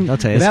that you. I can, They'll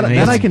tell you. It's that I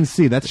amazing. can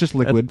see. That's just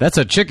liquid. That's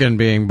a chicken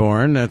being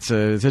born. It's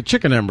a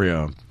chicken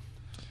embryo.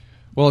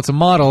 Well, it's a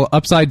model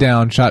upside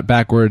down, shot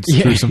backwards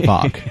through some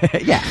fog.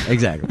 Yeah,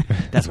 exactly.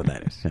 That's what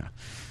that is. Yeah.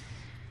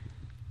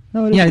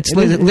 No, it Yeah, is- it's it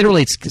is-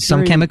 literally it's some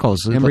very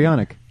chemicals.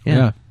 embryonic.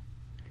 Yeah.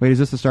 Wait, is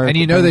this the start? And of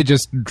you the know film? they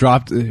just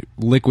dropped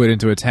liquid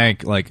into a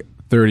tank like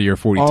 30 or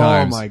 40 Oh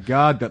times. my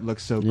god, that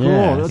looks so cool.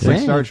 Yeah, That's like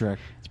same. Star Trek.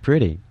 It's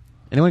pretty.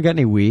 Anyone got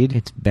any weed?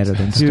 It's better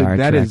than Dude, Star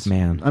that Trek, is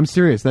man. I'm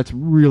serious. That's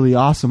really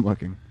awesome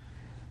looking.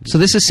 So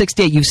this is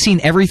 68. You've seen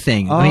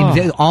everything. I Oh.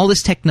 mean, all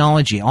this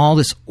technology, all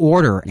this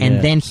order, Yeah.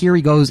 and then here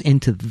he goes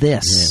into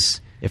this.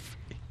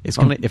 If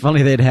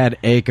only they'd had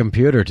a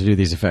computer to do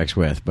these effects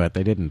with, but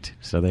they didn't,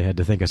 so they had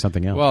to think of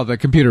something else. Well, the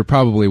computer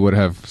probably would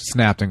have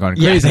snapped and gone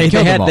yeah, crazy. and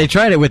killed them all. they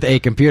tried it with a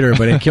computer,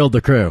 but it killed the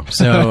crew.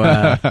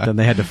 So then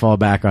they had to fall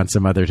back on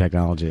some other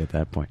technology at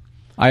that point.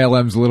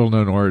 ILM's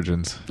little-known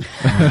origins.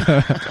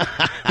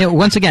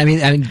 Once again,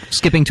 I mean,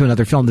 skipping to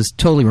another film, this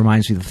totally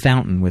reminds me of The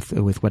Fountain with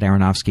what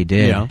Aronofsky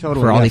did Yeah.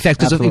 Totally, for all the yes,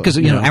 effects. absolutely. Because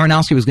Yeah.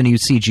 Aronofsky was going to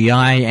use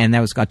CGI, and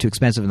that got too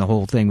expensive, and the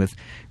whole thing with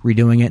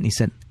redoing it. And he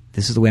said,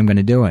 "This is the way I'm going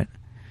to do it."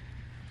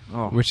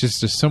 Which is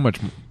just so much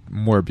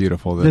more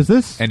beautiful than Does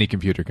this- any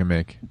computer can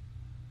make.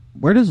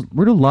 Where do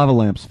lava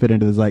lamps fit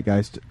into the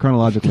zeitgeist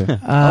chronologically?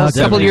 A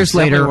couple of years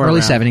later, Somewhere early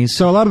around. 70s.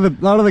 So a lot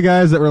of the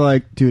guys that were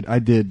like, dude,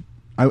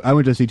 I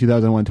went to see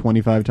 2001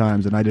 25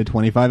 times and I did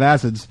 25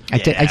 acids. I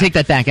take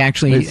that back.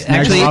 Actually, It's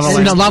next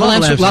lava Lava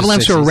lamps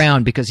Lamps are is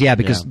around because Yeah.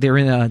 they're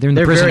in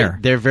the prisoner.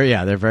 They're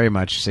very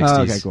much 60s.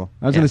 Oh, okay, cool.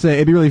 I was going to say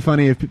it'd be really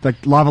funny if like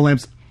lava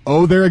lamps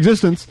owe their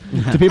existence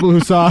to people who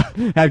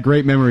had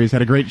great memories,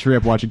 had a great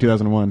trip watching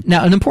 2001.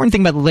 Now, an important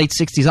thing about the late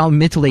 60s,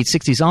 mid to late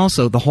 60s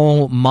also, the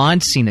whole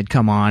mod scene had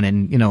come on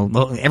and,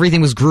 everything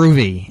was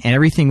groovy and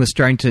everything was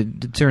starting to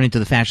turn into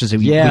the fashions that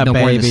we Yeah, know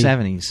more in the baby.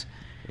 70s.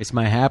 It's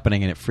my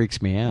happening, and it freaks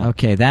me out.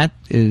 Okay, that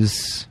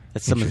is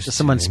That's interesting.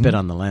 someone spit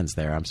on the lens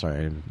there. I'm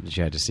sorry that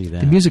you had to see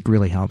that. The music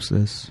really helps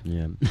this.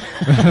 Yeah.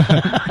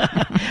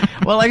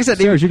 Well, like I said,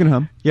 Sarah, you can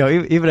hum.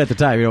 even at the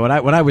time,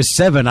 when I was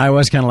 7, I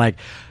was kind of like,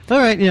 all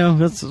right,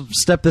 let's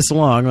step this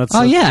along. Let's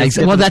get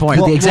to well, the that-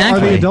 point. well,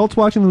 exactly. Are the adults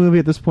watching the movie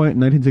at this point in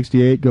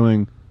 1968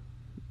 going,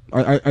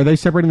 are they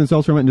separating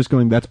themselves from it and just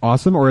going, that's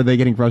awesome, or are they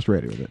getting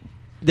frustrated with it?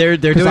 They're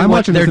 'Cause doing I'm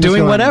watching this they're and just doing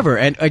going- whatever.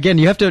 And again,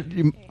 you have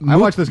to. I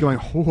watched this going,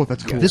 oh,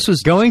 that's cool. This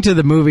was Going to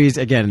the movies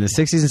again in the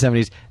 60s and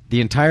 70s, the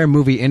entire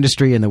movie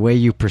industry and the way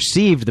you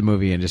perceived the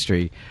movie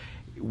industry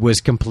was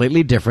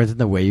completely different than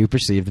the way you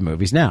perceive the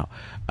movies now.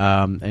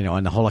 And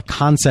the whole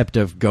concept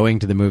of going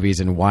to the movies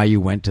and why you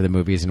went to the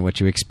movies and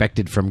what you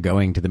expected from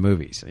going to the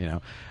movies.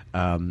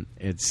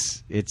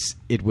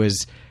 It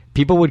was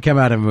people would come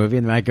out of a movie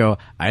and they might go,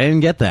 I didn't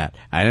get that,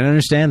 I didn't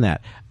understand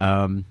that,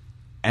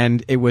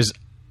 and it was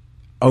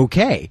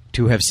okay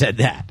to have said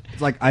that.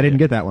 It's like, I didn't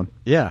get that one.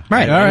 Yeah,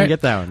 Right. I All didn't right.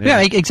 get that one.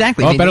 yeah,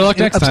 exactly. Well, better luck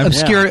next time.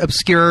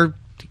 Obscure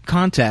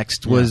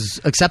context was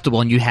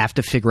acceptable, and you have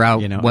to figure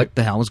out what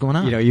the hell was going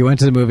on. You went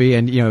to the movie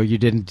and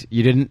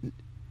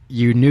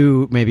you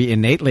knew maybe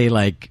innately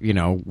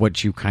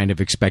what you kind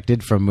of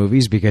expected from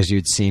movies because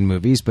you'd seen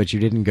movies, but you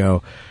didn't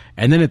go,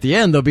 and then at the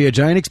end there'll be a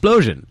giant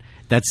explosion.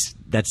 That's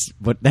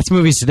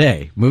movies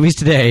today. Movies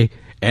today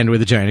end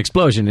with a giant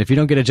explosion. If you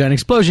don't get a giant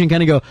explosion, you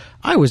kind of go,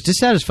 I was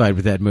dissatisfied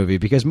with that movie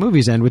because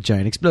movies end with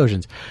giant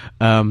explosions.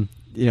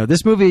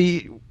 This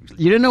movie,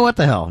 you didn't know what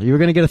the hell you were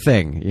going to get a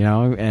thing,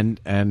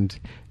 and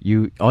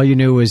you all you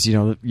knew was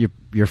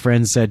your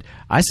friends said,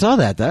 I saw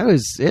that it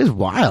was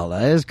wild,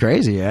 it was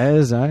crazy, it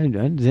was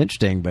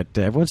interesting, but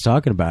everyone's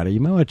talking about it. You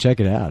might want to check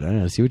it out. I don't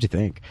know, see what you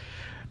think.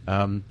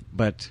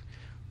 But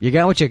you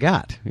got what you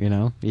got.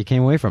 You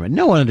came away from it.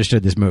 No one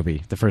understood this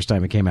movie the first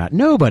time it came out.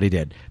 Nobody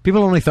did.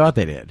 People only thought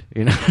they did.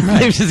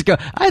 They just go,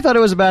 I thought it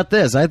was about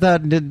this. I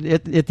thought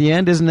at the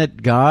end, isn't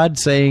it God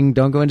saying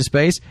don't go into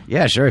space?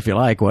 Yeah, sure, if you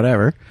like,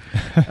 whatever.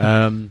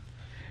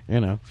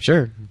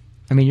 Sure.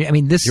 I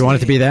mean, this. If you want it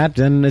to be that,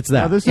 then it's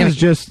that. Now, this is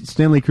just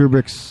Stanley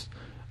Kubrick's,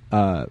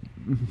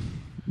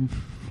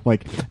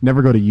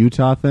 never go to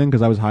Utah thing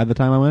because I was high the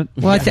time I went.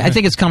 Well, I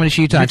think it's coming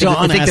to Utah. I Utah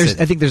on think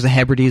acid. I think there's the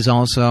Hebrides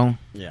also.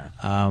 Yeah.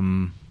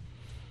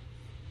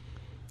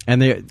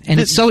 And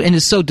it's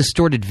so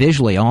distorted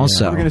visually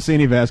also. We're going to see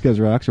any Vasquez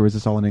Rocks, or is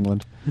this all in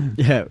England?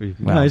 Yeah.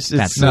 Well, it's,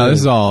 that's- No,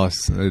 this is all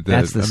the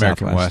That's the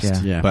American Southwest,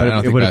 West. yeah. But I don't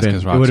it think would have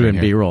Vasquez been Rocks are in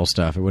here. B-roll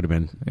stuff. It would have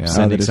been Yeah.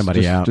 sending Just-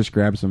 somebody out. Just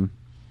grab some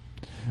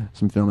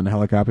film in a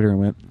helicopter and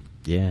went.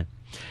 Yeah.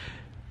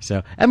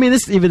 So I mean,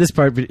 this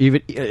part,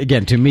 even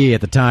again, to me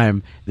at the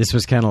time, this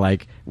was kind of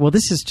like, well,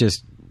 this is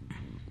just.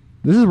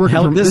 This is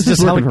working. This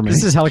is working for me.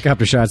 This is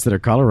helicopter shots that are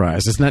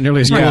colorized. It's not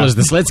nearly as cool as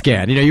the slit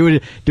scan. You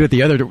would do it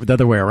the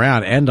other way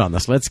around, end on the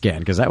slit scan,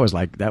 because that was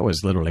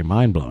literally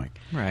mind blowing.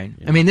 Right.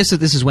 I mean, this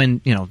is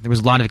when there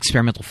was a lot of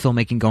experimental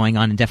filmmaking going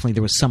on, and definitely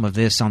there was some of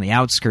this on the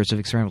outskirts of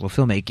experimental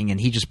filmmaking, and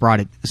he just brought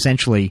it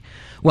essentially.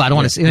 Well, I don't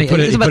want to say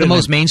it's about the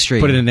most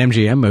mainstream. Put it in an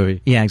MGM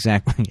movie. Yeah,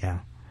 exactly. Yeah.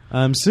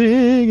 I'm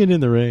singing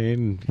in the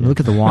rain. Look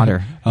at the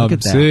water. Look I'm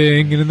at that.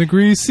 singing in the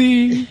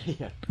greasy.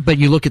 But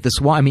you look at this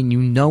water. I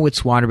mean,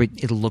 it's water, but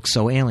it looks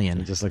so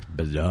alien. It just looks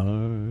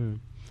bizarre.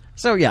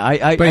 So yeah,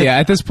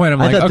 At this point, I'm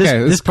I like, thought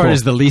okay, this part cool.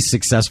 is the least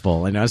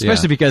successful, especially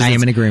Yeah. because I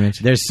am in agreement.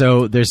 There's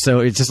so it's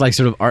just like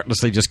sort of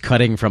artlessly just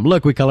cutting from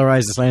look, we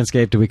colorize this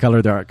landscape. Do we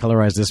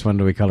colorize this one?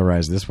 Do we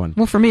colorize this one?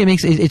 Well, for me,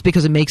 it's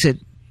because it makes it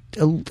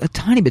a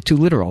tiny bit too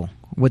literal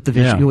what the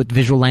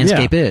visual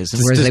landscape is,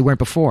 Just- whereas just they weren't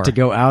before. to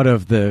go out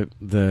of the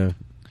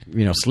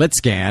slit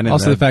scan. And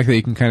Also, the fact that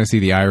you can kind of see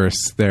the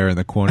iris there in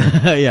the corner.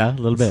 yeah, a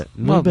little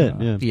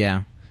bit,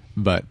 Yeah.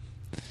 But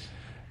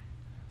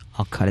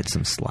I'll cut it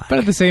some slack.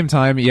 at the same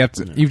time,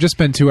 you've just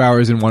spent 2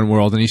 hours in one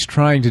world, and he's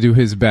trying to do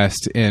his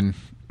best in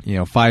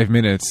 5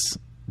 minutes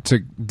to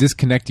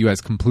disconnect you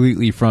as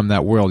completely from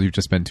that world you've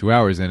just spent 2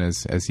 hours in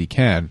as he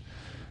can.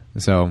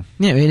 So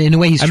yeah, in a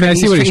way, he's I mean, I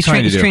see what he's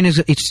trying to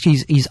do.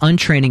 He's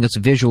untraining us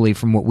visually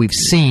from what we've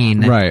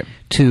seen Right.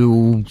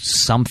 to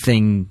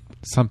something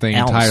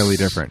else. entirely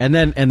different. and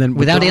then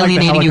Without I like the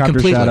alienating you helicopter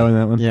completely. shadow in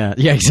that one.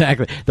 Yeah,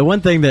 exactly. The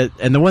one thing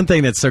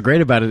that's so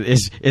great about it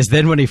is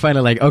then when he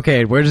finally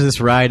okay, where does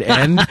this ride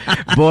end?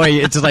 Boy,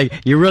 it's just like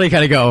you really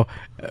kind of go,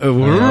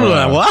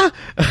 what?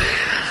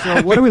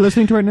 So what are we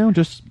listening to right now?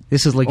 Just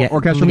This is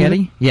orchestral Ligeti?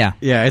 music? Yeah.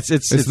 Yeah, it's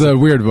it's the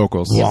weird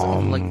vocals.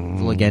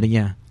 Ligeti,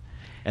 yeah.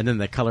 and then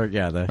the color, the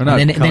Or not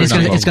And then color, it's not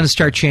going vocals. to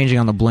start changing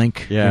on the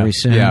blink Yeah. very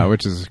soon. Yeah,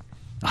 which is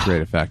a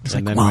great effect.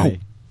 and then whoa.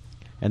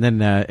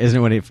 isn't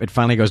it when it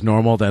finally goes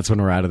normal? That's when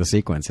we're out of the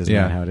sequence, isn't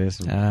Yeah. that how it is?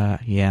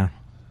 Yeah.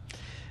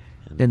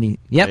 Then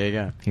There you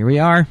go. here we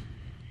are.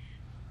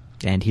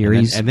 And here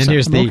he's... and then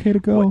here's I'm the okay to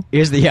go.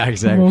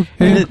 exactly. Okay.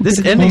 And this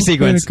Okay, ending okay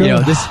sequence, to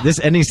go. this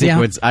ending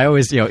sequence, I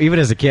always, even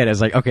as a kid, I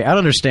was like, okay, I don't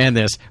understand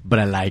this, but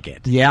I like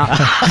it. Yeah.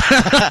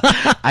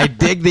 I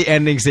dig the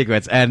ending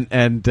sequence, and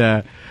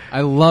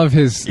I love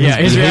his his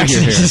behavior reaction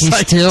here. is just He's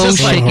still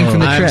shaking from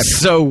the I'm trip.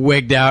 so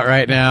wigged out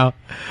right now.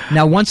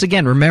 Now, once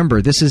again,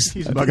 remember, this is...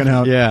 He's bugging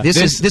out. Yeah, This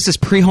is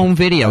pre-home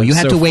video. I'm You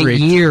have so to wait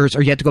freaked. years,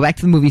 or you have to go back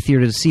to the movie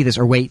theater to see this,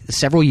 or wait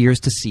several years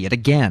to see it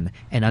again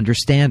and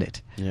understand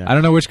it. Yeah. I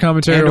don't know which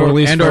commentary and we'll or,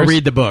 release and or first,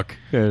 read the book.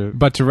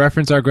 but to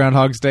reference our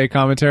Groundhog's Day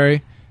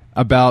commentary,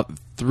 about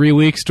 3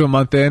 weeks to a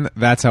month in,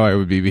 that's how I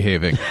would be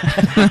behaving.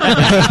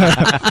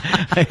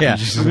 Yeah.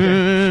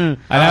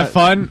 I'd have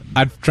fun.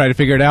 I'd try to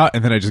figure it out,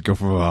 and then I just go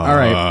for. All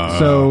right.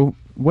 So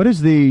what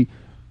is the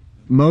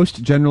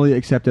most generally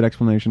accepted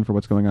explanation for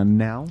what's going on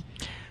now?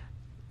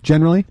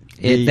 Generally,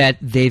 That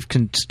they've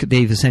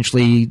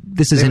essentially...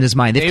 This is in his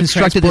mind. They've they've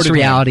constructed this transported him.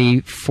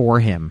 reality for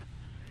him.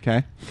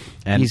 okay.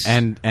 and, He's-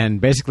 and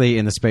basically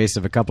in the space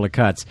of a couple of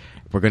cuts,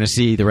 we're going to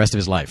see the rest of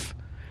his life.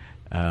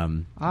 Yeah.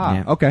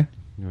 Okay.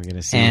 We're going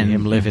to see And-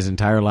 him live his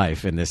entire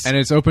life in this. And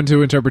it's open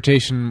to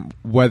interpretation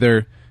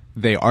whether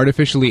they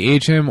artificially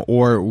age him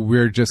or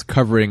we're just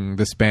covering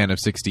the span of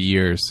 60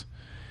 years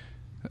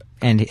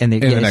And in the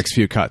yes. next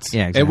few cuts.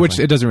 Yeah, exactly. Which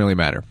it doesn't really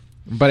matter.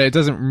 But it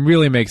doesn't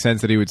really make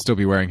sense that he would still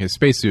be wearing his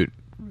spacesuit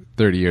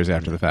 30 years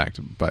after the fact.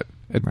 But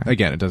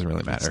again, it doesn't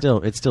really matter.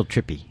 it's still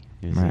trippy.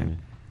 Right.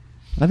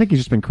 I think he's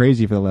just been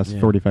crazy for the last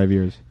 45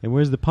 years. And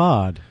where's the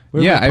pod?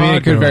 Where'd Yeah, the I mean, pod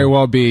it could go? very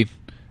well be.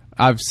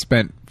 I've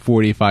spent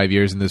 45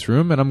 years in this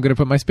room, and I'm going to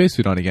put my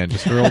spacesuit on again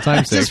just for old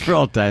time's sake. Just for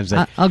old time's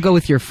sake. I'll go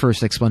with your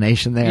first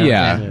explanation there.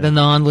 Yeah. The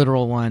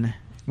non-literal one.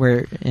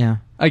 Where,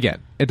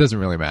 Again, it doesn't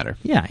really matter.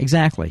 Yeah,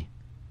 exactly.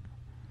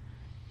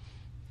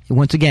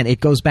 Once again, it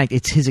goes back.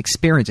 It's his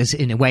experience. It's,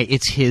 in a way,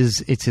 it's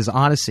his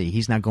odyssey.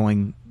 He's not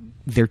going.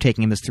 They're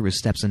taking him through his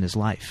steps in his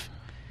life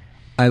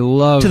I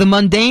love to the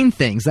mundane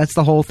things. That's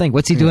the whole thing.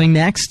 What's he doing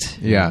next?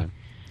 Yeah.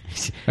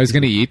 He's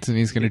going to eat and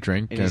he's going to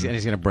drink. And he's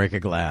going to break a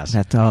glass.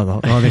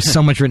 There's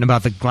so much written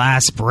about the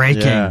glass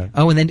breaking. Yeah.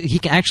 Oh, and then he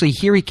can actually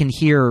hear. He can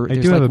hear. I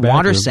There's do have like a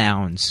water bathroom.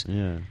 sounds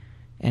Yeah.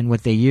 and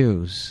what they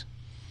use,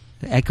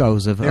 the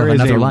echoes of There is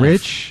another a life.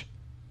 rich,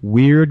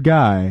 weird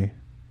guy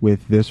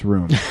with this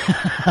room.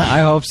 I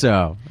hope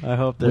so. I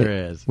hope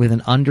there is. with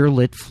an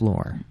underlit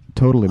floor.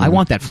 Totally. I man.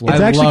 want that floor.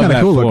 It's I actually love kind of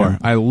that cool floor. looking.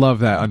 I love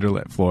that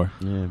underlit floor.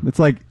 It's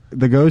like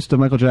the ghost of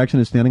Michael Jackson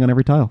is standing on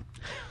every tile.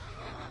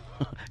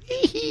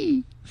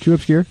 Too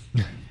obscure?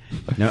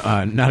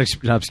 No, not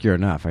obscure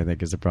enough, I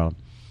think, is the problem.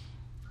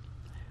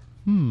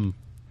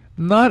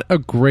 Not a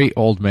great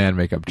old man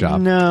makeup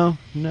job. No,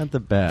 not the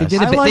best. They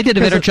did I like they did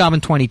a it better 'cause job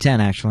in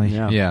 2010, actually.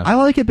 Yeah. Yeah. I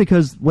like it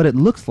because what it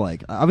looks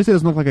like. Obviously, it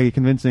doesn't look like a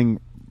convincing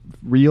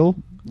real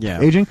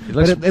aging,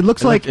 but it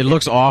looks like it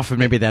looks off, and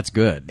maybe that's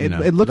good. you It,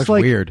 know? it looks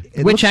like weird.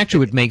 it Which looks- actually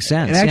would make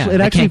sense. It actually, yeah.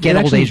 it actually They can't get it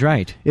old actually- age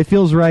right. It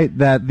feels right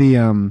that the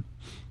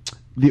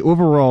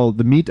overall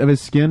the meat of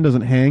his skin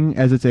doesn't hang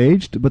as it's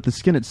aged, but the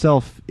skin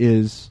itself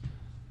is.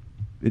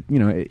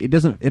 It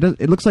doesn't.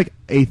 It looks like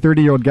a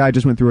 30-year-old guy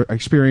just went through an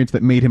experience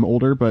that made him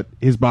older, but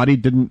his body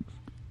didn't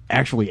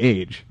actually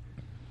age.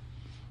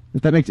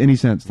 If that makes any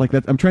sense, like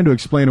that, I'm trying to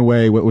explain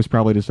away what was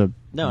probably just a.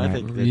 No, I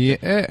think that-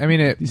 Yeah, I mean,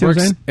 it You see what I'm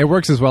works. saying? It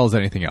works as well as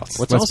anything else.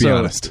 What's Let's also, be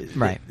honest.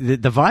 Right.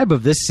 The vibe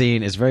of this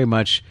scene is very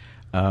much,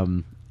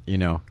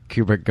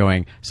 Kubrick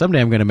going,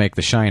 someday I'm going to make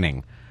The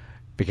Shining.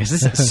 Because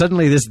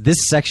suddenly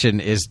this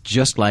section is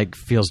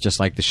feels just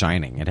like The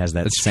Shining. It has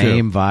that That's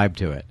same true. vibe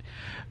to it.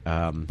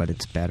 But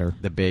it's better.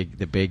 The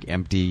big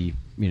empty,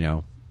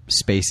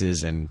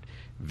 spaces and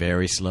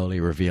very slowly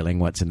revealing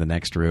what's in the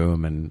next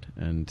room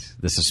and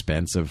the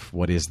suspense of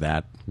what is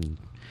that, and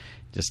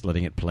just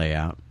letting it play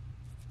out.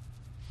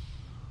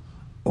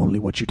 Only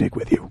what you take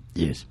with you.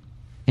 Yes.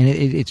 And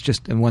it's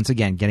just, and once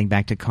again, getting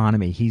back to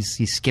economy, he's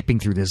skipping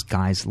through this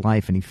guy's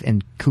life, and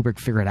Kubrick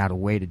figured out a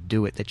way to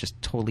do it that just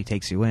totally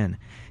takes you in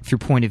through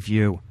point of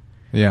view.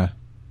 Yeah.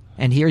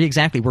 And here,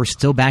 exactly, we're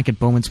still back at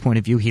Bowman's point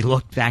of view. He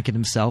looked back at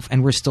himself,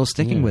 and we're still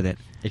sticking with it.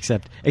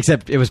 Except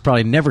it was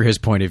probably never his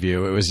point of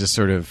view. It was just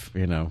sort of,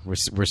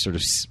 we're sort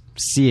of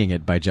seeing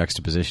it by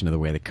juxtaposition of the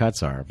way the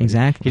cuts are. But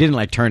Exactly. He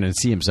didn't turn and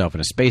see himself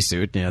in a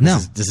spacesuit. No.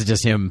 This is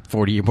just him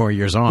 40 more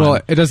years on.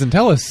 Well, it doesn't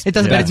tell us. It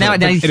doesn't, that. but now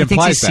But he it thinks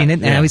implies he's seen that.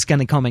 it, and now he's going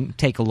to come and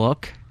take a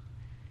look.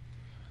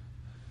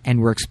 And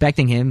we're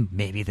expecting him,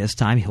 maybe this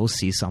time he'll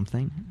see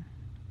something.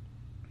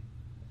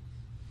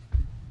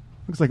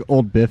 Looks like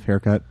old Biff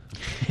haircut.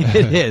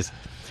 It is.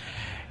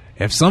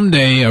 If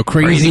someday a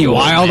crazy, old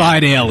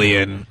wild-eyed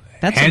alien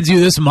That's hands you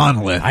this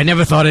monolith, I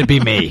never thought it'd be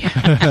me.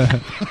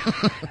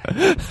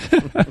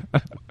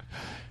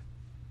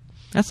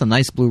 That's a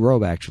nice blue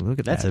robe, actually. Look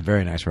at That's that. a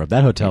very nice robe.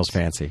 That hotel's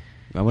fancy.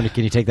 I wonder,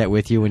 can you take that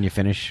with you when you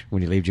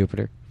leave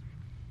Jupiter?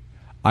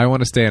 I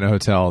want to stay in a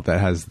hotel that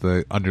has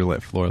the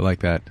underlit floor like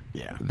that.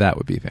 Yeah. That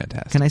would be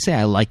fantastic. Can I say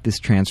I like this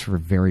transfer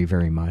very,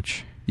 very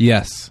much?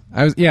 Yes.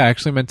 I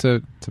actually meant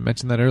to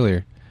mention that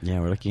earlier. Yeah,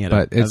 we're looking at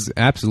But it's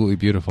absolutely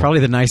beautiful. probably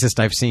the nicest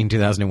I've seen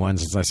 2001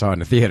 since I saw it in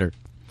the theater.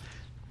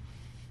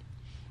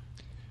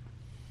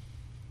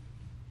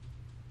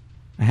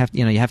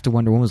 You have to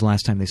wonder when was the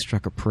last time they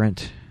struck a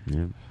print.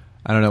 Yeah.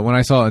 I don't know. When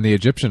I saw it in the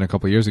Egyptian a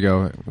couple years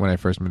ago, when I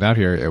first moved out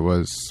here, it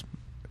was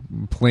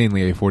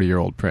plainly a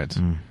 40-year-old print.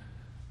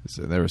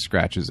 So there were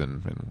scratches,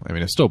 and I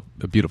mean, it's still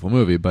a beautiful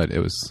movie, but it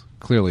was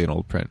clearly an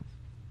old print.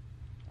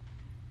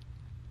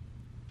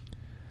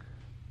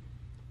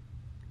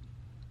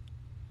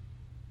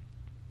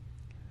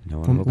 No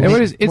one will Well,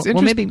 It's well,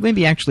 interesting.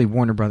 maybe actually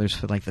Warner Brothers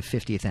for like the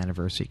 50th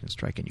anniversary can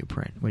strike a new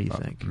print. What do you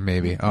think?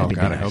 Maybe. Oh, That'd be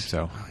God, I nice. hope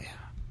so. Oh, yeah.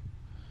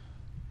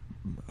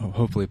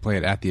 Hopefully play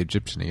it at the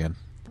Egyptian again.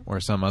 Or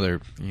some other,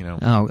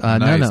 Oh,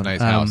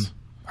 nice house.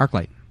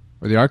 ArcLight.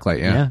 Or the ArcLight,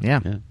 yeah. Yeah.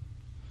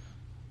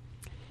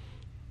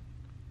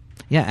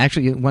 Yeah,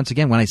 actually, once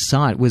again, when I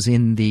saw it, was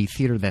in the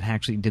theater that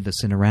actually did the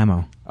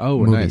Cinerama Oh,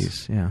 movies.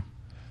 nice. Yeah.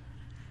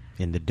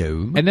 In the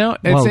dome. And now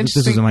it's Well, this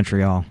interesting. is in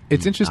Montreal.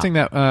 It's interesting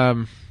that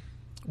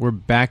we're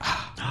back.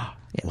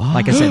 Yeah.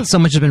 Like I said, so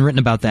much has been written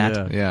about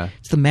that. Yeah.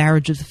 It's the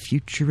marriage of the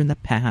future and the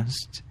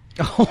past.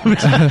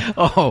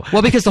 Oh,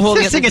 Well, because the whole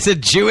this thing is a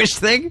Jewish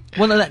thing.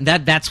 well, no,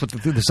 that's what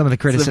some of the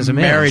criticism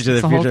the marriage is. of the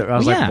It's future. whole- I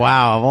was yeah. like,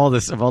 wow,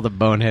 of all the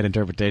bonehead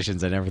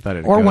interpretations, I never thought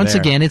it'd Or go once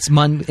there. again,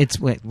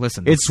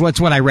 listen. It's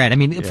what I read. I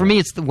mean, for me,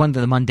 it's the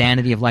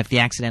mundanity of life, the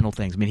accidental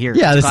things. I mean, here,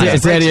 Yeah, it's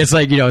it's the idea. It's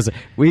like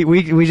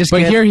we just. But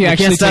can't, here he we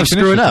actually can't stop takes an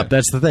screwing interest up. in it.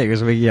 That's the thing.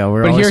 Is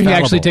we're But always here he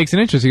actually fallible. takes an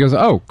interest. He goes,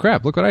 "Oh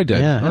crap! Look what I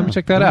did. Yeah, Let me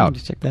check that Let out." me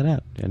check that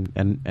out.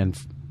 And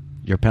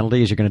your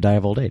penalty is you're going to die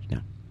of old age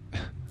now.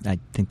 I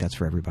think that's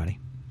for everybody.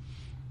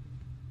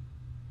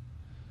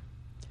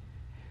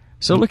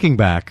 So looking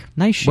back,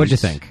 Nice what'd you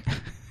shoes. think?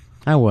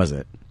 How was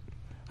it?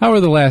 How are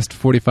the last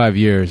 45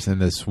 years in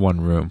this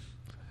one room?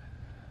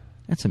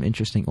 That's some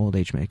interesting old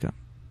age makeup.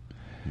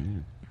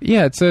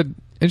 Yeah, it's an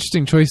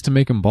interesting choice to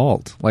make him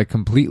bald, like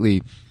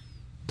completely,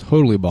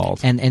 totally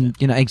bald. And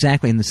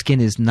exactly, and the skin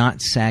is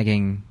not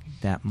sagging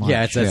that much.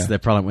 Yeah, that's Yeah. the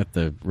problem with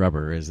the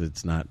rubber is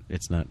it's not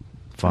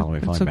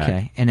falling That's back.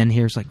 okay. And then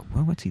here's like,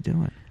 well, what's he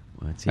doing?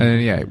 What's And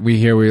then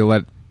we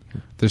let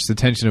there's the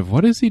tension of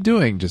what is he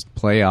doing just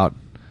play out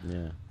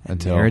yeah.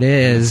 until there it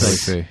is.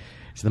 until we see.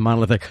 It's the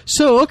monolithic.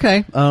 So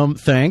okay,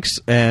 thanks,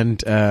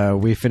 and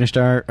we finished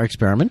our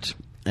experiment.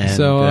 And,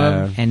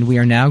 So, And we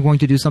are now going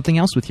to do something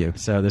else with you.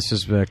 so this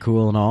was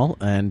cool and all,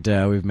 and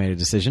we've made a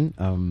decision.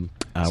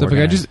 So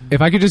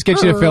if I could just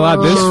get you to fill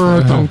out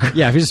this,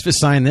 yeah, if you just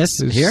sign this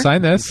here,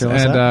 sign this, fill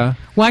us and out.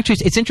 Well, actually,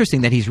 it's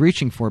interesting that he's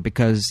reaching for it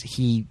because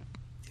he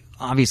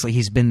obviously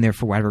he's been there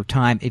for whatever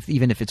time,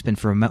 even if it's been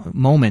for a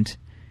moment,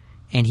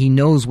 and he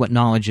knows what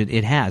knowledge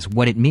it has,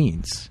 what it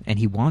means, and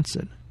he wants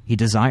it. He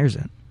desires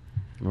it.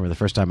 I remember the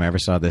first time I ever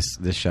saw this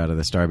shot of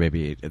the Star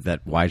Baby,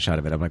 that wide shot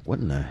of it. I'm like, what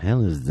in the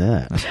hell is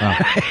that?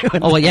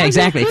 Oh, well, yeah,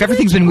 exactly. If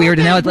everything's been weird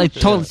and now it's like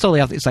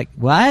totally off, it's like,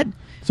 what?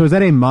 So is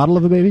that a model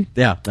of a baby?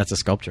 Yeah, that's a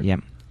sculpture. Yeah.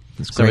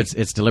 It's So great.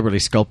 it's deliberately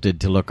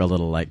sculpted to look a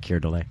little like Keir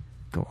Dullea.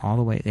 Go all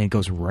the way, and it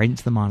goes right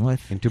into the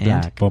monolith. Into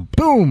and black.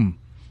 Boom!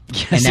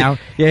 And now,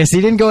 yes,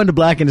 he didn't go into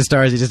black into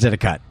stars. He just did a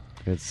cut.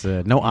 It's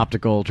no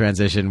optical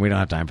transition. We don't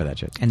have time for that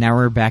shit. and now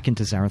we're back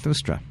into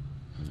Zarathustra.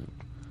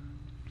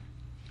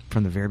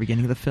 From the very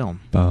beginning of the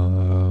film.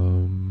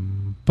 No,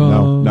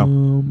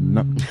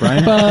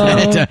 Brian.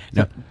 no,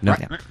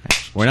 Yeah.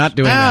 we're not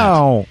doing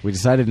Ow. that. We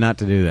decided not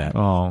to do that.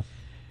 oh,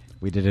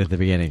 We did it at the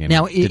beginning. And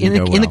Now, it didn't in the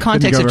go in the well.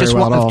 context Didn't of go just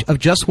very well at all. of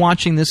just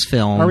watching this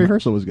film, Our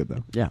rehearsal was good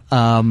though. Yeah.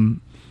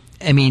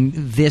 I mean,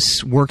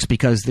 this works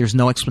because there's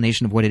no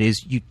explanation of what it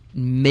is. You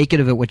make it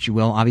of it what you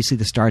will. Obviously,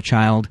 the Star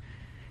Child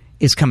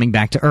is coming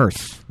back to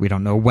Earth. We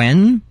don't know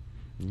when.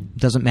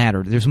 Doesn't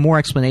matter. There's more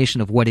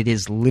explanation of what it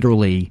is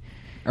literally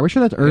Are we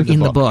sure that's Earth?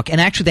 in the book.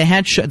 And actually, they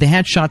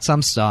had shot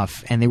some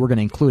stuff, and they were going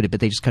to include it, but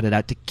they just cut it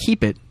out to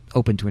keep it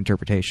open to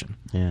interpretation.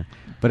 Yeah.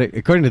 But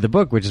according to the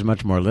book, which is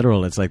much more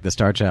literal, it's like the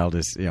Star Child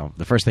is,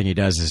 the first thing he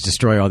does is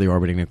destroy all the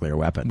orbiting nuclear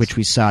weapons. Which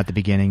we saw at the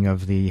beginning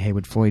of the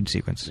Haywood-Floyd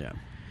sequence. Yeah.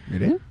 You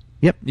did?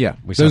 Yep. yeah.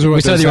 We saw the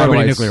orbiting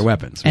satellites. nuclear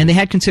weapons. And they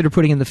had considered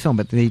putting it in the film,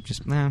 but they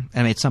just,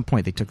 at some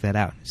point they took that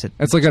out. Said,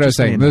 That's like what I was just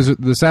saying. leave it.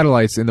 The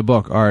satellites in the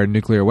book are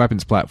nuclear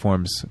weapons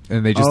platforms,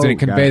 and they just Oh, didn't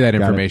got convey it, that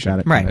got it, information got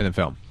it. Right. in the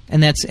film.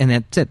 And that's it.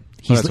 that's I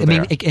what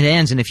mean, they it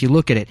ends, and if you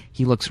look at it,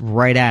 he looks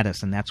right at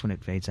us, and that's when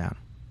it fades out.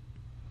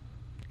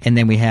 And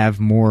then we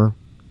have more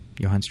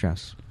Johann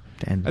Strauss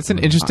to end. That's an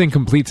interesting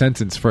complete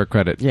sentence for a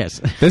credit.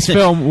 Yes. This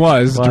film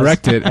was Was.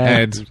 directed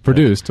and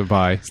produced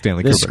by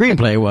Stanley The Kubrick.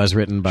 screenplay was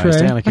written by Trey,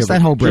 Stanley Kubrick. what's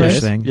that whole British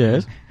Yes, thing?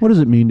 Yes. What does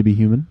it mean to be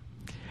human?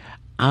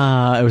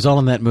 It was all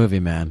in that movie,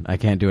 man. I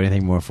can't do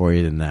anything more for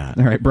you than that.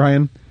 All right,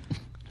 Brian.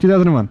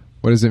 2001.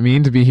 What does it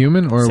mean to be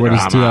human, or what does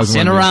Cinerama.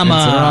 2001 mean?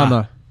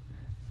 Cinerama.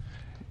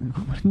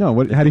 No,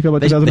 how do you feel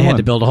about They 2001? had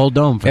to build a whole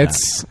dome for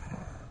that.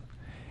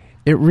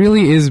 It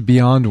really is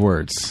beyond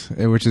words,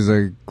 which is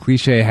a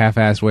cliche,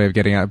 half-assed way of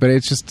getting out. But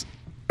it's just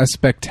a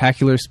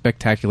spectacular,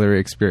 spectacular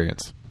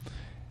experience.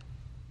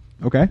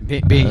 Okay.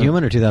 Being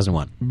human or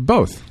 2001?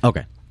 Both.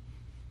 Okay.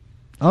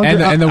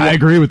 I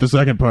agree with the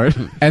second part.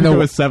 And it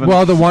was 7.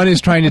 Well, the one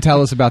is trying to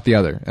tell us about the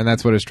other, and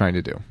that's what it's trying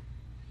to do.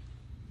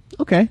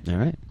 Okay. All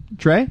right.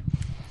 Trey?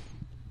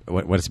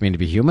 What does it mean to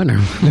be human? Or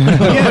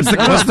What's the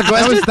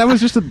question?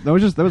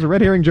 That was a red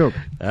herring joke.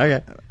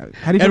 Okay.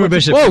 How do you feel Edward about-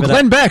 Bishop. Whoa, Remember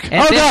Glenn that? Beck!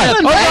 Oh, God!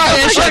 Oh,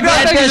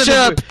 God!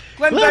 Bishop!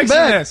 Glenn Glenn Beck's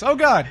Beck. in this! Oh,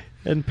 God!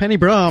 And Penny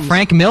Brahms.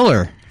 Frank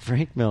Miller.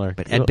 Frank Miller.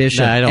 But Ed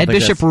Bishop. Nah, I don't Ed think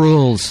Bishop that's-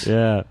 rules.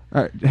 Yeah.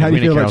 All right. How do you Winnie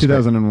feel about Carl's great.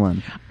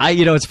 2001?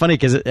 It's funny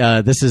because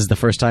this is the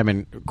first time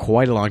in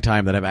quite a long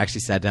time that I've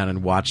actually sat down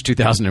and watched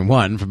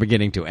 2001 from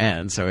beginning to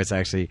end. So it's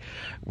actually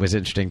was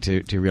interesting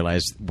to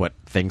realize what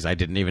things I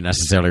didn't even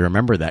necessarily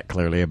remember that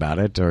clearly about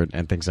it,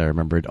 and things I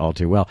remembered all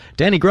too well.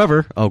 Danny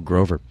Glover. Oh,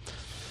 Grover.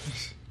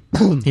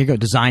 Here you go.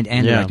 Designed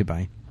and Yeah. directed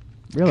by.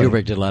 Really?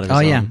 Kubrick did a lot of his Oh,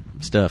 yeah. own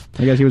stuff.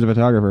 I guess he was a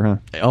photographer,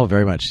 huh? Oh,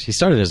 very much. He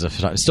started as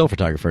a still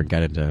photographer and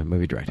got into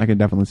movie directing. I can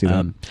definitely see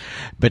that.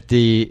 But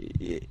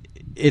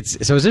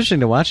it's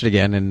interesting to watch it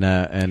again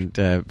and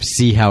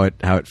see how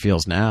it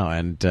feels now.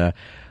 And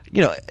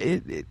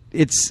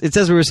it's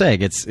as we were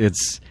saying,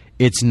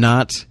 it's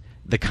not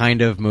the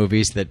kind of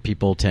movies that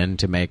people tend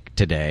to make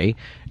today,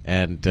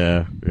 and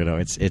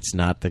it's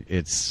not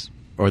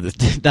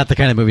not the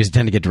kind of movies that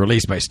tend to get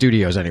released by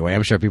studios anyway.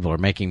 I'm sure people are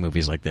making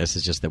movies like this.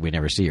 It's just that we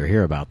never see or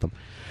hear about them.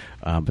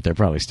 But they're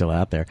probably still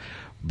out there.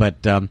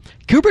 But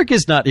Kubrick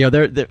is not.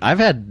 I've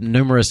had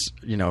numerous,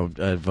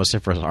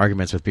 vociferous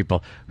arguments with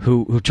people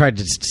who tried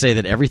to say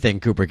that everything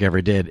Kubrick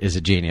ever did is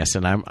a genius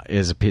and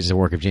is a piece of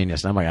work of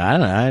genius. And I'm like, I don't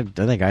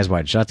know. I think Eyes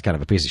Wide Shut's kind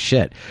of a piece of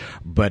shit.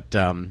 But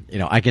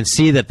I can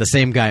see that the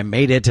same guy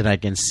made it, and I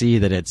can see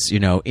that it's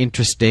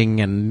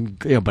interesting, and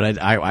but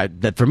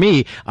that for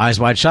me, Eyes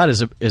Wide Shut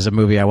is a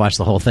movie I watch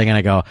the whole thing and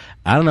I go,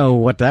 I don't know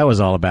what that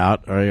was all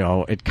about,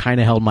 or it kind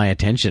of held my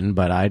attention,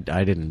 but I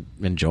didn't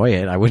enjoy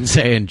it. I wouldn't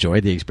say I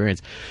enjoyed the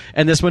experience.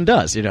 And this one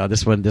does.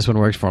 This one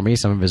works for me.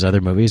 Some of his other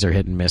movies are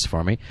hit and miss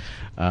for me.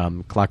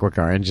 Clockwork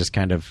Orange is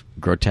kind of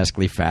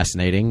grotesquely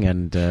fascinating,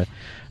 and they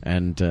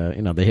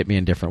hit me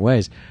in different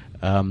ways.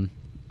 And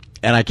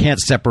I can't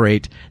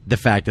separate the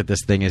fact that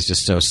this thing is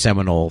just so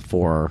seminal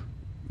for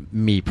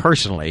me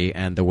personally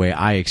and the way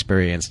I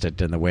experienced it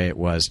and the way it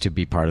was to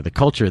be part of the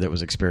culture that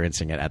was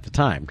experiencing it at the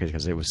time,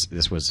 because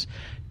this was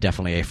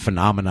definitely a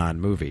phenomenon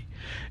movie.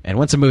 And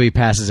once a movie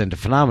passes into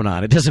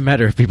phenomenon, it doesn't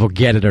matter if people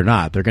get it or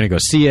not. They're going to go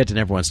see it, and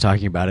everyone's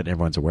talking about it, and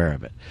everyone's aware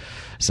of it.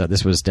 So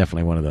this was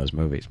definitely one of those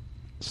movies.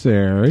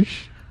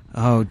 Serge?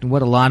 Oh,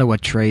 what a lot of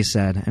what Trey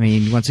said. I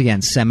mean, once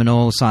again,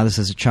 seminal. Saw this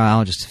as a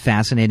child, just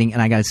fascinating.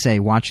 And I got to say,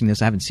 watching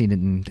this, I haven't seen it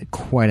in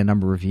quite a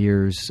number of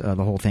years, the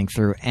whole thing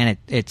through, and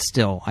I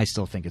still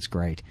think it's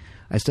great.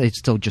 It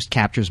still just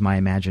captures my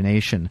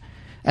imagination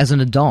as an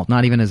adult,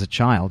 not even as a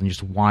child, and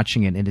just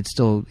watching it, and it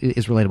still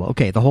is relatable.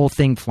 Okay, the whole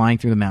thing, flying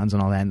through the mountains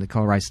and all that, and the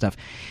colorized stuff.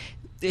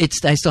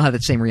 I still have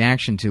that same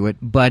reaction to it,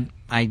 but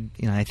I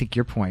think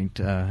your point.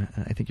 I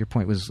think your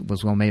point was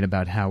well made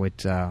about how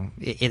it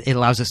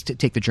allows us to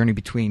take the journey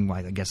between. Well,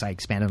 I guess I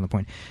expanded on the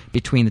point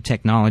between the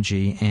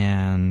technology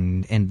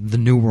and the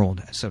new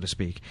world, so to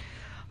speak.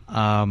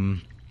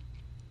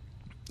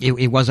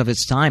 It was of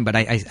its time, but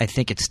I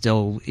think it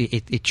still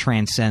it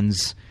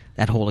transcends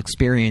that whole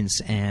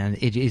experience, and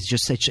it is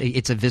just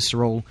it's a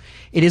visceral.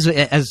 It is,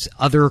 as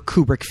other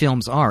Kubrick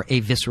films are, a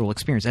visceral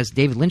experience, as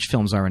David Lynch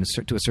films are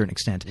to a certain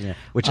extent. Yeah.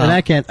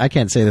 And I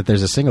can't say that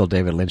there's a single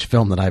David Lynch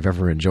film that I've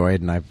ever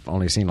enjoyed, and I've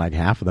only seen like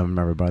half of them.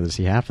 Never bothered to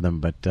see half of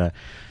them, but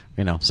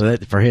so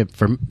that for him,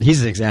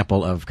 he's an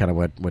example of kind of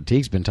what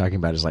Teague's been talking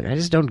about. Is like, I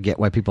just don't get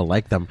why people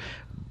like them.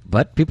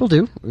 But people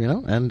do,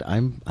 and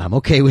I'm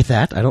okay with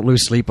that. I don't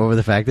lose sleep over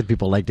the fact that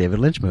people like David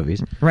Lynch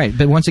movies. Right,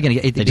 but once again,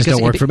 they just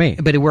don't work for me.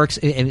 But it works,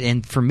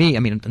 and for me,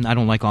 I mean, I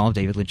don't like all of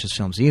David Lynch's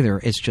films either.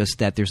 It's just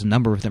that there's a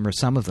number of them, or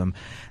some of them,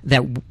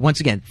 that once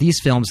again, these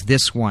films,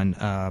 this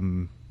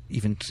one,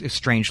 even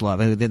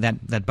Strangelove,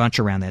 that bunch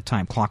around that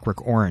time,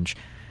 Clockwork Orange.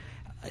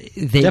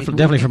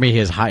 Definitely for me,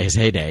 his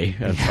heyday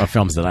of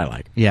films that I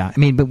like. Yeah, I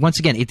mean, but once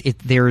again,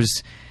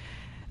 there's.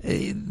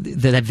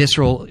 That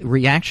visceral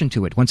reaction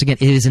to it. Once again,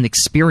 it is an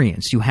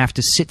experience. You have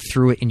to sit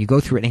through it, and you go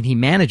through it, and he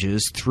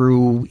manages,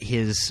 through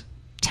his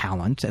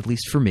talent, at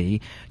least for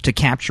me, to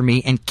capture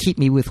me and keep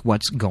me with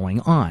what's going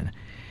on.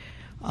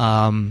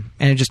 And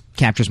it just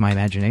captures my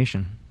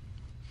imagination.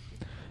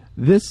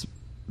 This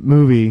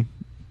movie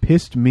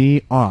pissed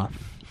me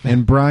off.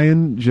 And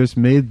Brian just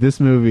made this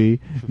movie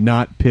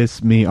not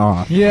piss me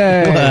off.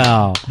 Yay!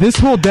 Wow. This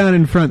whole down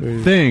in front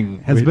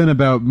thing has been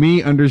about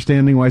me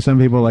understanding why some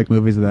people like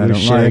movies that I don't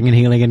sharing like. and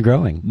healing and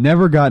growing.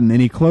 Never gotten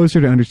any closer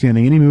to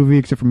understanding any movie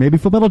except for maybe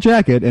Full Metal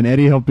Jacket, and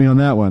Eddie helped me on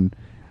that one.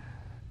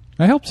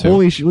 I hope so.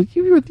 Holy shit!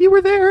 You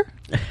were there.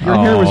 Your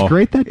hair was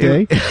great that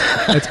day.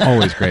 It's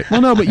always great. Well,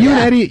 no, but you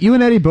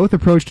and Eddie both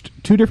approached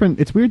two different.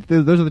 It's weird.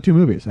 Those are the two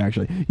movies,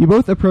 actually. You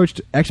both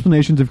approached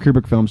explanations of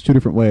Kubrick films two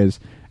different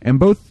ways, and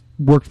both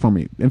worked for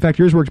me. In fact,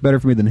 yours worked better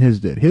for me than his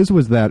did. His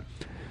was that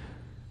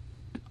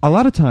a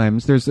lot of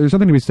times there's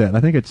something to be said.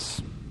 I think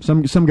it's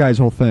some guy's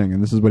whole thing,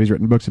 and this is what he's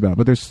written books about.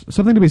 But there's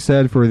something to be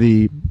said for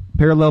the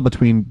parallel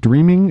between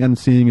dreaming and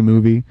seeing a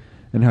movie,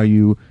 and how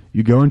you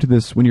go into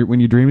this when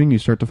you're dreaming, you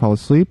start to fall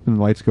asleep and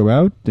the lights go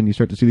out, then you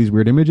start to see these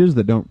weird images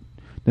that don't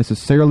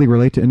necessarily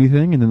relate to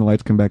anything, and then the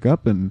lights come back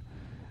up and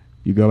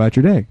you go about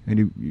your day. And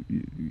you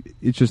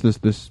it's just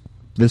this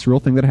visceral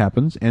thing that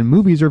happens, and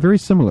movies are very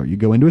similar. You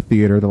go into a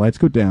theater, the lights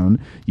go down,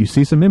 you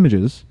see some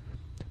images,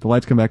 the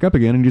lights come back up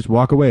again, and you just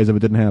walk away as if it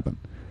didn't happen.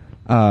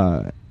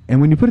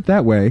 And when you put it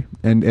that way,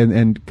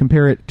 and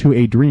compare it to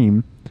a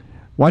dream,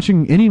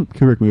 watching any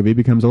Kubrick movie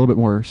becomes a little bit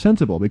more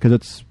sensible, because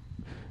it's,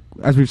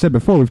 as we've said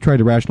before, we've tried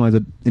to rationalize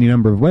it any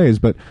number of ways,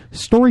 but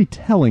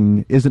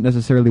storytelling isn't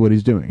necessarily what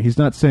he's doing. He's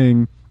not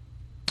saying,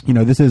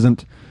 this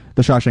isn't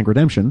The Shawshank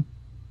Redemption.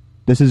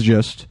 This is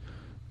just,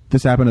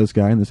 this happened to this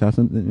guy, and this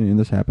happened, and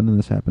this happened, and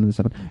this happened, and this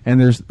happened. And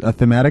there's a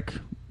thematic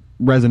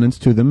resonance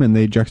to them, and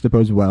they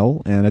juxtapose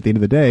well, and at the end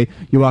of the day,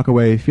 you walk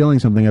away feeling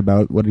something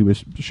about what he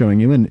was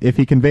showing you, and if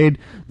he conveyed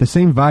the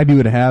same vibe you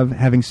would have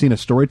having seen a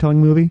storytelling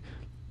movie,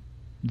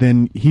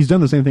 then he's done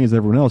the same thing as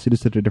everyone else, he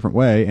just did it a different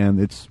way, and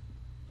it's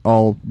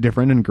all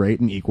different and great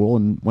and equal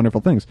and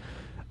wonderful things.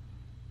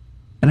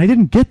 And I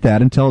didn't get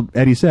that until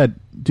Eddie said,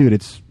 dude,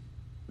 it's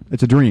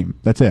a dream,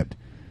 that's it.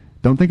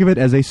 Don't think of it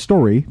as a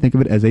story, think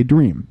of it as a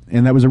dream.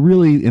 And that was a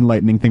really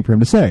enlightening thing for him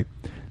to say.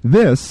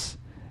 This,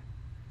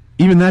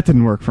 even that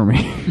didn't work for me.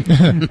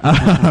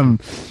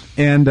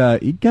 And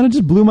it kind of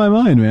just blew my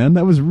mind, man.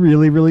 That was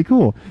really, really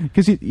cool.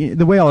 Because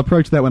the way I'll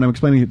approach that when I'm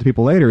explaining it to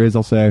people later is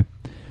I'll say,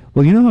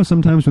 well, you know how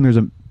sometimes when there's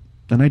an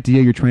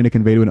idea you're trying to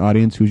convey to an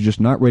audience who's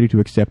just not ready to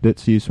accept it,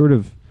 so you sort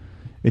of,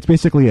 it's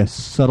basically a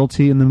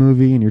subtlety in the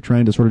movie, and you're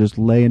trying to sort of just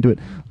lay into it,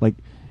 like,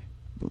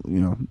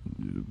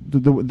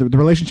 the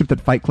relationship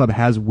that Fight Club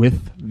has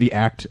with the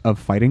act of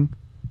fighting.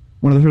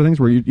 One of those sort of things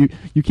where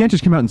you can't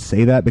just come out and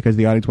say that because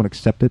the audience won't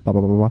accept it, blah,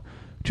 blah, blah, blah.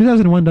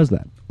 2001 does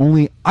that.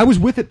 Only, I was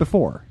with it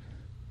before.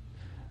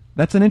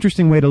 That's an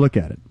interesting way to look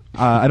at it.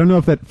 I don't know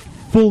if that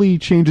fully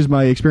changes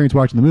my experience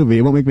watching the movie.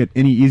 It won't make it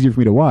any easier for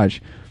me to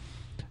watch.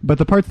 But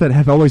the parts that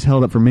have always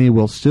held up for me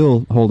will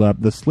still hold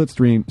up. The split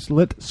screen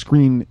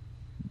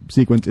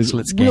sequence is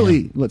Slit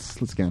scan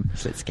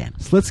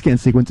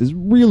sequence is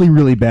really,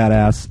 really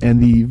badass,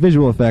 and the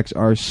visual effects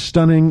are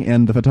stunning,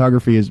 and the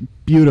photography is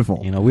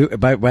beautiful.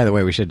 By the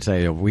way, we should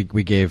say we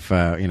gave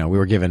we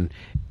were given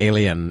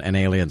Alien and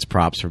Aliens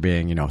props for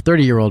being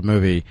 30-year-old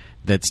movie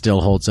that still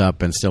holds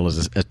up and still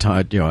is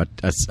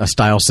a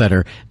style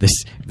setter.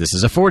 This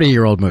is a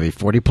 40-year-old movie,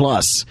 40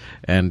 plus,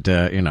 and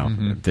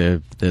when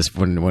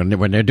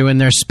they're doing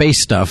their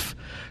space stuff,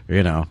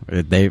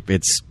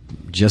 It's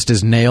just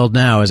as nailed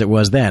now as it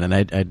was then. And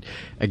I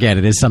again,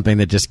 it is something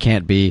that just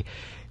can't be,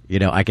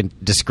 I can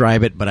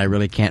describe it, but I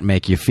really can't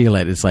make you feel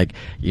it. It's like,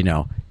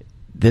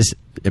 this.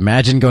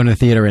 Imagine going to the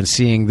theater and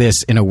seeing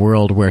this in a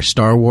world where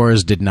Star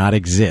Wars did not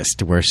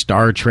exist, where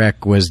Star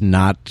Trek was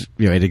not,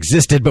 it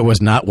existed but was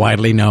not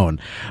widely known.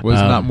 Was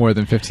not more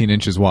than 15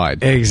 inches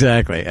wide.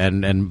 Exactly.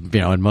 And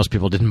most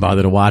people didn't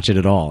bother to watch it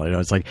at all.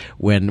 It's like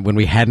when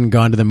we hadn't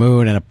gone to the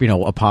moon and,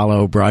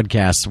 Apollo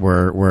broadcasts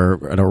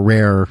were at a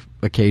rare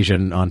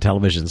occasion on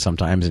television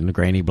sometimes in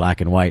grainy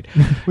black and white.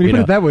 When you put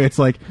it that way, it's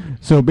like,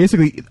 so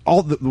basically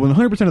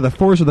 100% of the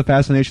force of the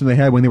fascination they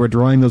had when they were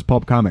drawing those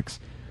pulp comics.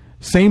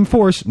 Same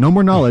force, no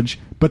more knowledge,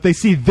 but they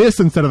see this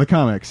instead of the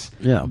comics.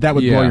 Yeah. That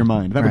would blow your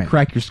mind. That would Right.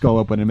 crack your skull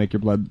open and make your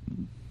blood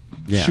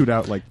shoot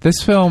out like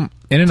This film,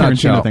 in a Tarantino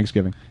nutshell,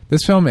 Thanksgiving.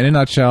 This film, in a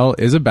nutshell,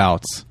 is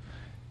about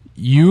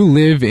you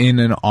live in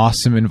an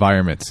awesome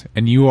environment,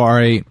 and you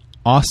are a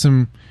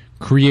awesome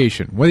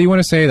creation. Whether you want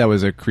to say that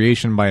was a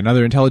creation by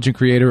another intelligent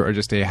creator or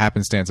just a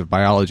happenstance of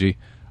biology,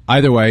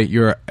 either way,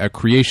 you're a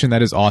creation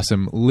that is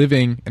awesome,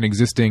 living and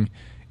existing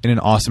in an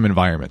awesome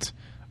environment.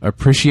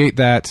 Appreciate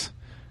that.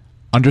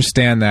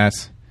 Understand that,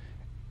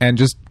 and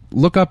just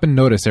look up and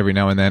notice every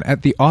now and then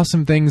at the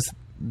awesome things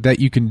that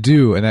you can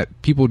do and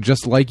that people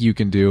just like you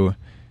can do,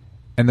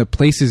 and the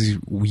places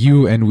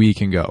you and we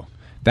can go.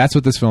 That's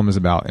what this film is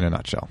about in a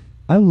nutshell.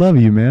 I love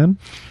you, man.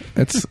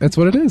 That's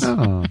what it is.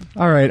 All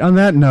right, on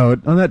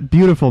that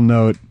beautiful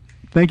note,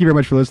 thank you very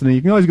much for listening.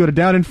 You can always go to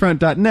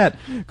downinfront.net,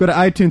 go to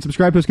iTunes,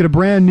 subscribe to us, get a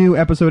brand new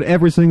episode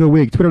every single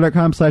week.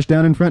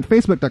 Twitter.com/downinfront,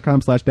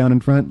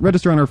 Facebook.com/downinfront.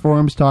 Register on our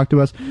forums, talk to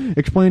us,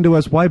 explain to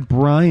us why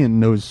Brian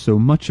knows so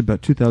much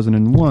about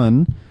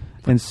 2001,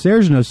 and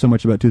Serge knows so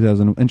much about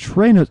 2000, and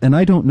Trey knows, and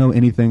I don't know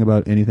anything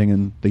about anything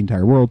in the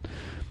entire world.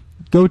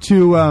 Go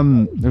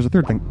to, there's a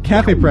third thing,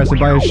 Cafe Press and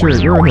buy a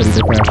shirt. We're a hoodie,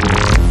 they're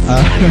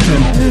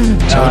fashion.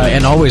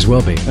 And always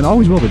will be. And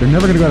always will be. They're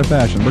never going to go out of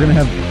fashion. We're going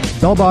to have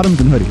bell bottoms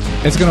and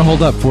hoodies. It's going to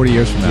hold up 40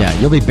 years from now. Yeah,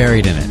 you'll be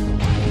buried in it.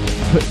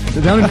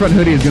 The Down in Front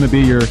hoodie is going to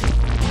be your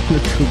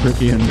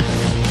Kubrickian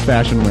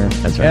fashion wear.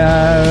 That's right.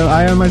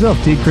 I am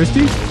myself, T.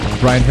 Christie.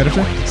 Brian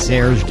Pettifer?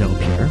 Serge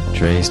Delpierre.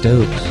 Trey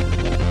Stokes.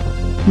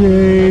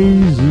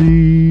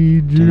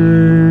 Jay-Z,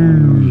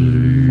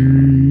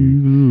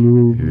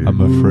 I'm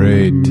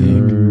afraid,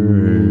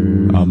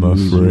 Teague. I'm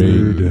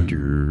afraid.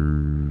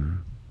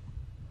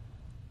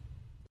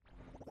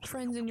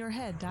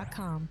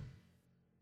 Friendsinyourhead.com